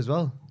Cage was good as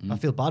well. I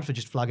feel bad for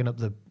just flagging up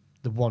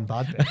the one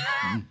bad bit.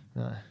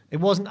 It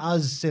wasn't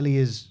as silly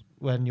as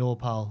when your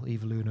pal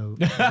Eva Luno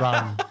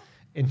ran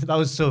into. That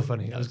was so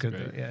funny. That was good.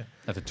 great. Yeah.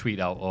 I have to tweet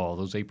out,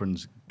 those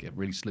aprons get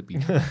really slippy. You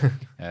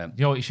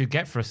know what you should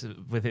get for us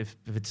with if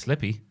it's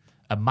slippy?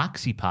 A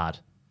maxi pad.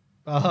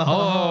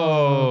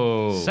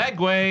 Oh.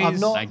 Segways.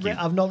 Thank you.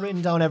 I've not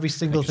written down every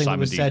single thing that Simon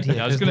was said Dean.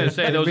 here. I was going to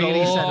say, there was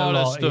really a said lot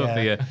of stuff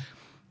yeah. here.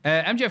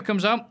 MJF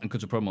comes out and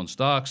cuts a promo on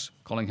Starks,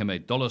 calling him a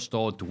dollar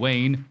store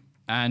Dwayne,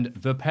 and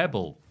The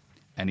Pebble.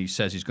 And he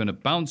says he's going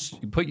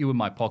to put you in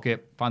my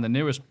pocket, find the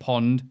nearest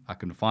pond I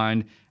can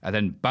find, and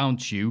then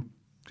bounce you,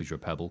 because you're a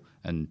pebble,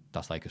 and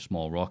that's like a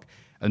small rock,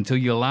 until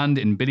you land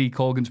in Billy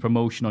Corgan's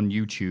promotion on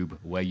YouTube,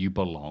 where you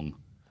belong.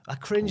 I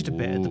cringed a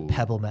bit at the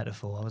pebble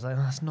metaphor. I was like,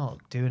 that's not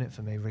doing it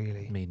for me,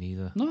 really. Me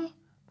neither. No.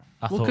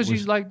 Well, because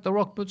he's like The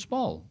Rock, but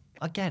small.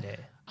 I get it.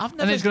 I've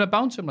never. And he's going to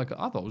bounce him like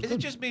I thought it was Is good.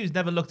 it just me who's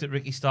never looked at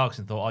Ricky Starks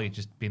and thought, oh, you're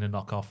just being a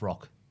knockoff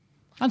Rock?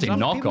 And People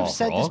have knockoff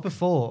said this Rock.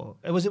 before.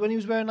 Was it when he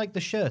was wearing like the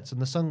shirts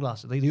and the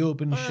sunglasses, like the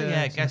open shirts?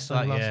 yeah, I and guess the that,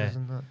 sunglasses yeah.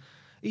 and that.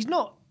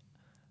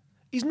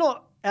 He's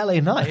not LA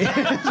Knight. Yeah,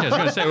 I was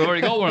going to say, we've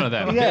already got one of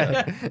them.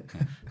 yeah,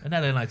 And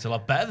LA Knight's a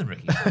lot better than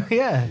Ricky.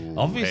 yeah,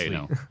 Obviously, hey,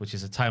 no. which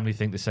is a timely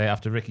thing to say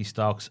after Ricky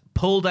Starks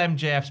pulled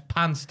MJF's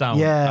pants down,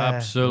 yeah.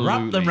 Absolutely.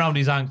 wrapped them round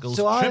his ankles,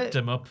 So tripped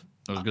him up.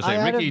 I was going to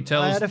say, Ricky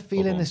tells... I had a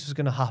feeling Oh, this was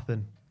going to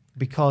happen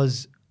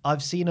because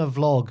I've seen a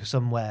vlog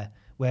somewhere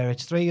where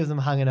it's three of them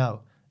hanging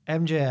out.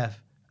 MJF,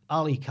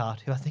 Ali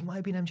Cat, who I think might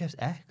have been MJF's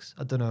ex.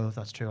 I don't know if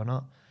that's true or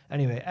not.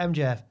 Anyway,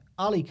 MJF,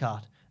 Ali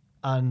Cat,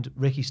 and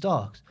Ricky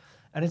Starks.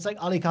 And it's like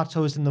Ali Cat's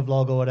hosting the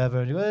vlog or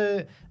whatever.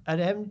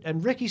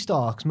 And Ricky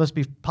Starks must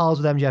be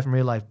pals with MJF in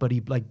real life, but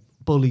he like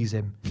bullies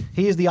him.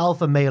 He is the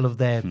alpha male of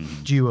their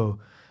duo.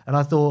 And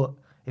I thought,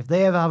 if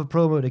they ever have a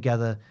promo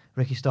together,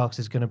 Ricky Starks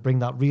is going to bring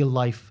that real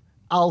life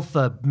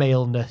alpha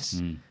maleness,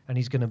 and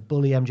he's going to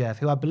bully MJF,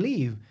 who I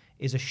believe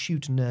is a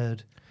shoot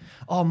nerd.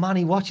 Oh man,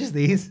 he watches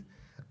these.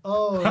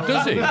 Oh,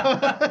 Does he?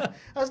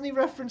 hasn't he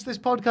referenced this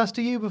podcast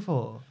to you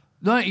before?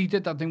 No, he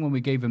did that thing when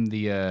we gave him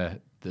the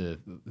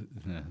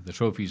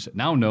trophies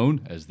now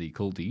known as the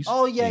Culties.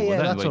 Oh, yeah, Well, yeah,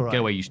 then, that's like, all right. Get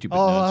away, you stupid Oh,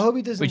 nerds. I hope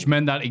he doesn't- Which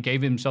meant that he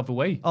gave himself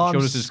away. Oh, Showed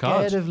I'm us his scared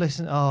cards. of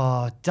listening.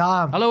 Oh,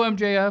 damn. Hello,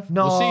 MJF.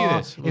 No, We'll see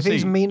this. We'll if see.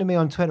 he's mean to me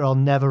on Twitter, I'll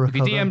never If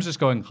he recover. DMs us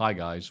going, hi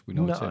guys, we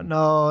know it's no, him.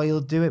 no, he'll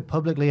do it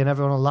publicly and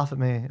everyone will laugh at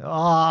me.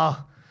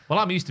 Oh, Well,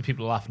 I'm used to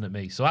people laughing at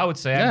me, so I would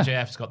say Yeah.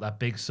 MJF's got that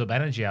big sub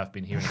energy I've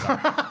been hearing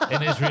about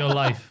in his real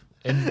life.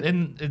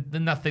 In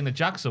that thing that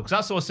Jack saw, because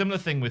I saw a similar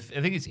thing with,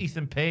 I think it's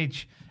Ethan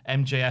Page,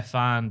 MJF,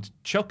 and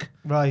Chuck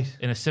right.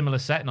 in a similar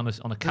setting on a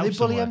couch. Do they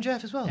bully somewhere.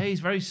 MJF as well? Yeah, he's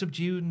very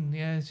subdued and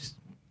yeah, it's just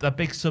that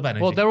big sub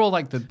energy. Well, they're all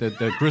like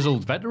the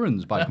grizzled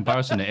veterans by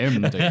comparison to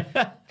him.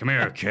 Come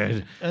here,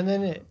 kid. And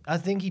then I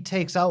think he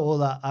takes out all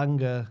that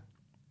anger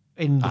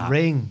in the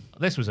ring.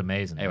 This was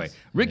amazing. Anyway, This.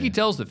 Ricky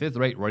tells the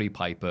fifth-rate Roddy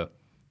Piper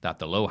that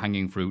the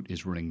low-hanging fruit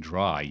is running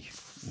dry.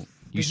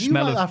 Did you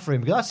like that for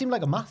him? Because that seemed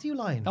like a Matthew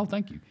line. Oh,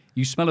 thank you.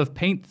 You smell of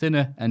paint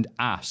thinner and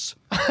ass.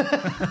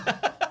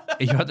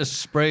 You had to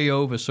spray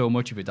over so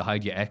much of it to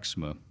hide your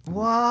eczema.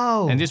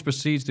 Wow. And this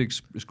proceeds to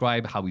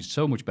describe how he's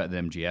so much better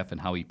than MJF and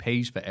how he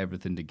pays for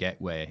everything to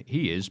get where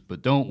he is.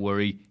 But don't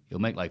worry, he'll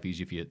make life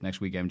easier for you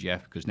next week,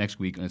 MJF, because next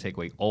week I'm going to take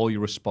away all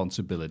your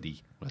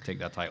responsibility. I'm going to take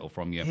that title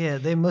from you. Yeah,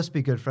 they must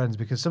be good friends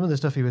because some of the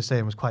stuff he was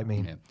saying was quite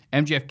mean. Yeah.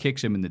 MJF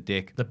kicks him in the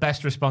dick. The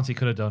best response he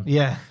could have done.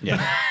 Yeah.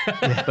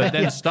 Yeah. But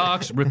then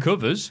Starks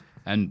recovers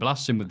and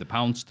blasts him with the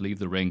pounce to leave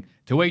the ring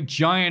to a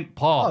giant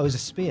pop. Oh, it was a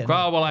spear,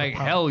 Crowd no? were like, A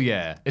pounce. hell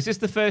yeah. Is this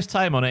the first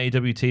time on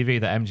AEW TV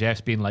that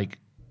MJF's been like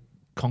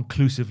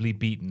conclusively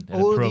beaten in a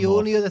Oh, promo? the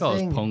only other Well,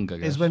 it's thing Punk, I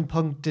guess. is when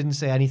Punk didn't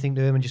say anything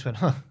to him and just went,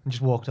 huh, and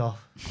just walked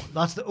off.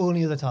 That's the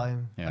only other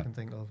time I Yeah. can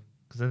think of.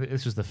 Because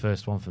this was the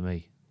first one for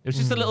me. It was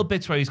just the little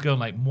bits where he's going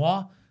like,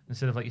 moi,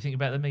 instead of like, you think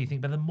better than me, you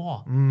think better than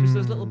moi. Just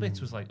those little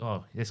bits was like,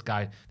 oh, this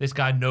guy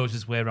knows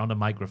his way around a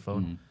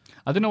microphone.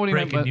 I don't know what he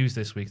meant. Breaking but- news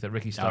this week that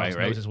Ricky Starks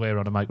right. knows his way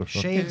around a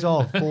microphone. Shades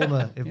of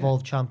former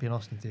Evolved Champion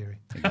Austin Theory.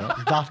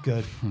 That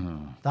good.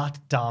 That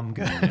damn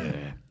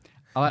good.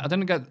 I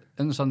didn't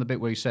understand the bit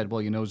where he said,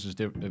 well, your nose is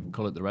different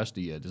colour the rest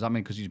of you. Does that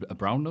mean because he's a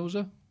brown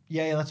noser?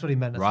 Yeah, that's what he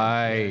meant. I think.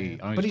 Right.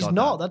 Yeah. I only But just he's got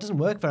not. That doesn't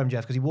work for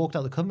MJF because he walked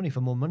out the company for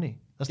more money.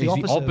 That's the He's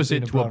opposite. the of opposite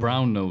being to a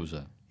brown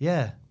noser.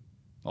 Yeah.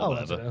 Or Oh,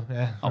 whatever. I don't know,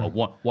 yeah.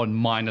 Oh, one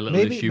minor little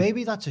issue.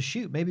 Maybe that's a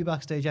shoot. Maybe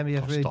backstage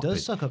MJF really Stop does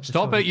it. suck up to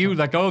Stop Tony it, you. Khan.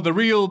 Like, oh, the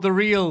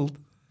real.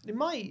 It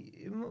might.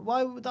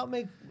 Why would that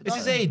make? This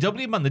is that-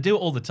 AEW, man. They do it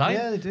all the time.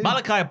 Yeah, they do.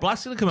 Malachi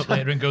Black's going to come up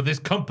later and go, this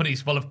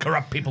company's full of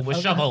corrupt people with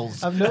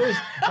shovels. I've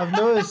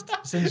noticed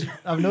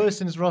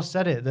since Ross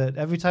said it that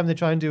every time they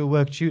try and do a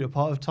work shoot, a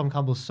part of Tom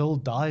Campbell's soul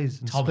dies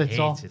and Tom splits hates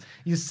off. it.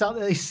 He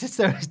sits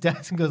there at his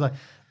desk and goes like,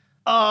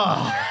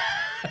 "Oh,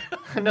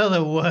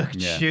 another work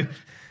Yeah. shoot."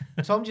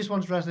 Tom just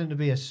wants wrestling to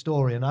be a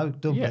story, and I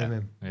don't Yeah. blame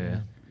him. Yeah.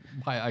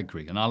 I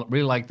agree. And I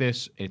really like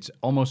this. It's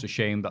almost a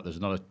shame that there's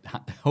not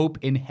a hope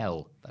in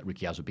hell that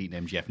Ricky has beaten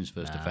MJF in his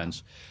first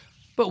defense.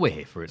 But we're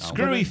here for it now.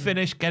 Screwy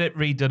finish, get it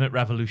redone at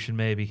Revolution,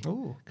 maybe.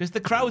 Because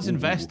the crowd's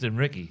invested in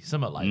Ricky,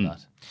 something like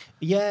that.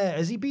 Yeah,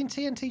 has he been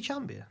TNT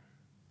champion?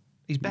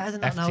 He's better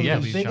than that now.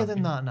 FTW He's bigger champion.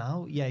 than that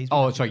now. Yeah, he's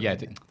Oh, sorry, yeah.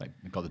 I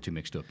got the two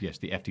mixed up. Yes,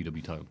 the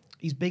FTW title.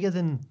 he's bigger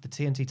than the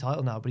TNT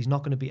title now, but he's not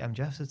going to beat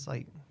MJF. So it's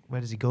like,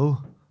 where does he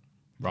go?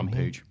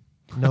 Rampage.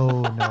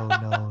 No.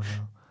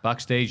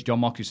 Backstage, John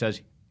Moxley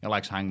says he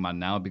likes Hangman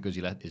now because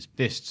he let his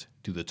fists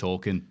do the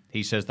talking.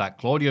 He says that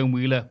Claudio and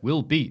Wheeler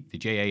will beat the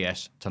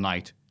JAS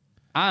tonight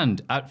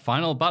and at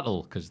Final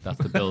Battle, because that's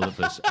the build of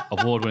this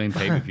award-winning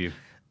pay-per-view.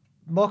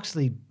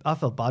 Moxley, I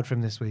felt bad for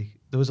him this week.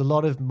 there was a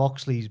lot of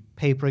Moxley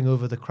papering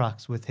over the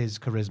cracks with his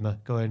charisma,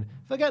 going,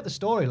 forget the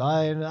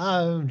storyline,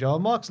 I'm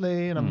John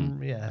Moxley, and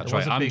I'm, yeah. That's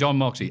right, I'm John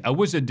Moxley. A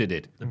wizard did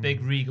it. The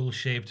big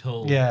regal-shaped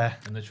hole. Yeah.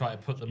 And they try to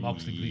put the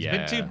Moxley. He's Yeah. a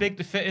bit too big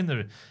to fit in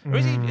there. Or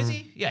is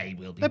he? Yeah, he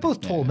will be. They're both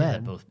tall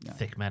men. They're both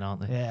thick men,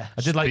 aren't they? Yeah.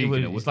 I did like Speaking the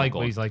of way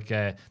which, he's like,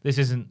 this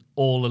isn't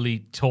All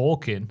Elite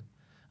talking.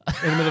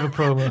 In the middle of a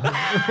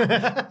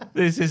promo.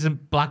 This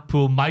isn't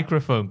Blackpool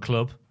Microphone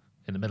Club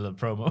in the middle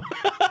of a promo.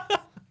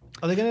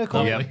 Are they going to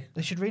call Yeah. it?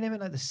 They should rename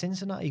it like the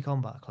Cincinnati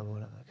Combat Club or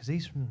whatever, because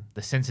he's from...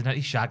 The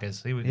Cincinnati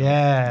Shaggers. Here we go.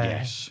 Yeah.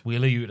 Yes.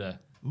 Wheeler Yuta.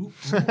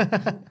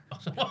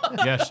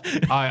 Yes,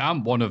 I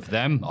am one of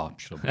them. Oh,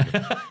 shut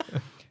up.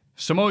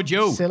 Samoa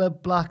Joe. Cilla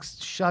Black's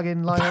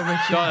shagging Lionel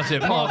Richie. That's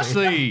it.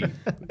 Moxley.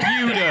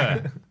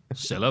 Buda.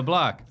 Cilla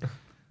Black.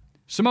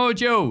 Samoa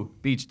Joe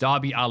beats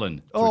Darby Allin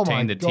to Oh retain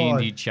my the God.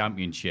 TNT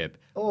Championship.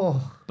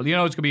 Oh, But you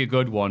know it's going to be a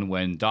good one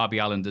when Darby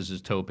Allin does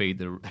his tope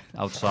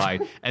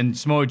outside and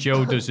Samoa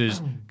Joe does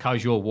his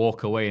casual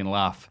walk away and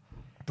laugh.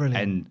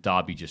 brilliant. And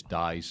Darby just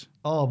dies.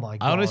 Oh my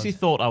God. I honestly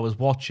thought I was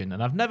watching,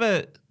 and I've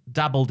never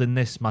dabbled in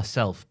this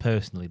myself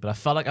personally, but I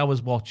felt like I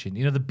was watching,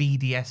 the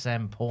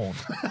BDSM porn.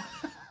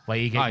 Where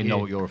you get I know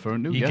what you're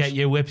referring to, You yes. get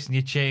your whips and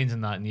your chains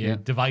and that, and your Yeah.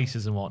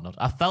 devices and whatnot.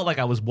 I felt like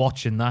I was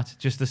watching that,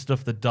 just the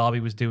stuff that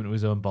Darby was doing to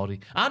his own body,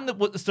 and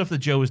the stuff that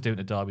Joe was doing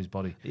to Darby's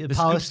body. The The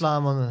power scoops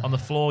slam on the...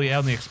 floor, yeah,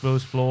 on the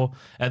exposed floor,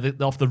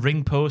 off the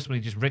ring post when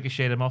he just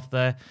ricocheted him off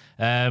there.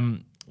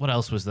 What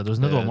else was there? There was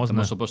another one, wasn't the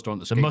there? Muscle Buster on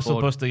the The Muscle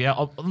skateboard. Buster, yeah,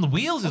 on the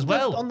wheels as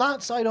well. On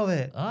that side of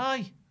it.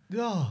 Aye.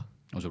 Oh.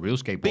 It was a real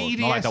skateboard.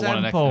 Not like that one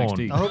BDSM on porn.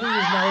 NXT. I hope he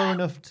was narrow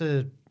enough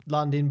to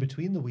land in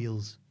between the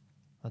wheels.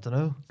 I don't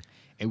know.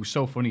 It was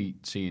so funny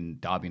seeing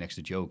Darby next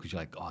to Joe because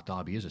you're like, oh,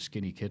 Darby is a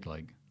skinny kid.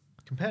 Like,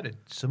 Compared to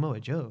Samoa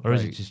Joe. Or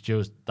is it just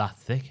Joe's that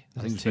thick?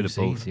 I think it's a two bit of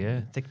both. C's,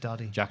 yeah. Thick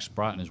daddy. Jack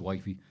Spratt and his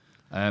wifey.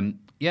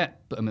 Yeah,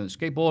 but the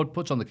skateboard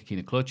puts on the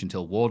Kikina clutch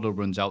until Wardlow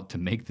runs out to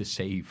make the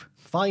save.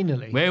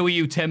 Finally. Where were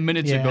you 10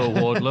 minutes Yeah. ago,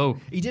 Wardlow?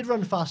 He did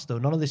run fast, though.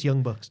 None of this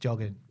Young Bucks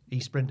jogging. He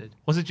sprinted.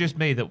 Was it just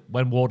me that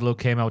when Wardlow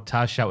came out,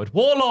 Taz shouted,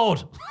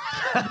 "Warlord!"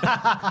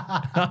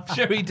 I'm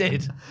sure he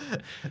did.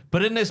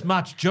 But in this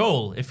match,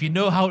 Joel, if you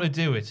know how to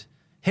do it,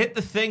 hit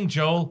the thing,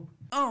 Joel.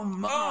 Oh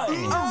my.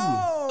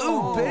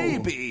 Oh,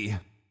 baby.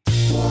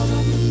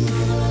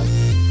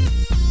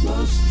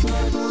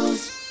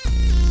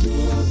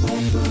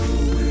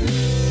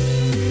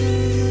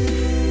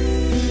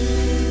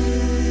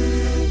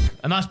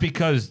 And that's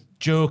because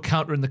Joe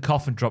countering the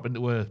coffin drop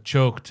into a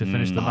choke to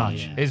finish the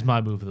match yeah. is my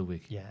move of the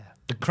week. Yeah.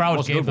 The crowd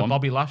Was a gave good the one.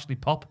 Bobby Lashley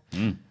pop.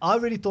 I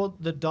really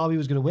thought that Darby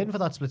was going to win for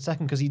that split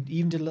second because he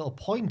even did a little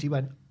point. He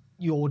went,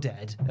 "You're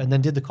dead," and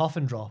then did the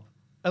coffin drop.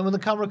 And when the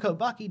camera cut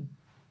back, he...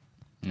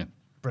 Yeah.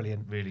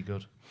 Brilliant. Really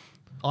good.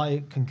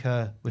 I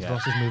concur with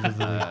Ross's move of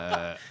the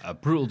week. A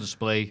brutal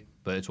display,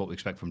 but it's what we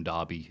expect from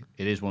Darby.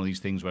 It is one of these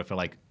things where I feel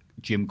like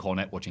Jim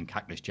Cornette watching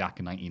Cactus Jack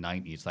in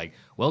 1990. It's like,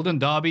 well done,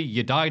 Darby,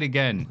 you died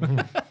again.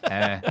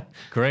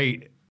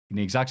 Great. In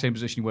the exact same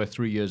position you were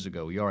 3 years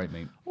ago. You all right,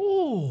 mate?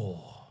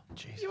 Oh,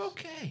 you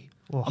okay?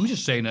 I'm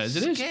just saying that as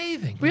it is.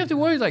 Scathing. We have to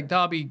worry like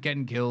Darby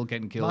getting killed. I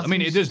mean, it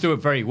Matthews- does do it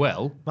very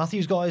well.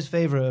 Matthew's got his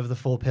favourite of the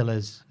four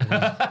pillars.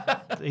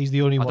 He's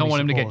the only I one don't he want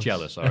him to get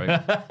supports. jealous, all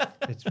right?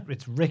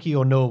 It's Ricky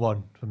or no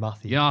one for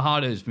Matthew. You know how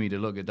hard it is for me to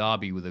look at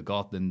Darby with a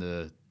goth and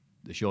the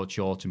short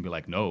shorts and be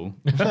like, no.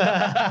 What's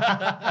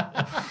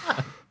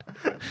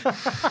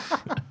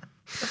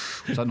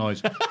that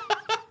noise?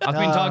 After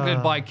being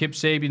targeted by Kip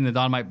Sabian in the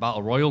Dynamite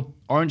Battle Royal,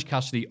 Orange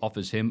Cassidy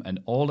offers him an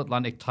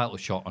All-Atlantic title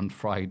shot on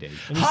Friday.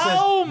 And he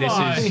How This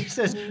my? He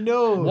says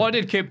no. What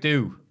did Kip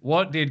do?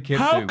 What did Kip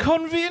How do?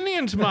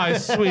 convenient, my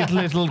sweet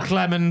little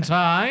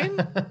Clementine.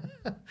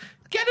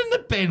 Get in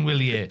the bin,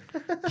 will you?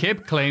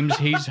 Kip claims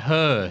he's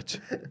hurt.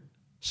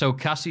 So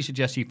Cassidy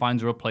suggests he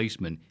finds a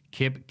replacement.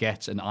 Kip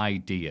gets an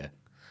idea.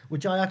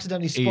 Which I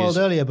accidentally He spoiled is-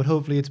 earlier, but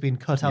hopefully it's been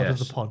cut out of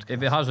the Yes. podcast.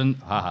 If it hasn't,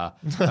 haha.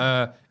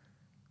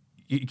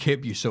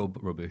 Kip, you're so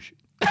rubbish.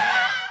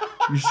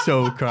 You're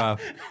so crap.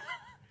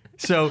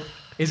 So,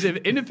 his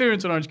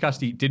interference on Orange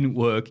Cassidy didn't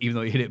work, even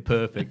though he hit it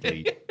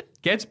perfectly.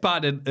 Gets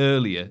battered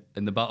earlier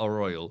in the Battle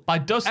Royal. By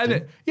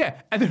Dustin.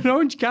 And then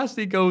Orange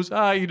Cassidy goes,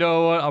 you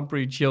know what, I'm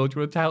pretty chill. Do you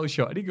want a title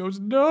shot? And he goes,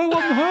 no,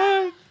 I'm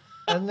hurt.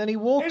 And then he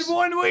walks... In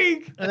 1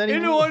 week. And then he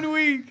in wa- 1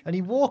 week. And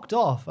he walked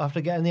off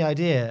after getting the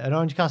idea, and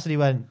Orange Cassidy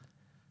went,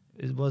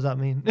 what does that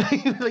mean?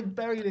 He like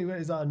buried it.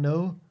 Is that a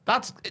no?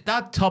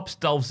 That tops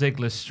Dolph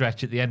Ziggler's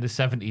stretch at the end of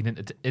 17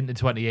 into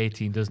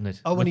 2018, doesn't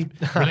it? Oh, when With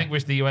he-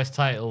 relinquished the US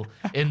title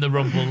in the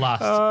Rumble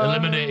last,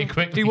 eliminated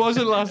quickly. He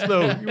wasn't last,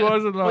 though. He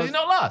wasn't last. Was he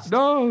not last?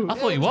 No. I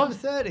thought he was.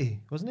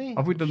 30, wasn't he?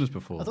 Have we done this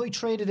before? I thought he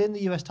traded in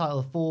the US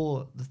title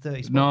for the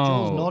 30 spot. No.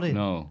 Joel's nodding.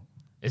 No.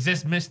 Is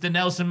this Mr.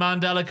 Nelson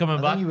Mandela coming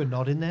I back? think you were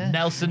nodding there.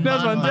 Nelson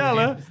Nelson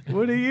Mandela. Mandela,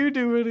 what are you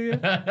doing here?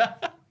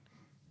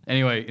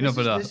 Anyway, enough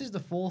of that. This is the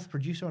fourth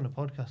producer on the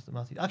podcast that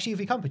Matthew... Actually, if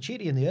you count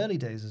Pacitti in the early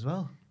days as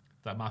well.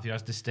 That Matthew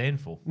has disdain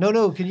for.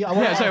 No, can you...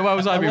 Sorry, why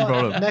was I being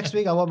brought up? Next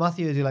week, I want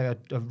Matthew to do like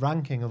a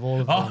ranking of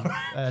all of the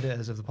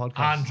editors of the podcast.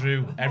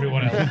 Andrew,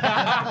 everyone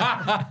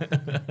else.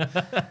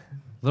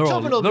 They're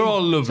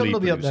all lovely. Someone will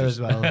be up there as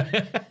producers.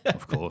 well.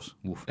 Of course.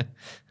 Woof.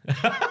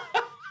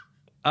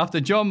 After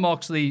John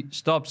Moxley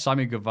stopped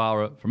Sammy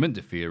Guevara from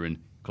interfering,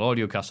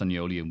 Claudio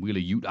Castagnoli and Wheeler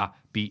Yuta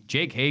beat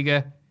Jake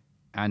Hager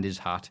and his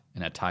hat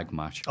in a tag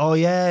match. Oh,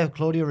 yeah.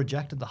 Claudio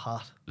rejected the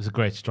hat. It was a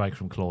great strike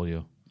from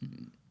Claudio.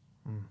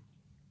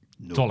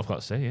 That's all I've got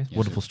to say, yeah.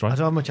 Wonderful I strike.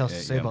 don't have much else to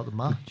say about the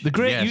match. The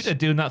great Yuta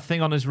doing that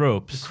thing on his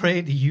ropes.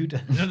 Great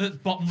Yuta. You know the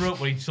bottom rope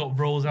where he sort of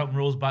rolls out and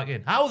rolls back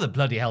in? How the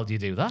bloody hell do you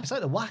do that? It's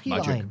like the wacky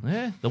Magic. line.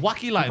 Yeah, the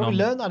wacky You line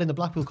probably on... learned that in the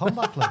Blackpool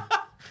Combat Club.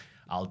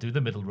 I'll do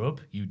the middle rope,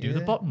 you do the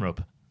Yeah. bottom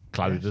rope.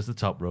 Claudio does the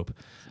top rope.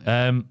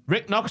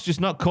 Rick Knox just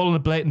not calling a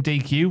blatant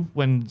DQ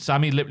when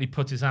Sammy literally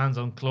puts his hands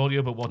on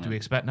Claudio, but what do we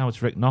expect now?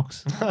 It's Rick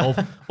Knox.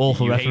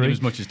 Awful You hate him referee.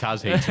 as much as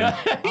Taz hates him.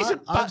 He's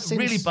a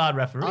really bad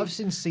referee. I've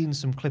seen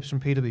some clips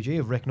from PWG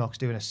of Rick Knox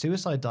doing a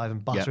suicide dive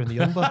and battering the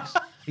Young Bucks.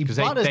 He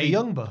batters the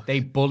Young Bucks. They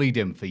bullied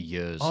him for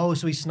years. Oh,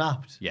 so he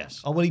snapped? Yes.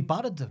 Oh, well, he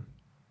battered them.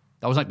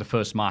 That was like the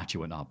first match he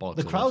went out.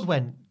 The crowd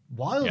went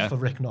wild Yeah. for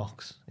Rick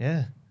Knox.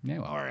 Yeah. Yeah,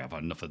 well, all right, I've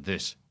had enough of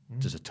this.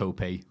 Just a tope.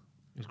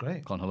 It was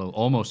great. Con hello.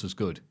 Almost as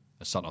good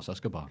as Santos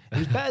Escobar. It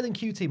was better than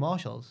QT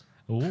Marshall's.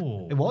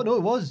 Ooh. It was. No,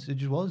 it was. It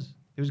just was.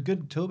 It was a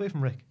good Tobe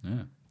from Rick.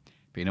 Yeah.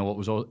 But you know what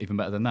was even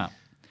better than that?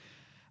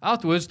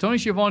 Afterwards, Tony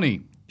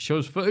Schiavone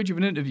shows footage of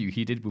an interview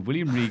he did with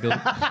William Regal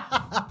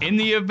in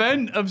the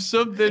event of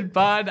something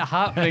bad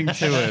happening to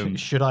him.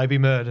 Should I be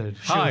murdered?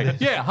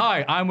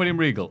 Hi, I'm William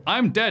Regal.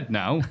 I'm dead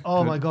now.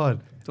 Oh my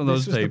God. It's on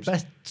those This was tapes. the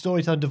best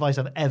storytelling device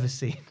I've ever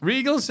seen.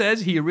 Regal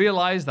says he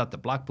realized that the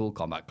Blackpool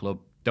Combat Club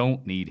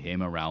don't need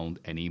him around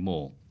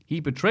anymore.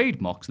 He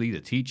betrayed Moxley to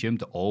teach him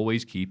to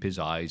always keep his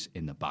eyes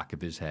in the back of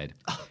his head.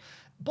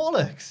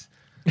 Bollocks.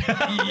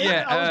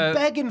 Yeah, I was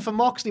begging for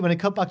Moxley when I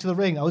cut back to the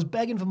ring. I was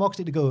begging for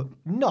Moxley to go,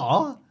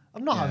 no,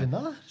 I'm not having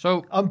that.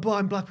 So I'm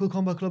buying Blackpool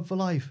Combat Club for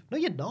life. No,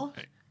 you're not.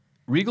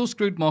 Regal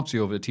screwed Moxley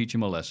over to teach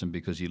him a lesson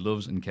because he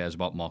loves and cares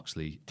about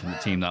Moxley and the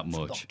team that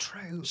much. Not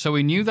true. So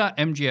he knew that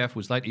MJF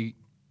was likely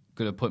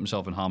going to put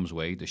himself in harm's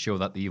way to show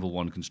that the evil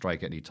one can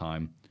strike at any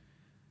time.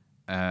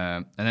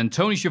 And then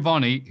Tony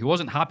Schiavone, who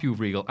wasn't happy with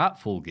Regal at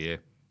Full Gear,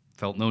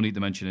 felt no need to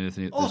mention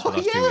anything this for the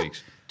last 2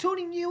 weeks.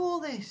 Tony knew all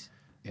this.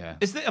 Yeah.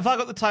 Have I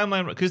got the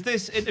timeline right? Because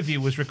this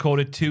interview was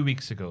recorded 2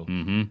 weeks ago.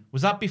 Mm-hmm.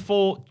 Was that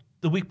before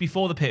the week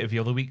before the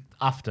pay-per-view or the week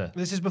after?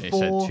 This is They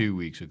before. said 2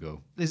 weeks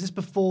ago. Is this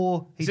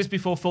before? Is this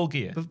before Full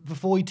Gear?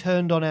 Before he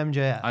turned on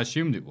MJF? I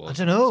assumed it was.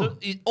 I don't know.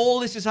 So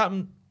all this has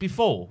happened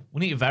before.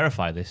 We need to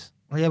verify this.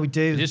 Oh yeah, we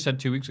do. They just said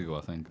 2 weeks ago,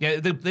 I think. Yeah,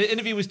 the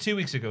interview was 2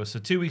 weeks ago. So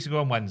 2 weeks ago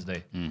on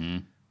Wednesday.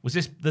 Mm-hmm. Was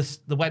this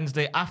the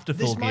Wednesday after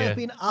Full This Gear? might have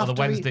been after or the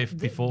Wednesday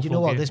before You Full know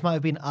what? Gear? This might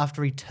have been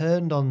after he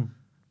turned on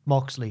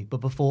Moxley,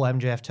 but before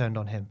MJF turned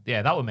on him.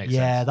 Yeah, that would make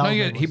Yeah, sense. that No, would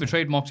yeah, make he more sense.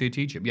 betrayed Moxley to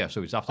teach him. Yeah,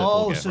 so it's after Full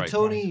Oh, Gear. so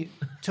right.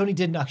 Tony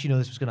didn't actually know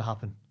this was going to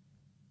happen.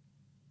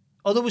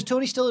 Although was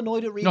Tony still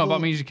annoyed at Regal? No, but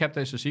that means he kept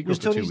this a secret was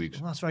for 2 Tony? weeks.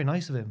 Well, that's very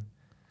nice of him.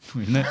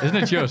 Isn't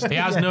it just? He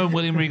has known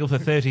William Regal for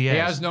 30 years. He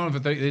has known him for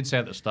 30. They did say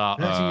at the start.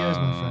 30 years,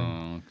 my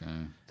friend.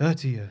 Okay.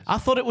 30 years. I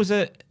thought it was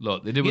a...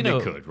 Look, they did what You know,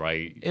 they could,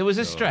 right? It was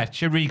a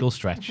stretch, a Regal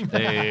stretch.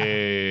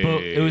 Hey.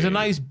 But it was a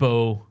nice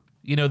bow.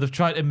 You know, they've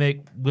tried to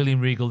make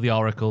William Regal the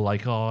Oracle,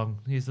 like, oh,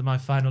 here's my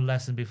final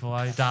lesson before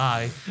I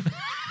die.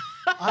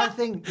 I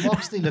think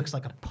Moxley looks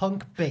like a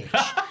punk bitch.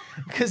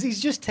 Because he's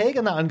just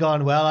taken that and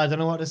gone, well, I don't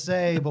know what to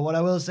say, but what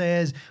I will say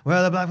is,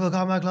 we're the Blackpool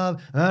Combat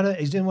Club.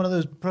 He's doing one of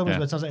those promos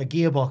where it sounds like a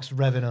gearbox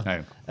revving up.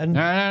 Yeah. And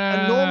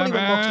normally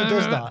when Moxley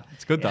does that,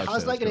 It's good, it that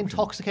has like an description.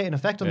 intoxicating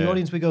effect on the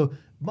audience. We go,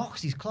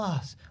 Moxley's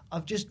class.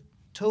 I've just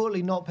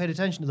totally not paid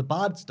attention to the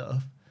bad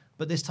stuff,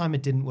 but this time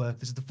it didn't work.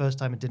 This is the first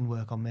time it didn't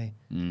work on me.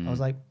 I was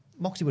like,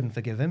 Moxley wouldn't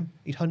forgive him.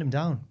 He'd hunt him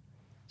down.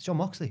 It's John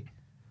Moxley.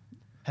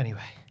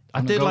 Anyway. I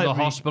I'm did go like to the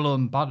hospital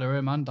and batter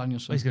him and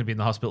Danielson. He's going to be in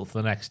the hospital for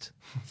the next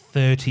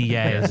 30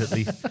 years at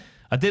least.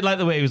 I did like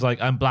the way he was like,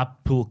 I'm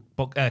Blackpool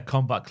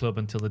Combat Club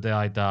until the day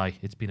I die.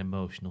 It's been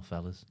emotional,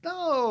 fellas.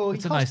 No,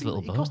 It's he a nice cost him-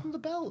 little He bow. cost him the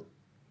belt.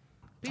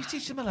 But he's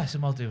teaching him a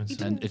lesson while doing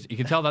so. And you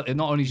can tell that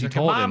not only has he He's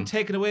like, taught Mom, him,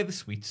 taking away the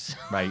sweets.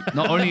 right,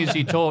 not only has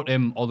he taught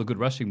him all the good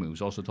wrestling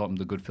moves, also taught him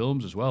the good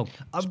films as well.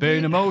 It's being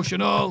really-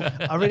 emotional.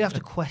 I really have to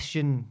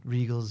question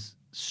Regal's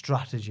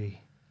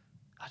strategy.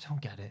 I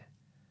don't get it.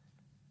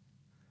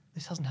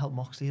 This hasn't helped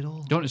Moxley at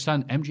all. Don't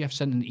understand. MJF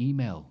sent an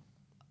email.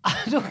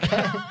 I don't get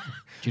it. Do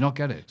you not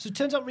get it? So it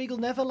turns out Regal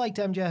never liked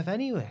MJF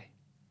anyway.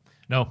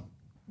 No.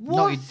 What?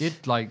 No, he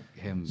did like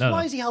him. So No.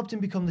 why has he helped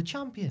him become the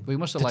champion? But he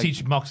must have To like.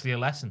 teach Moxley a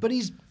lesson. But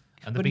he's...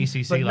 And the but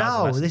BCC But lads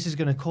now lesson. this is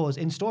going to cause,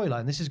 in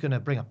storyline, this is going to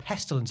bring a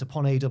pestilence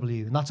upon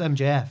AEW, and that's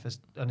MJF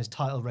and his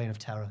title reign of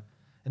terror.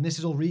 And this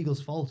is all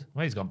Regal's fault.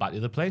 Well, he's gone back to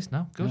the other place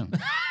now. Good.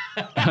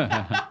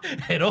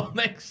 It all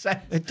makes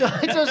sense. It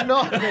does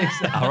not make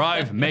sense.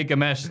 Arrive, make a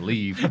mess,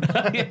 leave. Do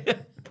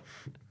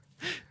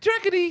you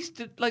reckon he's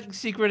like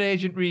secret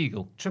agent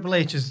Regal? Triple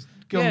H is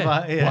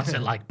back, yeah. What's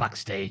it like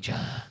backstage?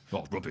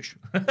 Oh, rubbish.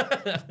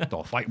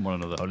 They're fighting one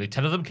another. Only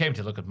 10 of them came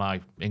to look at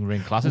my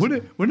in-ring classes.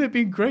 Wouldn't it have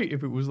been great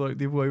if it was like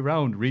the other way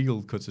around?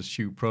 Regal cuts a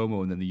shoot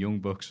promo and then the Young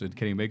Bucks and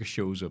Kenny Omega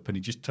shows up and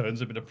he just turns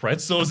them into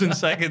pretzels in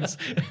seconds.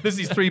 There's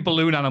these 3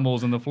 balloon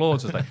animals on the floor.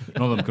 It's just like,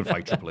 none of them could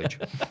fight Triple H.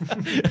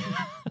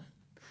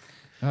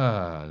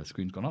 The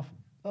screen's gone off.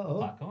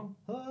 Back on.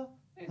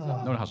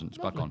 No, it hasn't.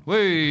 It's back on.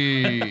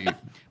 Whee!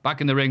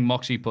 Back in the ring,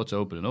 Moxie puts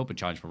open an open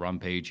challenge for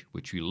Rampage,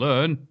 which we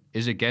learn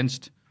is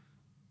against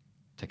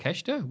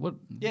Takeshita? What?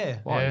 Yeah.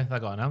 Why? Yeah,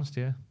 that got announced,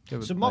 yeah.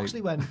 So Moxley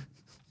went,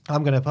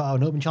 I'm going to put out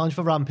an open challenge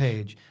for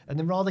Rampage. And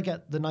then rather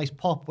get the nice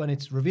pop when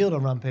it's revealed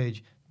on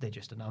Rampage, they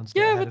just announced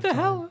it. Yeah, ahead what of the time.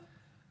 hell?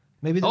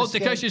 Maybe they were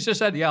scared- Takeshita just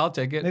said, yeah, I'll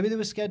take it. Maybe they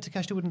were scared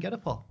Takeshita wouldn't get a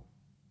pop.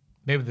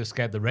 Maybe they're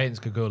scared the ratings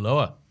could go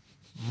lower.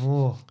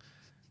 Oh,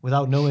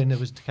 without knowing it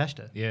was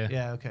Takeshita. Yeah.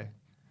 Yeah, okay.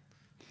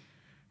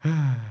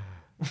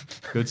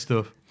 Good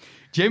stuff.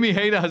 Jamie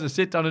Hayter has a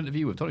sit-down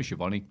interview with Tony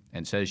Schiavone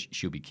and says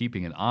she'll be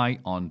keeping an eye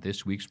on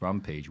this week's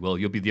Rampage. Well,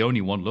 you'll be the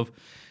only one, love.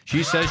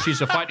 She says she's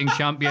a fighting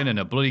champion and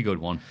a bloody good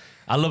one.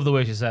 I love the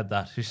way she said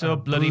that. She's so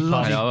bloody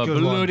posh. A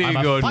bloody I'm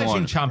a good fighting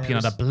one. champion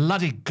and a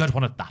bloody good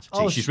one at that.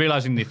 She's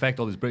realising the effect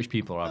all these British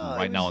people are having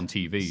right now on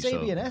TV.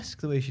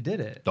 Sabian-esque the way she did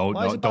it. Don't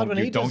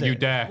you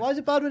dare. Why is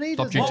it bad when he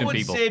Stop does it? jinxing What would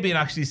people. Sabian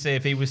actually say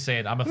if he was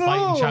saying, I'm a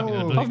fighting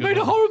champion and a bloody I've good made a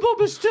one? horrible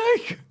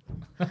mistake.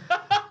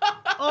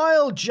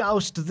 I'll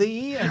joust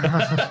thee.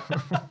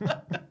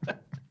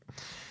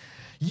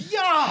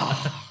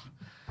 Yeah!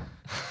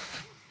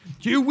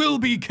 You will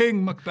be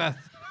King Macbeth.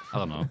 I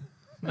don't know.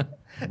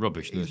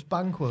 Rubbish, this.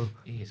 Banquo.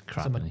 He is It's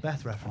crap. a isn't he?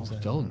 Macbeth reference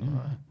there.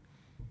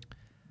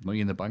 Money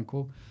in the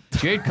Banquo.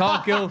 Jade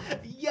Cargill.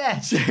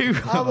 Yes!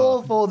 I'm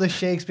all for the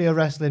Shakespeare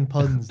wrestling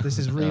puns. This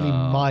is really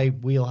my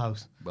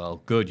wheelhouse.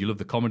 Well, good. You love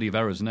the comedy of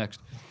errors next.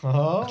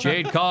 Uh-huh.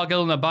 Jade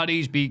Cargill and the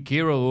Baddies beat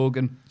Kira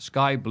Hogan,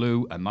 Sky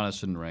Blue, and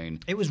Madison Rain.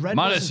 It was Red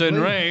Madison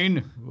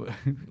versus Blue.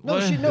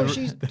 Rain.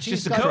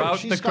 She's the Sky- crowd,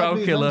 she's the Sky crowd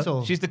Blue's killer.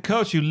 mentor. She's the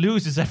coach who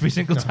loses every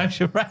single time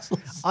she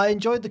wrestles. I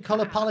enjoyed the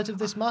colour palette of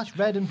this match,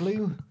 red and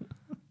blue.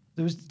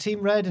 There was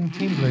Team Red and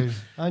Team Blue.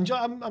 I'm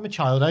a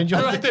child. I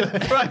enjoy Right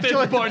at this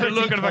point, you're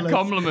looking for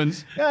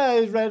compliments. Yeah,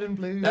 it was red and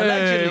blue. Hey, red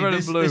and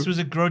Allegedly, blue. this was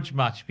a grudge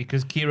match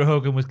because Kira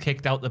Hogan was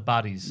kicked out the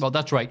Baddies. Well,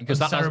 that's right, because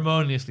that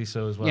ceremoniously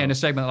so as well. yeah, in a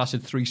segment that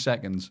lasted 3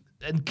 seconds.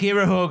 And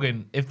Kira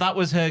Hogan, if that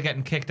was her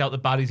getting kicked out the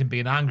Baddies and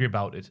being angry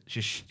about it,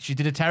 she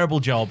did a terrible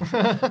job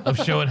of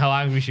showing how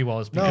angry she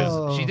was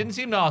because she didn't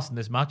seem nice in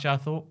this match, I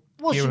thought.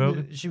 Well, Kira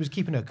Hogan. she was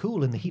keeping her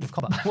cool in the heat of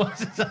combat.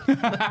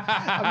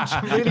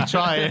 I'm really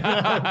trying.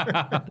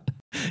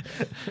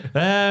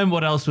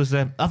 What else was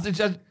there? I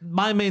think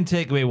my main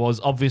takeaway was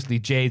obviously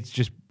Jade's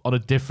just on a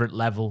different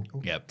level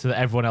Yep. to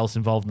everyone else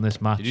involved in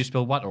this match. Did you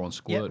spill water on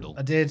Squirtle?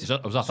 I did. Was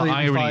that So for you'll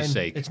be irony's fine.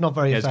 sake? It's not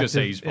very I was going to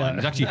say he's effective. fine.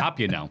 Yeah. He's actually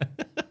happier now.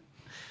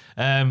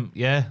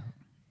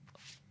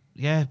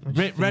 Yeah.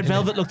 Red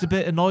Velvet looked a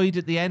bit annoyed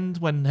at the end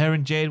when her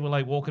and Jade were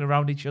like walking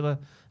around each other.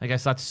 I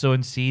guess that's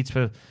sowing seeds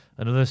for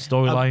another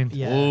storyline.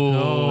 Yeah.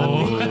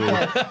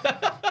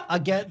 Oh. I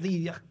get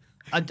the.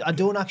 I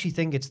don't actually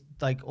think it's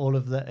like all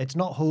of the. It's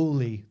not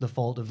wholly the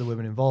fault of the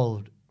women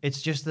involved.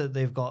 It's just that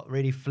they've got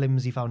really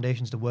flimsy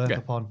foundations to work Yeah.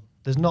 upon.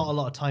 There's not a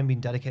lot of time being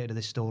dedicated to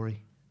this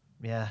story.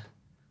 Yeah.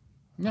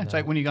 Yeah, it's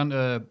like when you go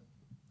to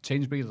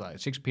Sainsbury's, like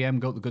 6 p.m.,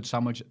 go to the good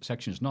sandwich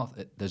section.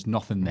 There's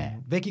nothing there.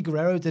 Vicky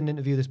Guerrero did an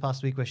interview this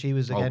past week where she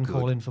was again good.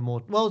 calling for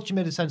more. Well, she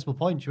made a sensible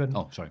point. She went,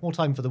 Oh, sorry. more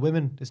time for the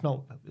women. It's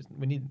not.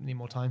 We need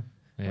more time.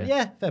 Yeah.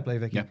 Yeah, fair play,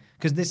 Vicky. Yeah.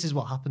 Because this is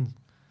what happens.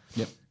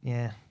 Yep.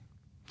 Yeah.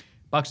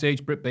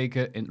 Backstage, Britt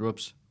Baker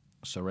interrupts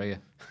Saraya.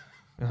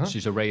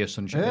 She's Saraya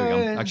Sunshine. There we go.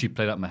 Yeah. Actually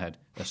played that in my head.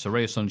 A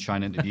Saraya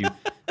Sunshine interview.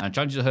 And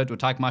challenges her to a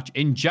tag match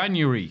in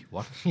January.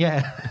 What?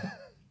 Yeah.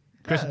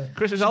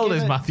 Chris is She old gave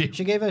as her- Matthew.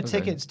 She gave her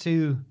tickets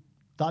to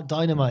that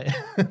Dynamite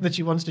that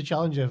she wants to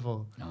challenge her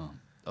for. Oh.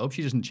 I hope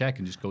she doesn't check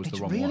and just goes to It's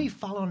the wrong really one.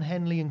 Fallon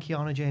Henley and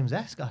Kiana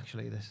James-esque,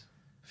 actually, this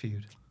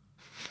feud.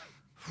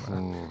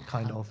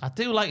 Kind of. I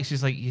do like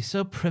she's like, you're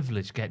so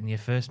privileged getting your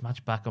first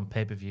match back on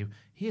pay-per-view.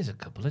 Here's a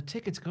couple of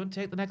tickets. Go and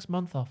take the next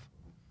month off.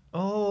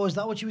 Oh, is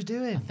that what she was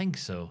doing? I think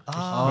so. Just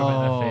rub it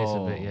in her face a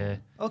bit, yeah.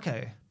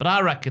 Okay. But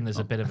I reckon there's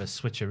a bit of a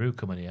switcheroo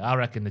coming here. I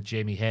reckon that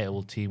Jamie Hayter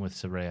will team with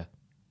Saraya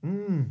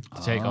to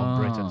take on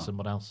Britt and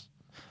someone else.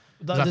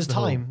 That's There's the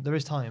whole- time. There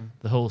is time.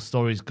 The whole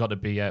story's got to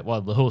be,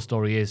 the whole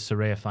story is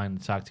Saraya finding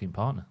a tag team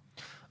partner.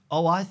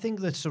 Oh, I think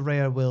that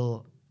Saraya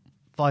will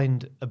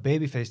find a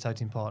babyface tag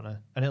team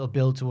partner and it'll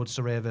build towards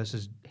Saraya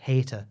versus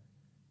Hayter.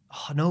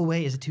 Oh, no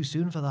way. Is it too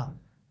soon for that?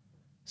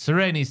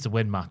 Saraya needs to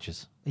win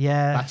matches.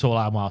 Yeah. That's all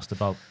I'm asked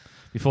about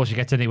before she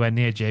gets anywhere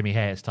near Jamie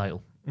Hayter's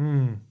title.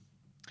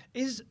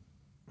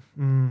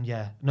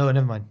 Yeah. No,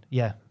 never mind.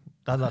 Yeah.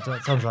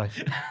 That sounds right.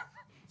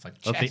 It's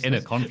like That's the chess.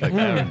 inner conflict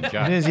there in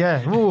Jack. It is,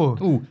 yeah. Ooh.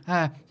 Ooh.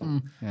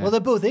 Well, they're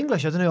both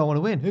English. I don't know who I want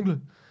to win.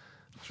 England.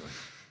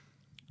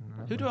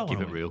 Who do I want Keep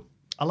to it win? real.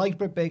 I like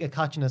Britt Baker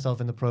catching herself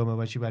in the promo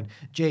when she went,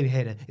 Jamie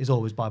Hayter is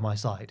always by my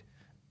side,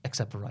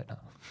 except for right now.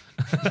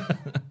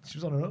 She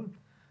was on her own.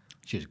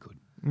 She's good.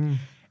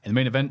 In the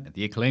main event,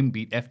 the Acclaim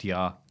beat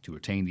FTR to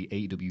retain the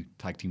AEW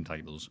Tag Team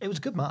titles. It was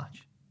a good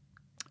match.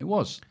 It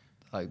was.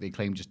 Like, the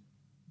Acclaim just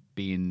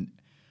being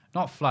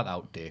not flat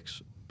out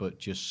dicks, but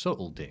just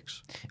subtle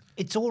dicks.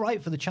 It's all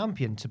right for the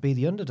champion to be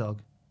the underdog.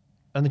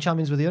 And the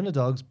champions were the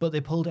underdogs, but they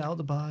pulled it out of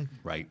the bag.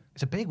 Right.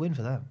 It's a big win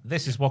for them.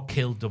 This is what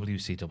killed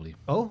WCW.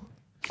 Oh.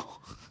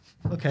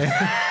 Okay.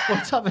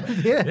 What's happened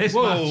here?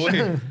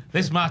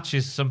 This match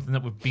is something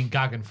that we've been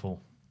gagging for.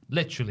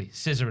 Literally,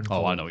 scissoring for.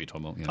 Oh, I know what you're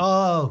talking about. Yeah.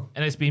 Oh.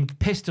 And it's been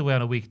pissed away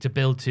on a week to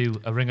build to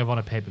a Ring of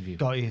Honor pay-per-view.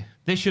 Got you.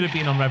 This should have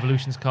been on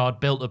Revolution's card,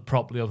 built up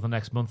properly over the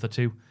next month or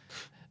two.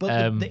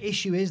 But the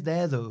issue is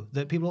there, though,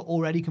 that people are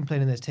already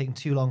complaining that it's taking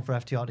too long for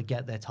FTR to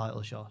get their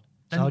title shot.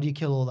 So how do you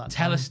kill all that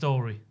Tell time? a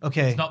story.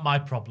 Okay. It's not my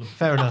problem.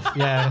 Fair enough,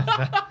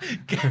 yeah.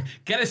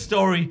 Get a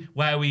story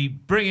where we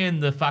bring in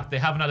the fact they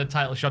haven't had a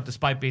title shot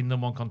despite being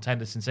number one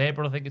contender since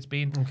April, I think it's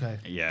been. Okay.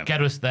 Yeah.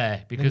 Get us there.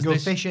 Then Because go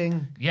this,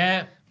 fishing.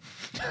 Yeah.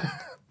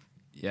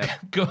 Yeah.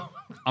 Go.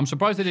 I'm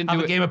surprised they didn't Have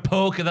do a it. game of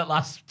poker that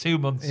lasts 2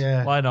 months.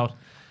 Yeah. Why not?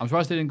 I'm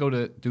surprised they didn't go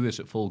to do this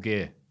at Full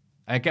Gear.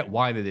 I get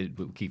why they did it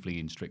with Keith Lee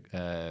and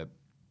Strickland,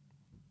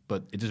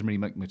 but it doesn't really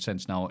make much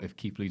sense now if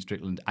Keith Lee and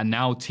Strickland are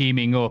now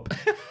teaming up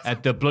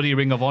at the bloody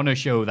Ring of Honor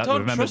show that we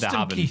Don't remembered trust to him,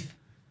 happen. Keith.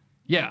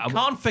 Yeah,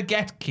 Can't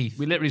forget Keith.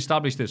 we literally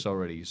established this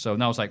already. So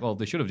now it's like, well,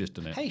 they should have just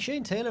done it. Hey,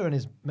 Shane Taylor and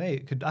his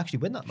mate could actually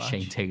win that match.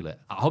 Shane Taylor.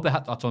 I hope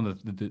that's on the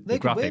They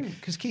could graphic. win,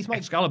 'cause Keith might-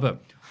 Excalibur.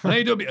 On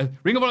AEW,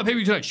 Ring of Honor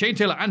pay-per-view tonight. Shane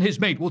Taylor and his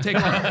mate will take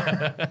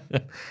on.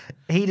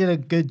 He did a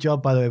good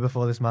job, by the way,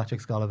 before this match,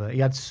 Excalibur. He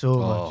had so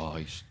much. Oh,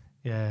 he's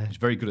Yeah.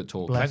 very good at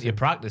talking. Bless Plenty of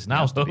practice now.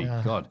 Has to be.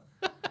 God.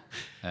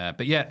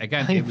 But yeah,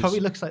 again, He it was, probably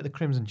looks like the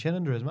Crimson Chin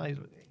under his mouth.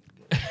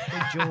 Big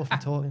jaw for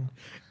talking.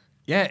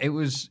 yeah, it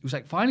was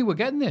like, finally we're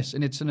getting this,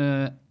 and it's in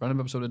a random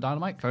episode of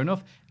Dynamite. Fair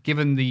enough.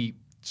 Given the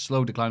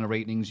slow decline of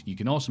ratings, you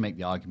can also make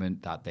the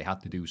argument that they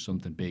had to do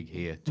something big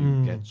here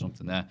to get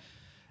something there,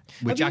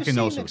 which Have I you can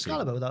seen also see.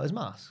 Excalibur without his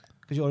mask?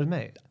 Because you're his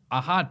mate.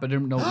 I had, but I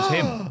didn't know it was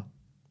him.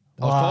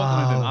 I was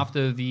talking with him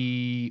after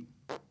the,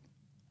 I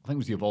think it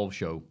was the Evolve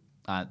show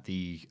at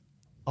the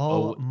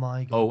Oh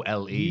my god.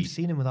 OLE. You've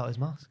seen him without his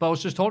mask? But I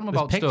was just talking There's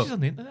about pictures stuff. on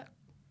the internet.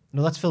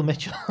 No, that's Phil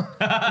Mitchell.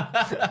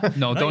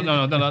 No,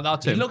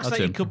 that's He him. looks That's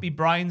like him. he could be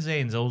Brian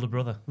Zane's older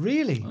brother.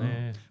 Really?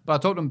 But I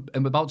talked to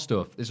him about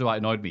stuff. This is what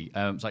annoyed me.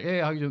 It's like, hey,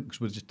 how you doing?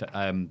 Because we were just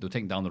they were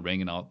taking down the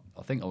ring, and I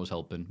think I was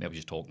helping. Maybe I was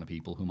just talking to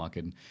people. Who am I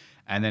kidding?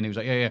 And then he was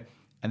like, yeah.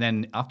 And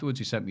then afterwards,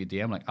 he sent me a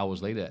DM like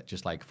hours later,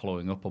 just like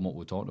following up on what we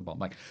were talking about. I'm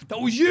like,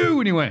 that was you.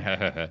 And he went,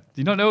 do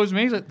you not know it was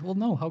me? He's like, well,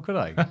 no. How could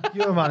I?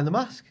 You're a man in the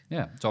mask.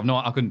 Yeah. So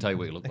I couldn't tell you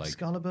what he looked like.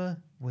 Excalibur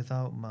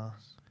without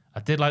mask.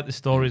 I did like the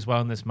story as well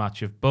in this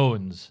match of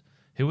Bowens,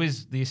 who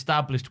is the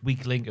established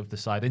weak link of the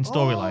side in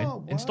storyline.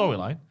 Oh, In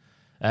wow.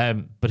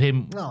 storyline. But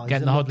him No,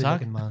 getting the hot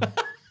tag, man.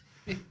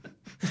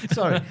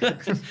 Sorry.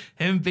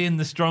 him being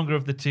the stronger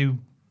of the two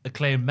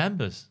Acclaimed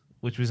members,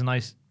 which was a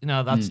nice,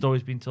 that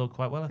story's been told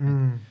quite well, I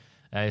think.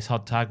 His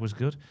hot tag was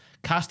good.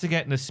 Caster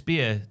getting a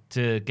spear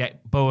to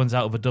get Bowens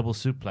out of a double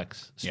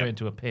suplex straight Yep.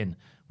 into a pin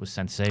was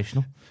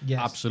sensational. Yes.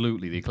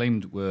 Absolutely. The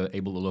Acclaimed were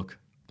able to look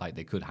like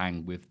they could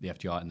hang with the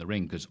FTR in the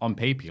ring because on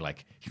paper, you're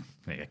like,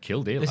 you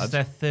killed it, This lads. is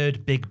their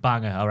third big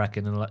banger, I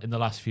reckon, in the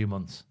last few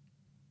months.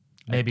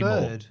 Maybe more.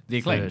 third? The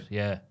Acclaimed. Third,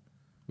 yeah.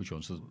 Which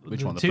one? The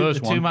Two, first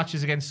the one. two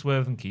matches against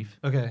Swerve and Keith.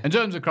 Okay. In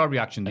terms of crowd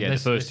reaction, And yeah,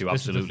 this- the first this- two,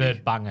 this is absolutely. the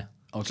third banger.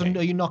 So Okay.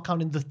 are you not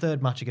counting the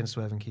third match against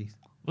Swerve and Keith?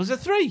 Was there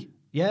three?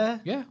 Yeah.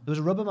 Yeah. There was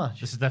a rubber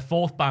match. This is their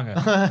fourth banger.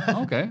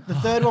 Okay. The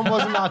third one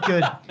wasn't that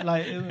good.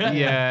 Like,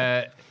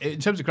 Yeah, in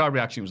terms of crowd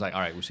reaction, it was like, all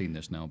right, we've seen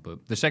this now.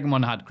 But the second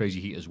one had crazy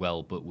heat as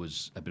well, but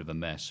was a bit of a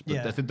mess. But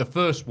Yeah. the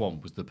first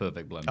one was the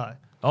perfect blend. All right.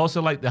 I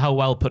also like how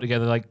well put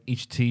together, like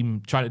each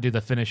team trying to do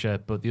their finisher,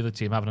 but the other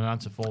team having an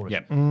answer for it.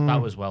 Yep.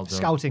 That was well done.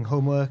 Scouting,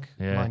 homework,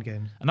 Yeah. mind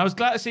games. And I was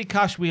glad to see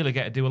Cash Wheeler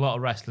get to do a lot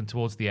of wrestling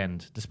towards the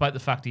end, despite the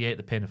fact he ate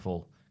the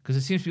pinfall, because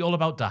it seems to be all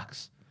about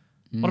Dax.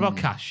 What about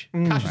Cash?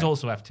 Cash is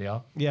also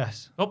FTR.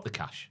 Yes. Up the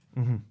Cash.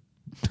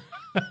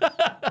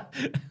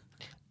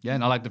 Yeah,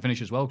 and I like the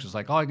finish as well because it's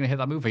like, oh, you're going to hit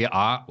that move here.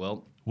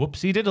 Well,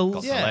 Whoopsie diddles.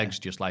 got the legs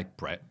just like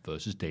Brett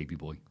versus Davey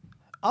Boy.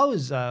 I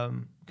was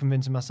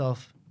convincing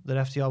myself that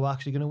FTR were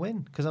actually going to win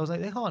because I was like,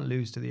 they can't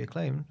lose to the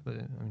Acclaimed. But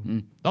I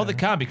mean, Oh, they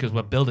can because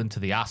we're building to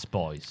the ass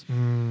boys.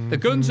 The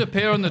Guns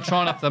appear on the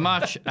Tron after the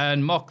match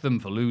and mock them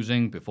for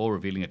losing before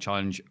revealing a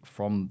challenge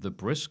from the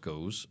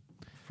Briscoes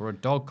for a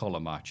dog collar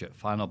match at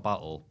Final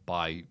Battle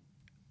by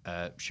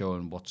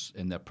showing what's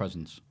in their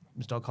presence. it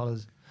was dog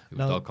collars. It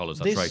was dog collars,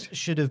 that's this right.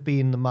 should have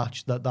been the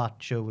match that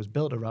show was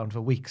built around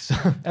for weeks.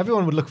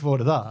 Everyone would look forward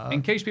to that.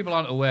 In case people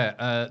aren't aware,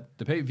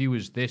 the pay-per-view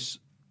is this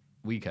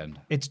weekend.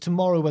 It's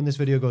tomorrow when this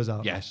video goes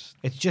out. Yes.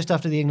 It's just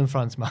after the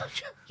England-France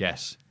match.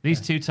 Yes.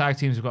 These two tag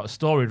teams have got a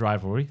storied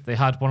rivalry. They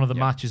had one of the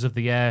matches of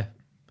the year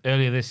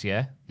earlier this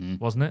year,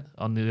 wasn't it?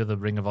 On the other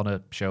Ring of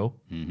Honor show.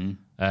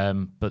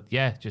 Mm-hmm. But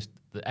yeah, just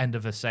the end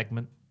of a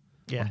segment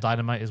on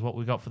Dynamite is what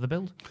we got for the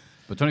build.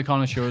 But Tony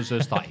Khan assures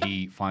us that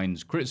he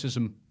finds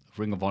criticism of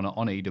Ring of Honor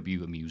on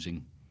AEW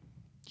amusing.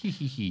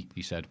 He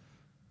said.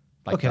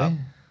 Like Okay. that.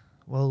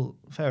 Well,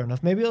 fair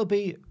enough. Maybe it'll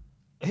be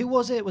Who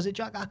was it? Was it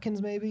Jack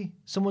Atkins, maybe?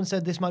 Someone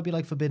said this might be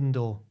like Forbidden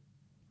Door.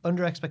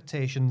 Under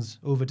expectations,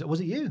 was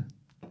it you?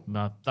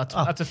 No, that's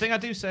a thing I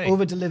do say.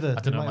 Over-deliver.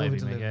 I don't know, They might maybe,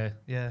 over-deliver.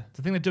 Yeah. It's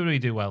the thing that WWE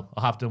do well,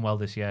 or have done well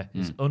this year,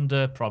 is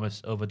under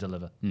promise, over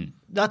deliver.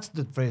 That's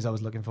the phrase I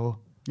was looking for.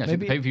 Yeah,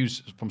 Maybe the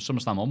pay-per-views from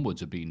SummerSlam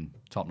onwards have been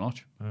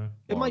top-notch.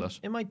 it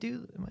might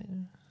do.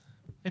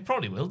 It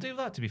probably will do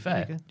that, to be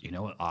fair. Okay. You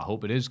know what? I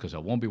hope it is, because I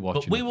won't be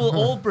watching But we it. will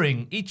all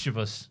bring, each of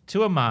us,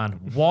 to a man,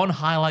 one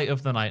highlight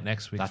of the night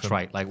next week. That's from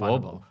right. Like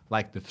Fireball.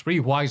 like the three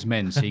wise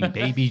men seeing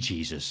baby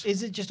Jesus.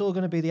 Is it just all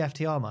going to be the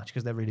FTR match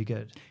because they're really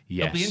good?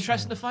 Yes. It'll be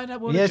interesting to find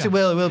out. Yes, it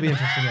will. It will be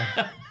interesting.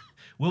 Yeah.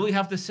 Will we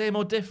have the same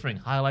or differing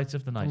highlights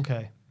of the night?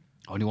 Okay.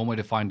 Only one way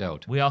to find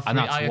out. We are three and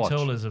that's to watch.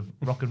 ayatollahs of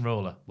rock and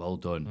roller. Well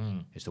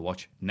done. Is to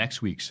watch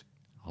next week's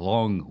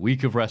long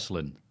week of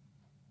wrestling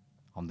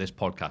on this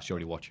podcast. You're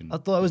already watching. I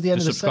thought it was the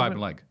end of the subscribe segment.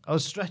 and like. I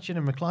was stretching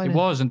and reclining. It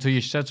was until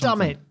you said Damn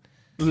something. it.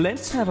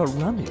 Let's have a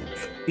rummage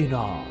in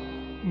our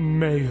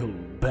mail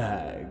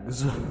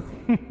bags.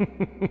 Time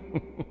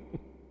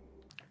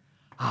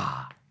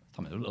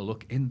to a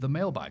look in the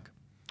mailbag.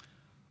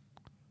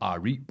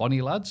 Reet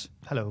Bonnie lads.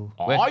 Hello.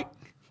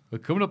 We're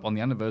coming up on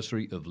the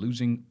anniversary of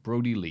losing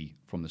Brody Lee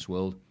from this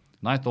world,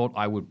 and I thought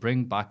I would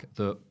bring back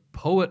the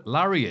Poet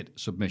Lariat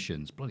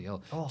submissions, bloody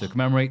hell, to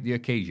commemorate the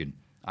occasion.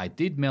 I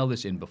did mail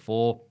this in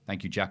before.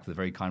 Thank you, Jack, for the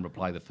very kind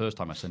reply the first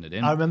time I sent it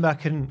in. I remember I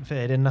couldn't fit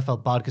it in. I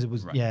felt bad because it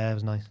was, it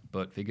was nice.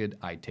 But figured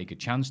I'd take a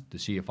chance to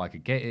see if I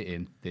could get it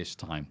in this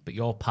time. But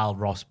your pal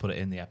Ross put it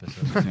in the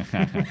episode.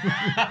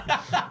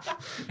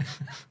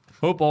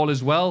 Hope all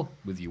is well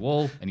with you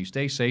all, and you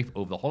stay safe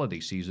over the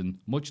holiday season.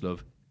 Much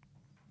love.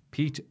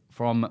 Pete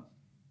from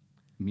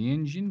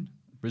Mean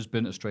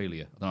Brisbane,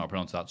 Australia. I don't know how to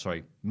pronounce that,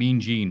 sorry. Mean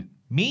Gene.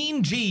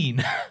 Mean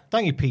Gene.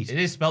 Thank you, Pete. It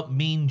is spelled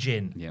Mean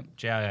Gin. Yeah.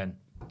 J-I-N.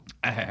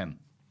 Ahem.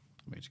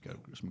 Let me just get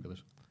some of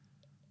this.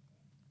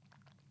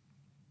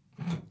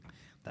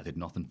 That did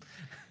nothing.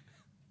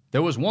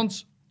 There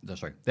once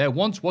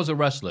was a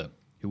wrestler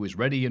who was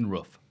ready and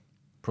rough,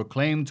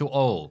 proclaimed to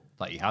all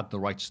that he had the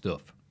right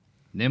stuff.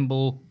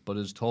 Nimble, but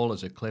as tall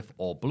as a cliff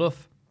or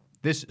bluff,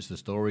 this is the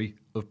story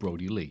of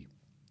Brody Lee.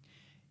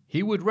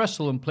 He would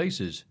wrestle in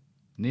places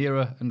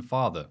nearer and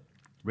farther,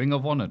 Ring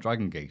of Honor,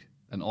 Dragon Gate,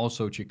 and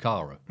also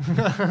Chikara.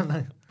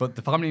 But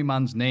the family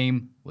man's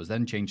name was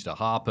then changed to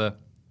Harper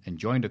and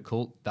joined a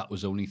cult that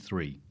was only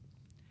 3.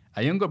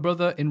 A younger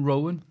brother in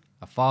Rowan,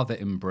 a father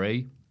in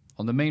Bray.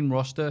 On the main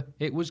roster,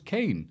 it was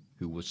Kane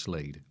who was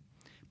slayed.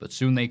 But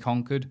soon they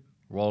conquered,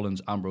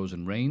 Rollins, Ambrose,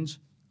 and Reigns.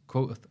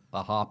 Quoteth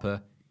the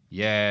Harper,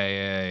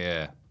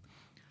 yeah.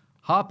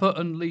 Harper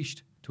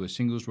unleashed to a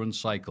singles-run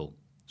cycle,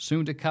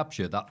 soon to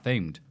capture that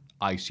famed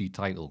IC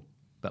title,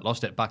 but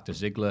lost it back to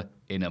Ziggler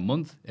in a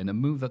month in a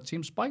move that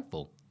seemed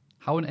spiteful.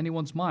 How in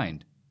anyone's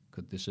mind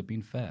could this have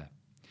been fair?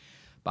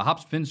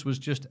 Perhaps Vince was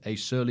just a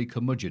surly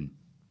curmudgeon,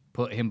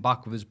 put him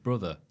back with his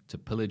brother to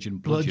pillage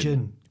and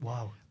bludgeon.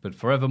 Wow. But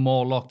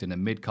forevermore locked in a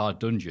mid-card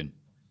dungeon,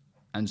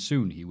 and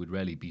soon he would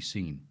rarely be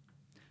seen.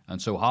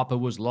 And so Harper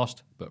was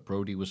lost, but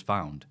Brody was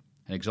found.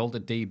 An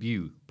exalted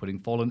debut, putting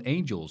fallen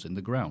angels in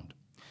the ground.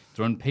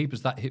 Throwing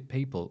papers that hit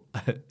people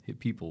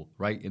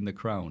right in the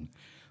crown.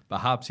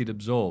 Perhaps he'd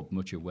absorbed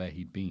much of where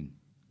he'd been.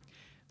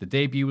 The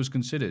debut was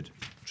considered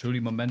truly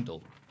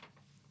monumental,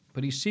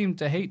 but he seemed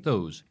to hate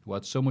those who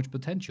had so much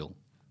potential,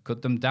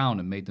 cut them down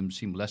and made them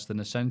seem less than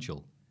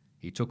essential.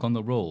 He took on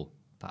the role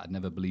that had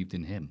never believed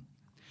in him.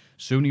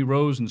 Soon he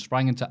rose and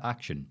sprang into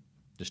action,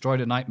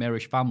 destroyed a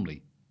nightmarish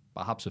family,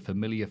 perhaps a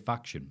familiar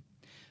faction,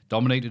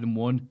 dominated and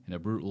won in a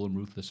brutal and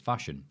ruthless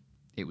fashion.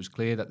 It was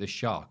clear that this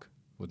shark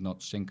would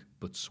not sink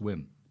but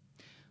swim.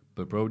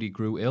 But Brody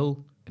grew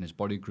ill and his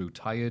body grew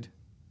tired,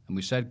 and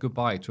we said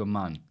goodbye to a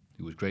man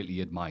who was greatly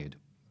admired.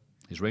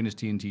 His reign as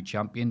TNT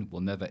champion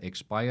will never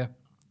expire.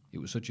 It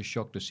was such a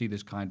shock to see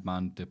this kind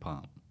man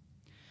depart.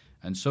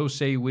 And so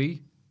say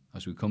we,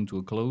 as we come to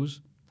a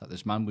close, that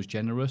this man was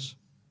generous,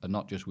 and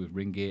not just with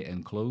ring gear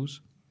and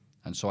clothes.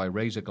 And so I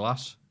raise a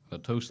glass, and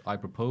a toast I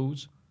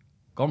propose,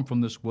 gone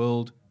from this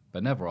world,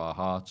 but never our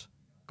hearts.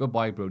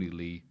 Goodbye, Brody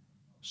Lee.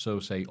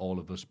 So say all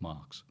of us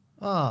Marks.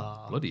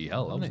 Ah. Bloody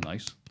hell, that was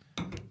nice.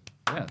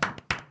 Yeah.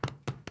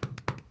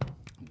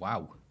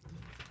 Wow.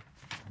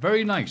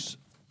 Very nice.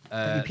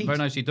 Very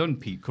nicely done,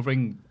 Pete,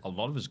 covering a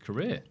lot of his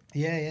career.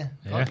 Yeah.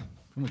 God,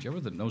 pretty much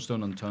everything. No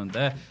stone unturned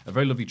there. A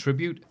very lovely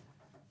tribute.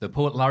 The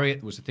Poet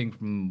Lariat was a thing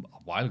from a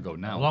while ago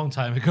now. A long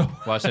time ago.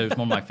 Well, I said it was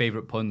one of my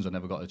favourite puns I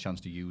never got a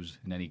chance to use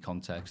in any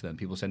context. Then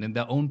people send in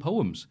their own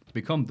poems to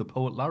become the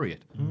Poet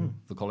Lariat,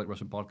 the Colic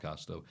Wrestling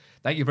Podcast. So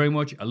thank you very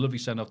much. A lovely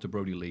send-off to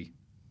Brody Lee.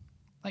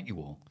 Thank you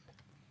all.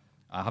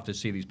 I have to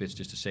see these bits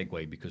just to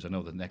segue because I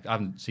know I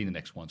haven't seen the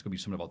next one. It's going to be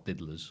something about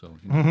diddlers. So,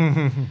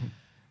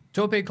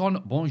 Tope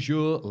con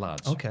bonjour,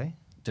 lads. Okay.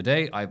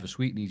 Today, I have a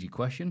sweet and easy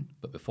question,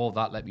 but before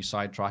that, let me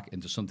sidetrack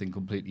into something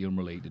completely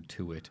unrelated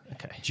to it.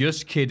 Okay.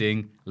 Just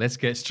kidding. Let's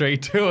get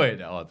straight to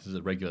it. Oh, this is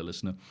a regular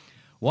listener.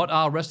 What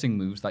are wrestling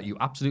moves that you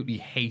absolutely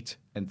hate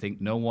and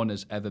think no one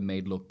has ever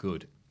made look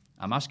good?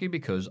 I'm asking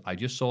because I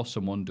just saw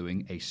someone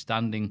doing a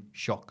standing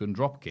shotgun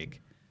dropkick,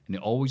 and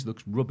it always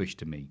looks rubbish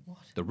to me.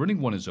 The running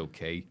one is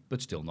okay,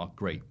 but still not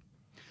great.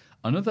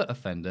 Another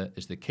offender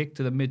is the kick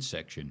to the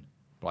midsection,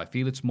 but I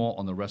feel it's more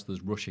on the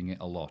wrestlers rushing it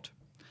a lot.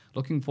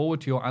 Looking forward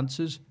to your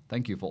answers.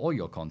 Thank you for all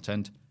your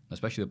content,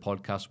 especially the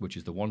podcast, which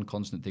is the one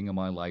constant thing in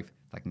my life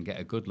that can get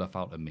a good laugh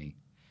out of me.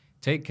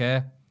 Take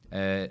care.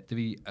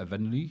 Divi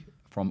Avenue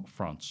from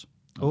France.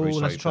 Oh,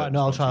 let's try.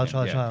 No, I'll try.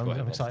 Yeah,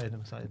 I'm excited.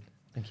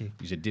 Thank you.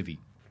 He's a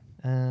Divi.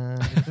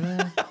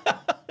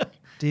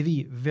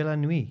 Divi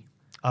Villeneuve.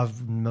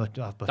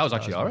 That was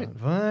actually all right.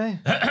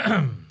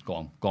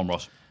 Go on,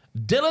 Ross.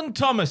 Dylan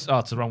Thomas. Oh,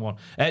 it's the wrong one.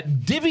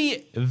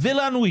 Divi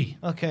Villeneuve.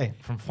 Okay.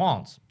 From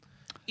France.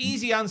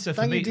 Easy answer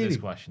for me to this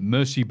question.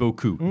 Merci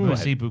beaucoup.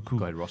 Merci beaucoup.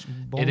 Go ahead, Ross.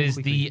 It is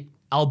the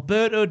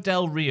Alberto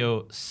Del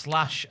Rio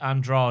 /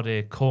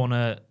 Andrade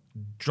corner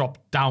drop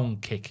down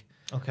kick.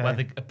 Okay. Where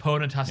the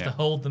opponent has to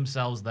hold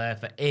themselves there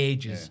for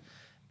ages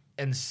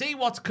and see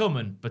what's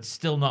coming, but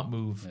still not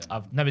move. Yeah.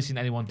 I've never seen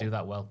anyone do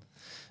that well.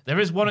 There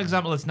is one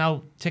example that's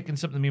now ticking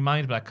something in my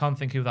mind, but I can't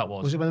think who that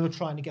was. Was it when they were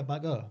trying to get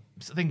back up?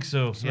 I think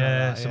so. Something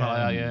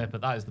like that.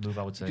 But that is the move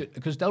I would say.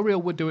 Because Del Rio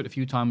would do it a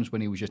few times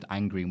when he was just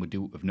angry and would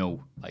do it with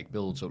no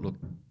build, so it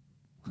looked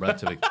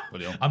relatively.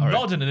 I'm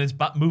nodding and it's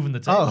moving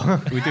the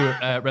table. We do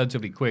it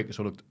relatively quick,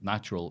 so it looked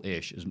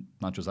natural-ish, as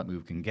natural as that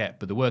move can get.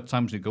 But there were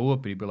times he'd go up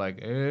and he'd be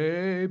like,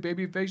 "Hey,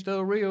 babyface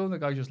Del Rio," and the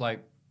guy's just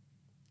like,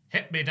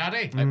 "Hit me,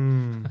 daddy."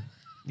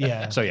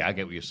 Yeah. So I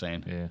get what you're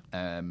saying.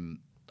 Yeah.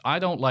 I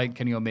don't like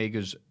Kenny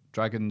Omega's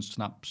Dragon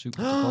Snap suit.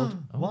 What's it called?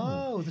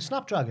 Wow, the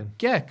Snapdragon.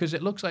 Yeah, because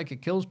it looks like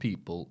it kills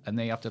people, and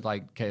they have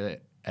to kill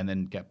it and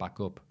then get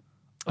back up.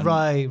 And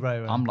Right.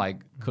 I'm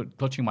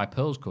clutching my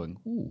pearls, going,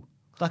 "Ooh."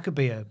 That could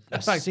be a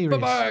like, serious...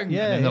 Bang!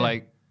 Yeah, and they're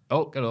like,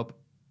 "Oh, get up."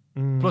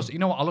 Plus, you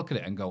know what? I look at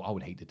it and go, "I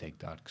would hate to take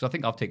that," because I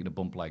think I've taken a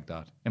bump like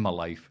that in my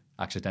life,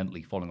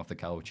 accidentally falling off the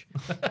couch,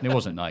 and it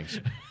wasn't nice.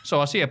 So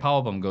I see a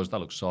powerbomb and goes, "That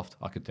looks soft.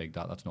 I could take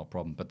that. That's no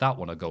problem." But that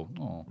one, I go,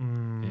 "Oh."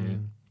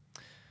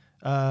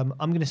 I'm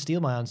going to steal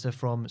my answer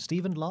from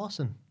Stephen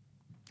Larson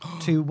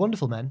to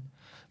Wonderful Men,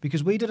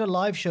 because we did a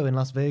live show in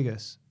Las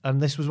Vegas, and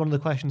this was one of the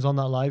questions on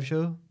that live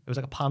show. It was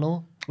like a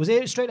panel. Was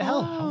it Straight to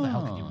Hell? How the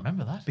hell can you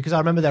remember that? Because I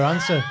remember their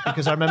answer.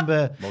 Because I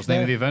remember... What was the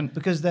name of the event?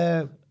 Because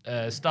they're...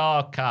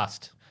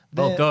 Starcast.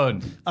 Well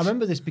done. I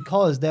remember this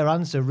because their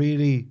answer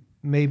really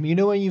made me... You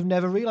know when you've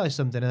never realised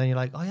something, and then you're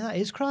like, oh yeah, that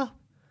is crap.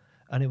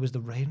 And it was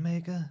the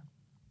Rainmaker.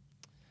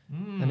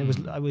 And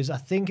I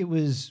think it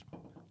was...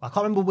 I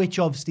can't remember which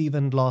of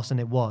Stephen Larson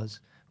it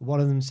was.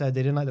 One of them said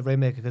they didn't like the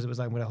Rainmaker because it was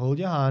like, I'm going to hold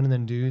your hand and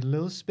then do a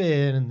little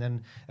spin, and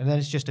then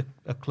it's just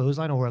a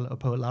clothesline or a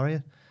poet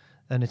lariat,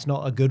 and it's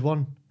not a good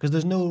one because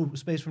there's no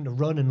space for him to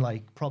run and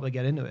properly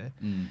get into it.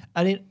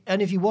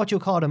 And if you watch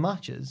Okada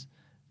matches,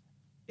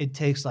 it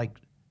takes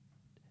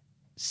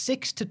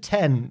 6 to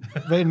 10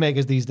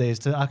 Rainmakers these days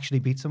to actually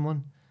beat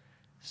someone.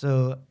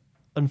 So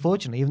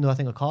unfortunately, even though I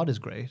think Okada's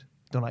great,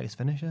 don't like his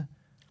finisher.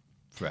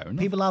 Fair enough.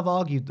 People have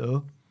argued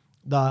though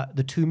that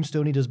the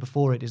tombstone he does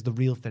before it is the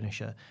real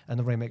finisher, and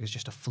the Rainmaker is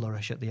just a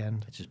flourish at the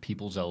end. It's just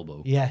people's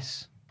elbow.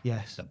 Yes.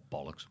 That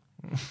bollocks.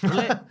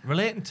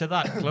 Relating to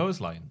that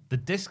clothesline, the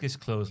discus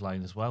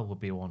clothesline as well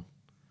would be one.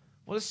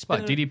 What is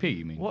spinning? DDP,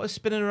 you mean? What is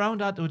spinning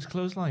around afterwards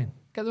clothesline?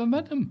 Get the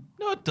momentum.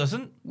 No, it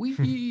doesn't.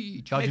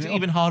 We charging Makes it it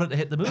even harder to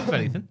hit the move, if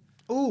anything.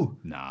 Ooh.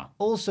 Nah.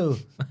 Also,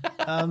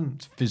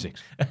 it's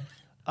physics.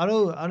 I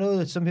know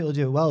that some people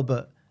do it well,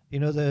 but you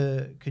know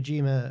the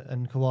Kojima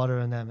and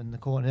Kawada and them in the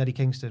corner, and Eddie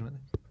Kingston.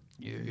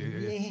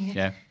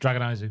 Yeah.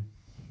 Dragon Aizu.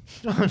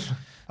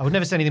 I would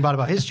never say anything bad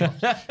about his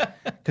chops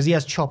because he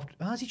has chopped.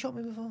 Has he chopped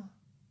me before?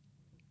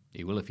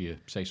 He will if you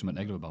say something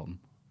negative about him.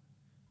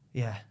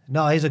 Yeah.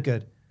 No, his are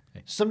good.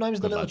 Hey, Sometimes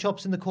the good little lad.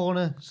 chops in the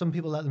corner, some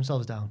people let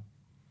themselves down.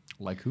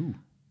 Like who?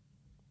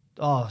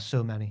 Oh,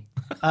 so many.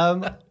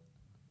 I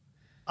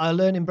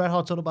learned in Bret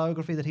Hart's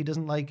autobiography that he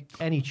doesn't like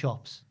any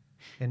chops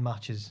in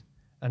matches.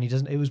 And he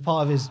doesn't. It was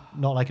part of his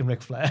not liking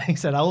Ric Flair. He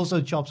said,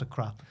 also chops are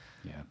crap.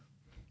 Yeah.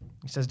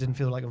 He says it didn't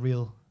feel like a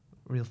real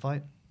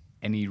fight.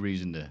 Any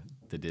reason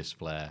to diss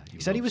Flair? He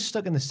said he was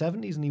stuck in the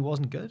 70s and he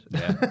wasn't good.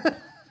 Yeah.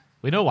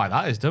 We know why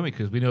that is, don't we?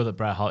 Because we know that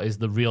Bret Hart is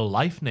the real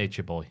life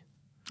Nature Boy.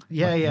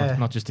 Yeah.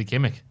 Not just a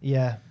gimmick.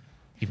 Yeah.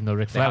 Even though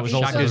Ric Flair have was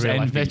also Shaq's the real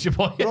life envy. Nature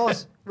Boy.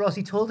 Ross,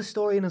 he told a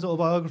story in his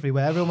autobiography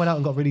where everyone went out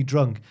and got really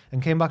drunk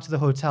and came back to the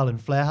hotel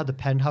and Flair had the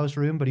penthouse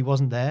room, but he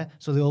wasn't there,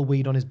 so they all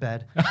weed on his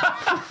bed.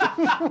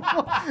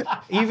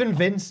 Even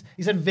Vince.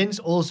 He said Vince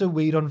also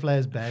weed on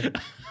Flair's bed.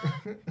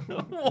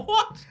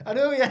 What? I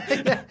know,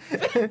 yeah.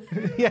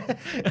 Yeah.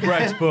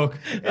 Bret's book.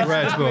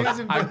 Bret's book.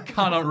 amazing I book.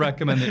 cannot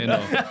recommend it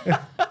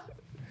enough.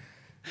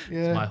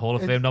 Yeah. My Hall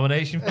of Fame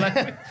nomination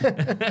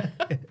for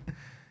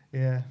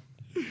Yeah.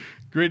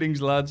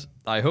 Greetings, lads.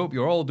 I hope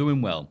you're all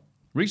doing well.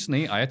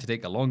 Recently, I had to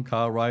take a long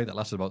car ride that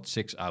lasted about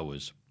 6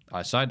 hours.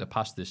 I decided to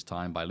pass this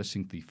time by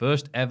listening to the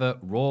first ever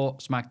Raw,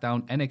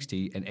 SmackDown,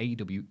 NXT, and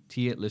AEW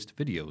tier list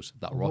videos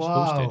that Ross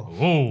hosted.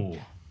 Whoa.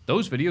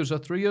 Those videos are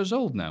 3 years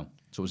old now,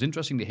 so it was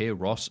interesting to hear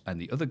Ross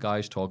and the other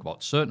guys talk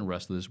about certain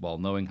wrestlers while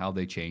knowing how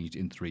they changed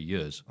in 3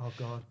 years. Oh,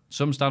 God.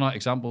 Some standout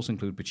examples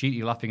include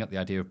Pacitti laughing at the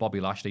idea of Bobby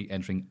Lashley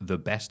entering the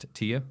best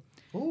tier,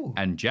 Ooh.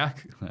 and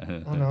Jack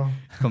no.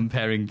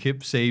 comparing Kip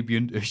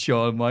Sabian to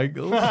Shawn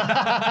Michaels.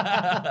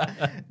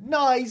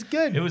 No, he's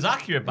good. It was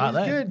accurate back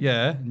then. Good.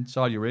 Yeah, in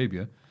Saudi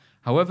Arabia.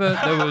 However,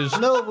 there was...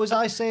 No, was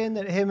I saying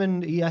that him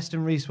and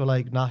Aston Reese were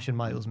like Nash and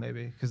Michaels,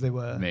 maybe? Because they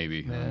were. Maybe.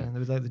 Yeah, they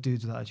were like the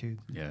dudes with attitude.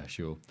 Yeah,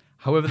 sure.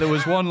 However, there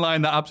was one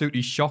line that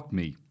absolutely shocked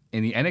me.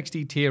 In the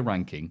NXT tier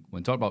ranking,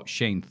 when talking about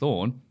Shane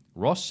Thorne,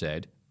 Ross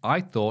said, "I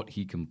thought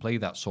he can play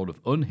that sort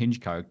of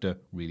unhinged character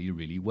really,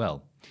 really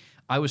well."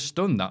 I was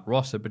stunned that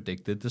Ross had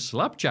predicted the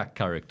Slapjack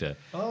character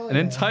an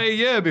entire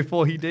year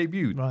before he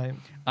debuted. Right.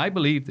 I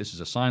believe this is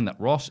a sign that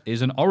Ross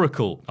is an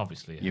oracle.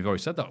 Obviously, yeah. You've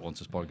already said that once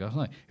this podcast,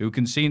 haven't you? Who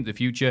can see into the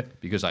future,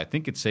 because I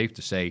think it's safe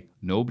to say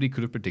nobody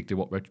could have predicted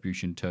what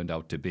Retribution turned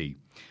out to be.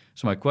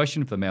 So my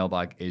question for the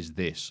mailbag is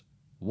this.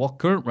 What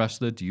current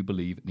wrestler do you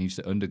believe needs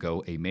to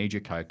undergo a major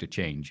character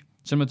change,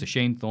 similar to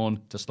Shane Thorne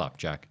to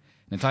Slapjack?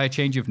 An entire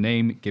change of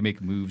name,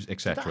 gimmick, moves, Did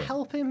etc. that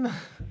help him?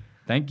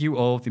 Thank you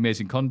all for the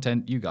amazing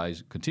content you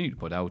guys continue to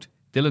put out.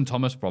 Dylan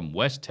Thomas from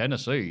West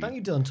Tennessee. Thank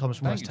you, Dylan Thomas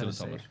from Thank West you, Dylan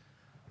Tennessee. Thomas.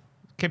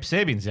 Kip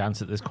Sabian's the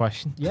answer to this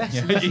question. Yes.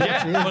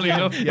 Yeah, funny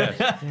enough,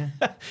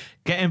 yeah.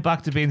 Getting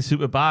back to being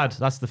super bad.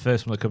 That's the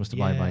first one that comes to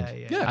my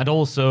mind. Yeah. And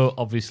also,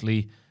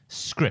 obviously,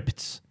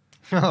 scripts.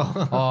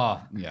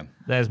 Oh, yeah.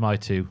 There's my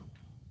two.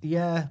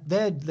 Yeah,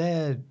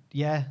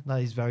 yeah,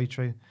 that is very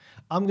true.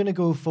 I'm going to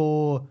go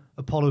for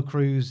Apollo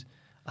Crews.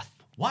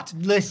 What?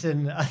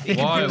 Listen, I think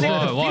Why?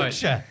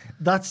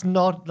 that's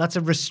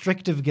a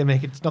restrictive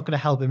gimmick. It's not going to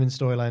help him in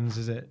storylines,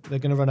 is it? They're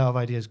going to run out of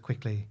ideas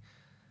quickly.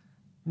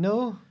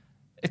 No?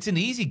 It's an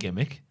easy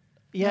gimmick.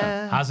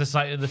 Yeah. Has a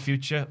sight of the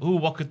future. Ooh,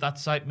 what could that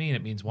sight mean?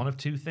 It means one of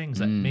two things.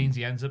 That means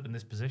he ends up in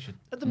this position.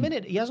 At the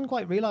minute, he hasn't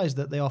quite realised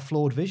that they are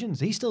flawed visions.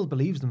 He still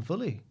believes them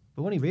fully.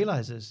 But when he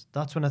realises,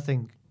 that's when I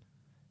think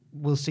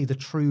we'll see the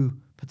true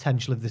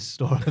potential of this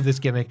story, of this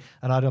gimmick.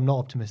 And I'm not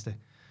optimistic.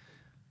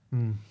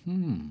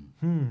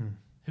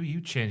 Who are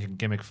you changing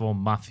gimmick for,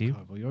 Matthew?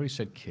 Well, you already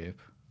said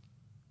Kip.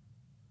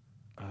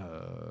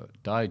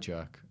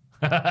 Dijak.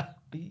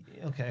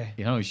 Okay.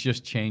 You know, he's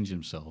just changed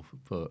himself,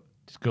 but...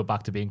 Just go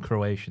back to being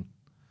Croatian.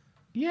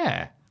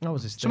 Yeah. That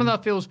was his Some of thing.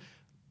 that feels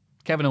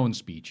Kevin Owens'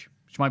 speech,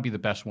 which might be the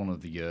best one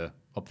of the year,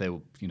 up there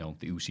with, the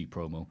Uzi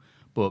promo.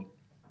 But,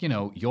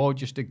 you're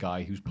just a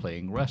guy who's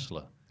playing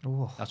wrestler.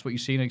 Oh. That's what you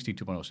see in NXT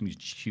 2.0, some of these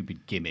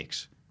stupid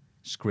gimmicks,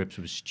 scripts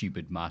with a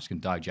stupid mask,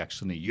 and Dijak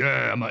suddenly,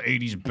 yeah, I'm an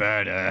 80s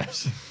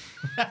badass.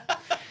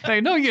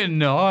 Hey, no, you're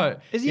not.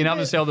 Is he you a have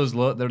to bit- say all those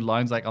their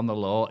lines like on the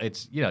law.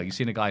 It's, you've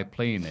seen a guy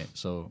playing it,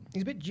 so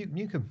He's a bit Duke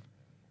Nukem.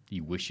 he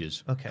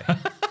wishes. Okay.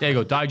 There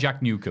you go,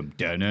 Dijak Newcomb.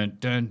 Dun, dun,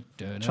 dun,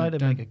 dun, Try to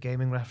dun. make a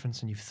gaming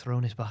reference and you've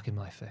thrown it back in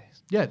my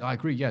face. Yeah, I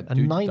agree, yeah. A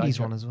dude, 90s Dijak.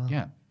 one as well.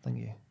 Yeah. Thank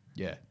you.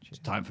 Yeah, it's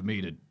time for me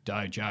to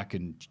Dijak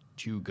and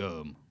chew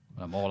gum.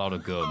 I'm all out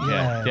of gum.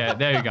 Yeah. Yeah,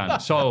 there you go.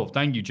 So,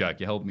 thank you, Jack.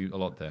 You helped me a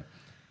lot there.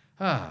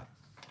 Apparently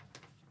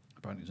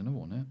there's another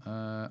one there.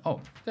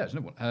 There's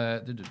another one.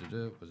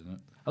 Wasn't it?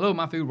 Hello,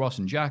 Matthew, Ross,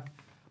 and Jack.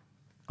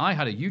 I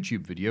had a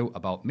YouTube video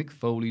about Mick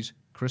Foley's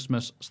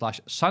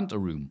Christmas/Santa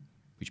room,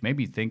 which made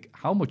me think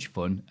how much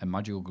fun and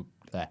magical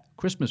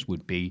Christmas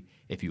would be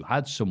if you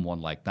had someone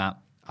like that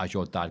as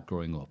your dad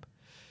growing up.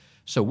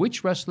 So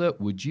which wrestler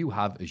would you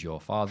have as your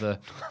father?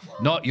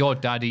 Not your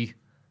daddy,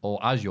 or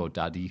as your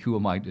daddy. Who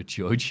am I to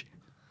judge?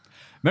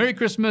 Merry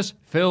Christmas,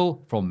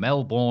 Phil from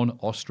Melbourne,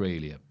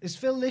 Australia. Is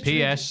Phil literally...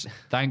 P.S.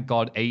 Thank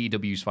God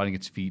AEW's finding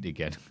its feet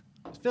again. Is Phil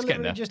It's getting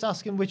literally there. just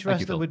asking which Thank you,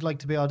 wrestler Phil. would like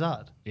to be our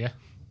dad? Yeah.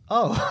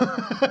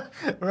 Oh,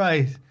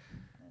 right.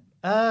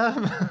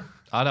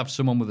 I'd have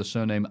someone with the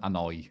surname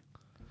Anoy.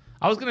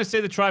 I was going to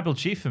say the tribal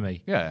chief for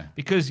me. Yeah.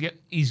 Because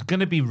he's going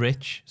to be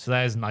rich, so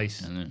there's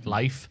nice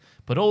life.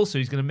 But also,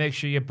 he's going to make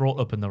sure you're brought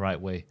up in the right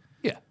way.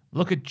 Yeah.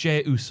 Look at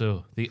Jey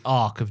Uso, the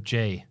arc of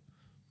Jey,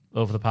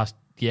 over the past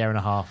year and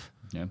a half.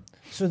 Yeah.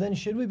 So then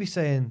should we be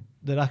saying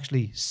that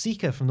actually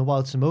Sika from the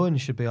Wild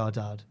Samoans should be our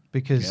dad?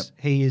 Because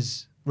he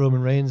is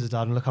Roman Reigns'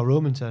 dad, and look how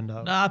Roman turned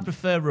out. Nah, I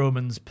prefer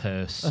Roman's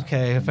purse.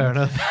 Okay, fair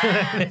enough.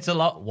 It's a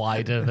lot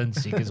wider than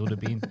Sika's would have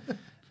been.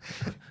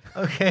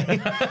 Okay.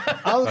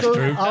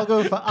 I'll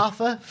go for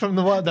Afa from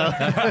the Wild.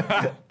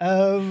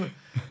 No.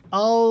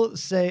 I'll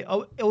say,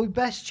 are we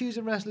best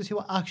choosing wrestlers who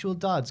are actual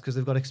dads because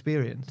they've got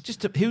experience?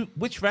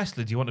 Which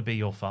wrestler do you want to be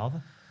your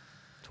father?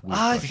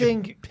 I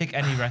think Pick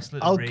any wrestler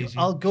to raise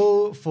you. I'll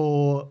go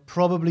for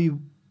probably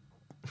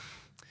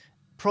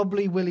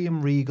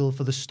William Regal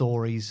for the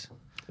stories.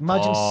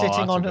 Imagine sitting that's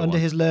a good under one.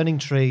 his learning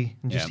tree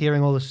and just Yeah.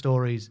 hearing all the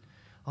stories.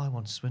 I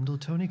once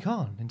swindled Tony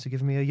Khan into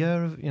giving me a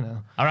year of,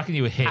 I reckon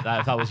you would hit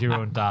that if that was your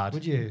own dad.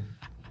 Would you?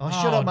 Oh,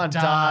 shut up, man,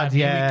 Dad.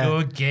 Here Yeah. we go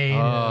again.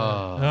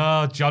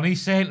 Oh, Johnny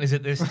Saint is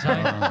it this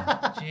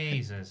time?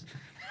 Jesus.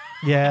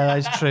 Yeah,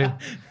 that's true.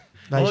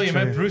 That's You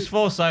true. met Bruce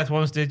Forsyth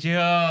once, did you?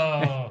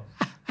 Oh.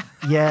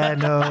 Yeah,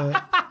 no.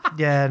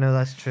 Yeah, no,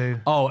 that's true.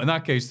 Oh, in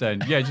that case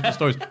then, yeah, just the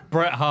stories.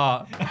 Bret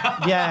Hart.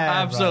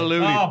 Yeah,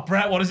 Absolutely. Oh,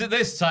 Brett, what is it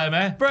this time,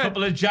 eh? Brett.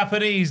 Couple of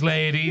Japanese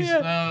ladies.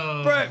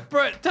 Yeah. Oh.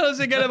 Brett, tell us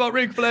again about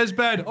Ric Flair's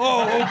bed.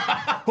 Oh,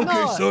 okay,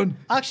 No, son.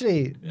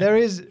 Actually, there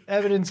is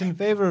evidence in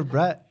favour of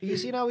Brett. You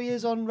seen how he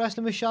is on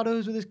Wrestling with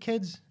Shadows with his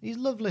kids? He's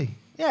lovely.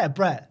 Yeah,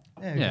 Brett.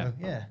 There you Yeah. go.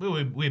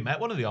 Yeah. We met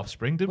one of the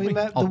Offspring, didn't we? We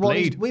met Oh, the one.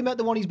 Blade. We met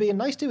the one he's being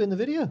nice to in the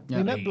video. Yeah.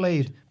 We met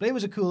Blade. Blade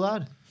was a cool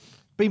lad.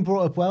 Been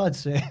brought up well, I'd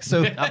say.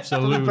 So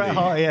Absolutely. Bret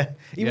Hart, yeah.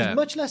 He Yeah. was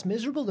much less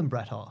miserable than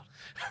Bret Hart.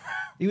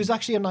 He was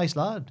actually a nice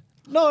lad.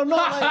 No, I'm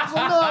not.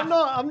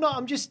 I'm not.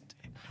 I'm just.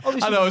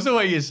 Obviously, I know, it's the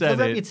way you said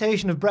the it.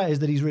 reputation of Bret is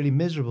that he's really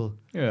miserable.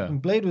 Yeah.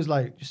 And Blade was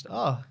like,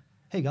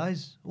 hey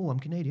guys, I'm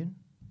Canadian.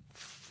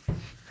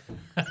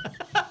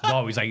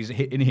 Oh, he's like, he's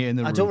in here in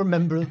the room. I don't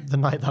remember the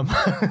night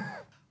that.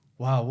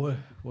 Wow,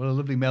 what a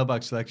lovely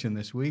mailbag selection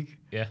this week.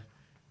 Yeah.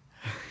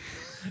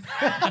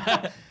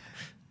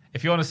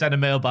 If you want to send a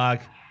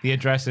mailbag, the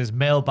address is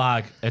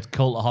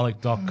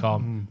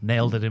mailbag@cultaholic.com.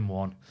 Nailed it in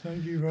one.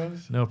 Thank you,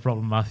 Ross. No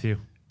problem, Matthew.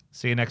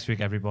 See you next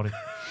week, everybody.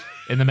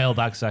 In the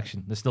mailbag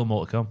section. There's still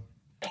more to come.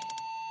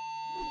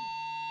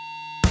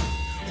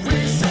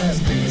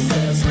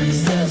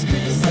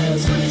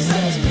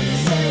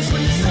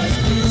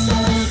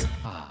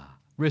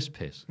 Wrist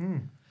piss.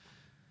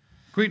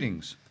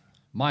 Greetings,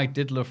 my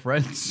diddler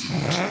friends.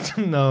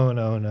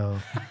 No.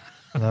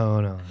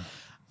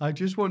 I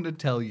just wanted to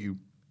tell you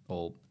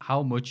all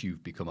how much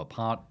you've become a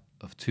part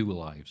of two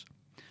lives.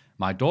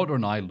 My daughter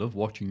and I love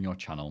watching your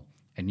channel,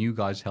 and you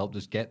guys helped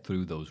us get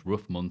through those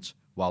rough months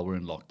while we're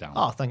in lockdown.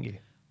 Oh, thank you.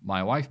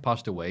 My wife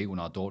passed away when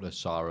our daughter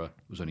Sarah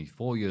was only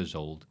 4 years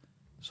old,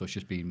 so it's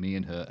just been me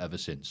and her ever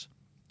since.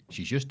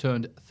 She's just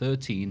turned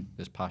 13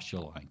 this past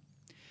July.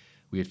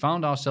 We had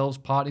found ourselves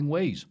parting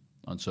ways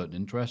on certain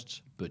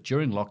interests, but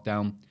during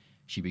lockdown,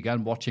 she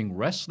began watching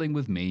wrestling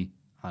with me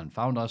and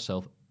found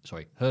herself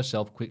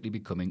quickly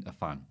becoming a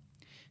fan.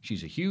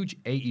 She's a huge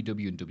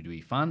AEW and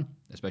WWE fan,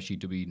 especially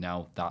WWE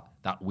now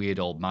that weird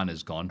old man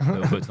is gone.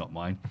 Her words, not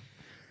mine.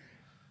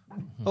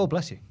 Oh,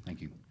 bless you.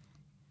 Thank you.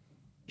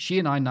 She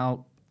and I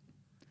now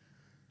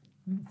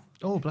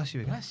Oh, bless you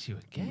again. Bless you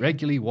again.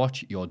 regularly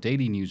watch your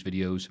daily news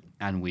videos,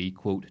 and we,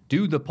 quote,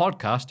 do the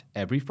podcast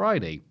every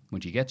Friday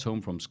when she gets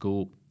home from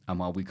school and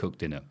while we cook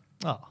dinner.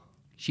 Oh.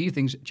 She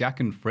thinks Jack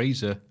and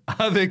Fraser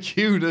are the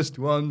cutest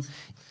ones.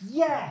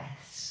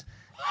 Yes.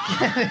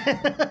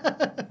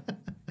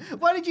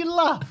 Why did you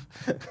laugh?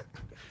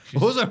 I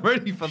wasn't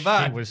ready for She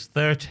that. was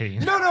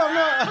 13. No,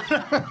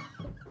 I'm not.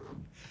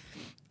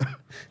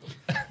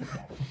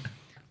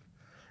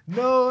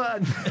 No.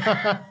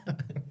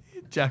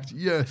 Jack,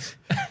 yes.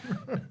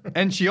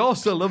 And she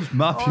also loves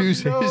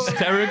Matthew's Oh, no.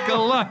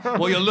 hysterical laugh.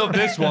 Well, you'll love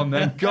this one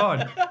then.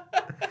 God.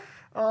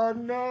 Oh,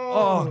 no.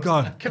 Oh,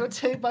 God. Can I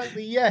take back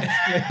the yes?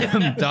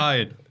 I'm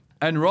dying.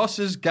 And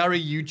Ross's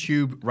Gary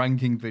YouTube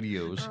ranking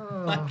videos.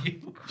 Thank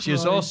you. She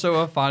is also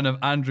a fan of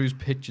Andrew's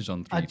pictures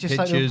on Three I'd just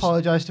like to Pictures,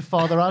 apologise to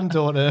father and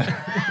daughter.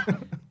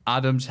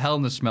 Adam's Hell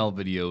in the Smell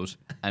videos,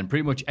 and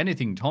pretty much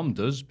anything Tom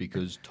does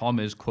because Tom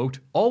is, quote,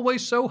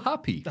 always so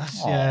happy.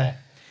 Yeah.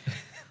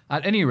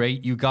 At any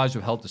rate, you guys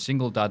have helped a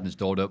single dad and his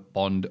daughter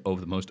bond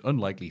over the most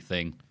unlikely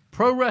thing,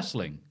 pro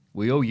wrestling.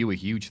 We owe you a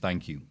huge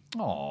thank you.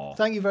 Aww.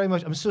 Thank you very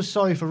much. I'm so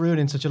sorry for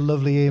ruining such a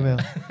lovely email.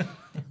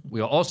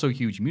 We are also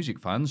huge music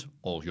fans,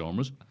 all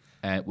genres,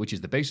 which is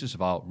the basis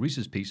of our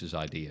Reese's Pieces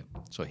idea.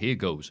 So here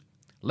goes.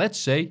 Let's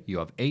say you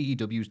have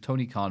AEW's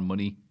Tony Khan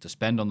money to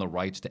spend on the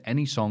rights to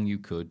any song you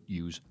could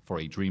use for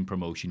a dream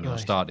promotion you're Right.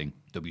 starting,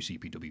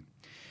 WCPW.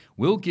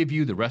 We'll give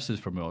you the wrestlers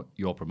from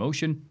your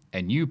promotion,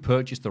 and you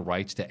purchase the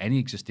rights to any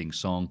existing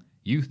song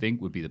you think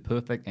would be the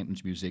perfect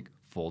entrance music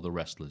for the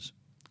wrestlers.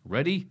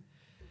 Ready?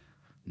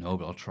 No,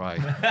 but I'll try.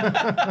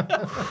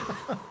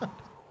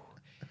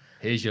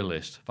 Here's your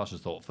list.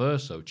 Fastest thought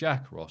first. So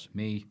Jack, Ross,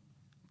 me,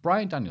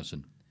 Bryan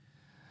Danielson.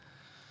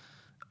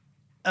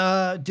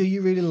 Do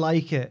you really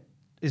like it?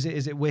 Is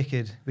it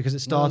wicked? Because it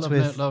starts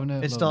loving with it, loving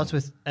it, it starts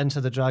with Enter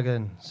the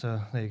Dragon.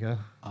 So there you go.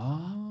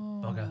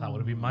 Bugger, that would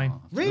have been mine.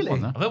 Really?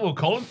 I think we'll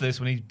call him for this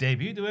when he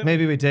debuted to him.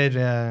 Maybe we did.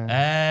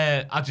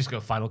 Yeah. I'll just go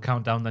Final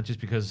Countdown then, just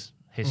because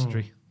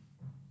history.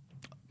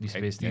 Used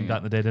to be his theme Yeah. back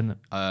in the day, didn't it?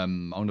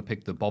 I'm going to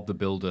pick the Bob the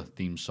Builder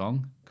theme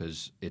song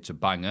because it's a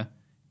banger.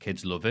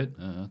 Kids love it.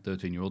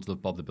 13-year-olds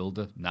love Bob the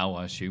Builder. Now,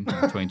 I assume,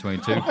 in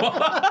 2022.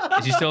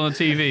 Is he still on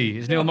TV?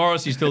 Is Neil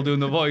Morrissey still doing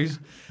the voice?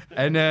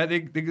 And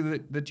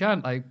the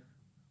chant, like,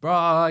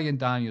 Bryan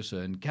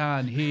Danielson,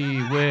 can he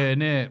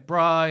win it?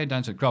 Bryan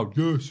Danielson. Crowd,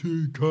 yes,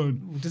 he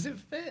can. Does it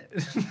fit?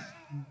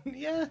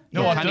 Yeah.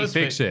 No, yeah. what Can he does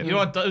fix fit? it? You know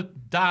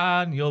what?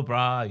 Daniel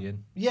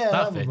Bryan. Yeah,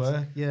 that would fits.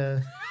 work.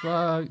 Yeah.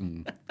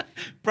 Bryan.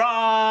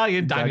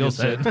 Bryan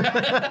Danielson.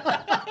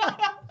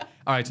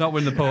 All right, it's not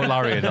winning the Poet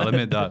Laureate, I'll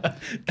admit that.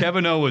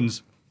 Kevin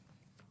Owens.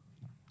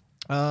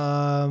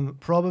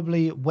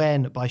 Probably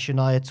When by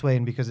Shania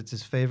Twain because it's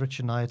his favourite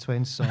Shania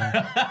Twain song.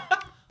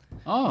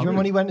 Do you remember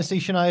when he went to see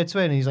Shania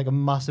Twain and he's like a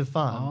massive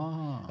fan?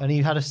 Oh. And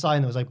he had a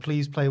sign that was like,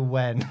 please play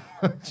When.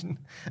 And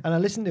I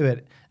listened to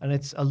it and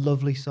it's a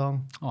lovely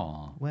song.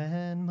 Oh,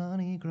 When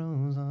money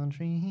grows on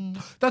trees.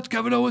 that's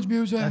Kevin Owens'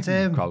 music. That's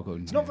him. Crowd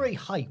going, It's not yeah. very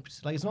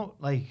hyped. Like, it's not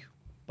like,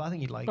 but I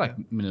think you'd like like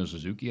it. Minoru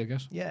Suzuki, I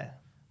guess. Yeah.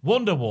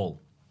 Wonderwall.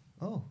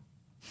 Oh,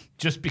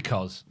 Just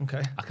because.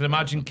 okay. I can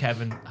imagine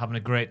Kevin having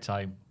a great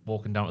time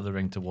walking down to the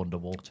ring to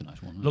Wonderwall. It's a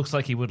nice one. Looks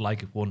like he would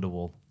like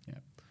Wonderwall. Yeah.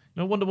 You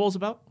know what Wonderwall's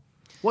about?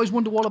 What is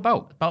Wonderwall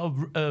about? About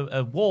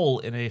a wall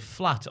in a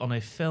flat on a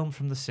film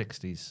from the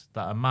 60s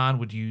that a man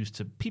would use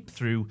to peep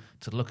through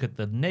to look at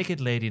the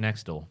naked lady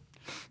next door.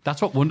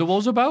 That's what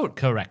Wonderwall's about.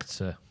 Correct,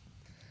 sir.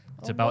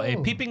 It's about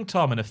a peeping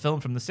Tom in a film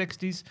from the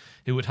 60s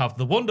who would have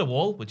the Wonder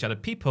Wall, which had a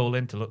peephole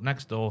in to look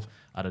next door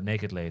at a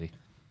naked lady.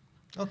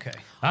 Okay.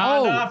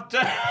 And after...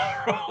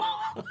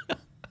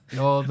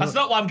 That's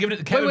not why I'm giving it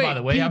to Kevin, wait, by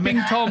the way.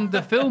 Peeping Tom,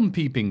 the film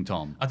Peeping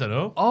Tom. I don't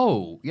know.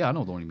 Oh, yeah, I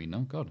know the one you mean now.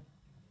 God.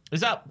 Is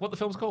that what the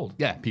film's called?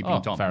 Yeah,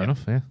 Peeping Tom. Fair yeah.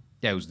 enough, yeah.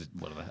 Yeah, it was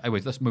whatever.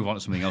 Anyways, let's move on to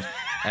something else.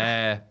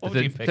 What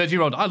would you pick?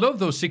 30-year-old. I love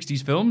those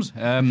 60s films.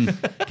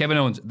 Kevin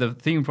Owens, the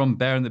theme from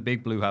Bear in the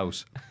Big Blue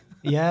House.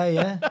 Yeah,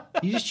 yeah.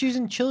 You're just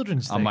choosing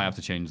children's I things. might have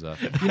to change that.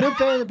 You know,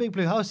 Bear in the Big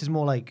Blue House is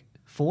more like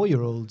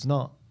 4-year-olds,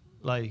 not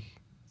like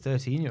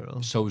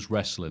 13-year-olds. So's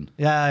wrestling.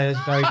 Yeah, it's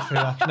very true.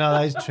 Actually. No,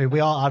 that is true. We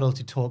are adults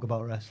who talk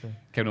about wrestling.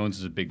 Kevin Owens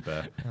is a big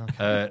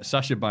bear.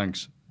 Sasha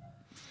Banks.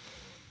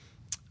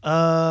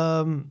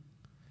 Oh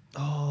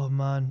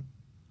man,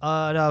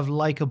 I'd have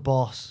Like a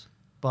Boss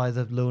by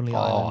the Lonely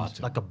Island.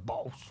 Like a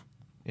boss.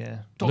 Yeah.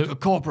 Dr.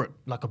 Corporate.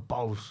 Like a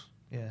boss.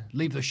 Yeah.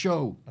 Leave the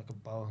show. Like a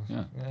boss.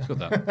 Yeah, it's got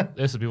that.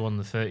 This would be one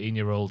of the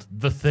 13-year-old.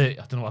 I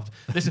don't know what.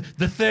 This is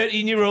the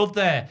 13-year-old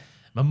there.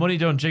 My money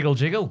don't jiggle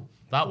jiggle.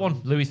 That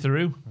one, Louis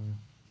Theroux.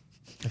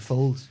 It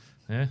folds.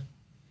 Yeah.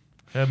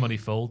 Her money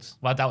folds.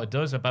 Well, I doubt it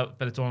does. I bet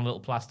it's on a little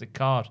plastic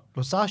card.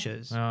 Well,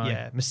 Sasha's. Aye.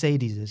 Yeah.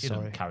 Mercedes is. She Sorry.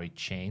 doesn't carry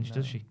change,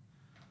 does she? I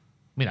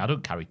mean, I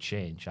don't carry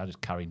change. I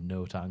just carry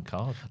note and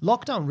card.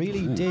 Lockdown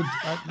really did.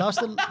 That's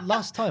the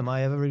last time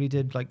I ever really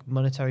did like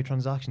monetary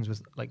transactions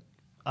with like.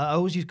 I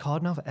always use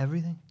card now for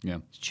everything. Yeah.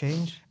 It's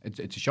changed.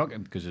 It's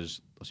shocking because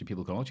there's obviously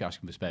people come up to you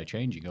asking for spare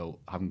change. You go,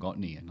 I haven't got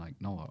any. And like,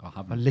 no, I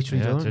haven't. I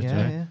literally don't.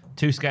 Yeah.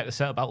 Too scared to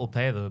set up Apple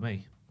Pay, though,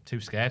 me. Too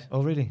scared.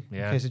 Oh, really?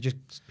 Yeah. Okay, so just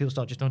people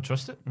start just Don't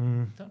trust it.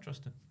 Don't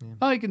trust it.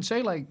 Oh, you can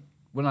say like,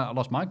 when I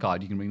lost my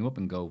card, you can ring them up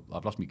and go,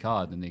 I've lost my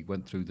card. And they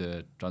went through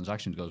the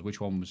transactions, goes,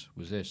 which one was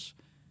this?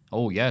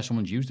 Oh, yeah,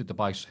 someone's used it to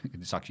buy...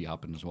 This actually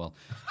happened as well.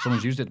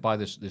 Someone's used it to buy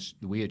this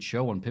weird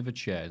show on Pivot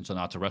Share, and so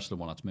now it's a wrestling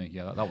one, that's me.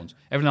 Yeah, that one's...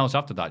 Everything else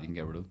after that, you can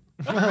get rid of.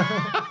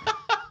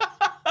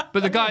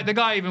 But the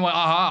guy even went,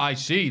 aha, I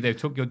see, they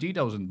took your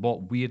details and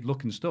bought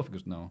weird-looking stuff. He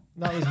goes, no.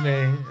 That was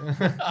me.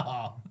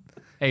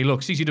 Hey,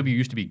 look, CCW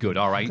used to be good,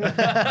 all right?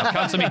 Now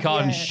cancel me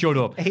card and shut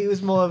up. He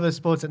was more of a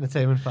sports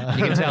entertainment fan.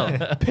 You can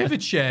tell.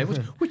 Pivot Share,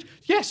 which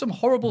yes, some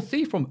horrible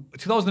thief from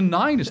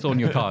 2009 is still on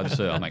your card,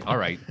 sir. I'm like, all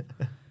right.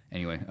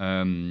 Anyway,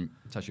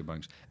 Sasha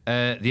Banks.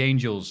 The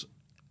Angels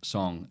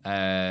song,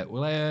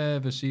 Will I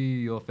Ever See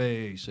Your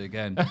Face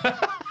Again?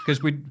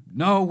 Because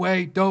no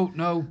way, don't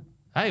know.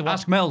 Hey,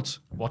 Ask Melt.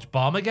 Watch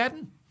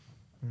Barmageddon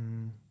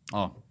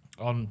Oh,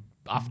 on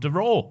After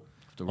Raw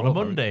on Raw, a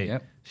Monday.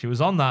 yep. She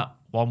was on that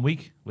 1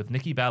 week with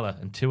Nikki Bella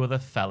and two other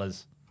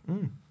fellas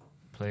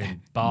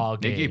playing bar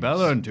games. Nikki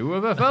Bella and two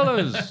other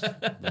fellas.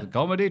 The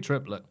comedy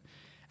triplet.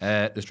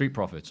 The Street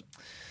Profits.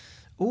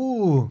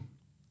 Ooh.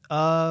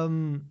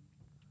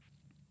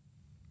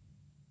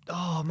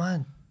 Oh,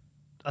 man.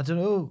 I don't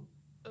know.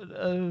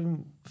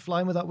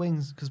 Flying Without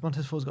Wings, because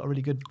Montez Ford's got a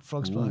really good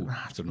frog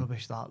splash. It's good.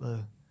 rubbish, that,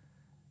 though.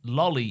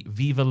 Lolly,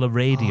 Viva la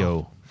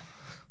Radio.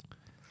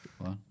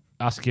 What?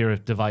 Ask your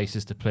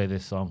devices to play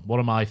this song. One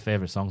of my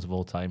favourite songs of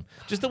all time.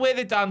 Just the way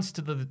they dance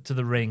to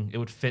the ring, it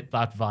would fit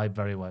that vibe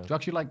very well. Do you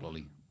actually like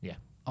Lolly? Yeah.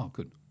 Oh,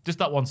 good. Just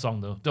that one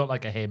song, though. Don't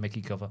like a Hey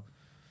Mickey cover.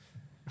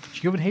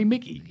 She covered Hey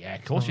Mickey. Yeah,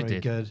 of course you Very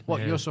did. good. What,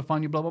 Yeah. You're So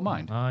Fine You Blow My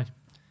Mind? Aye.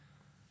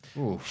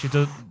 Ooh.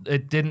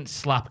 It didn't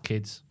slap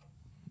kids.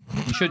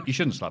 You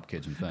shouldn't slap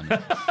kids, in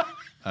fairness.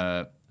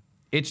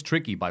 It's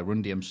Tricky by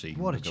Run DMC.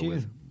 What a I'll go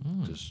with.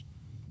 tune. Just,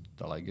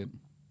 I like it.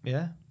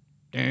 Yeah?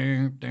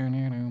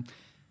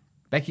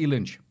 Becky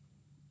Lynch.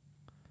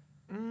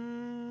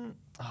 I'm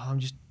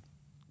just...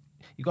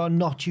 You got to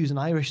not choose an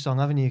Irish song,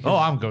 haven't you? 'Cause- Oh,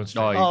 I'm going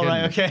straight. Oh, you're Oh,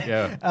 right, kidding me.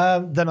 okay. Yeah.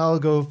 Then I'll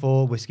go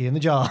for Whiskey in the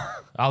Jar.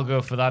 I'll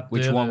go for that.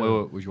 Which the one?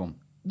 other- Which one?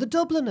 The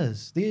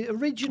Dubliners, the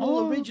original.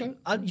 Okay.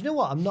 And you know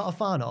what I'm not a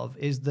fan of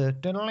is the...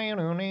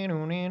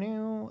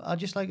 I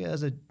just like it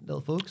as a little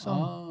folk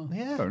song.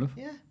 Yeah. fair enough.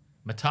 Yeah.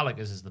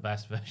 Metallica's is the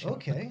best version.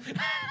 Okay.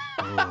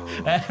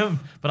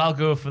 But I'll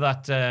go for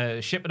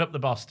that Shipping Up the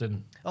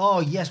Boston.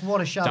 Oh, yes,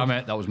 what a shout. Damn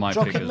it, that was my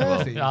Dropkick pick as well.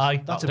 Murphys.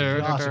 Aye. That's a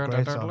great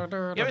song.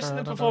 You ever seen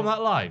them perform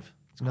that live?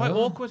 It's quite No.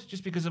 awkward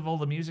just because of all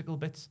the musical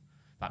bits.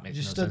 That makes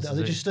Just no stood sense. there.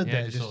 They does just it? stood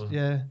there. just Just, sort of-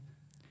 yeah.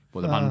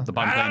 Well, the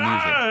band playing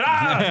music.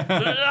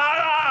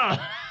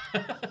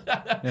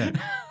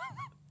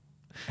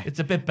 It's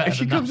a bit better. If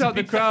she than comes that, out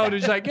to the be crowd fair.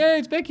 and she's like, "Hey,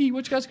 it's Becky.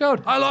 What you guys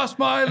called? I lost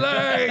my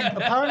leg."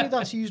 Apparently,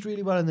 that's used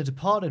really well in The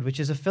Departed, which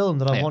is a film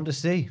that I Yeah. want to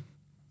see.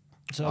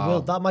 So Wow.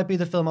 that might be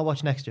the film I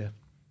watch next year.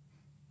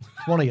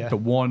 One a year. The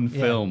one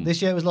Yeah. film.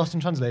 This year it was Lost in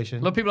Translation.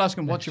 A lot of people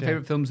asking, "What's your Next year.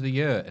 favorite films of the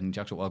year?" And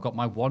Jack's like, "Well,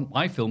 I've got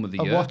my film of the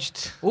I year."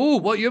 watched. Oh,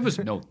 what you others?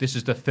 No, this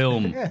is the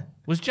film. Yeah.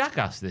 Was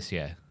Jackass this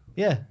year?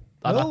 Yeah.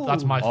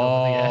 That's my film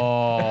of the year.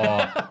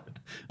 Oh,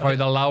 probably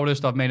the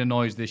loudest I've made a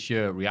noise this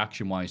year,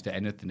 reaction-wise, to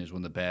anything is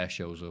when the bear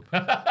shows up.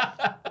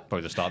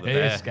 Probably the start of the It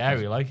bear. is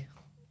scary, like.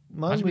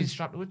 Mine Imagine being was,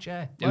 strapped to a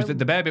chair. It was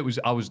the bear bit.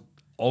 I was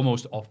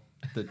almost off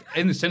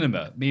in the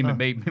cinema. Me and my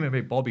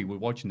mate Bobby were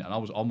watching it, and I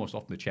was almost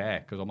off the chair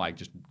because I'm like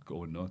just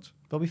going nuts.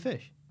 Bobby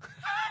Fish.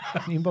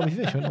 You and Bobby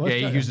Fish went to watch Yeah,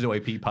 he that? uses the way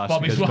Pete passed.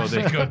 Bobby's because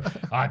watching Bobby-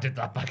 good. I did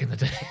that back in the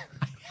day.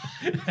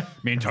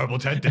 Me and Turbo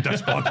Ted did that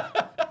spot.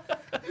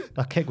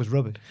 That kick was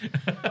rubbish.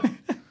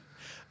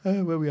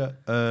 Where we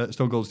at?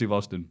 Stone Cold Steve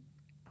Austin.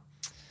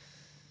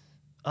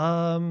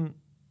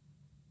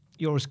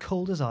 You're as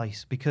cold as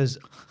ice because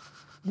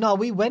no,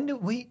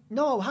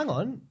 hang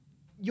on.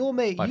 Your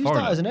mate By used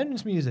Foreigner. that as an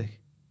entrance music.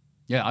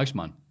 Yeah,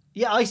 Iceman.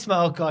 Yeah, Iceman.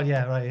 Oh god,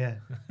 yeah, right, yeah.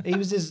 He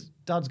was his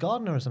dad's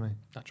gardener or something.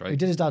 That's right. He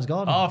did his dad's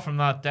garden. Oh, from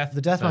that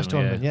The deathmatch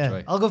tournament. Yeah, that's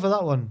right. I'll go for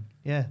that one.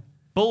 Yeah.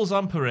 Bulls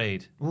on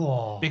Parade.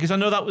 Whoa. Because I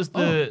know that was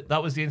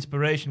the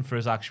inspiration for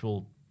his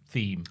actual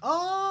theme.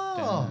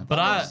 Oh, But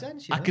that I makes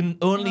sense, you I know? can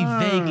only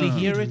vaguely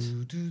hear it.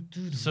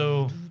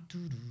 So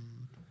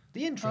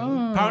The intro.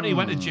 apparently he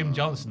went to Jim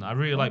Johnson. I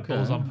really like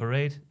Bulls on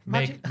Parade.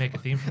 Imagine- Make a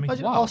theme for me.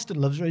 Imagine Wow. Austin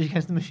loves Rage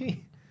Against the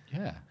Machine.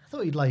 Yeah. I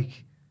thought he'd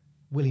like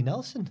Willie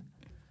Nelson.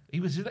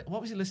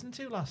 What was he listening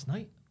to last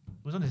night?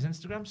 It was on his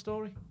Instagram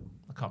story.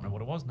 I can't remember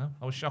what it was now.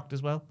 I was shocked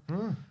as well.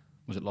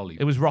 Was it Lolly?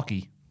 It was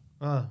Rocky,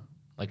 Oh.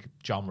 like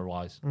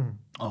genre-wise,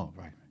 Oh,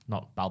 right.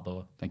 not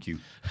Balboa. Thank you.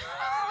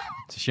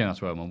 It's a shame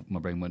that's where my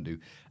brain went to.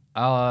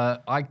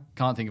 I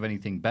can't think of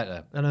anything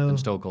better I know. than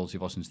Stone Cold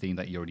Steve Austin's theme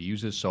that he already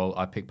uses, so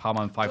I picked Power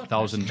Man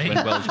 5000 when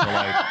Wells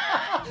collide.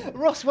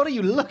 Ross, what are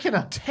you looking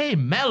at? Hey,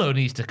 Mello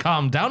needs to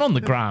calm down on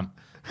the gram.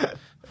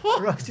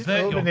 Ross just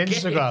Vert opened your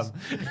Instagram.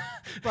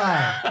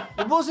 Wow.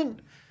 It wasn't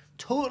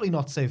totally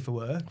not safe for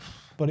work,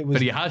 but it was.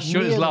 But he has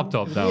shut his near the-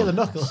 laptop near down. the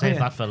knuckle. Save yeah.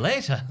 that for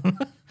later.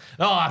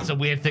 Oh, that's a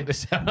weird thing to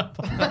set up.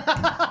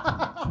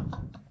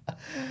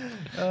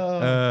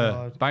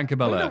 Bank of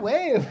Run Bel-Air.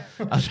 away.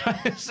 I was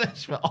trying to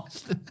search for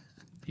Austin.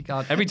 He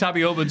can't. Every time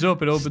he opens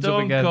up, it opens up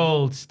Stone again.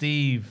 Cold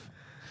Steve.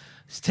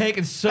 It's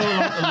taken so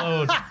long to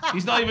load.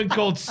 He's not even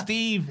called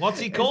Steve. What's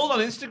he called on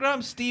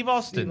Instagram? Steve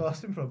Austin. Steve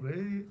Austin,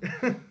 probably.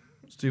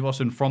 Steve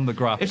Austin from the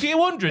graph. If you're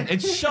wondering,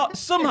 it's shot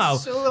somehow.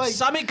 It's so like-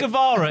 Sammy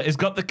Guevara has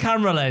got the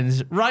camera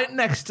lens right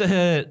next to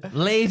her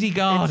lady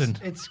garden.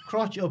 It's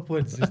crotch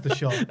upwards is the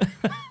shot.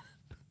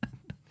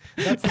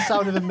 That's the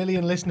sound of a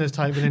million listeners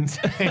typing in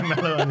saying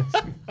Mellow on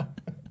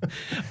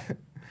it.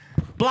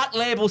 Black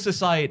Label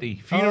Society.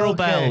 Funeral Okay.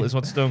 Bell is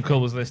what Stone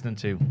Cold was listening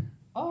to.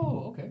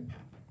 Oh, okay.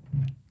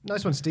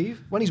 Nice one,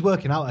 Steve. When he's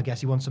working out, I guess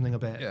he wants something a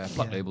bit. Yeah,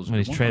 Black Label's a When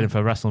good he's one. training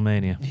for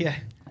WrestleMania. Yeah.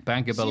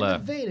 Bank of See the Bel-Air.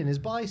 vein in his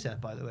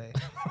bicep, by the way.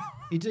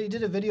 He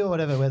did a video or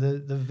whatever where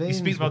the He veins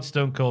speaks were, about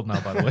Stone Cold now,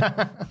 by the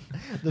way.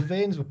 the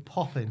veins were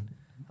popping.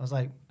 I was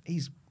like,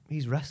 he's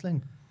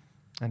wrestling.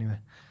 Anyway.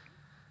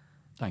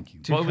 Thank you.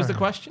 What was the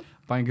question?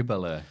 Bank of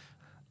Bel-Air.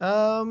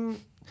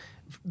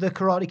 The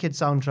Karate Kid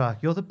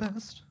soundtrack. You're the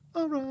best.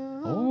 All right.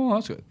 Oh,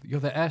 that's good. You're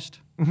the Est.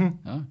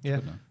 Oh, Yeah.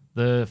 good now.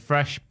 The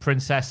Fresh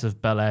Princess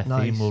of Bel-Air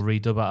Nice. theme will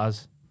redub it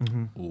as.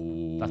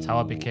 Ooh. That's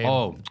how it became.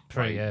 Oh,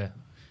 pretty, right.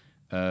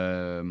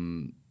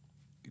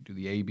 Do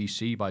the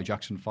ABC by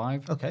Jackson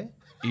 5. Okay.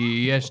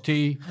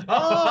 EST.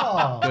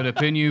 Oh, Good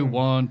opinion.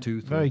 1, 2,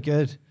 3. very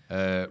good.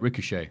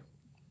 Ricochet.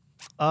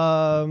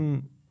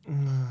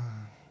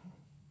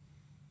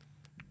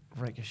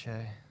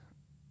 Ricochet.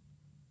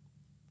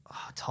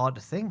 Oh, it's hard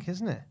to think,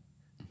 isn't it?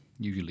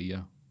 Usually,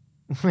 yeah.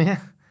 Yeah.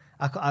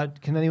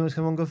 Can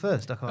anyone go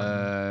first? I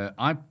can't.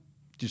 I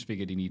just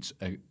figured he needs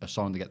a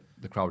song to get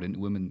the crowd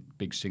into him and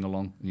big sing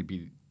along, and he'd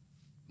be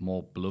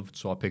more beloved.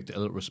 So I picked A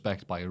Little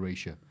Respect by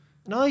Erasure.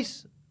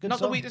 Nice. Good Not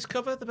song. the weakest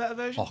cover, the better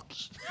version. Oh,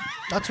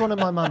 That's one of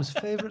my mum's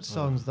favourite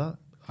songs, that.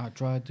 I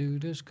tried to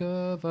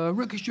discover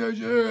Ricochet.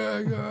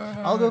 Yeah.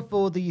 I'll go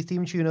for the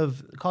theme tune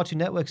of Cartoon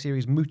Network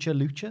series Mucha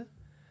Lucha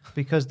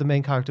because the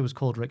main character was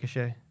called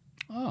Ricochet.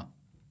 Oh,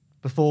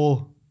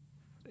 Before,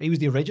 he was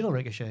the original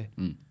Ricochet.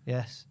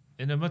 Yes.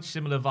 In a much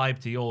similar vibe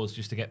to yours,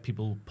 just to get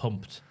people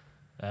pumped.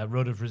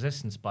 Road of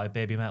Resistance by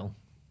Baby Metal.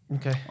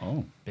 Okay.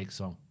 oh. Big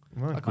song.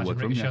 Right. could work Imagine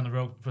for him, Ricochet yeah. on the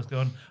road first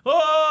going,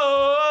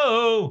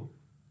 whoa,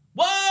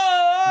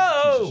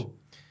 whoa,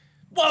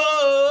 whoa.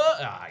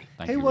 Aye.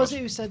 Thank Who you, was Ross.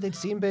 it who said they'd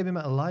seen Baby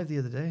Metal live the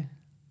other day?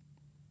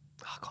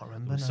 I can't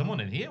remember now. Someone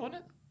in here,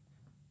 wasn't it?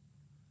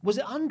 Was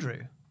it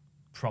Andrew?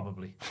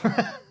 Probably.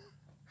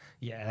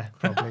 Yeah,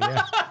 probably,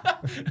 yeah.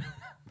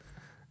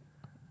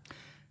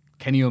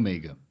 Kenny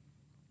Omega.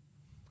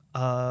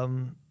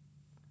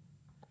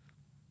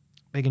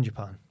 Big in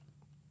Japan.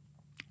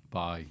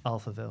 By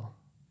Alphaville.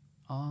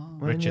 When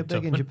Richard you're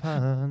big in Tubman.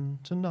 Japan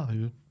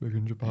tonight, big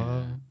in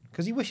Japan.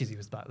 Because he wishes he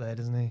was back there,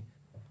 doesn't he?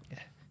 Yeah.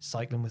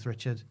 cycling with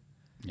Richard.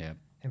 Yeah.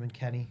 Him and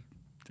Kenny.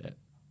 Yeah.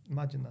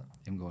 Imagine that.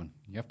 Him going,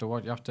 you have to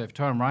watch, you have to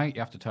turn right, you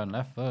have to turn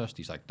left first.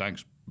 He's like,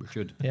 thanks,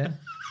 Richard. Yeah.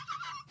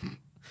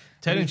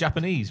 Turning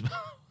Japanese.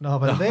 No,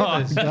 but the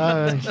neighbours.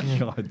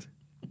 God.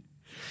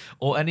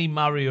 Or any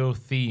Mario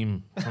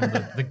theme from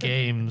the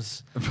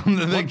games. From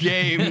the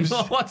games.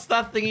 What's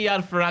that thing he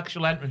had for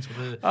actual entrance? With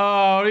the,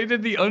 Oh, he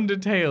did the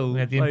Undertale. we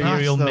had the Like-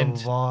 Imperial That's the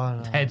Mint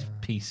one.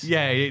 headpiece.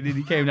 Yeah,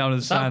 he came down to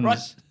the Is that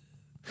sands.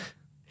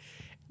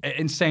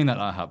 Insane that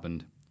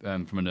happened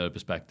from a nerd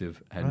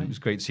perspective, and it was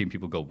great seeing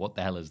people go, "What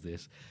the hell is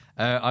this?"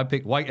 I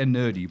picked "White and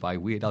Nerdy" by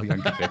Weird Al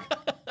Yankovic.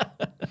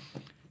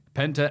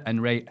 Penta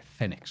and Ray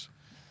Phoenix.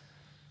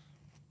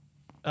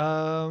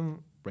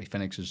 Ray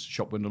Phoenix's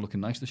shop window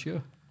looking nice this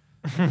year.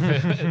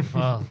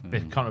 Well, a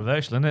bit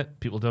controversial, isn't it?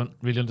 People don't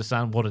really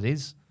understand what it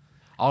is.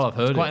 All I've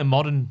heard, It's quite a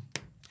modern.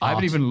 I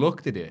haven't art. even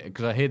looked at it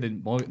because I hear the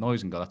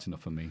noise and go, "That's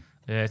enough for me."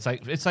 Yeah, it's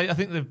like I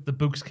think the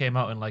books came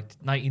out in like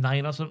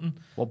 '99 or something.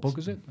 What book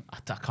is it? I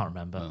can't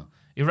remember.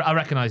 I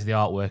recognise the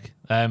artwork,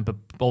 but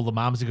all the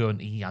moms are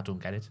going, I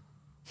don't get it.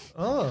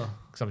 Oh.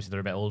 Because obviously they're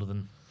a bit older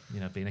than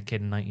being a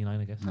kid in '99,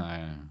 I guess.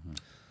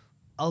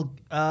 No,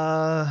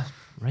 yeah.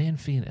 Ray and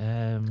Fiend.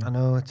 I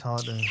know it's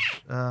hard to.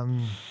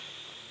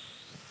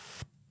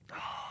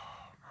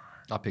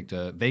 I picked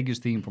a Vegas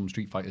theme from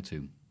Street Fighter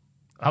 2.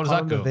 How does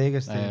that go? The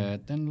Vegas thing.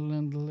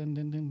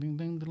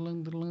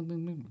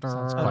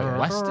 Sounds quite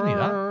westerny,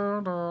 that.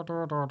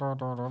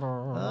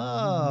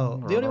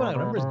 Oh, the only one I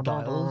remember is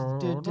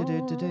Dials.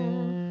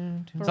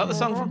 Is that the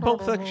song from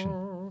Pulp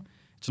Fiction?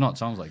 It's not.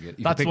 Sounds like it.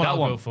 You That's can pick what that I'll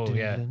one. go for,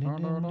 yeah.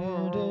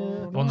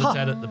 The one that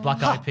said at the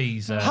Black Eyed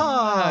Peas.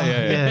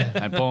 Yeah.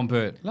 And Pump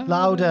It.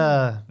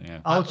 Louder. Yeah.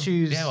 I'll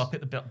choose. Yeah, I'll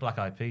pick the Black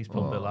Eyed Peas,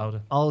 Pump It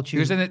Louder. I'll Because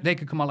choose. then they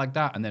could come out like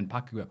that, and then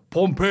Pac could go,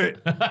 "Pump it."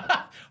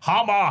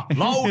 Hammer!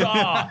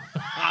 Louder!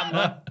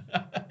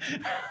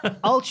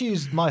 I'll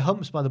choose My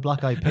Humps by the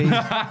Black Eyed Peas.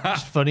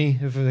 It's funny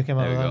if they came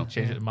out There with we that. go.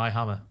 Change it to My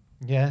Hammer.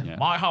 Yeah. Yeah.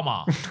 My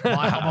Hammer!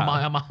 My Hammer,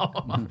 my Hammer,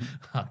 Hammer.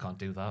 I can't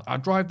do that. I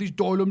drive these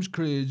Doylums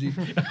crazy.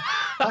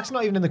 That's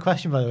not even in the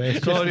question, by the way.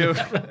 It's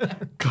just-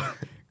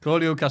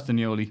 Claudio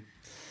Castagnoli.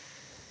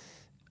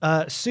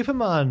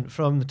 Superman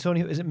from the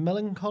Tony. Is it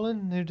Melancholy?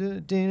 We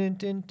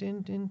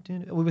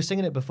were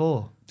singing it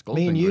before.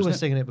 Me and Goldfinger, you isn't were it?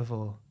 singing it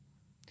before.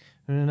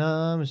 And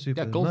I'm a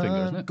Superman.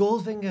 Goldfinger, isn't it?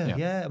 Goldfinger,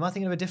 yeah. Am I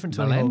thinking of a different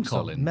Tony Hawk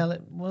song?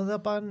 Melancholy. What is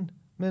that band?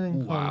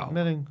 Melancholy. Wow.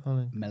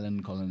 Melancholy.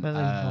 Melancholy.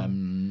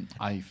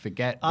 I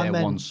forget their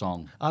one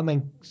song. I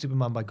meant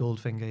Superman by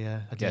Goldfinger,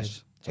 yeah. I did.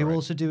 Yes, it's Who alright.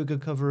 also do a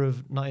good cover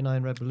of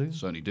 99 Red Balloons.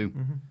 Certainly do.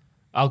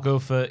 I'll go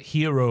for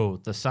Hero,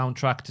 the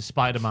soundtrack to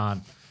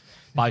Spider-Man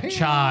by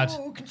Chad,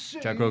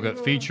 Jack Roger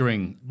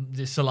featuring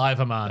the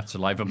Saliva Man.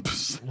 Saliva.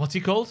 What's he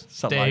called?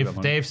 Saliva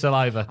Man. Dave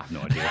Saliva. I have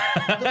no idea.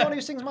 The one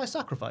who sings My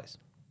Sacrifice.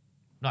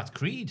 No, it's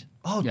Creed.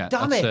 Oh, Yeah,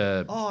 damn that's,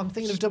 it. I'm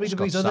thinking of WWE's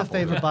Scott other Stapp,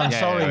 favourite yeah. band. Yeah,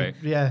 Sorry. right.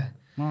 Yeah.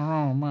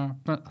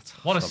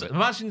 What Stop it.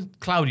 imagine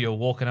Claudio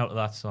walking out of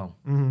that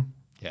song.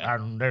 Yeah.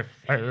 And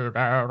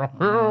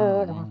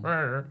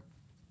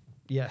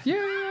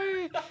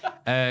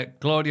Yeah.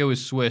 Claudio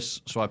is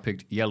Swiss, so I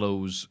picked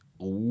Yellows.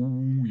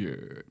 Oh, yeah.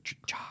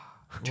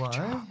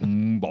 Why?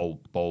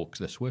 Because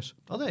they're Swiss.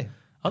 Are they?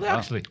 Are they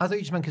actually? I thought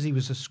you just meant because he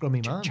was a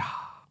scrummy man.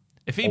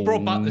 If he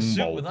brought back the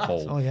suit with that.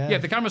 Oh, yeah. Yeah,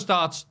 if the camera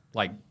starts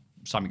like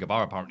Sammy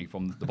Guevara apparently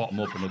from the bottom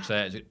up and looks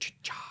there.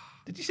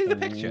 Did you see the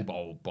picture?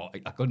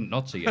 I couldn't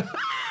not see it.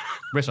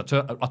 Riz, I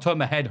turned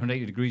my head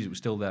 180 degrees. It was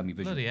still there, my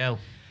vision. Bloody hell.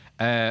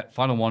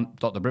 Final one,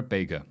 Dr. Britt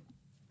Baker.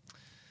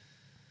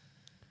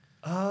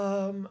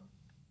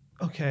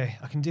 Okay,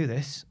 I can do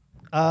this.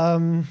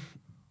 I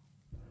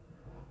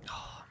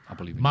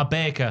believe in My you.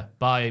 Baker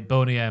by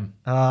Boney M.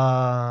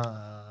 Ma.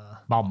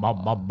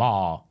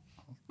 Ma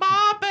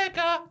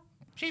Baker.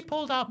 She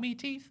pulled out me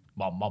teeth.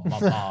 Ma. Ma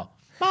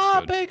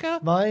Good. Baker.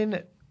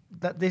 Mine,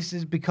 this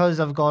is because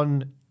I've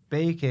gone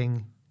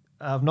baking.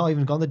 I've not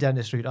even gone the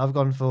dentist route. I've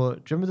gone for, do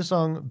you remember the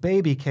song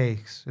Baby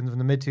Cakes from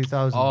the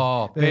mid-2000s?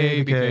 Oh,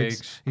 Baby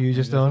Cakes. You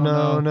just don't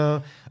know,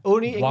 no.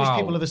 Only English Wow.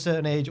 people of a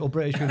certain age or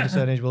British people of a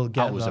certain age will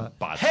get That was a that.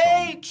 bad song.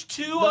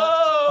 H2O.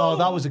 Oh,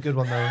 that was a good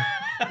one, though.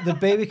 The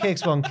Baby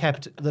Cakes one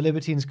kept The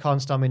Libertines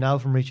Can't Stand Me Now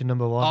from reaching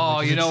number one. Oh,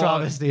 which is you know a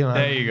travesty, what?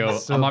 Man. There you go.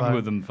 So I'm happy bad.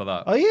 with them for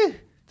that. Are you?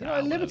 They're Nah,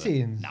 not whatever.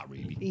 Libertines. Not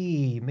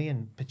really. Me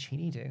and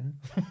Pacini do.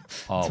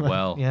 Oh,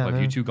 well. Yeah, I what have know.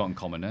 you two got in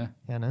common there?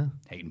 Yeah, no.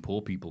 Hating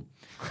poor people.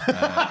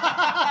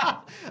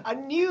 I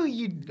knew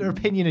your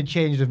opinion had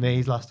changed with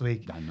me last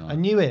week. I know. I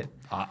knew it.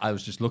 I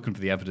was just looking for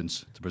the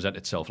evidence to present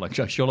itself, like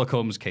Sherlock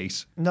Holmes'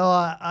 case. No,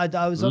 I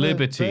was on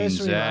Libertines, a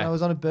bursary. yeah. I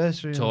was on a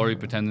bursary. Tory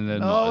pretending they're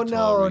Oh, not a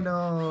no, Tory.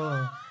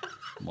 no.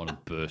 I'm on a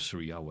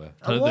bursary hour.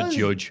 I Tell the was.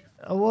 judge.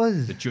 I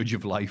was. The judge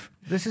of life.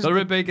 This is Dr.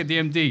 Britt Baker,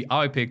 DMD.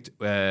 I picked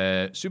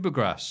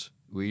Supergrass.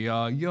 We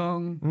are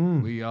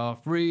young. We are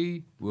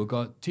free. We've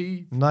got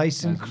teeth.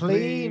 Nice and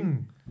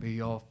clean. Be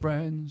your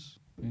friends.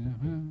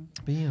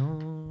 Be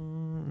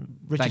on.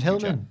 Richard Thank you,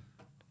 Hillman.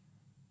 Jack.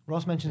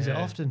 Ross mentions it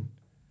Yeah. often.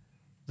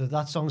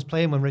 That song's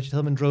playing when Richard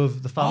Hillman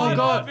drove the family. Oh,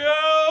 God.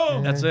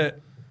 You. That's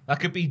it. That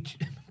could be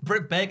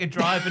Britt Baker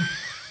driving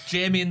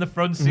Jamie in the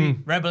front seat,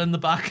 Rebel in the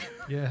back.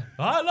 Yeah.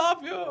 I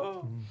love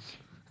you.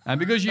 And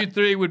because you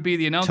three would be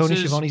the announcers... Tony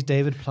Schiavone's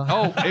David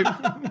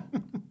Platt.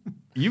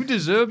 You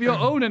deserve your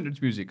own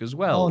entrance music as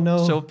well. Oh,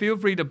 no. So feel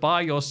free to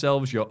buy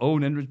yourselves your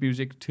own entrance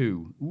music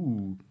too.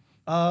 Ooh.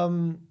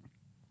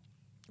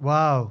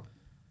 Wow.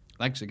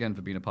 Thanks again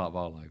for being a part of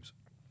our lives.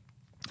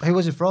 Who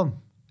was it from?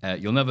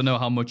 You'll never know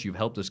how much you've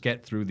helped us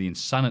get through the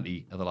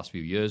insanity of the last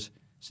few years.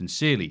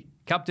 Sincerely,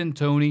 Captain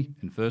Tony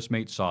and First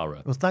Mate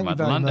Sarah. Well, thank from you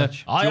very Atlanta,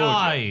 much. Aye, Georgia.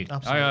 aye.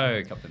 Absolutely. Aye,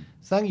 aye, Captain.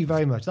 Thank you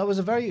very much. That was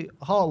a very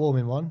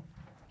heartwarming one. Do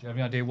you have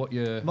any idea what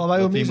your, Well, my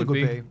your own theme music would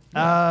be.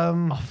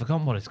 I've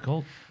forgotten what it's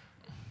called.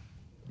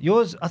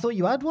 Yours, I thought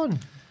you had one.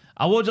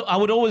 I would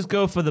always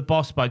go for The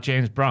Boss by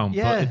James Brown,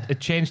 Yeah. but it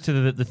changed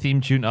to the theme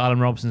tune to Alan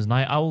Robson's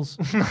Night Owls.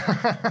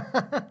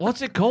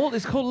 What's it called?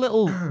 It's called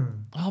Little...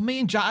 Oh, me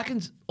and Jack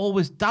can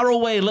always... Daryl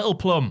Way, Little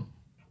Plum.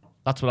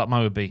 That's what that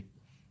mine would be.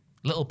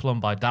 Little Plum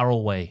by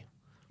Daryl Way.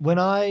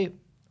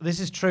 This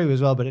is true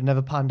as well, but it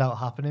never panned out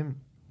happening.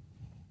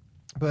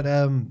 But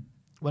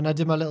when I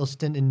did my little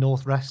stint in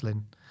North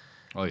Wrestling,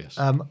 Oh, yes.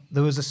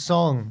 there was a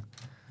song.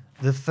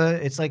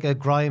 It's like a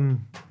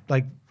grime,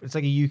 it's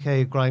like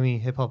a UK grimy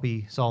hip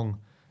hoppy song.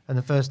 And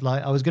the first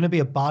line, I was going to be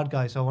a bad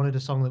guy, so I wanted a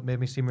song that made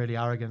me seem really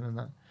arrogant and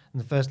that. And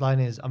the first line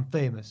is, "I'm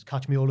famous,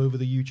 catch me all over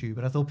the YouTube."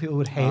 And I thought people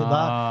would hate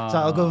that, so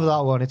I'll go for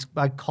that one. It's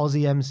by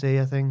Cozzy MC,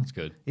 I think. It's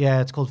good.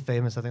 Yeah, it's called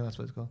Famous. I think that's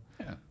what it's called.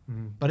 Yeah.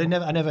 But I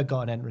never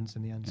got an entrance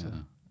in the end. So.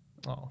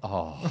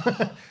 Oh,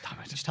 damn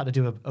it. Just had to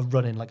do a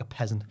run in like a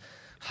peasant.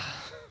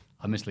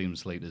 I miss Liam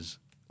Slater's.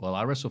 Well,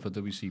 I wrestle for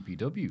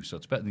WCPW, so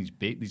it's better than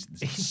these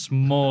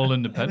small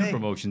independent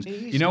promotions.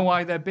 You know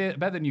why they're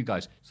better than you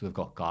guys? So they've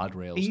got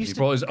guardrails. He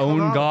brought his own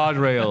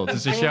guardrail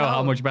just to show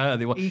how much better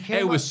they were.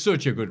 It was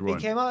such a good run.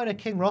 He came out in a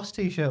King Ross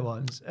t-shirt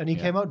once, and he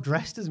came out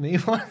dressed as me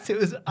once.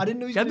 I didn't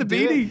know he was He had going to the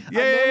do beanie. it.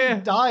 Yeah, And then yeah.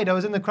 he died. I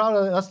was in the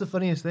crowd. That's the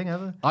funniest thing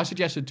ever. I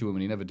suggested to him,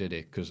 and he never did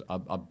it because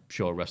I'm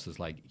sure wrestlers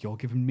like, "You're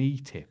giving me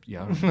tip."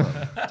 Yeah,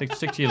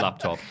 stick to your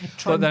laptop.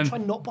 Try But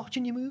then, not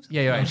botching your moves.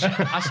 yeah, right.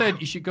 I said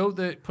you should put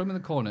him in the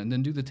corner and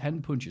then do the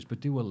 10 punches, but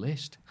do a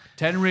list.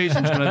 10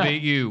 reasons when I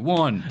beat you.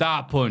 1,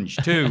 that punch.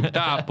 2,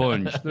 that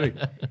punch. 3.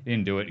 He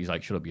didn't do it. He's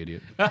like, "Shut up, you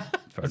idiot."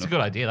 That's a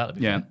good idea. That'd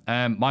be Yeah.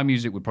 fun. My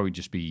music would probably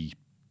just be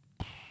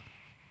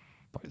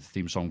the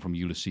theme song from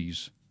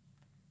Ulysses.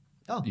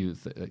 Oh.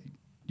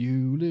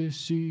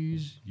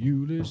 Ulysses.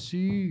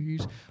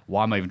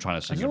 Why am I even trying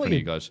to sing I it know for what you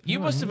you- guys? You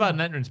must have had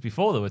an entrance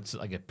before, though. It's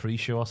like a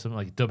pre-show or something,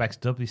 like Dub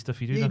XW stuff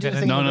you do. Yeah, you don't do get the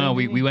it? thing- No.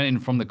 We went in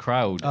from the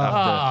crowd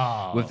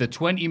Oh. with the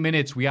 20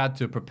 minutes we had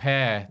to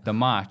prepare the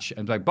match.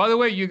 And like, by the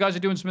way, you guys are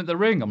doing something at the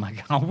ring. I'm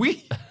like, are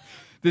we?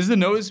 This is the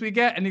notice we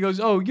get. And he goes,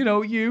 "Oh, you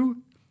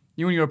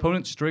and your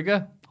opponent,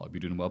 Strigger. I'll be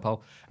doing well,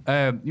 pal.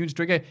 You and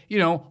Strigger,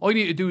 all you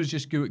need to do is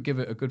just give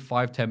it a good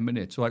 5-10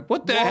 minutes." So like,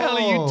 what the hell are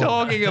you Whoa.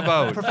 talking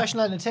about?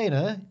 Professional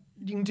entertainer,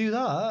 you can do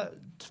that.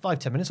 It's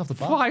 5-10 minutes off the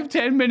bat.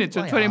 5-10 minutes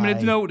or Aye, 20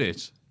 minutes aye.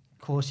 notice.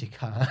 Of course you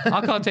can.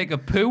 I can't take a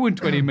poo in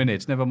 20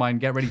 minutes. Never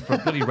mind, get ready for a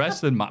bloody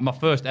wrestling match. My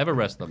first ever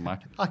wrestling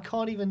match. I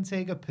can't even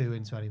take a poo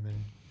in 20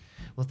 minutes.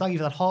 Well, thank you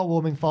for that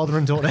heartwarming father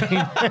and daughter.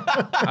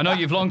 I know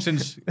you've long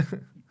since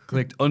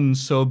clicked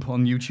unsub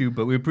on YouTube,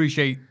 but we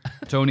appreciate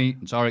Tony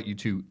and Sarah, you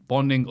two,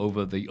 bonding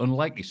over the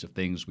unlikeliest of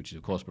things, which is,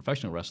 of course,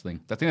 professional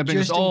wrestling. I think that brings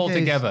Just us in all case,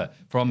 together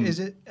from... Is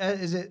it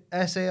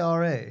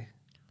Sara?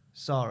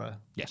 Sarah?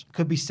 Yes.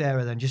 Could be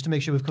Sarah then, just to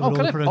make sure we've covered can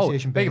all the it?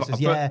 pronunciation beg your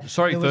bases. pardon. Yeah.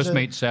 Sorry, There was first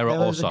mate Sarah there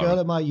or was Sarah. a girl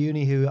at my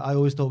uni who I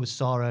always thought was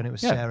Sarah, and it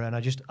was Yeah. Sarah,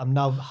 and I'm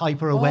now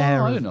hyper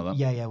aware I of... didn't know that.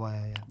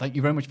 Yeah. Thank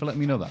you very much for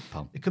letting me know that,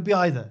 pal. It could be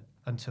either,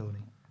 and Tony.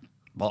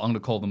 Well, I'm going to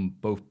call them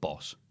both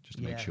boss, just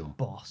to Yeah, make sure.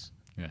 boss.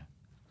 Yeah.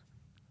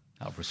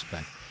 Out of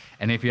respect.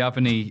 And if you have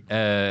any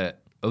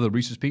other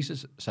Reese's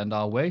Pieces, send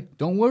our way.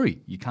 Don't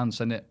worry. You can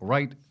send it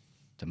right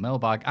to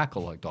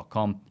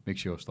mailbag@cultaholic.com. Make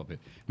sure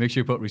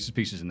you put Reese's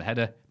Pieces in the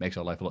header. Makes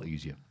our life a lot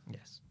easier.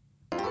 Yes.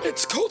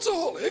 It's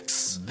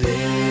Cultaholics.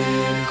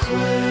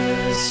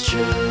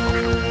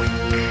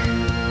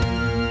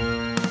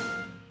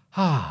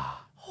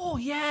 Oh,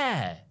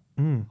 yeah.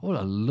 What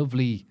a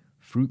lovely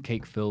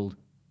fruitcake-filled,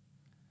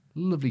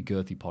 lovely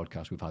girthy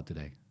podcast we've had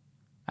today.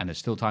 And there's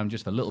still time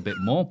just for a little bit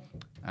more.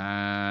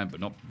 But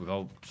not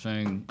without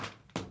saying,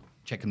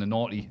 checking the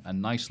naughty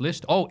and nice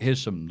list. Oh,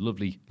 here's some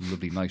lovely,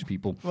 nice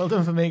people. Well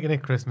done for making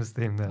it Christmas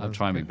themed then. I'll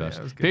try my best.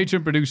 Yeah,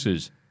 Patreon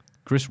producers,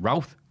 Chris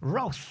Routh.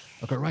 Routh.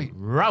 I got it right.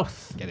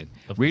 Routh. Get it.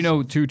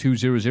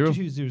 Reno2200.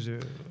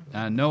 200.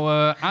 And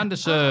Noah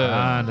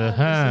Anderson.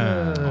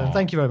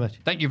 Thank you very much.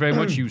 Thank you very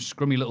much, you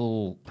scrummy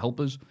little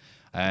helpers.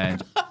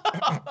 And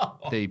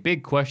the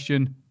big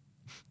question,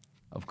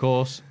 of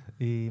course,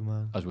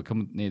 Man. as we're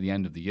coming near the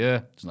end of the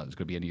year, it's not there's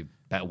going to be any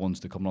better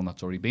ones to come on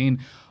that's already been.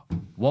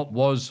 What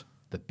was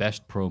the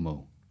best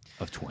promo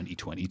of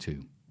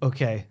 2022?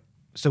 Okay,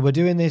 so we're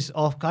doing this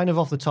off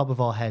the top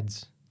of our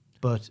heads,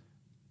 but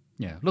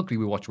Yeah, luckily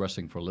we watch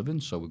wrestling for a living,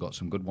 so we've got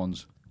some good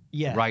ones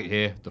yeah, right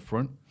here at the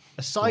front. Who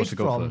Aside wants to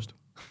go from first?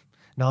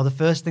 No, the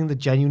first thing that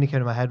genuinely came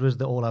to my head was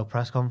the All Out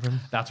press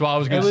conference. That's what I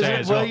was going to say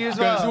as well. Guess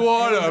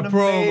what a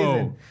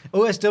promo.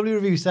 OSW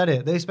Review said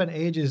it. They spent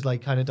ages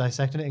like kind of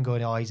dissecting it and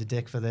going, oh, he's a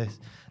dick for this.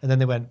 And then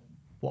they went,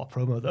 what a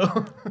promo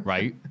though.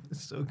 Right.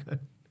 It's so good.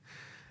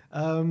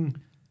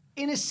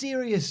 In a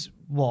serious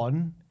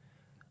one,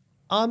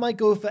 I might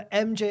go for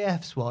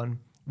MJF's one,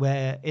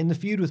 where in the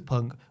feud with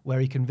Punk,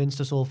 where he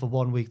convinced us all for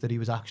 1 week that he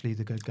was actually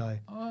the good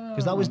guy.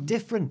 Because that was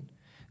different.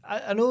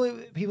 I know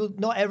people,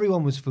 not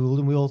everyone was fooled,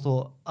 and we all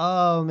thought,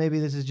 oh, maybe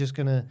this is just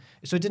going to...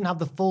 So it didn't have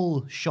the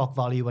full shock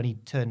value when he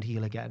turned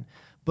heel again.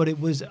 But it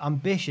was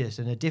ambitious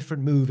and a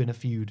different move in a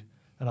feud,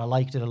 and I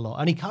liked it a lot.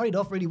 And he carried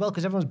off really well,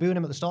 because everyone was booing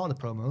him at the start of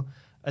the promo,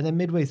 and then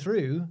midway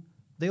through,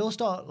 they all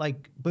start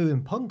like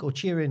booing Punk or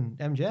cheering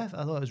MJF.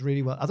 I thought it was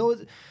really well.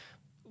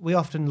 We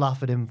often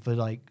laugh at him for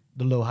like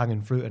the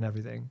low-hanging fruit and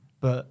everything,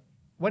 but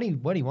when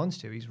he wants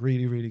to, he's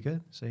really, really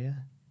good. So yeah,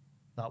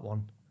 that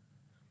one.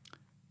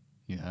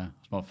 Yeah,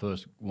 it's my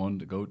first one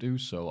to go to,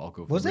 so I'll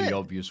go for Was the it?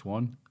 obvious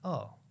one.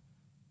 Oh.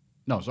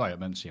 No, sorry, I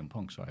meant CM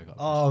Punk. Sorry,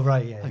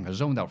 Right, yeah. I think I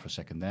zoned out for a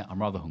second there.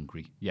 I'm rather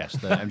hungry. Yes,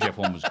 the MJF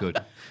one was good.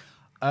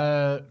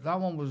 That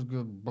one was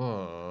good,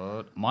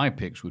 but my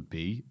picks would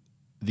be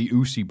the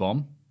Usi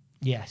Bomb.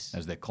 Yes.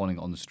 As they're calling it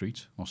on the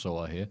streets, or so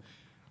I hear.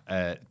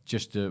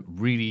 Just to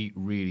really,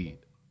 really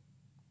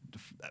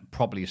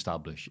properly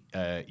establish.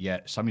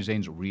 Sami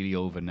Zayn's really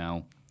over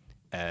now.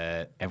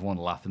 Everyone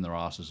laughing their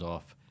asses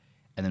off.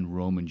 And then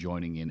Roman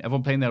joining in.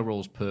 Everyone playing their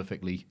roles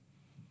perfectly.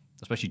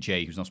 Especially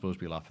Jay, who's not supposed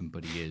to be laughing,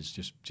 but he is.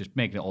 Just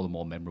making it all the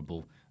more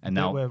memorable. And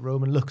now where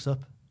Roman looks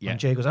up and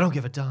Jay goes, I don't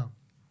give a damn.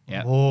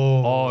 Yeah.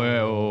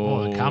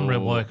 The camera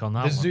work on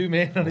that one. Zoom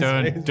in on his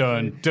face.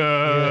 Dun,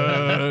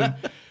 dun.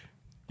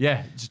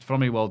 Yeah, just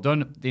phenomenally well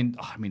done.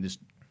 There's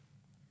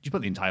just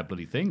put the entire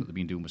bloody thing that they've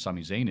been doing with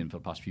Sami Zayn in for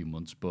the past few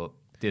months, but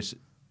this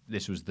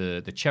was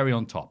the cherry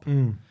on top.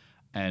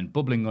 And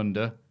bubbling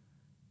under,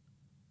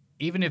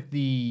 even if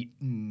the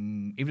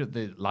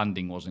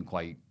landing wasn't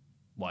quite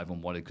what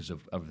everyone wanted because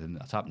of everything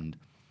that's happened,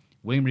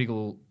 William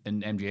Regal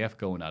and MJF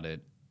going at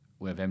it,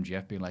 with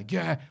MJF being like,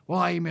 yeah, well,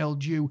 I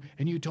emailed you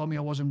and you told me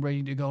I wasn't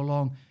ready to go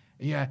along.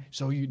 Yeah,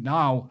 so you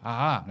now,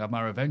 I have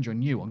my revenge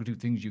on you. I'm going to do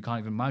things you can't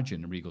even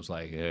imagine. And Regal's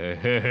like,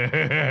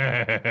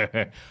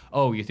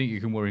 oh, you think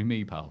you can worry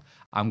me, pal?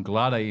 I'm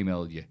glad I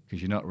emailed you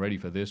because you're not ready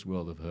for this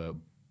world of hurt,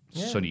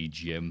 Sonny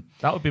Jim.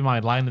 That would be my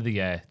line of the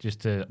year,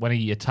 when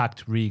he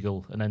attacked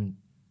Regal and then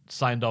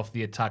signed off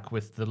the attack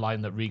with the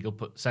line that Regal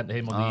sent to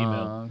him on the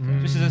email.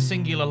 Okay. Just as a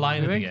singular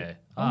line of the year.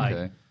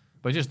 Okay.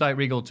 But just like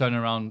Regal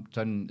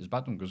turning his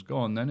back to him, goes, go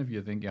on then if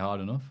you think you're hard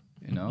enough.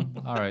 You know,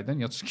 all right, then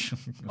you're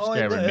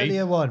scaring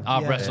me. One.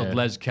 I've wrestled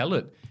Les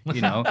Kellett,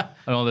 and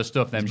all this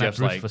stuff. Then Jeff's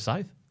like,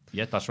 Forsyth.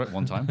 Yeah, that's right.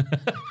 One time,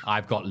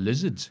 I've got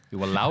lizards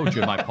who are loud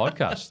during my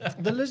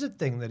podcast. The lizard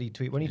thing that he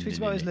tweets, when he tweets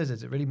about his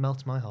lizards, it really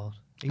melts my heart.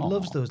 He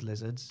loves those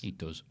lizards. He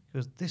does. He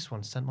goes, this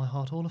one sent my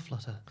heart all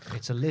aflutter.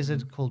 It's a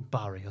lizard called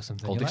Barry or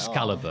something. Called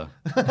Excalibur.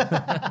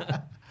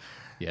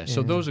 Yeah,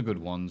 so those are good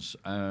ones.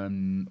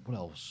 What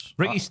else?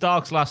 Ricky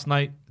Starks last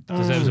night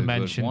deserves a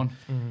mention.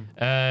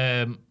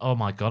 Oh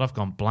my God, I've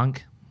gone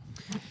blank.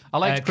 I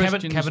liked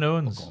Kevin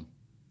Owens.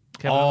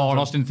 And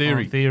Austin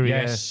Theory.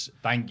 Yes.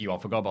 Thank you. I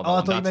forgot about that.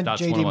 I thought you meant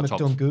JD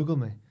McDonald Google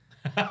me.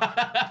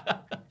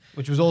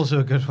 Which was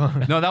also a good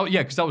one. No,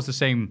 because that was the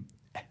same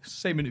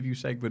interview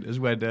segment as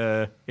when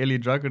Ilya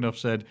Dragunov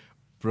said,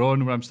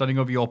 Braun, when I'm standing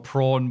over your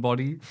prawn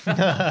body.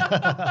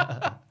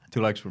 2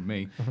 likes from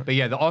me. But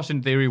yeah, the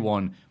Austin Theory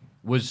one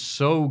was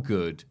so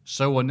good,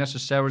 so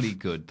unnecessarily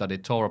good, that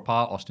it tore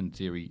apart Austin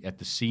Theory at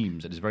the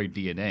seams, at his very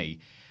DNA.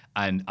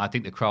 And I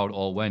think the crowd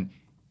all went,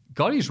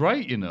 God, he's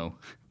right,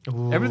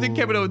 Ooh. Everything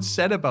Kevin Owens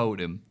said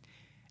about him.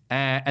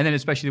 And then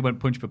especially they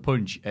went punch for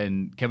punch,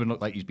 and Kevin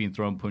looked like he's been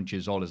throwing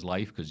punches all his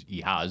life, because he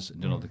has,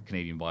 and done all the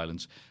Canadian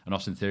violence. And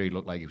Austin Theory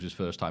looked like it was his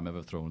first time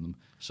ever throwing them.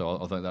 So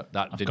I think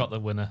that I've got the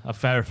winner. I've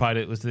verified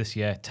it was this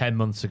year, 10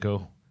 months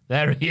ago.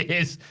 There he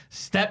is,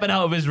 stepping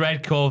out of his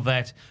red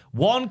Corvette.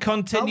 One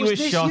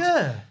continuous shot.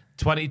 Year?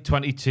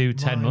 2022,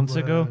 10 months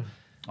ago.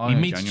 Oh, he yeah,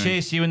 meets January.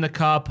 Chase U in the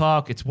car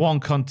park. It's one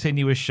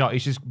continuous shot.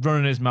 He's just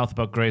running his mouth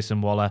about Grayson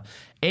Waller.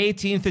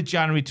 18th of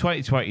January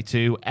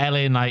 2022,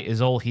 LA Knight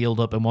is all healed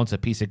up and wants a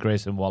piece of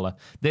Grayson Waller.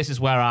 This is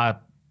where I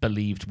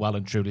believed well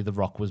and truly The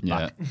Rock was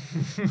back.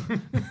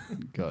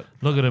 God.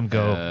 Look at him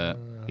go.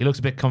 He looks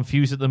a bit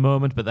confused at the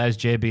moment, but there's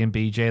JB and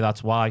BJ.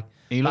 That's why.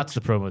 That's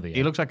the promo of the year.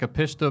 He looks like a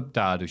pissed up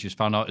dad who's just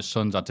found out his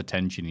son's had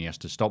detention and he has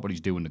to stop what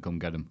he's doing to come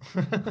get him.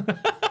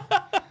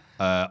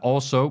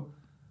 Also,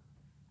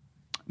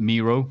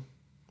 Miro.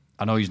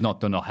 I know he's not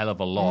done a hell of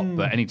a lot,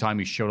 but anytime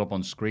he showed up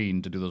on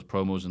screen to do those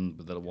promos and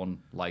with the one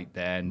light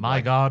there. And My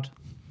God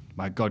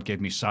gave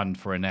me sand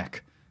for a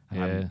neck.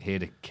 And I'm here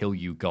to kill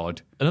you,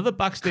 God. Another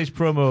backstage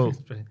promo.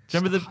 Do you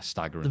remember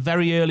staggering. the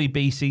very early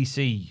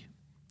BCC?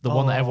 The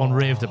one that everyone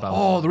raved about.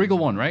 Oh, the Regal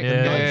one, right?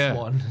 The ninth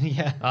one.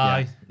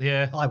 Yeah.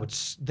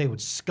 They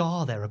would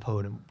scar their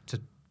opponent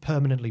to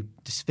permanently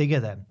disfigure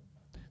them.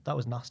 That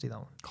was nasty, that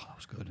one. God, that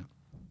was good.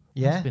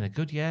 Yeah. It's been a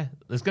good year.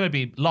 There's going to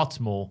be lots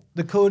more.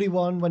 The Cody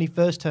one, when he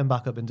first turned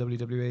back up in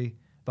WWE,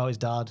 about his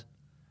dad.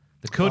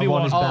 The Cody I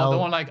want one. his Oh, belt. the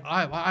one like,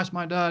 I asked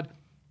my dad,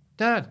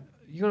 Dad,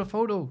 you got a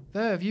photo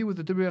there of you with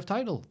the WWF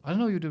title. I don't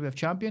know you're WWF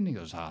champion. He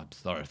goes,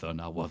 sorry, son,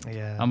 I wasn't.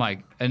 Yeah. I'm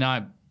like,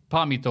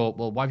 part of me thought,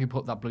 well, why have you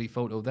put that bloody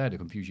photo there to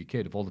confuse your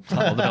kid of all the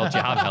belts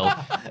you have held?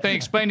 Then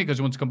explain it because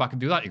you want to come back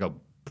and do that. You go,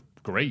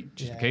 great,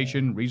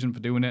 justification, reason for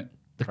doing it.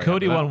 The Right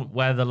Cody after that. one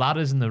where the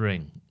ladder's in the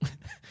ring.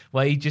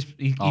 Where he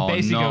basically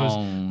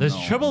no, goes,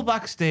 there's trouble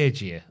backstage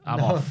here. I'm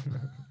off.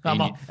 I'm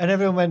off. And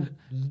everyone went,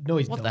 no,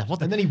 he's What not.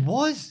 the- And then he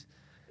was.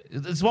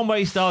 There's one where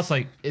he starts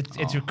like,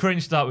 it's a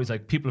cringe start where he's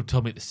like, people have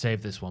told me to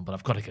save this one, but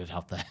I've got to get it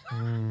out there.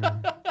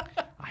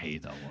 I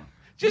hate that one.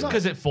 Just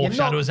because it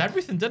foreshadows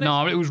everything, doesn't it?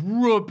 No, it was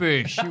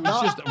rubbish. He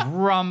was just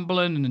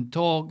rambling and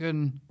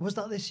talking. Was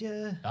that this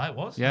year? It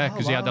was. Yeah,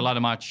 because he had the wow.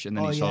 ladder match and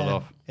then he saw it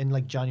off. In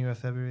like January or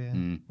February.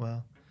 Yeah.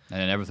 Wow. And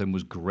then everything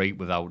was great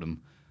without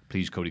him.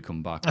 Please, Cody,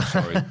 come back. I'm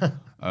sorry.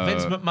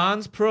 Vince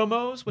McMahon's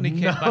promos when he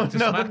came back to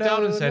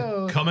SmackDown and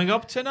said, coming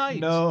up tonight.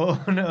 No,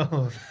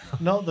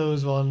 not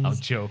those ones. I'm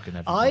joking.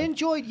 I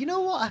enjoyed, you know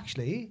what,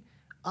 actually?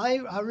 I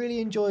really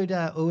enjoyed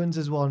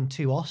Owens' one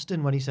to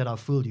Austin when he said, I've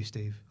fooled you,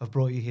 Steve. I've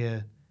brought you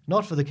here,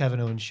 not for the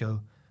Kevin Owens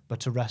show, but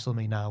to wrestle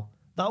me now.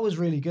 That was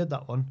really good,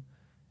 that one.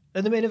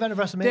 In the main event of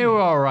WrestleMania. They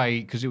were all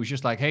right because it was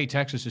just like, hey,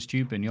 Texas is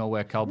stupid and you all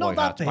wear cowboy Not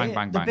that hats. bit. Bang,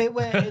 bang, the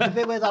bang.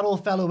 bit where that all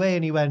fell away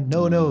and he went,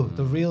 no,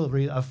 the real,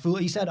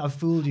 he said, I've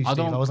fooled you, Steve.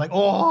 I was like,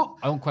 oh.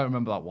 I don't quite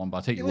remember that one, but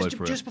I'll take It your was word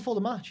for just it. before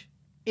the match,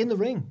 in the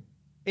ring,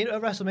 at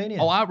WrestleMania.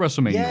 Oh, at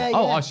WrestleMania? Yeah,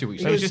 Oh, yeah. I see what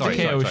It you're saying. was just Sorry,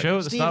 a KO sorry. show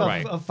at the Steve,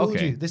 start. I've fooled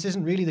Okay. you. This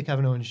isn't really the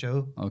Kevin Owens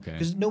show. Okay.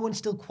 Because no one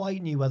still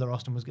quite knew whether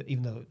Austin was good,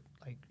 even though,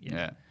 like,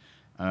 Yeah.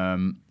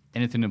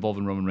 Anything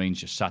involving Roman Reigns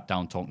just sat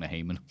down talking to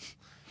Heyman.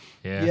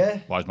 Yeah.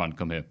 Wise man,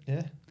 come here.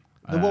 Yeah.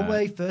 The one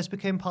where he first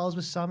became pals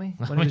with Sammy,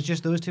 when it was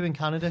just those two in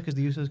Canada because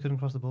the Usos couldn't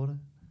cross the border.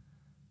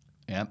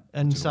 Yeah.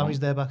 And Took it Sammy's wrong.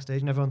 there backstage,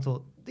 and everyone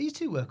thought, these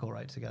two work all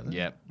right together.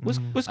 Yeah. Was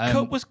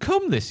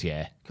Cum this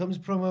year? Comes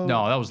promo.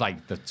 No, that was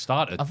like the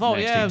start of I thought,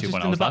 NXT yeah, I was 2.0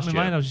 just in the back of last my mind.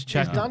 I year. was just His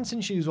checking.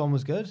 dancing shoes one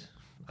was good.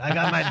 I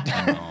got my.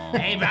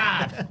 Hey,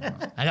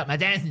 Rob, I got my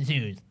dancing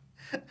shoes.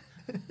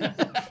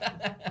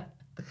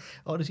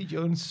 Odyssey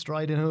Jones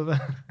striding over.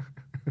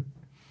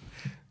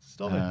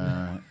 Stop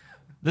it.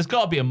 There's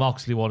got to be a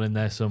Moxley one in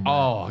there somewhere.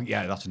 Oh,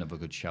 yeah, that's another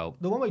good shout.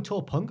 The one where he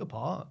tore Punk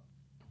apart.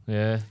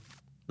 Yeah.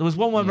 There was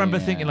one where I remember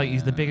thinking, like,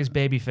 he's the biggest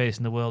babyface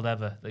in the world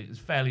ever. Like, it was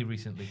fairly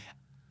recently.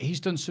 He's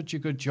done such a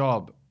good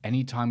job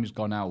anytime he's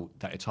gone out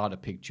that it's hard to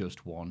pick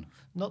just one.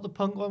 Not the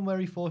Punk one where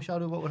he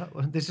foreshadowed what would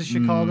happen. This is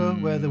Chicago,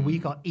 where the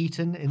weak are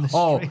eaten in the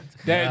Oh, street.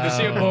 the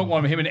CM Punk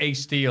one with him and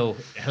Ace Steel,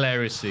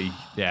 hilariously.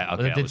 Yeah,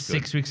 okay, They that did was good.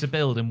 6 weeks of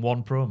build in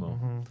one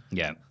promo.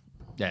 Yeah.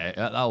 Yeah,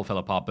 that all fell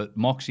apart. But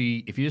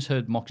Moxie, if you just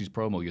heard Moxie's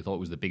promo, you thought it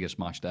was the biggest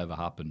match to ever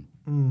happen.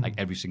 Like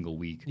every single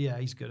week. Yeah,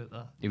 he's good at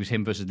that. It was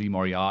him versus Lee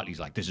Moriarty. He's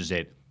like, this is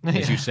it.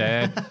 As you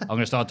said, I'm going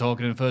to start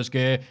talking in first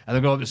gear, and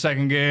then go up to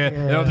second gear.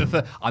 Then up to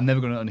third. I'm never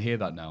going to unhear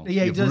that now.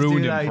 Yeah, he You've does do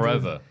ruined that, him he does.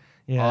 forever.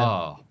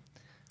 Yeah.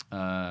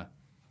 Oh.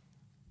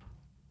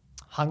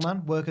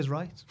 Hangman, workers'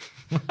 rights.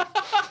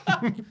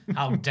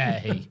 How dare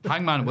he?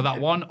 Hangman, with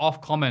that one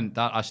off comment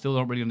that I still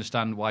don't really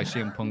understand why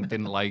CM Punk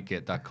didn't like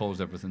it, that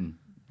caused everything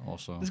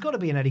also. There's got to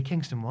be an Eddie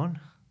Kingston one.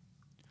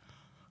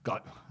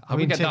 God, how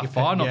we mean, get take that a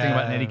far? pick, Not thinking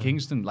about yeah. Eddie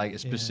Kingston. Like, a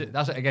specific,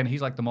 that's again,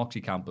 he's like the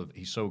Moxie camp of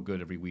he's so good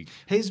every week.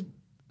 His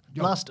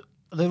last,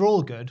 they're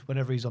all good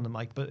whenever he's on the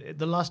mic, but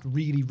the last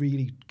really,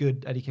 really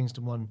good Eddie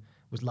Kingston one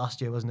was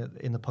last year, wasn't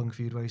it? In the Punk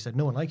feud where he said,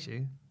 no one likes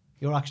you.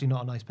 You're actually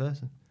not a nice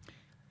person.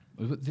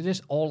 Did they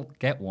just all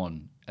get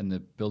one in the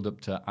build up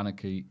to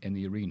Anarchy in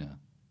the Arena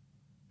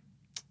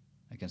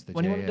against the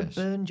When he JAS? wanted to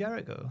burn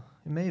Jericho,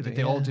 maybe. Did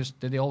they all did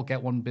they all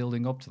get one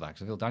building up to that?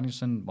 Because I feel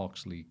Danielson,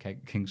 Moxley,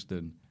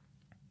 Kingston,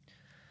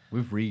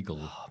 with Regal,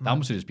 that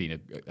must have just been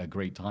a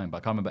great time. But I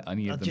can't remember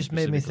any of That them. just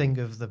made me specifically. think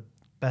of the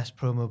best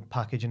promo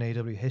package in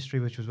AW history,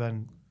 which was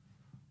when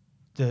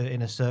the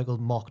Inner Circle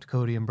mocked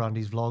Cody and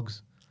Brandy's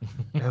vlogs.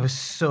 It was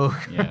so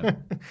Yeah.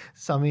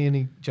 Sammy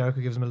and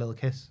Jericho gives him a little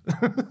kiss.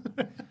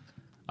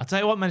 I'll tell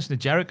you what, mentioning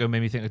Jericho made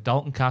me think of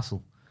Dalton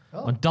Castle.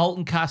 When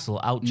Dalton Castle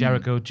out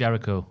Jericho,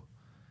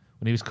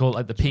 when he was called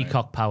like the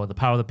Peacock Power, the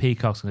power of the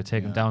Peacock's going to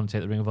take him down and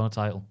take the Ring of Honor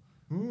title.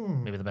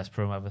 Maybe the best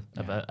promo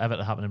ever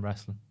to happen in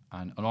wrestling.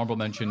 And an honorable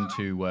mention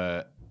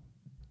to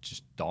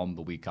just Dom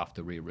the week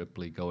after Rhea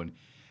Ripley going,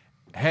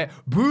 hey,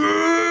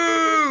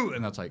 boo!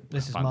 And that's like,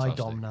 This is fantastic. my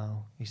Dom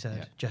now, he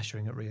said,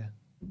 gesturing at Rhea.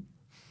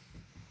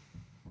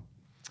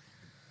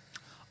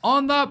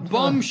 On that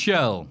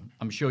bombshell,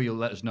 I'm sure you'll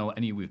let us know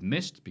any we've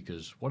missed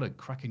because what a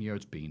cracking year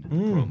it's been. The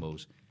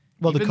promos.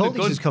 Well, the Even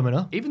Culties is coming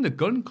up. Even the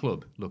Gun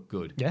Club looked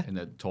good Yeah. in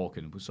the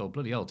talking. So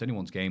bloody hell, it's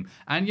anyone's game.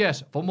 And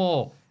yes, for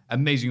more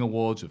amazing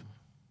awards of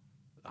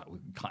that we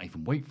can't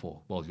even wait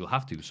for. Well, you'll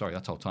have to. Sorry,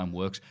 that's how time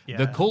works. Yeah.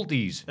 The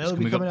Culties is They'll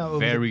be coming coming up out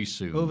very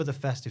soon. over the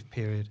festive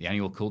period. The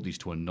annual Culties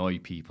to annoy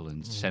people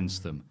and sense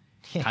them.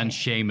 Can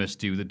Sheamus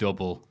do the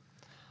double?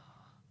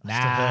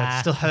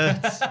 Still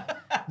hurts.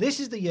 This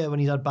is the year when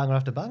he's had banger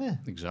after banger.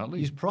 Exactly.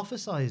 He's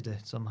prophesized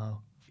it somehow.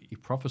 He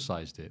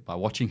prophesized it by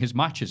watching his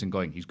matches and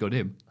going, he's got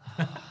him.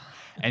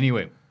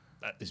 Anyway,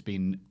 there's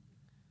been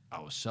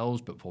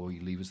ourselves before we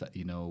leave us, let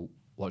you know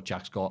what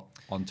Jack's got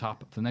on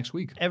tap for next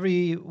week.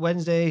 Every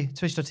Wednesday,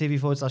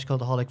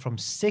 twitch.tv/Cultaholic from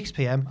 6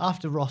 p.m.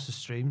 after Ross's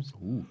streams.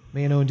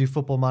 Me and Owen do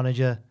Football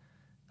Manager.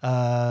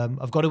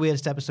 I've got a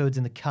weirdest episodes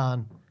in the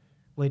can.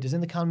 Wait, does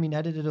in the can mean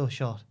edited or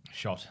shot?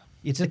 Shot.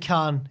 It's a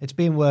can. It's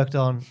being worked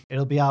on.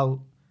 It'll be out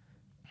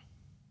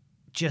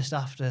just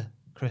after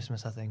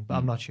Christmas, I think, but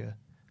I'm not sure.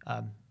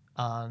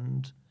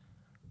 And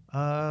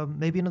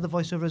maybe another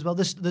voiceover as well.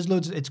 There's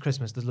loads. It's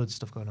Christmas. There's loads of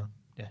stuff going on.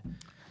 Yeah.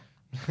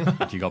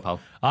 What do you got, pal?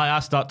 I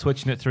start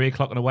twitching at 3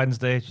 o'clock on a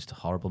Wednesday. Just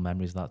horrible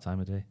memories that time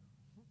of day.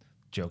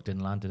 Joke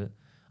didn't land, did it?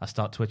 I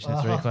start twitching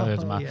at 3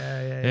 o'clock.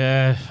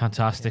 Yeah,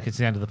 fantastic. It's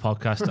the end of the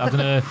podcast. I've done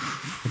a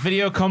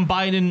video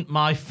combining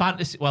my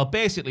fantasy. Well,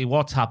 basically,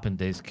 what's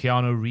happened is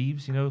Keanu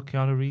Reeves. You know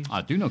Keanu Reeves?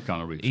 I do know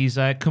Keanu Reeves. He's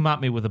come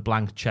at me with a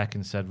blank check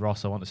and said,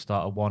 Ross, I want to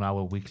start a 1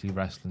 hour weekly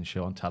wrestling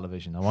show on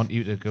television. I want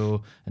you to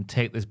go and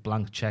take this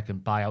blank check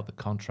and buy out the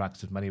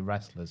contracts of many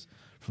wrestlers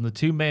from the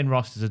 2 main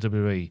rosters of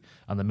WWE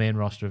and the main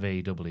roster of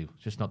AEW,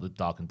 just not the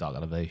Dark and Dark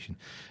Elevation.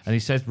 And he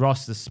says,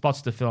 Ross, there's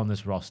spots to fill on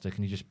this roster.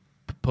 Can you just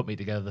put me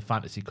together the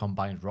fantasy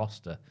combined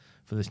roster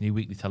for this new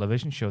weekly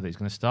television show that he's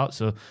going to start?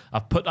 So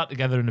I've put that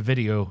together in a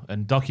video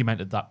and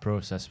documented that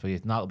process for you,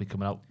 and that'll be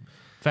coming out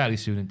fairly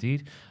soon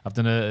indeed. I've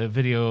done a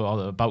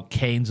video about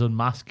Kane's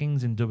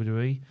unmaskings in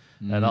WWE.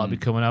 That'll be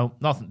coming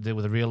out. Nothing to do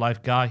with a real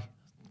life guy.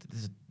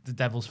 This is the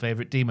devil's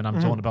favourite demon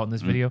I'm talking about in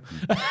this video.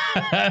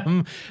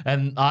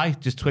 And I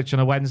just Twitch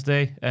on a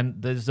Wednesday,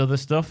 and there's other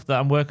stuff that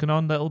I'm working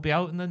on that'll be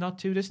out in the not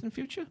too distant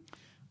future.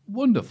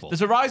 Wonderful.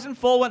 There's a Rise and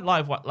Fall went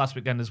live last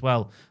weekend as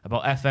well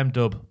about FM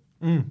dub.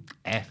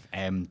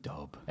 FM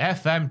dub.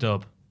 FM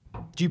dub.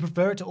 Do you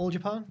prefer it to All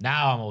Japan?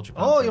 Now I'm All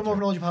Japan. Oh, you're more of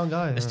an All Japan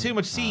guy. There's too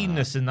much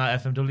sceness in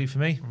that FMW for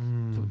me.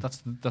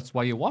 That's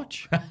why you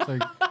watch. It's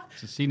like,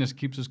 the sceness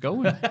keeps us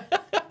going.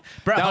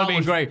 Bret That Hart would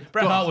be great.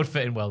 Bret Hart would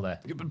fit in well there.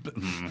 But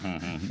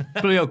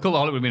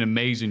Cultaholic would have been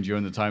amazing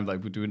during the time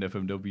like we're doing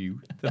FMW.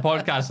 The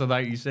podcast of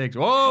 96.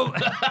 Whoa!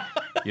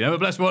 You never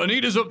bless what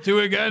Anita's up to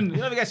again. You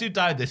never guess who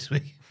died this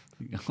week?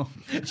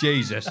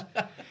 Jesus.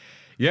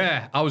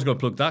 Yeah, I was going to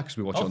plug that because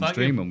we watched it on the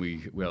stream and we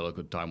had a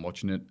good time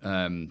watching it.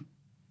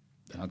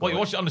 What, you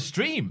watched it on the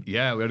stream?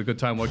 Yeah, we had a good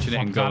time watching it.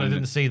 I'm glad I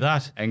didn't see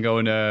that. And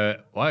going,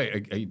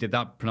 why? You did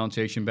that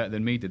pronunciation better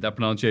than me? Did that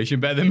pronunciation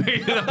better than me?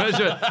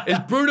 Is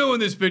Bruno in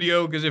this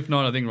video? Because if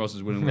not, I think Ross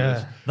is winning with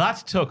this.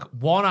 That took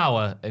 1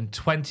 hour and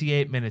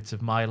 28 minutes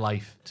of my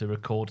life to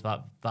record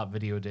that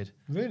video did.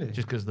 Really?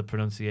 Just because of the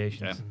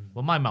pronunciations. Yeah.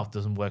 Well, my mouth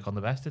doesn't work on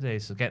the best of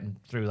days, so getting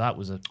through that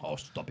was a... Oh,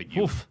 stop it,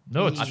 you. Oof.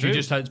 No, it's After true. you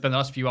just had spent the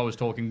last few hours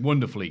talking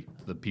wonderfully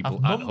to the people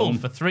I've at mumbled home.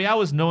 for 3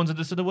 hours. No one's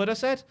understood a word I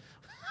said.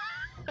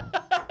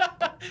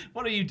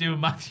 What are you doing,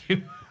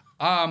 Matthew?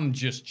 I'm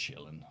just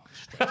chilling.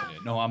 Stretching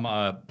it. No, I'm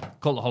a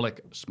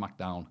Cultaholic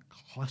SmackDown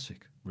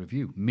classic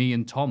review. Me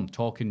and Tom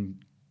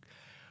talking...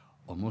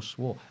 Almost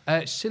swore.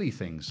 Silly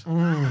things.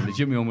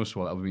 Legitimately almost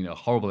swore. That would have been a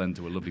horrible end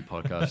to a lovely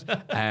podcast.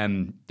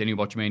 Then you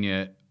watch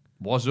Mania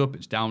was up.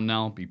 It's down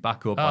now. Be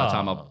back up by the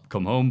time I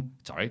come home.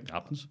 It's all right. It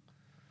happens.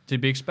 To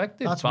be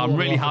expected. That's But I'm more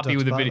really happy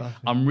with the video.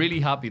 orthodox, I'm really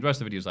happy. The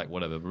rest of the video is like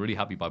whatever. But really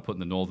happy by putting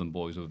the Northern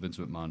Boys with Vince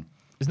McMahon.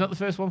 Isn't that the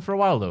first one for a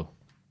while, though?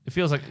 It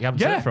feels like you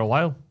haven't seen it for a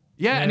while.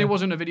 Yeah, and it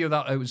wasn't a video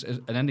that... It was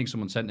an ending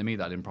someone sent to me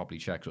that I didn't properly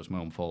check, so it's my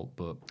own fault.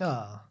 But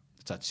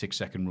it's that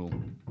 6-second rule.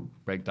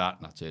 Break that,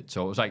 and that's it.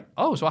 So it was like,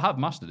 oh, so I have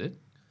mastered it.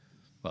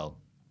 Well,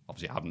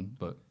 obviously I haven't,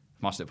 but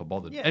I've mastered it if I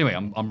bothered. Yeah. Anyway,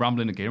 I'm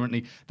rambling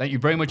incoherently. Thank you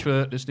very much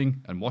for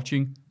listening and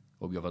watching.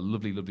 Hope you have a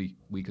lovely, lovely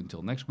week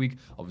until next week.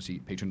 Obviously,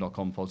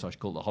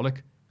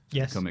 patreon.com/Cultaholic.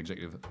 Yes. Become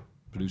executive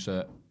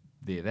producer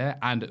there.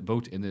 And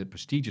vote in the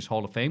prestigious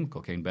Hall of Fame.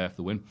 Cocaine Bear for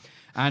the win.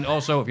 And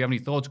also, if you have any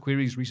thoughts,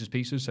 queries, Reese's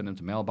Pieces, send them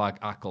to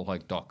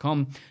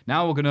mailbag@cultaholic.com.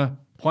 Now we're going to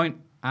point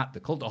at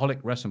the Cultaholic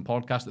Wrestling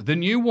Podcast, the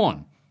new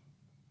one.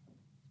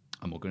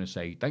 And we're going to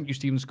say, thank you,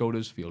 Stephen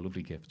Scotus, for your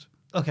lovely gift.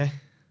 Okay.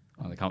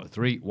 On the count of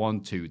 3, 1,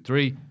 2,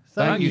 3.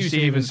 Thank you,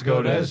 Stephen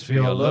Scotus, for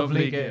your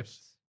lovely gifts.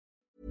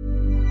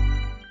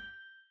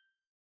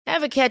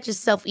 Ever catch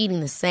yourself eating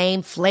the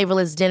same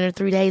flavorless dinner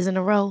 3 days in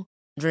a row?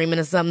 Dreaming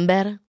of something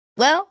better?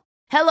 Well,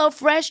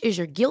 HelloFresh is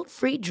your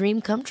guilt-free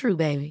dream come true,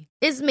 baby.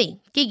 It's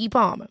me, Keke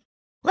Palmer.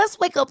 Let's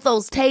wake up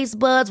those taste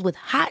buds with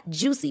hot,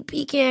 juicy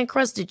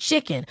pecan-crusted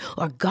chicken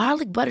or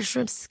garlic butter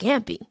shrimp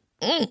scampi.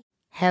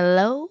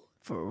 Hello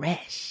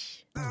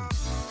Fresh.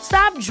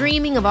 Stop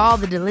dreaming of all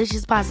the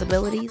delicious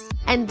possibilities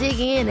and dig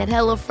in at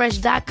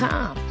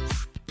HelloFresh.com.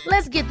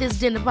 Let's get this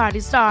dinner party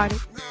started.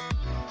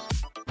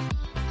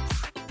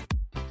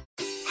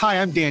 Hi,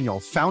 I'm Daniel,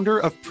 founder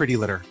of Pretty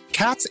Litter.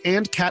 Cats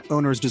and cat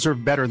owners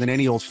deserve better than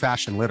any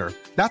old-fashioned litter.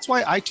 That's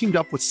why I teamed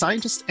up with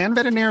scientists and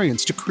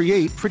veterinarians to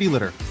create Pretty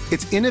Litter.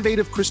 Its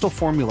innovative crystal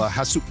formula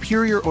has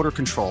superior odor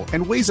control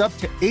and weighs up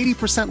to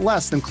 80%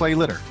 less than clay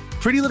litter.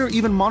 Pretty Litter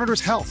even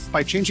monitors health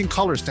by changing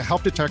colors to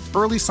help detect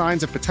early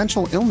signs of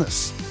potential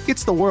illness.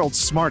 It's the world's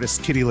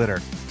smartest kitty litter.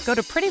 Go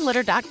to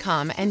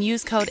prettylitter.com and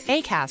use code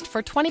ACAST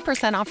for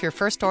 20% off your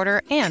first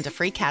order and a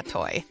free cat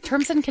toy.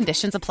 Terms and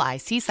conditions apply.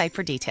 See site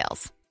for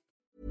details.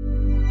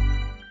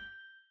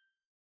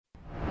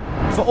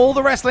 For all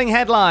the wrestling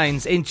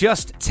headlines in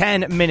just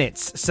 10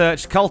 minutes,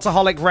 search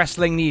Cultaholic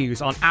Wrestling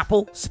News on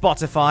Apple,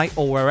 Spotify,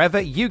 or wherever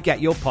you get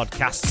your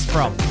podcasts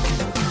from.